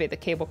activate the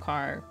cable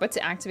car, but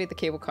to activate the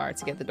cable car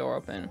to get the door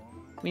open.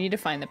 We need to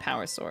find the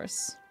power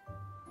source.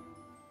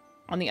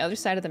 On the other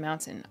side of the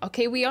mountain.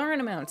 Okay, we are on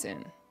a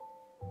mountain.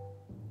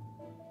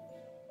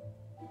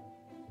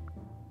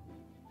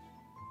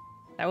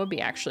 That would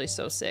be actually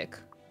so sick.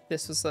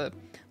 This was a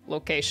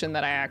location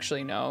that I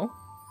actually know.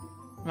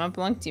 Mont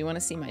Blanc, do you want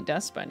to see my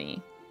dust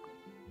bunny?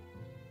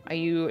 Are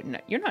you...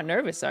 You're not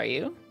nervous, are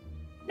you?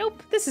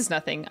 Nope, this is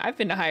nothing. I've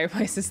been to higher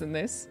places than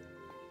this.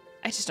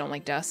 I just don't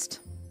like dust.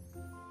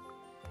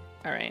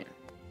 Alright.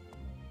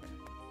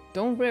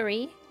 Don't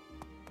worry.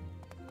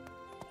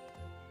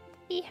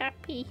 Be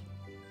happy.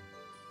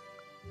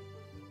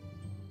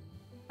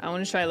 I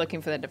want to try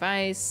looking for the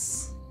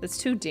device. That's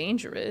too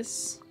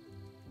dangerous.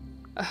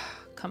 Ugh,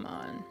 come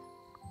on.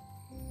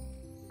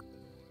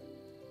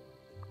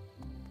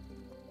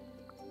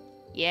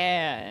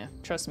 Yeah,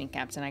 trust me,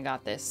 Captain, I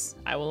got this.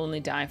 I will only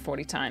die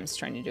 40 times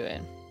trying to do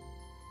it.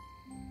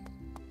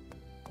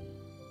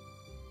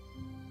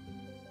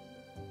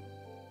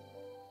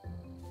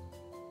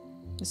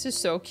 This is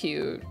so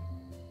cute.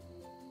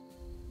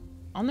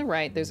 On the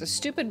right, there's a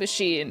stupid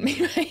machine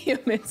made by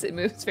humans. It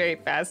moves very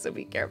fast, so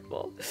be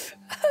careful.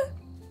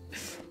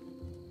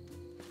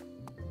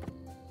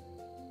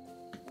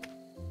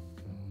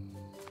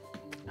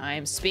 I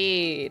am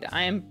speed.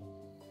 I am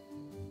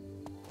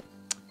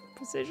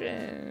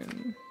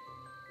precision.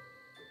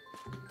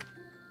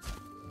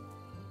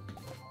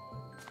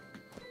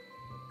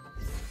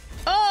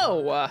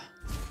 Oh!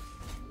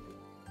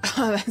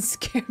 Oh, that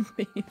scared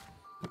me.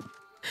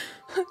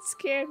 That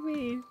scared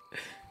me.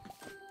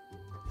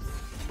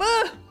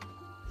 Ah!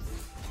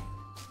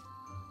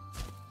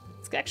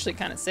 It's actually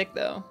kind of sick,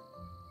 though.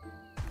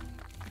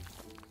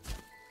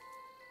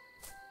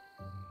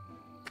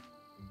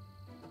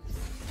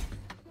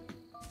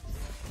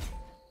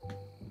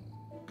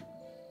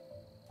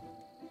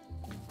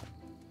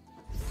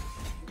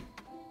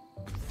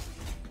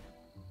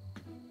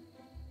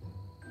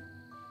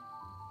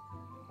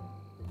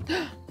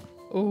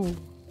 Oh.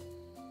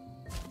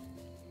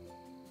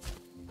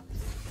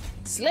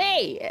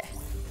 Slay!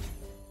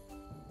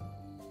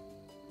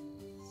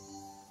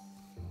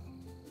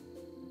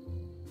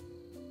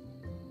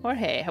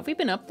 Jorge, have we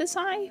been up this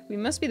high? We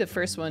must be the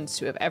first ones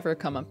to have ever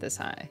come up this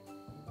high.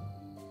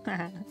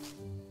 Can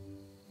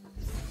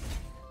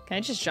Can I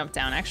just jump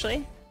down,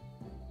 actually?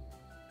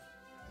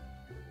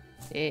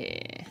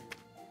 Yeah.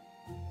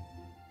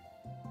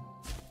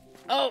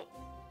 Oh!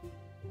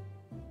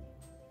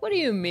 What do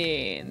you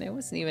mean? There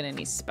wasn't even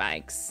any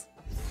spikes.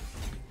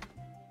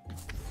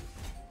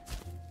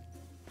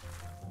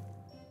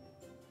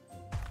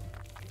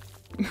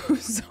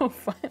 So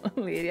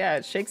finally, yeah,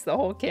 it shakes the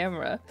whole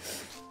camera.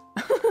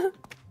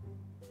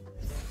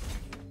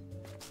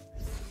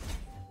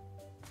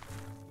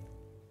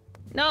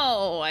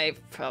 No, I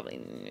probably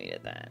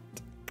needed that.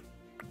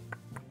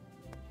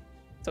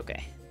 It's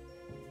okay.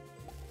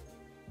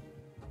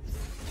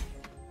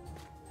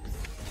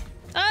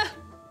 Ah!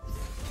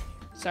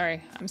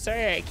 Sorry. I'm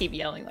sorry I keep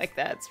yelling like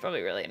that. It's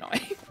probably really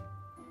annoying.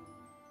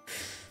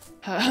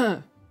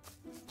 I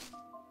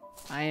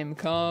am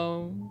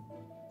calm.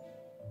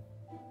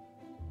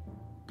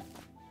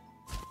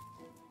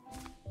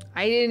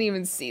 I didn't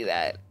even see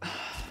that.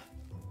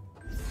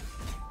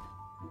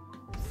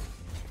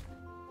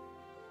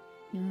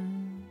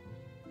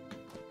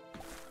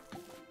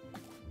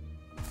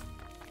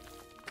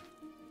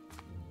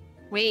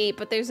 Wait,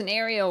 but there's an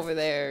area over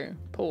there.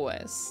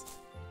 Pause.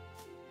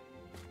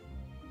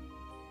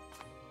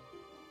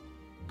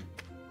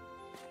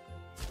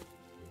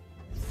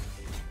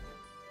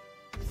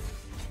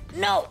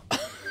 No! Oh,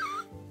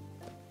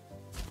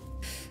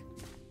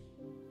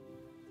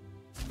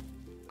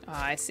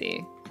 I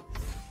see.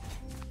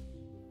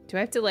 Do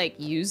I have to, like,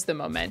 use the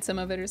momentum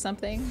of it or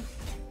something?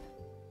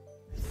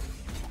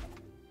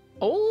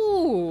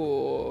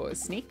 Oh,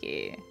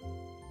 sneaky.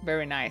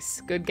 Very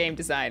nice. Good game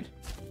design.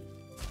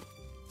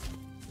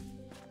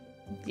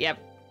 Yep.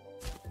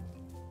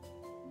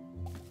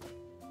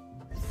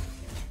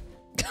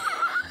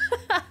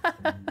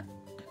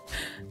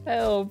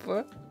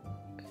 Help.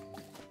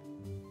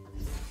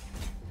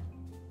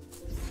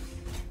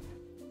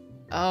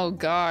 Oh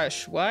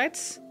gosh,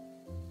 what?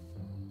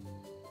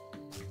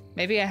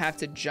 Maybe I have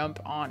to jump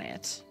on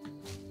it.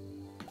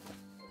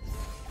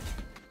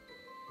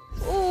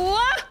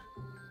 What?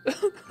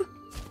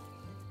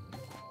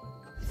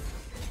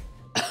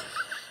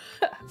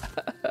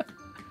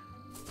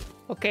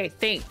 Okay,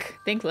 think,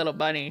 little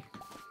bunny.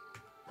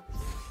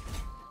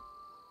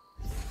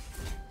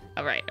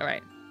 All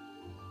right.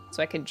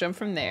 So I can jump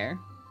from there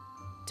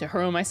to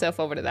hurl myself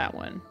over to that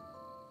one.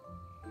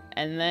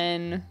 And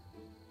then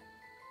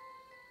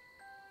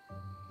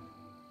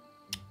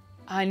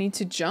I need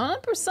to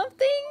jump or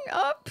something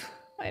up?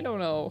 I don't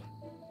know.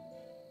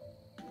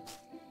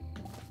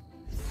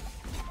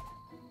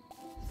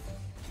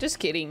 Just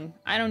kidding.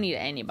 I don't need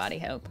anybody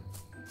help.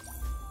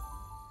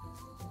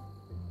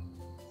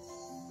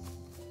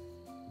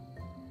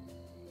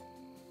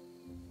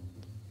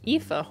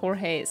 Aoife,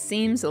 Jorge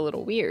seems a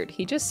little weird.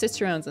 He just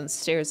sits around and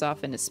stares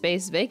off into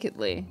space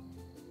vacantly.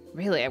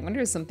 Really, I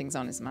wonder if something's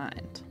on his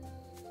mind.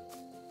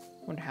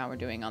 Wonder how we're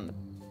doing on the...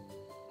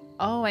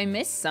 Oh, I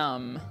missed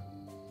some.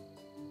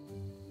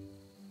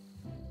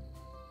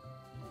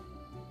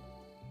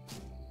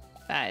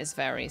 That is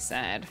very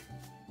sad.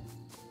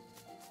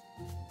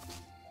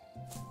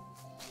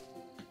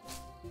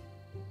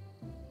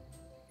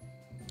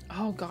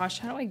 Oh gosh,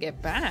 how do I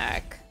get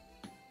back?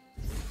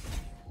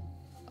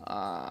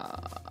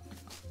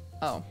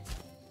 Oh.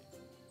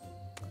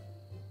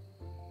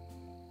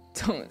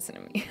 Don't listen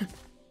to me.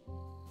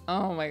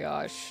 Oh my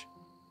gosh.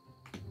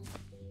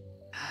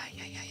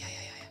 Yeah.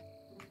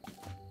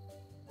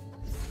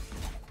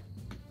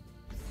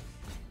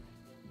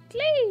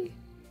 Glee!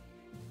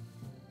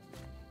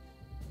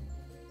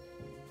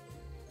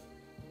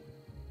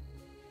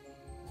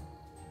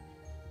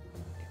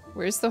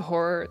 Where's the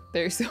horror?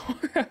 There's the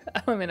horror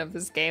element of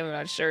this game. I'm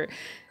not sure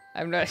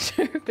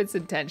if it's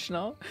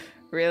intentional.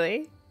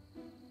 Really?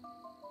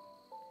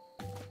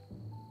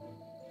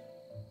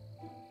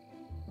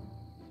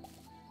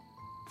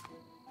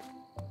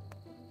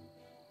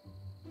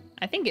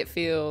 I think it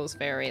feels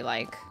very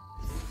like...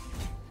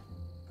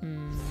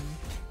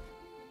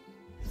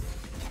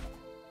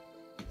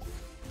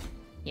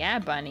 Yeah,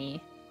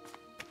 bunny.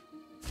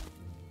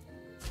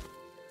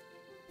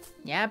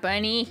 Yeah,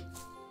 bunny.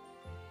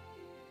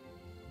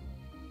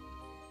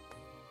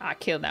 I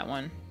killed that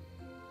one.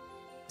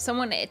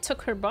 Someone, it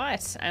took her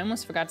butt. I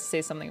almost forgot to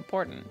say something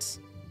important.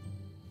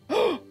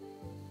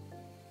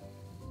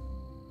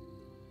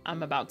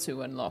 I'm about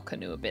to unlock a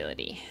new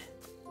ability.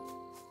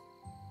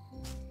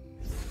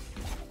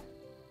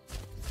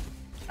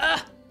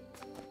 Ah!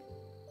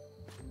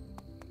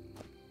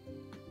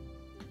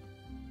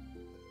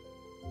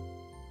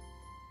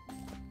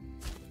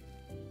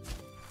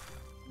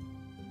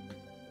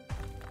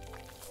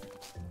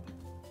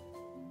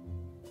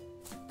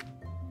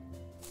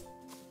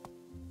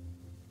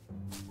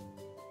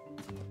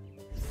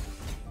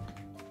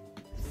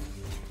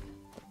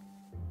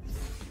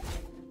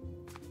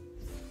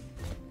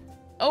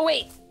 Oh,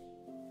 wait.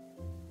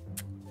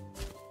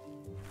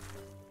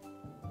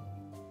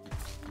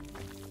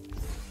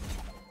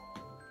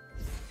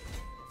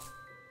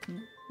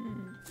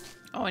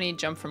 Oh, I need to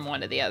jump from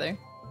one to the other.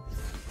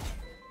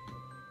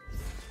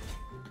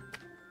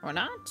 Or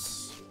not?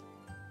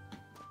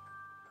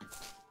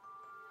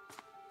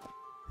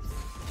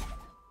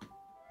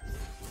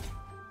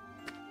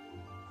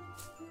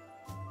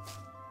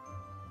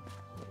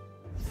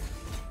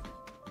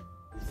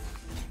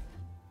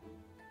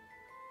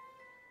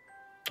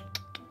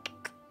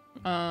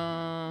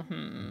 No.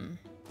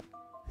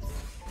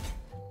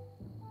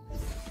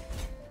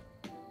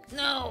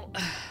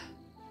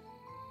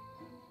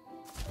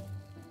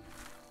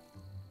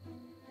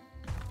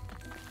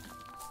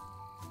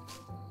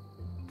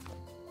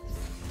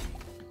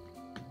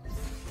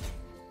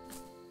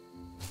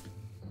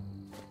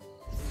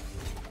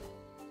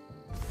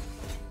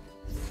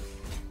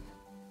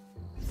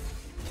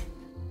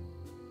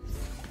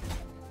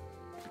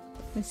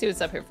 Let's see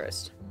what's up here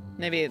first.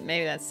 Maybe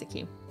that's the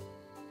key.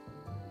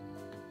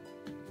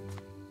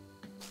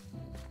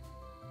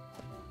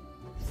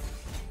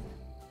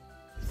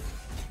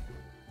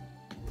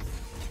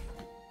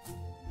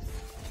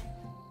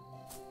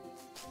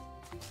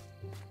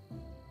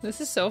 This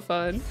is so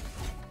fun.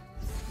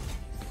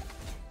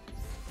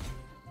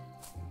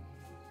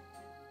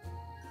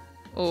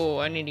 Oh,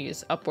 I need to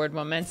use upward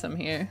momentum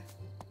here.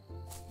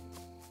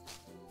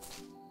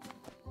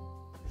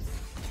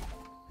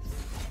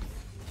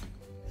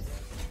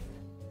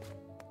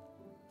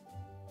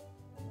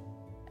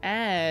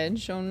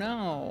 Edge, oh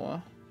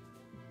no.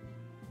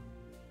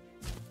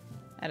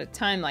 At a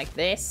time like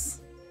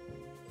this?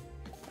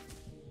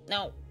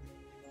 No.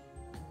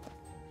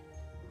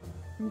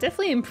 I'm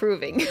definitely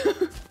improving.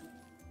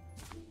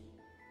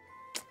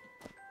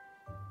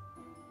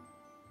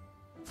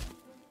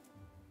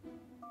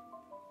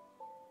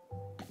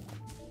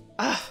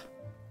 Ah.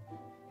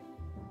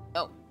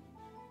 Oh.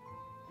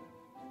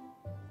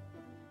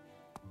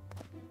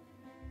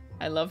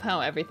 I love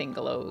how everything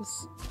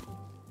glows.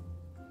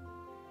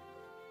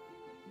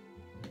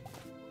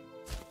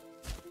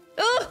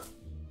 Oh!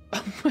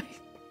 Oh my.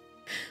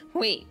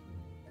 Wait.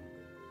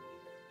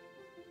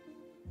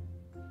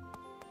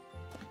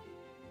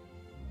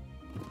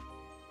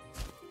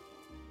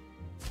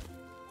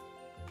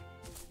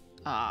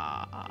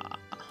 Ah.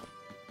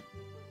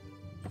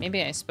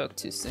 Maybe I spoke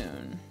too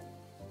soon.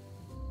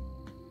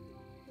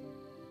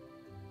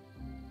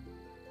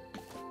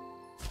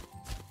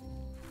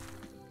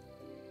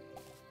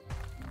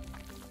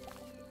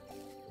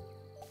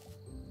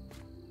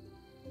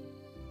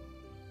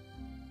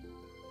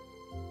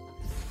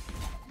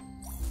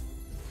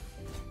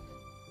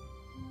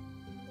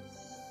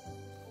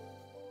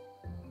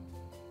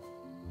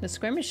 The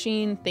square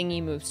machine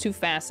thingy moves too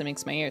fast and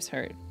makes my ears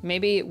hurt.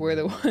 Maybe we're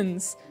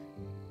the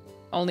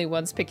only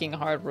ones picking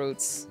hard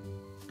routes.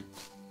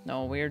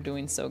 No, we're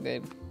doing so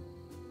good.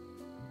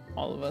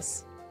 All of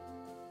us.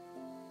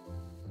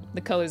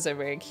 The colors are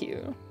very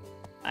cute.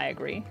 I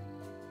agree.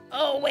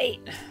 Oh,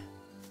 wait!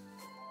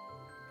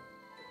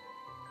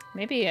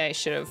 Maybe I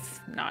should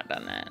have not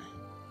done that.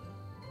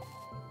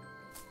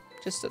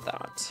 Just a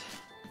thought.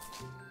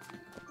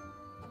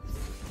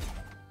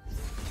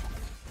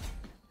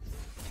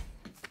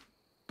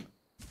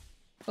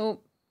 Oh.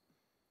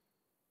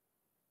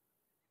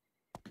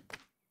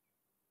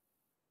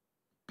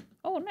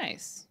 Oh,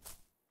 nice.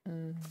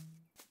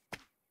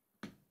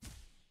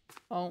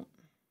 Oh.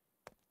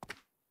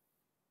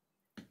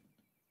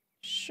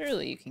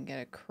 Surely you can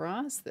get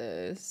across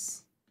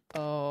this.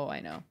 Oh,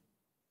 I know.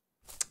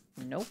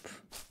 Nope.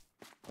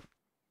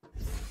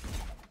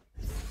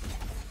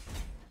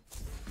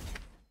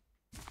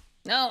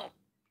 No.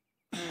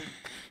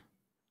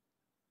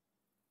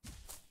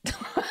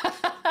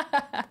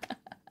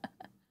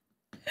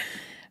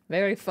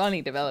 Very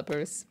funny,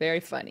 developers. Very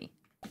funny.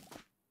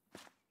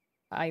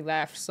 I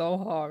laughed so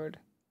hard.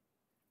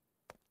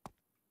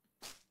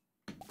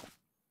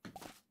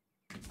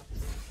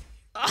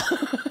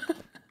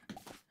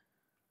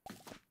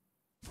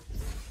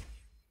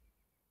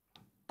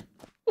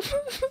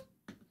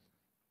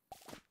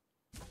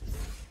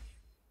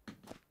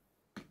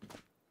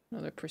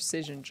 Another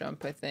precision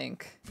jump, I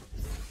think.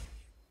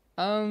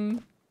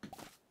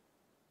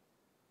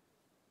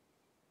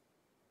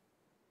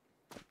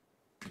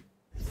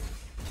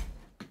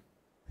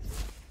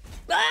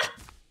 Ah!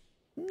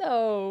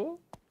 No.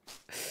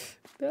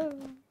 No.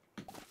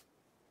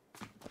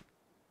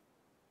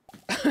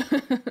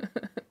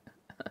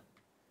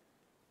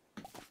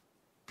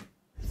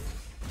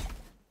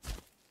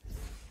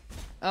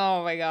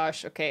 Oh my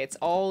gosh. Okay, it's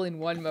all in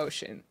one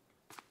motion,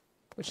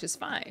 which is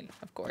fine,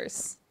 of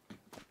course.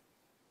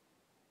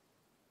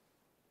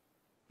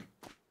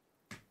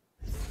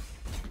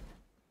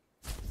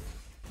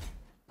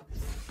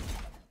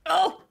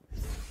 Oh!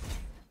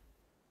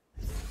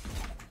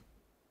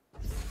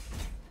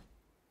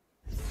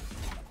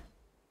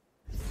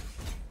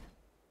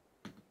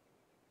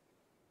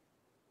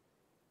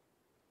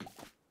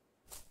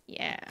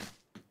 Yeah.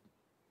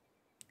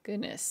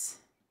 Goodness.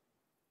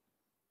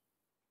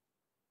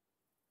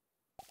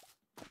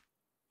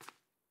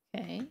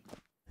 Okay.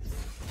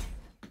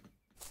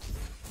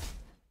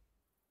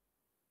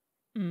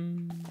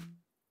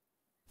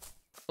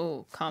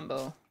 Oh,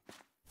 combo.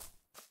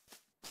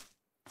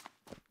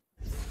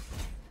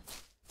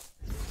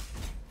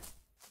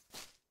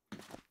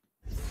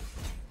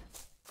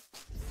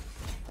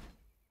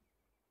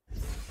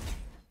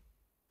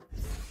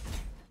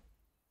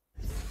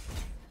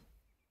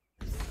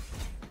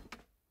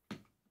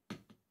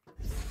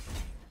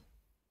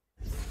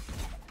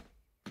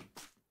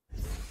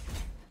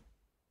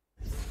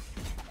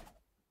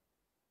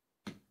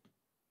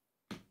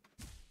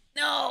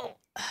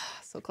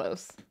 so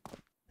close.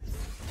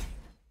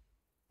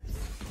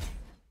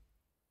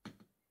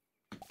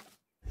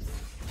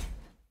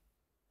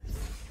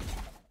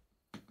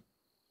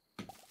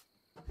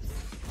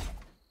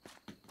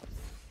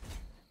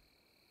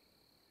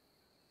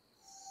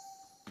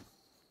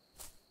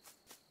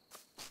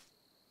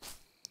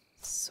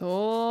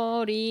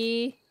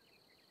 Sorry.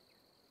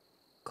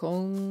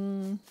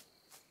 Kong.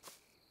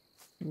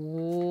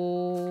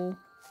 Wo.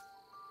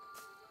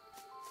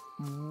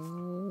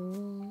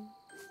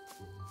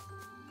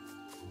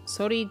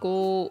 Sorry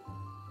go.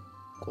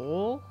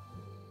 Go.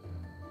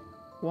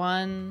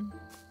 One.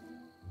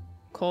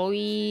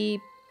 Koi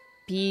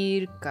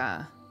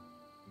birka.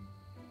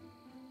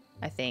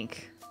 I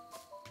think.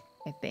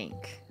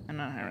 I'm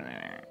not.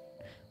 I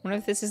wonder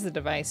if this is the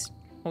device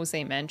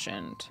Jose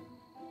mentioned.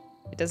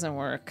 It doesn't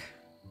work.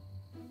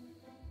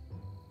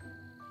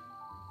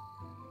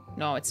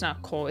 No, it's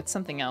not coal. It's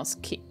something else.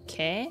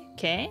 Cable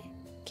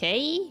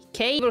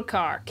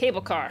car.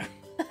 Cable car.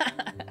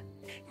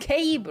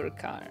 Cable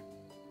car.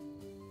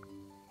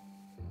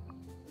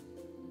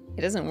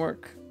 It doesn't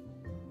work.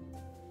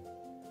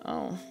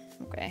 Oh,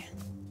 okay.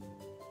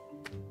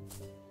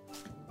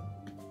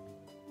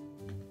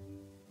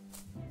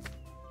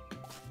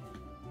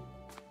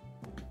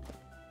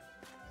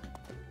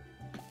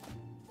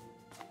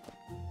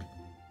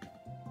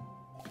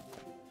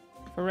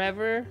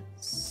 Forever.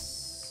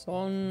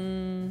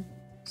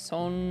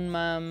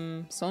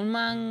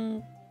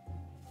 Sonmang.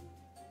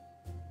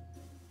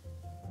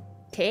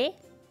 K?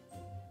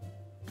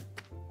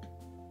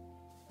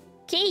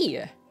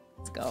 Key!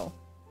 Let's go.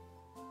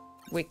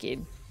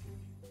 Wicked.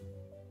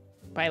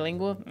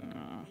 Bilingual?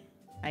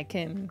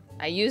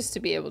 I used to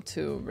be able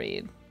to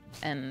read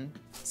and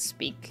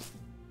speak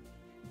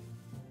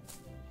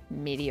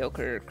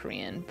mediocre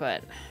Korean,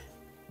 but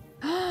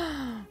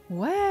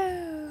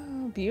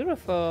wow,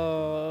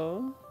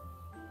 beautiful.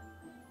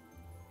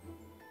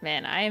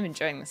 Man, I am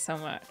enjoying this so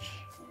much.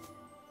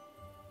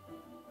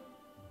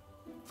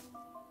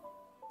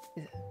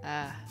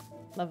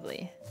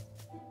 Lovely.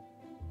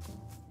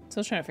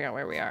 Still trying to figure out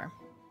where we are.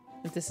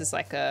 If this is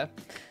like a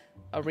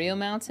real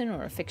mountain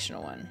or a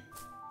fictional one.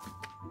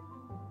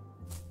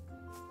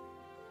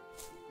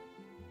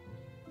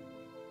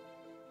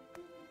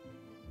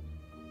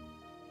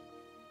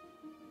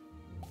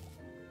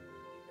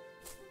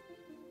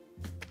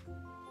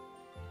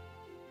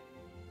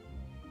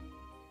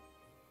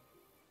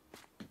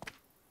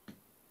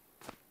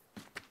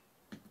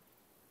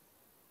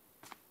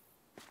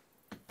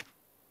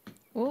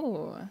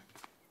 Ooh.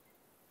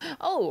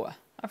 Oh,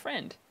 a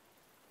friend.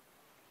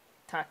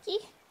 Taki?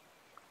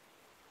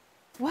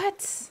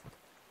 What?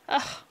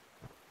 Ugh.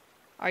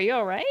 Are you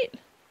alright?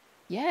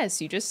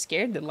 Yes, you just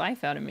scared the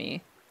life out of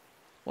me.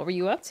 What were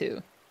you up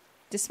to?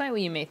 Despite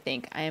what you may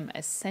think, I am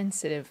a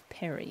sensitive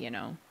parrot, you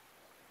know.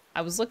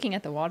 I was looking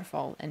at the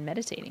waterfall and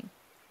meditating.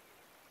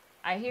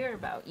 I heard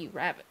about you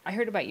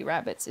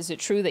rabbits. Is it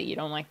true that you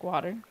don't like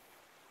water?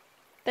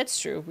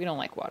 That's true, we don't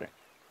like water.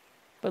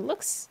 But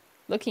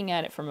looking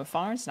at it from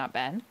afar, it's not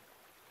bad.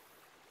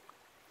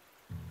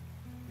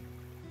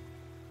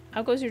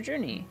 How goes your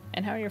journey?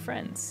 And how are your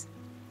friends?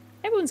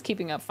 Everyone's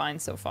keeping up fine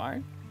so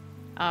far.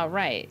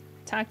 Right,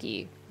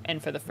 Taki.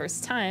 And for the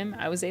first time,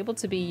 I was able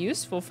to be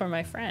useful for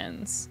my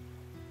friends.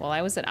 While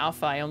I was at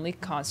Alpha, I only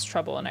caused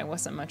trouble and I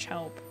wasn't much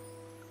help.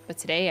 But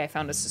today I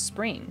found us a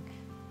spring.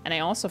 And I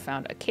also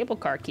found a cable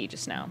car key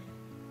just now.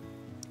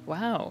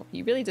 Wow,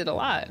 you really did a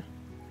lot.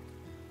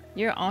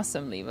 You're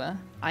awesome, Leva.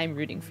 I'm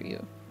rooting for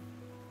you.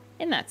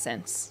 In that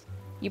sense,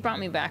 you brought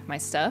me back my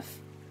stuff.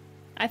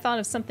 I thought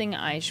of something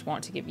I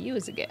want to give you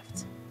as a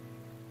gift.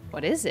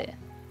 What is it?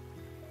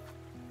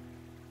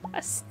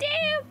 A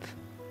stamp!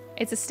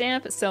 It's a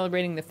stamp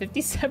celebrating the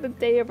 57th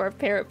day of our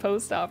parrot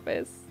post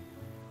office.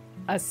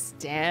 A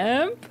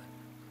stamp?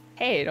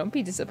 Hey, don't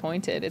be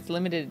disappointed. It's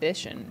limited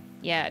edition.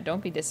 Yeah,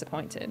 don't be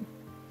disappointed.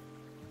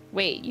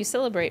 Wait, you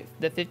celebrate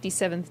the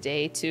 57th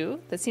day too?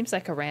 That seems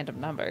like a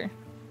random number.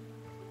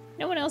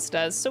 No one else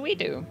does, so we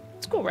do.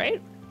 It's cool, right?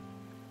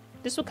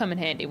 This will come in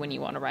handy when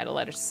you want to write a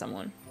letter to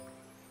someone.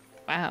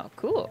 Wow,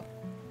 cool.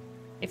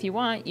 If you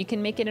want, you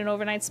can make it an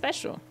overnight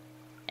special.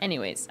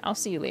 Anyways, I'll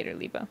see you later,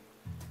 Liba.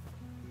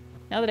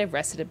 Now that I've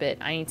rested a bit,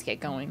 I need to get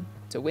going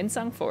to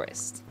Winsong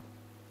Forest.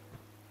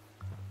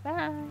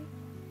 Bye.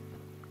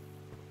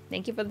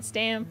 Thank you for the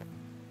stamp.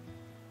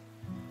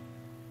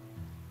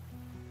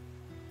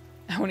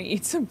 I want to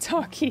eat some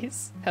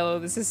Takis. Hello,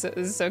 this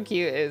is so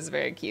cute. It is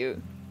very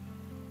cute.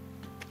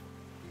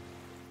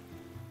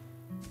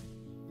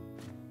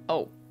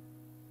 Oh.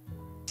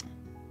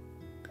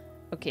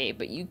 Okay,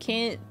 but you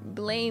can't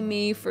blame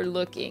me for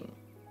looking.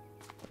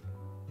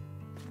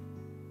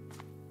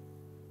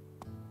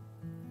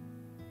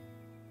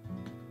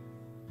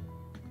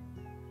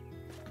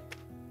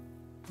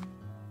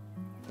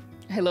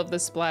 I love the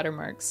splatter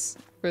marks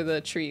for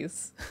the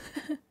trees.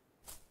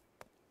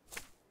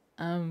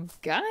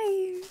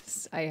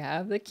 Guys, I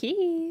have the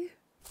key.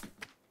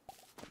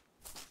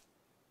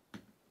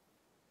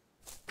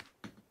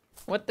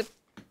 What the?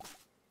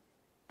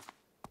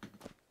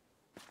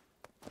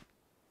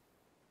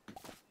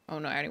 Oh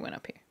no, I already went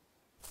up here.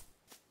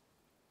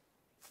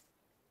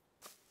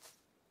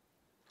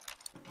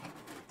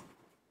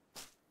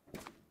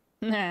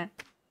 Nah.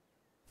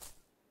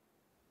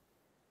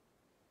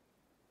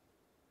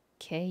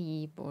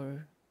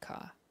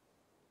 Keiborka.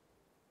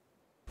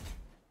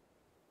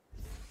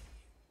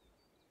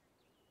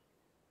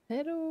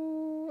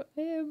 Hello,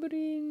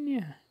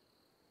 Ebrin.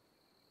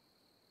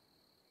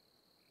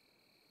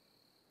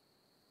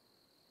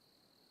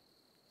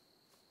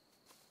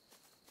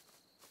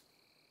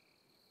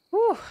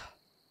 Whew.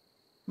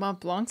 Mont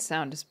Blanc's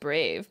sound is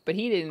brave, but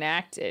he didn't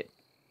act it.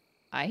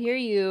 I hear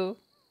you.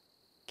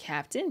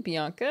 Captain,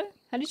 Bianca,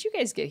 how did you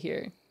guys get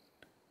here?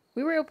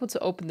 We were able to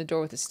open the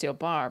door with a steel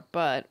bar,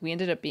 but we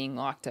ended up being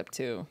locked up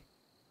too.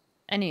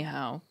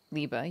 Anyhow,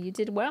 Liba, you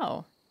did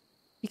well.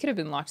 You could have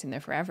been locked in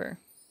there forever.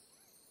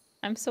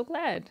 I'm so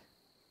glad.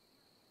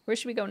 Where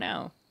should we go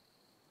now?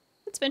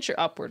 Let's venture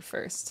upward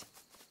first.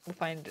 We'll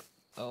find...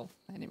 Oh,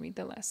 I didn't read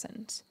the last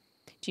sentence.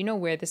 Do you know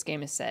where this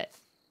game is set?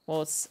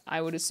 Well,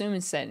 I would assume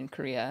it's set in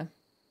Korea.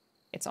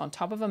 It's on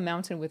top of a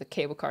mountain with a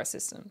cable car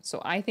system.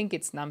 So I think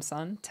it's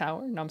Namsan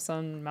Tower,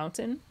 Namsan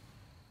Mountain.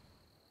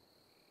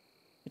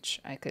 Which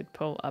I could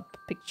pull up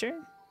a picture.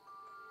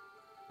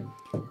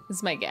 This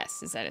is my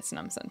guess, is that it's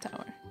Namsan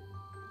Tower.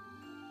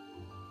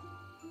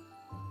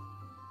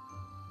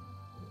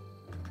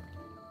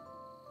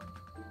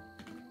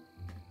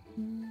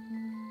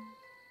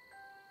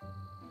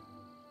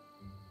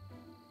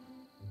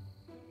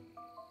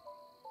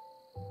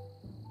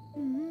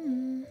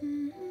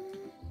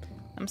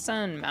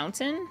 Namsan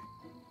Mountain?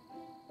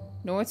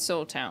 North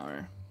Seoul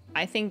Tower.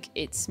 I think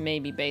it's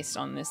maybe based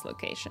on this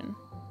location.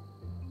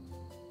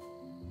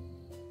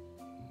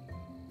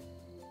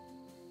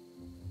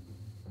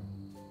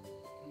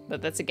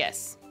 But that's a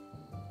guess.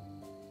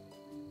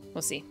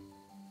 We'll see.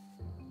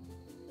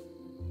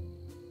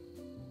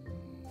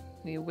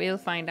 We will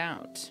find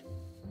out.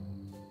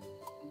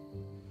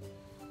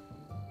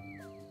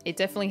 It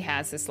definitely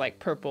has this like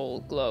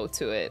purple glow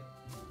to it.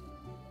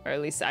 Or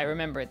at least I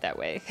remember it that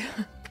way.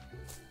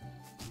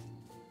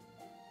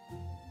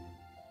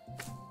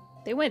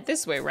 They went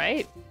this way,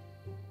 right?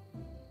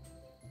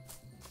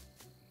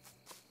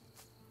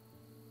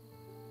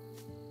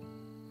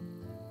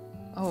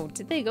 Oh,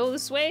 did they go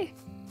this way?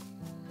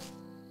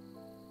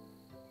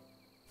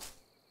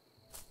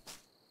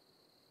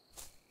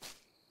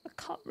 I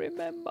can't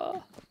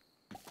remember.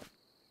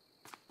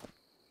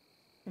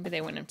 Maybe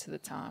they went up to the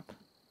top.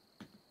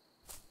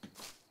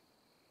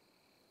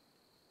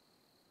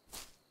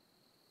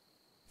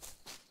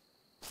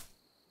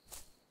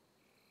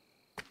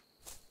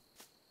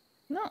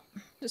 No,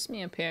 just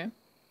me up here.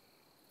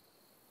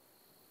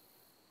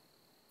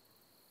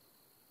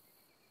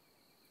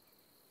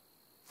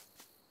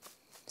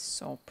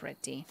 So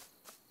pretty.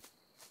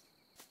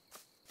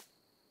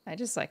 I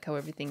just like how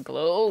everything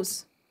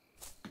glows.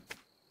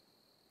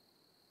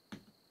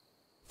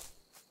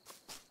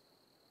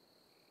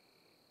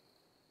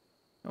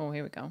 Oh,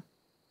 here we go.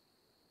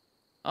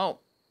 Oh.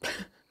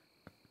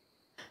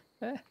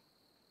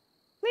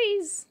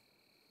 Please.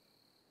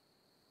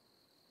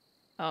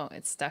 Oh,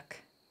 it's stuck.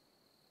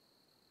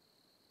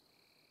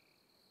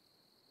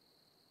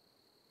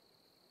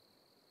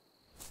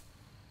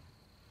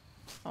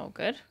 Oh,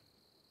 good.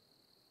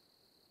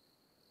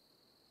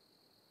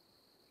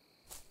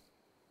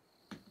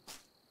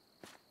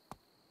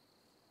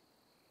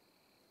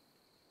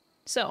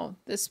 So,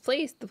 this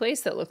place, the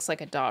place that looks like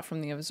a dot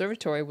from the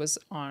observatory was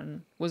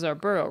our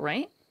burrow,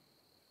 right?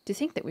 To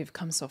think that we've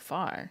come so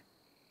far.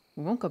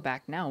 We won't go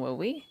back now, will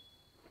we?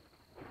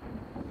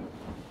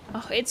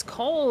 Oh, it's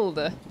cold.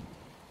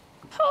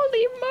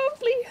 Holy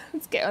moly.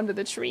 Let's get under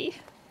the tree.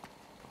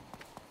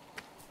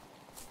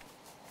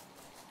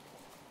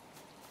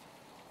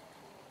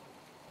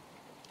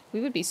 We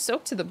would be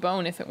soaked to the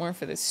bone if it weren't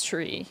for this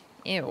tree.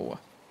 Ew.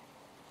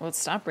 Will it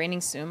stop raining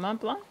soon,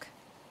 Mont Blanc?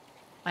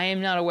 I am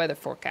not a weather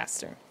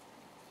forecaster.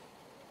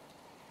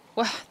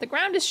 Wow, the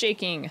ground is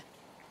shaking.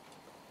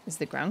 Is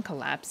the ground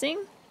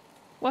collapsing?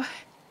 What?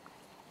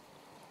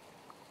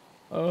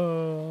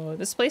 Oh,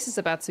 this place is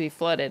about to be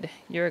flooded.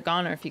 You're a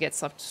goner if you get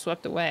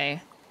swept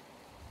away.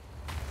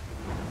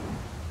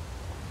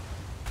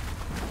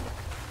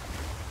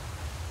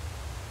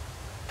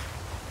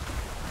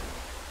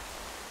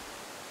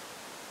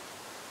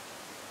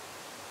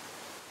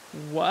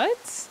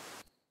 What?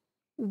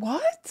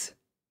 What?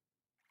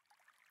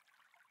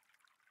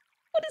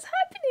 What is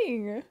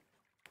happening?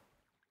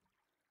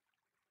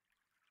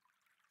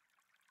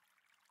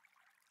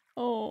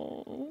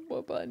 Oh,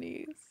 my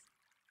bunnies.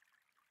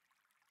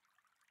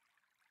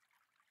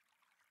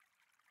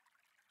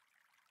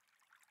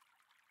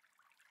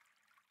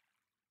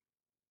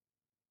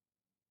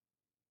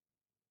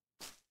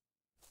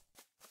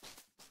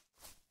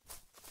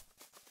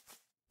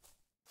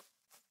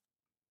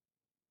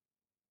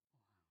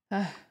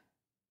 I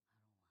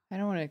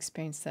don't want to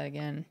experience that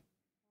again.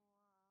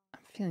 I'm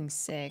feeling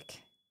sick.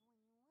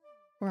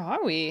 Where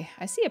are we?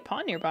 I see a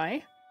pond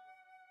nearby.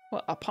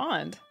 What, a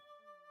pond?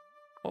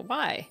 Well,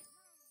 why?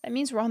 That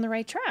means we're on the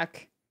right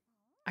track.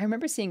 I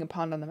remember seeing a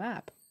pond on the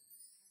map.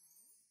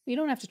 We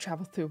don't have to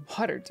travel through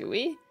water, do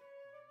we?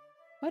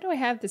 Why do I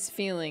have this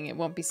feeling it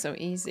won't be so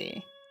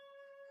easy?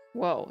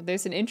 Whoa,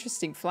 there's an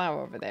interesting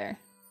flower over there.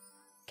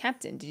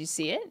 Captain, did you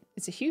see it?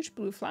 It's a huge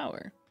blue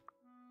flower.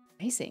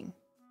 Amazing.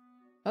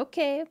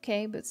 Okay,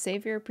 but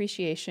save your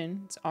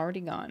appreciation. It's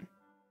already gone.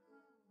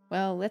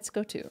 Well, let's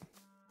go too.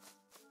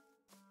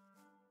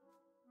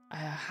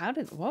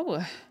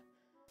 Whoa.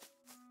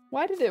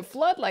 Why did it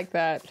flood like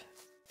that?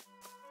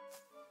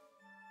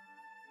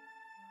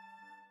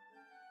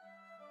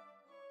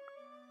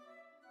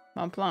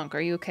 Mont Blanc,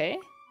 are you okay?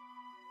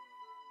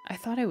 I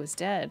thought I was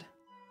dead.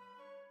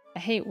 I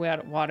hate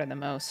water the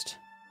most.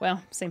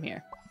 Well, same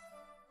here.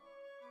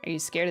 Are you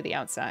scared of the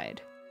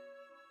outside?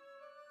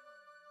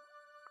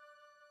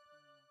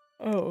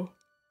 Oh.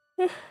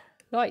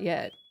 Not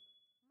yet.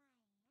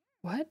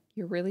 What?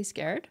 You're really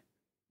scared?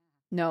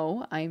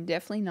 No, I'm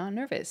definitely not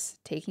nervous.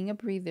 Taking a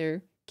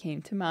breather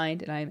came to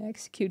mind and I'm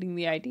executing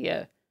the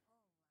idea.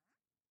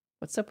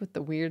 What's up with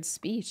the weird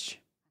speech?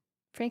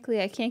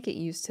 Frankly, I can't get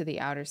used to the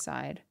outer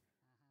side.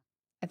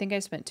 I think I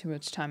spent too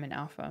much time in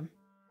Alpha.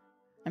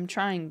 I'm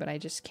trying, but I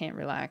just can't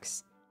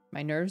relax.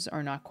 My nerves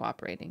are not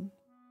cooperating.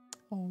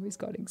 Always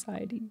got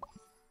anxiety.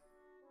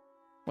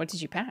 What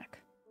did you pack?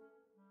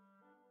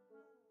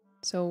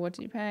 So what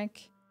did you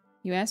pack?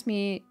 You asked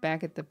me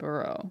back at the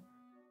burrow.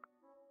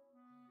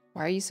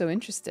 Why are you so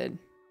interested?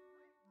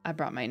 I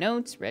brought my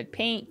notes, red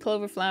paint,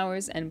 clover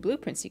flowers, and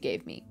blueprints you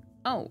gave me.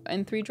 Oh,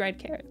 and 3 dried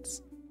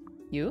carrots.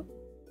 You?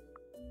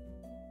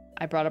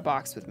 I brought a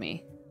box with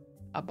me.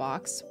 A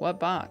box? What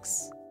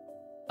box?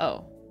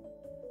 Oh,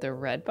 the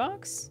red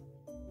box?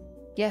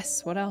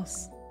 Yes, what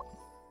else?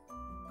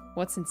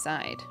 What's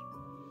inside?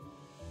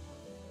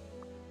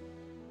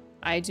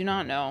 I do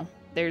not know.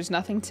 There's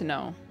nothing to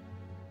know.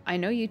 I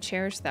know you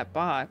cherish that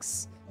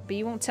box, but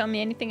you won't tell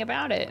me anything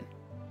about it.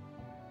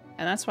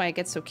 And that's why I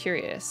get so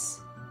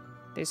curious.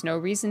 There's no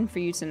reason for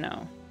you to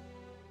know.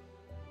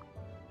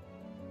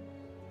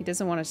 He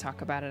doesn't want to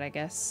talk about it, I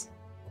guess.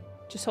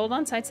 Just hold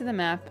on tight to the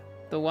map,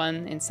 the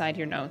one inside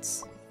your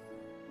notes.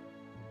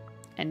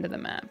 End of the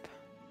map.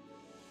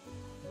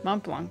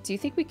 Mont Blanc, do you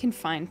think we can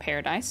find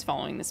paradise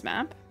following this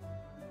map?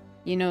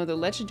 You know, the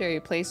legendary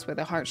place where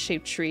the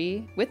heart-shaped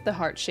tree, with the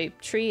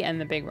heart-shaped tree and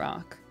the big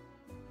rock.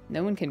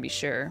 No one can be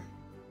sure.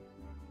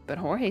 But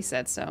Jorge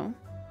said so.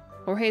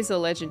 Jorge's a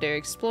legendary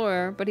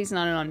explorer, but he's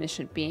not an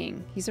omniscient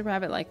being. He's a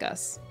rabbit like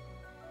us.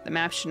 The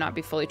map should not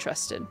be fully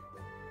trusted.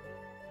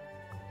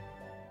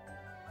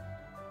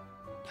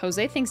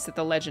 Jose thinks that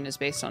the legend is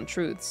based on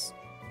truths.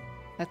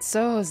 That's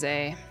so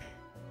Jose.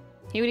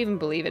 He would even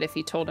believe it if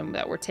he told him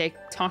that we're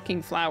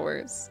talking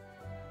flowers.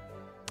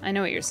 I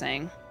know what you're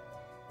saying.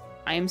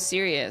 I am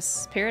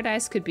serious.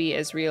 Paradise could be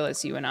as real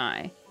as you and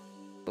I,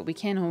 but we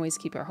can't always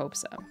keep our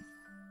hopes up.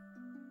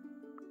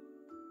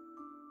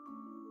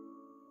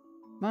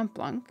 Mont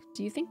Blanc,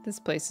 do you think this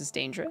place is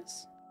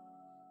dangerous?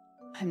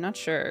 I'm not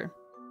sure,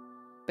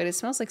 but it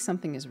smells like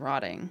something is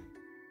rotting.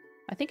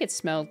 I think I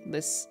smelled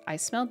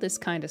this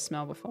kind of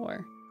smell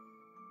before,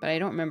 but I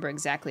don't remember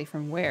exactly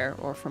from where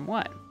or from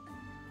what.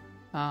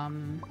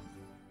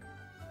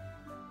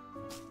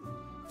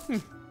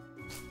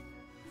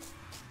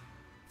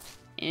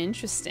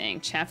 Interesting.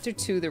 Chapter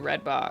 2, the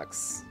red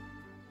box.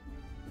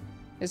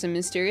 There's a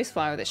mysterious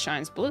flower that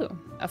shines blue.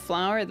 A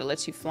flower that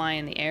lets you fly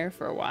in the air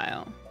for a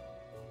while.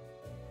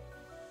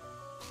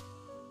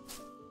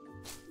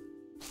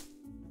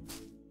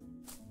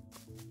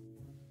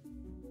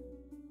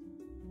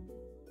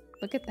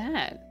 Look at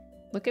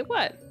that. Look at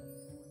what?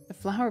 The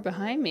flower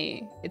behind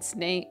me. Its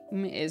name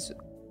is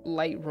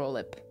light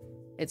rollip.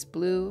 It's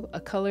blue,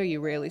 a color you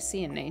rarely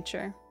see in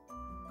nature.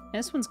 And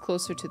this one's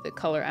closer to the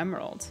color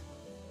emerald.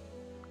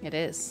 It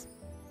is.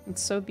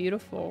 It's so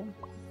beautiful.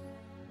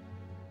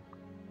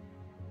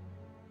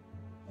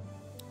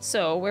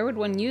 So, where would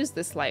one use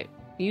light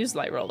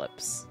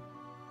rollups?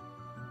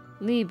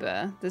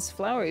 Liebe, this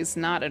flower is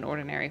not an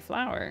ordinary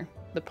flower.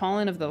 The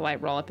pollen of the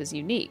light rollup is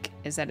unique,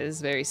 is that it is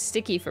very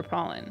sticky for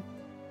pollen.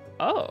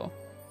 Oh.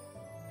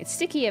 It's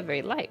sticky yet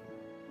very light.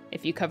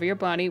 If you cover your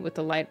body with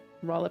the light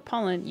rollup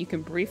pollen, you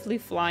can briefly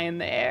fly in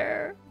the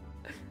air.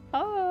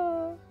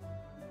 Oh.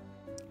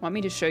 Want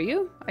me to show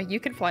you? You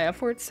can fly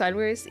upwards,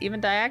 sideways, even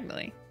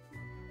diagonally.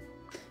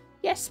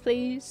 Yes,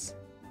 please.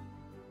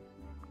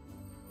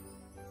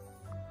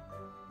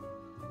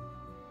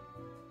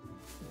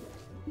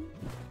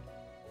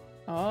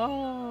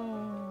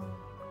 Oh.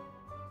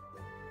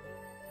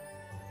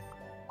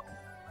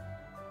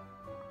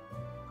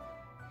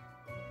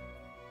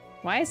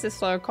 Why is this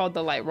flower called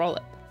the light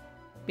rollip?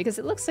 Because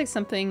it looks like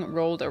something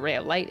rolled a ray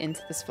of light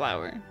into this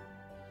flower.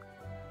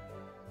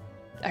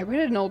 I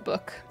read an old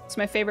book. It's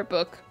my favorite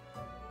book.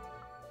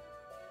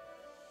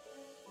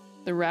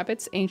 The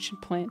Rabbit's Ancient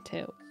Plant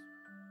Tales.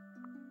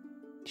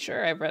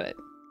 Sure, I've read it.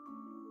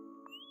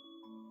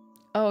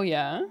 Oh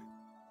yeah?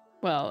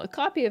 Well, a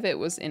copy of it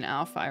was in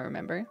Alpha, I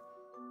remember.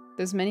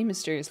 There's many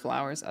mysterious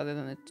flowers other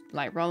than the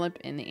light rollip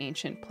in the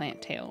Ancient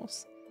Plant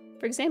Tales.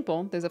 For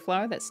example, there's a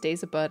flower that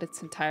stays a bud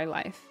its entire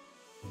life,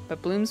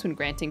 but blooms when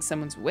granting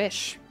someone's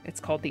wish. It's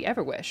called the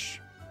Everwish.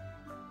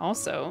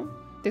 Also,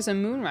 there's a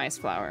moonrise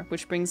flower,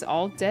 which brings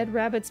all dead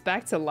rabbits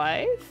back to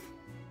life?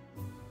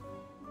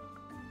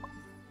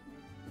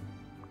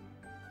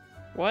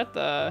 What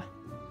the?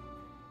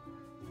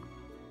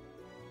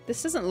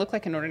 This doesn't look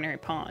like an ordinary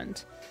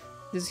pond.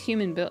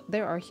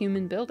 There are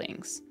human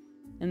buildings,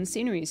 and the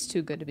scenery is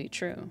too good to be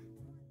true.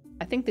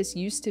 I think this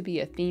used to be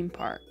a theme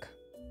park.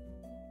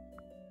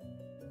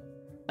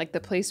 Like the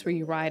place where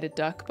you ride a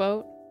duck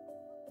boat?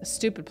 A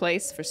stupid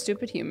place for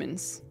stupid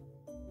humans.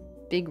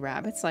 Big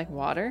rabbits like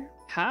water?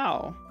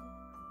 How?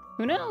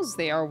 Who knows?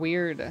 They are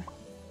weird.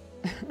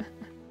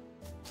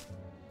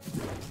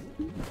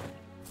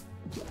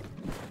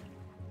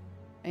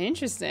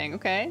 Interesting,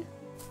 okay.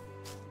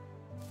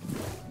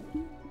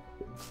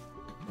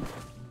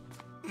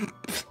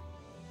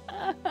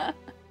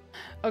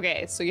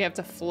 Okay, so you have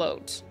to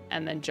float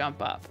and then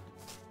jump up.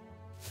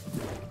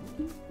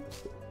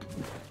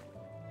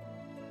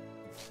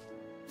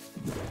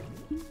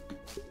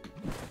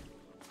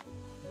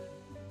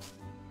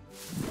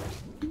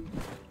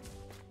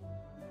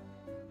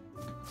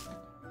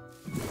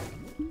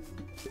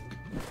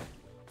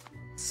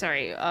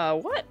 Sorry,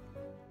 what?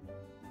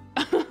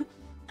 Huh?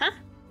 Huh?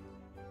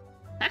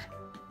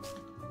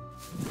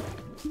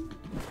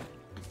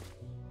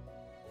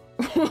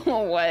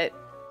 What?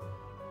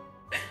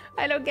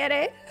 I don't get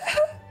it.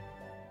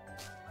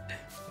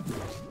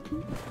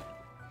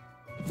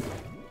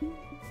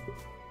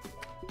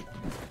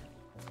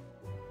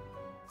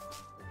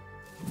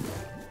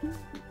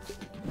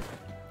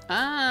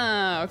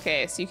 Ah,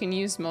 okay, so you can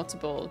use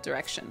multiple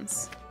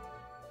directions.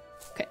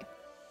 Okay.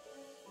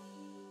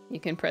 You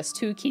can press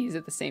 2 keys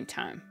at the same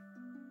time.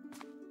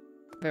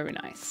 Very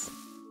nice.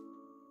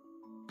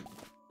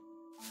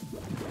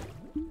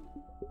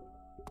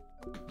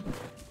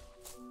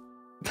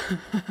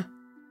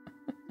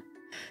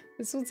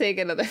 This will take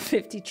another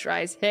 50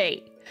 tries.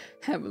 Hey,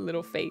 have a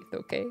little faith,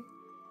 okay?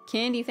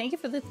 Candy, thank you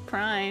for the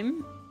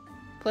prime.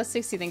 Plus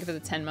 60, thank you for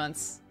the 10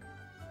 months.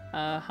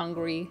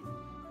 Hungry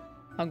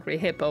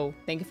Hippo,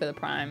 thank you for the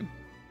prime.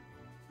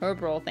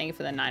 Herb Roll, thank you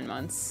for the 9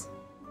 months.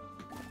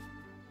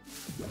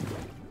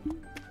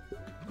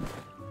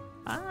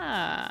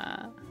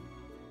 Ah.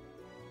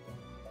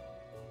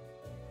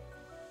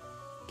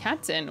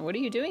 Captain, what are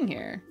you doing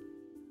here?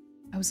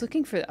 I was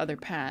looking for other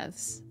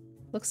paths.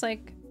 Looks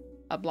like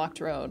a blocked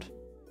road.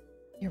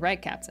 You're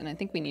right, Captain. I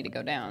think we need to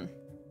go down.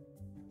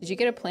 Did you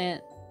get to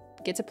plant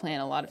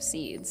a lot of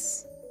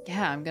seeds?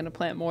 Yeah, I'm gonna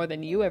plant more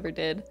than you ever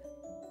did.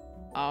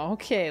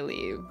 Okay,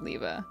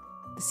 Leva.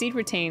 The seed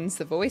retains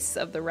the voice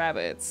of the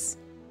rabbits.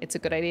 It's a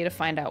good idea to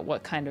find out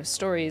what kind of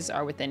stories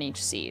are within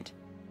each seed.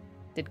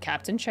 Did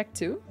Captain check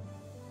too?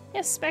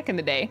 Yes, back in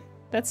the day.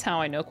 That's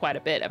how I know quite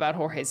a bit about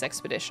Jorge's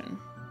expedition.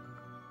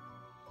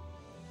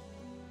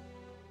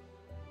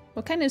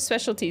 What kind of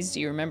specialties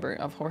do you remember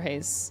of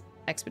Jorge's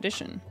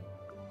expedition?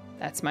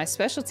 That's my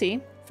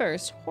specialty.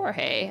 First,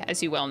 Jorge,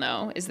 as you well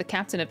know, is the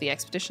captain of the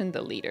expedition,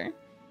 the leader.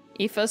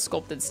 Aoife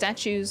sculpted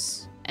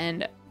statues,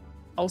 and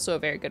also a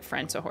very good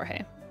friend to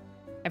Jorge.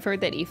 I've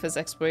heard that Aoife's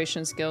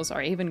exploration skills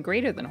are even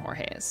greater than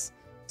Jorge's.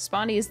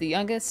 Spawny is the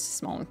youngest,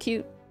 small and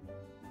cute,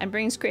 and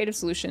brings creative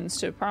solutions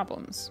to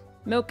problems.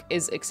 Milk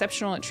is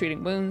exceptional at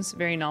treating wounds,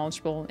 very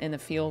knowledgeable in the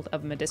field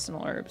of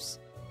medicinal herbs.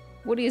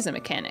 Woody is a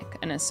mechanic,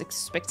 and a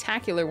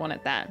spectacular one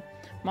at that.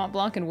 Mont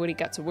Blanc and Woody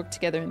got to work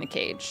together in the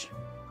cage.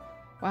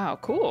 Wow,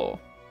 cool.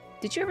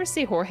 Did you ever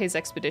see Jorge's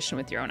expedition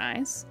with your own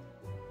eyes?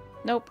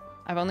 Nope,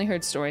 I've only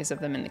heard stories of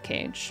them in the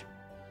cage.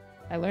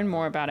 I learned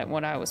more about it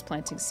when I was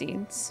planting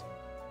seeds.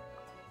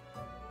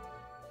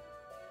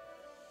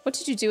 What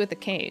did you do at the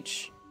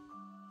cage?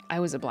 I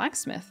was a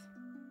blacksmith.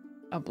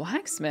 A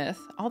blacksmith?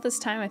 All this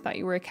time I thought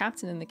you were a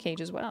captain in the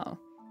cage as well.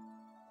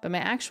 But my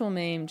actual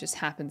name just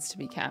happens to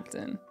be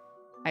Captain.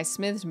 I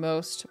smithed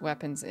most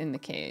weapons in the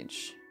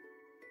cage.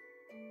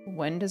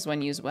 When does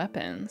one use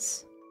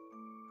weapons?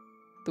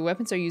 The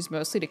weapons are used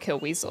mostly to kill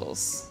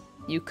weasels.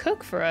 You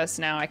cook for us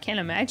now. I can't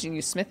imagine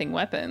you smithing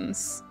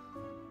weapons.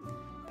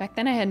 Back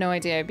then I had no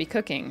idea I'd be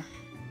cooking.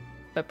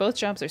 But both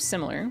jobs are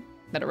similar,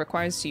 that it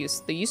requires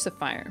the use of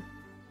fire.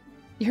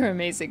 You're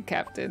amazing,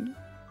 Captain.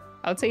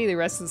 I'll tell you the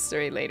rest of the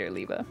story later,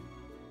 Leva.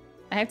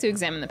 I have to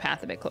examine the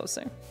path a bit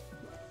closer.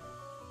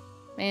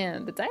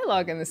 Man, the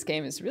dialogue in this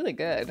game is really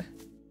good.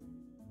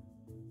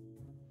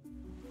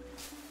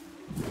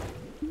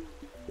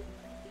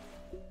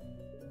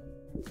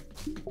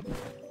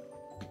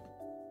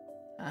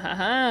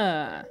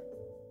 Aha!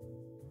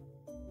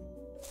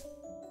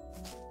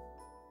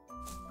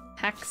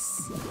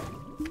 Hacks.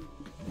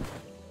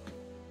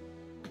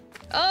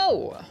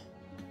 Oh!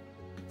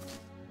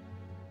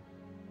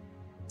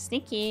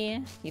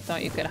 Sneaky. You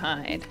thought you could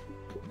hide.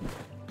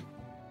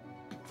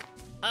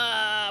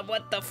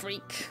 What the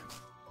freak?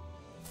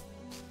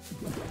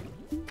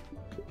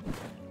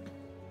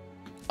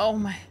 Oh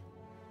my.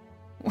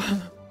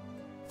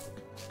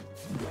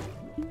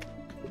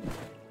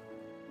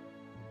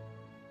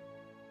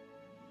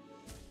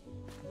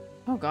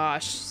 Oh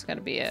gosh, it's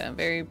gotta be a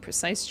very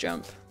precise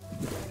jump.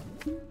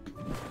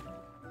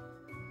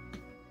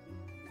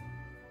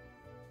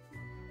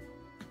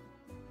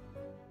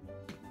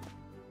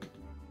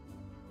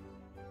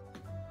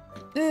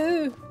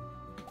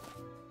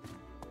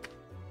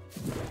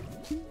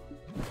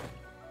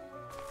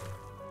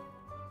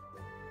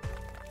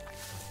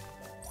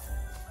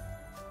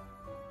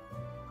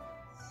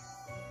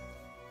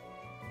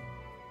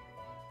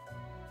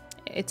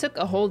 It took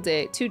a whole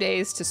day, 2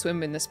 days to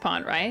swim in this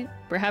pond, right?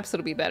 Perhaps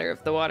it'll be better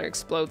if the water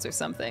explodes or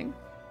something.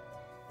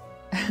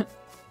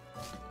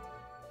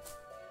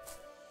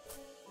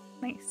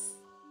 Nice.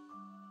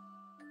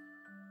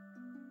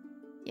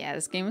 Yeah,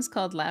 this game is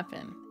called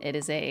Lapin. It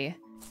is a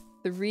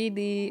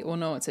 3D, well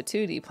no, it's a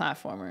 2D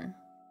platformer.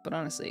 But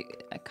honestly,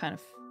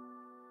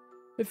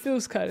 it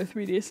feels kind of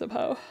 3D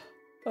somehow.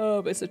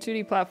 It's a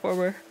 2D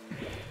platformer.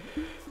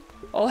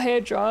 All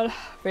hand drawn,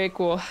 very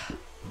cool.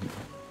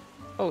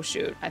 Oh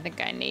shoot, I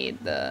think I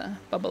need the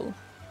bubble.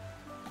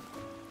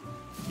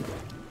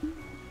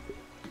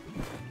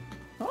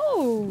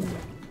 Oh!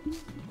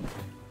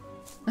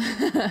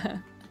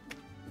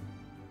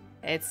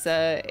 It's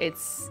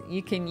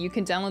you can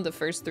download the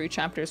first 3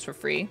 chapters for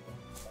free.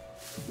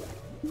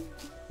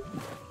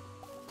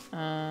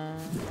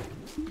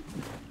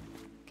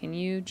 Can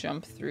you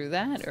jump through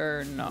that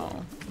or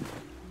no?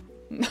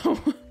 No.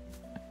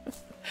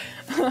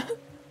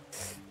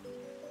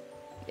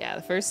 Yeah,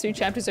 the first 3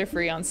 chapters are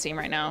free on Steam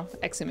right now. !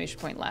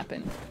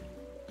 Lapin.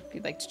 If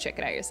you'd like to check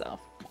it out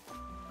yourself.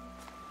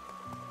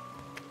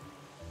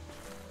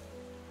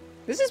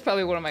 This is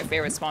probably one of my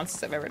favorite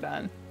sponsors I've ever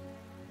done.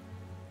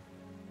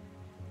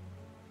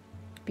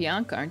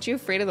 Bianca, aren't you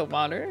afraid of the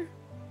water?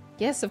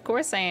 Yes, of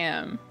course I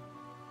am.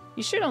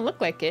 You sure don't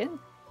look like it.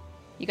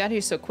 You got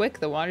here so quick,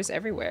 the water's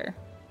everywhere.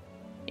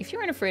 If you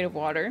aren't afraid of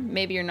water,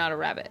 maybe you're not a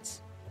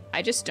rabbit.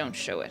 I just don't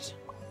show it.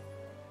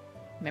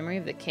 Memory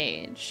of the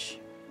cage.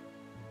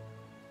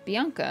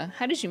 Bianca,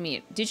 how did you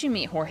meet? Did you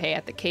meet Jorge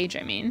at the cage,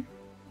 I mean?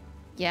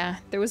 Yeah,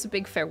 there was a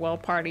big farewell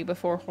party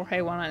before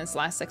Jorge went on his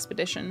last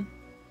expedition.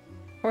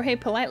 Jorge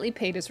politely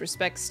paid his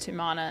respects to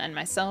Mana and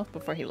myself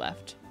before he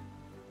left.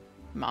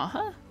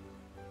 Maha?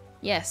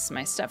 Yes,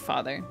 my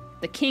stepfather.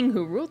 The king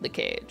who ruled the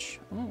cage.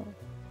 Oh.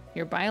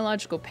 Your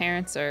biological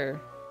parents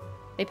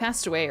they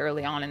passed away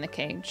early on in the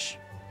cage.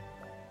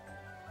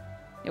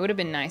 It would have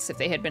been nice if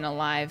they had been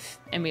alive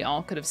and we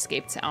all could have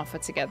escaped to Alpha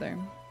together.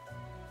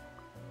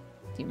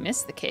 You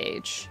missed the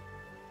cage.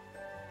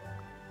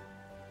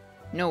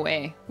 No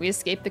way. We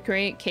escaped the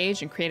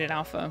cage and created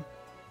Alpha.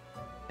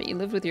 But you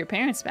lived with your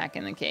parents back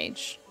in the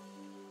cage.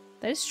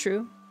 That is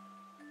true.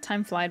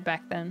 Time flied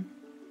back then.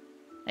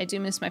 I do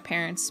miss my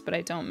parents, but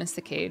I don't miss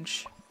the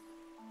cage.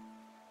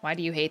 Why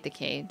do you hate the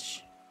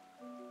cage?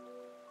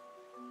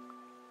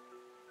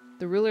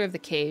 The ruler of the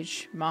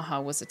cage,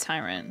 Maha, was a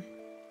tyrant.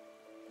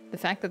 The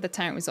fact that the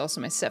tyrant was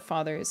also my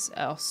stepfather is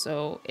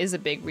a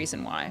big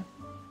reason why.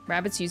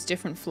 Rabbits use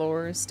different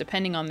floors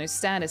depending on their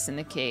status in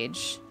the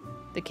cage.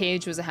 The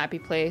cage was a happy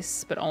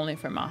place, but only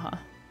for Maha.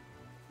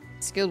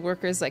 Skilled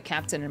workers like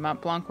Captain and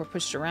Mont Blanc were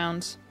pushed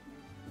around.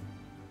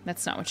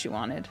 That's not what you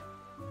wanted.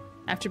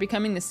 After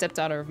becoming the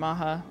stepdaughter of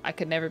Maha, I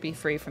could never be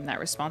free from that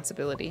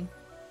responsibility.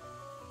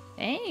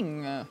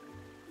 Dang.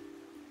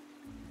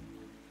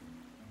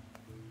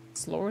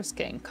 This lore's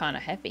getting kind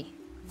of heavy.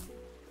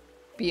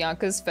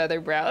 Bianca's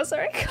feather brows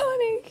are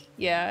iconic.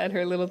 Yeah, and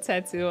her little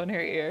tattoo on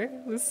her ear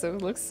looks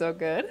so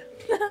good.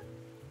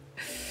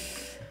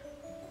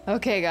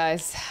 Okay,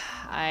 guys.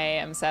 I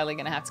am sadly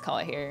gonna have to call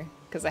it here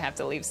because I have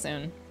to leave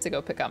soon to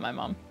go pick up my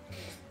mom.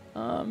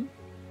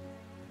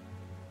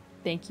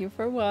 Thank you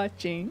for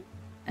watching,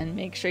 and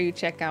make sure you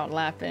check out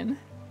Lapin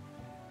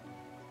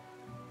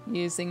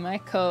using my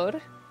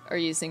code or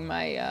using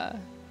my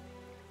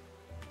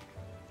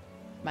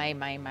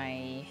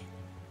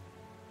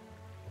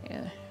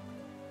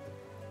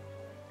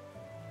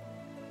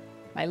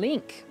my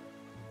link.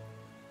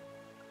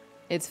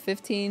 It's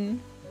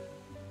 15.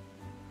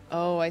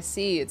 Oh, I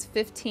see. It's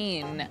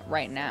 15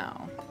 right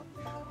now.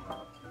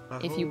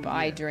 If you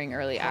buy during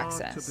early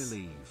access. Hard to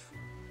believe.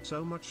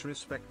 So much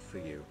respect for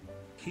you.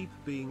 Keep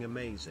being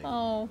amazing.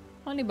 Oh,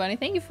 Honey Bunny,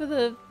 thank you for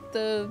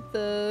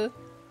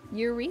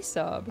your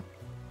resub.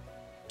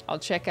 I'll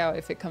check out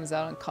if it comes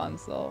out on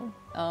console.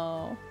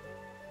 Oh.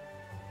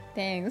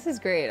 Dang, this is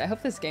great. I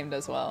hope this game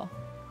does well.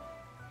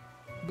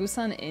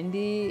 Busan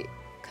Indie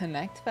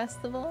Connect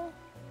Festival?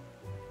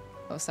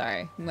 Oh,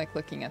 sorry. I'm like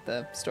looking at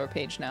the store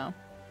page now.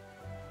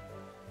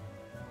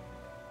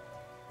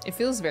 It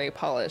feels very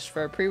polished.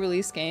 For a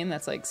pre-release game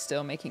that's like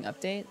still making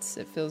updates,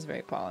 it feels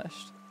very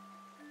polished.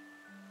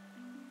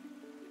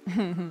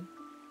 And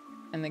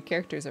the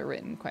characters are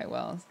written quite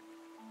well.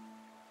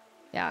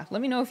 Yeah,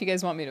 let me know if you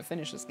guys want me to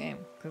finish this game,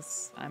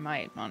 because I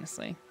might,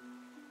 honestly.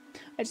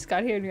 I just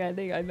got here and I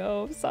think I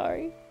know. I'm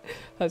sorry.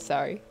 I'm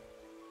sorry.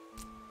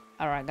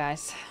 Alright,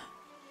 guys.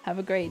 Have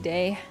a great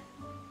day.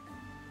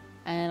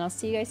 And I'll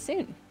see you guys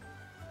soon.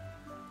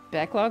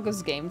 Backlog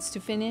of games to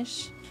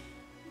finish.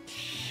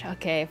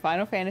 Okay,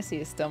 Final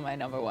Fantasy is still my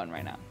 #1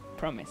 right now.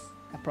 Promise.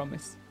 I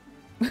promise.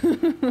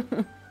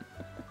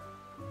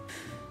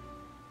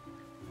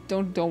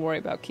 Don't worry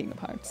about Kingdom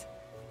Hearts.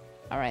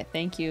 Alright,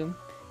 thank you.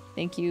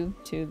 Thank you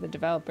to the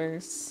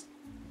developers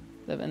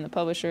and the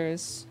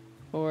publishers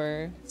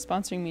for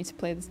sponsoring me to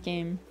play this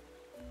game.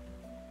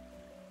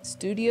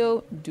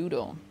 Studio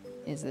Doodle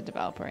is the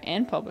developer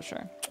and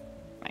publisher.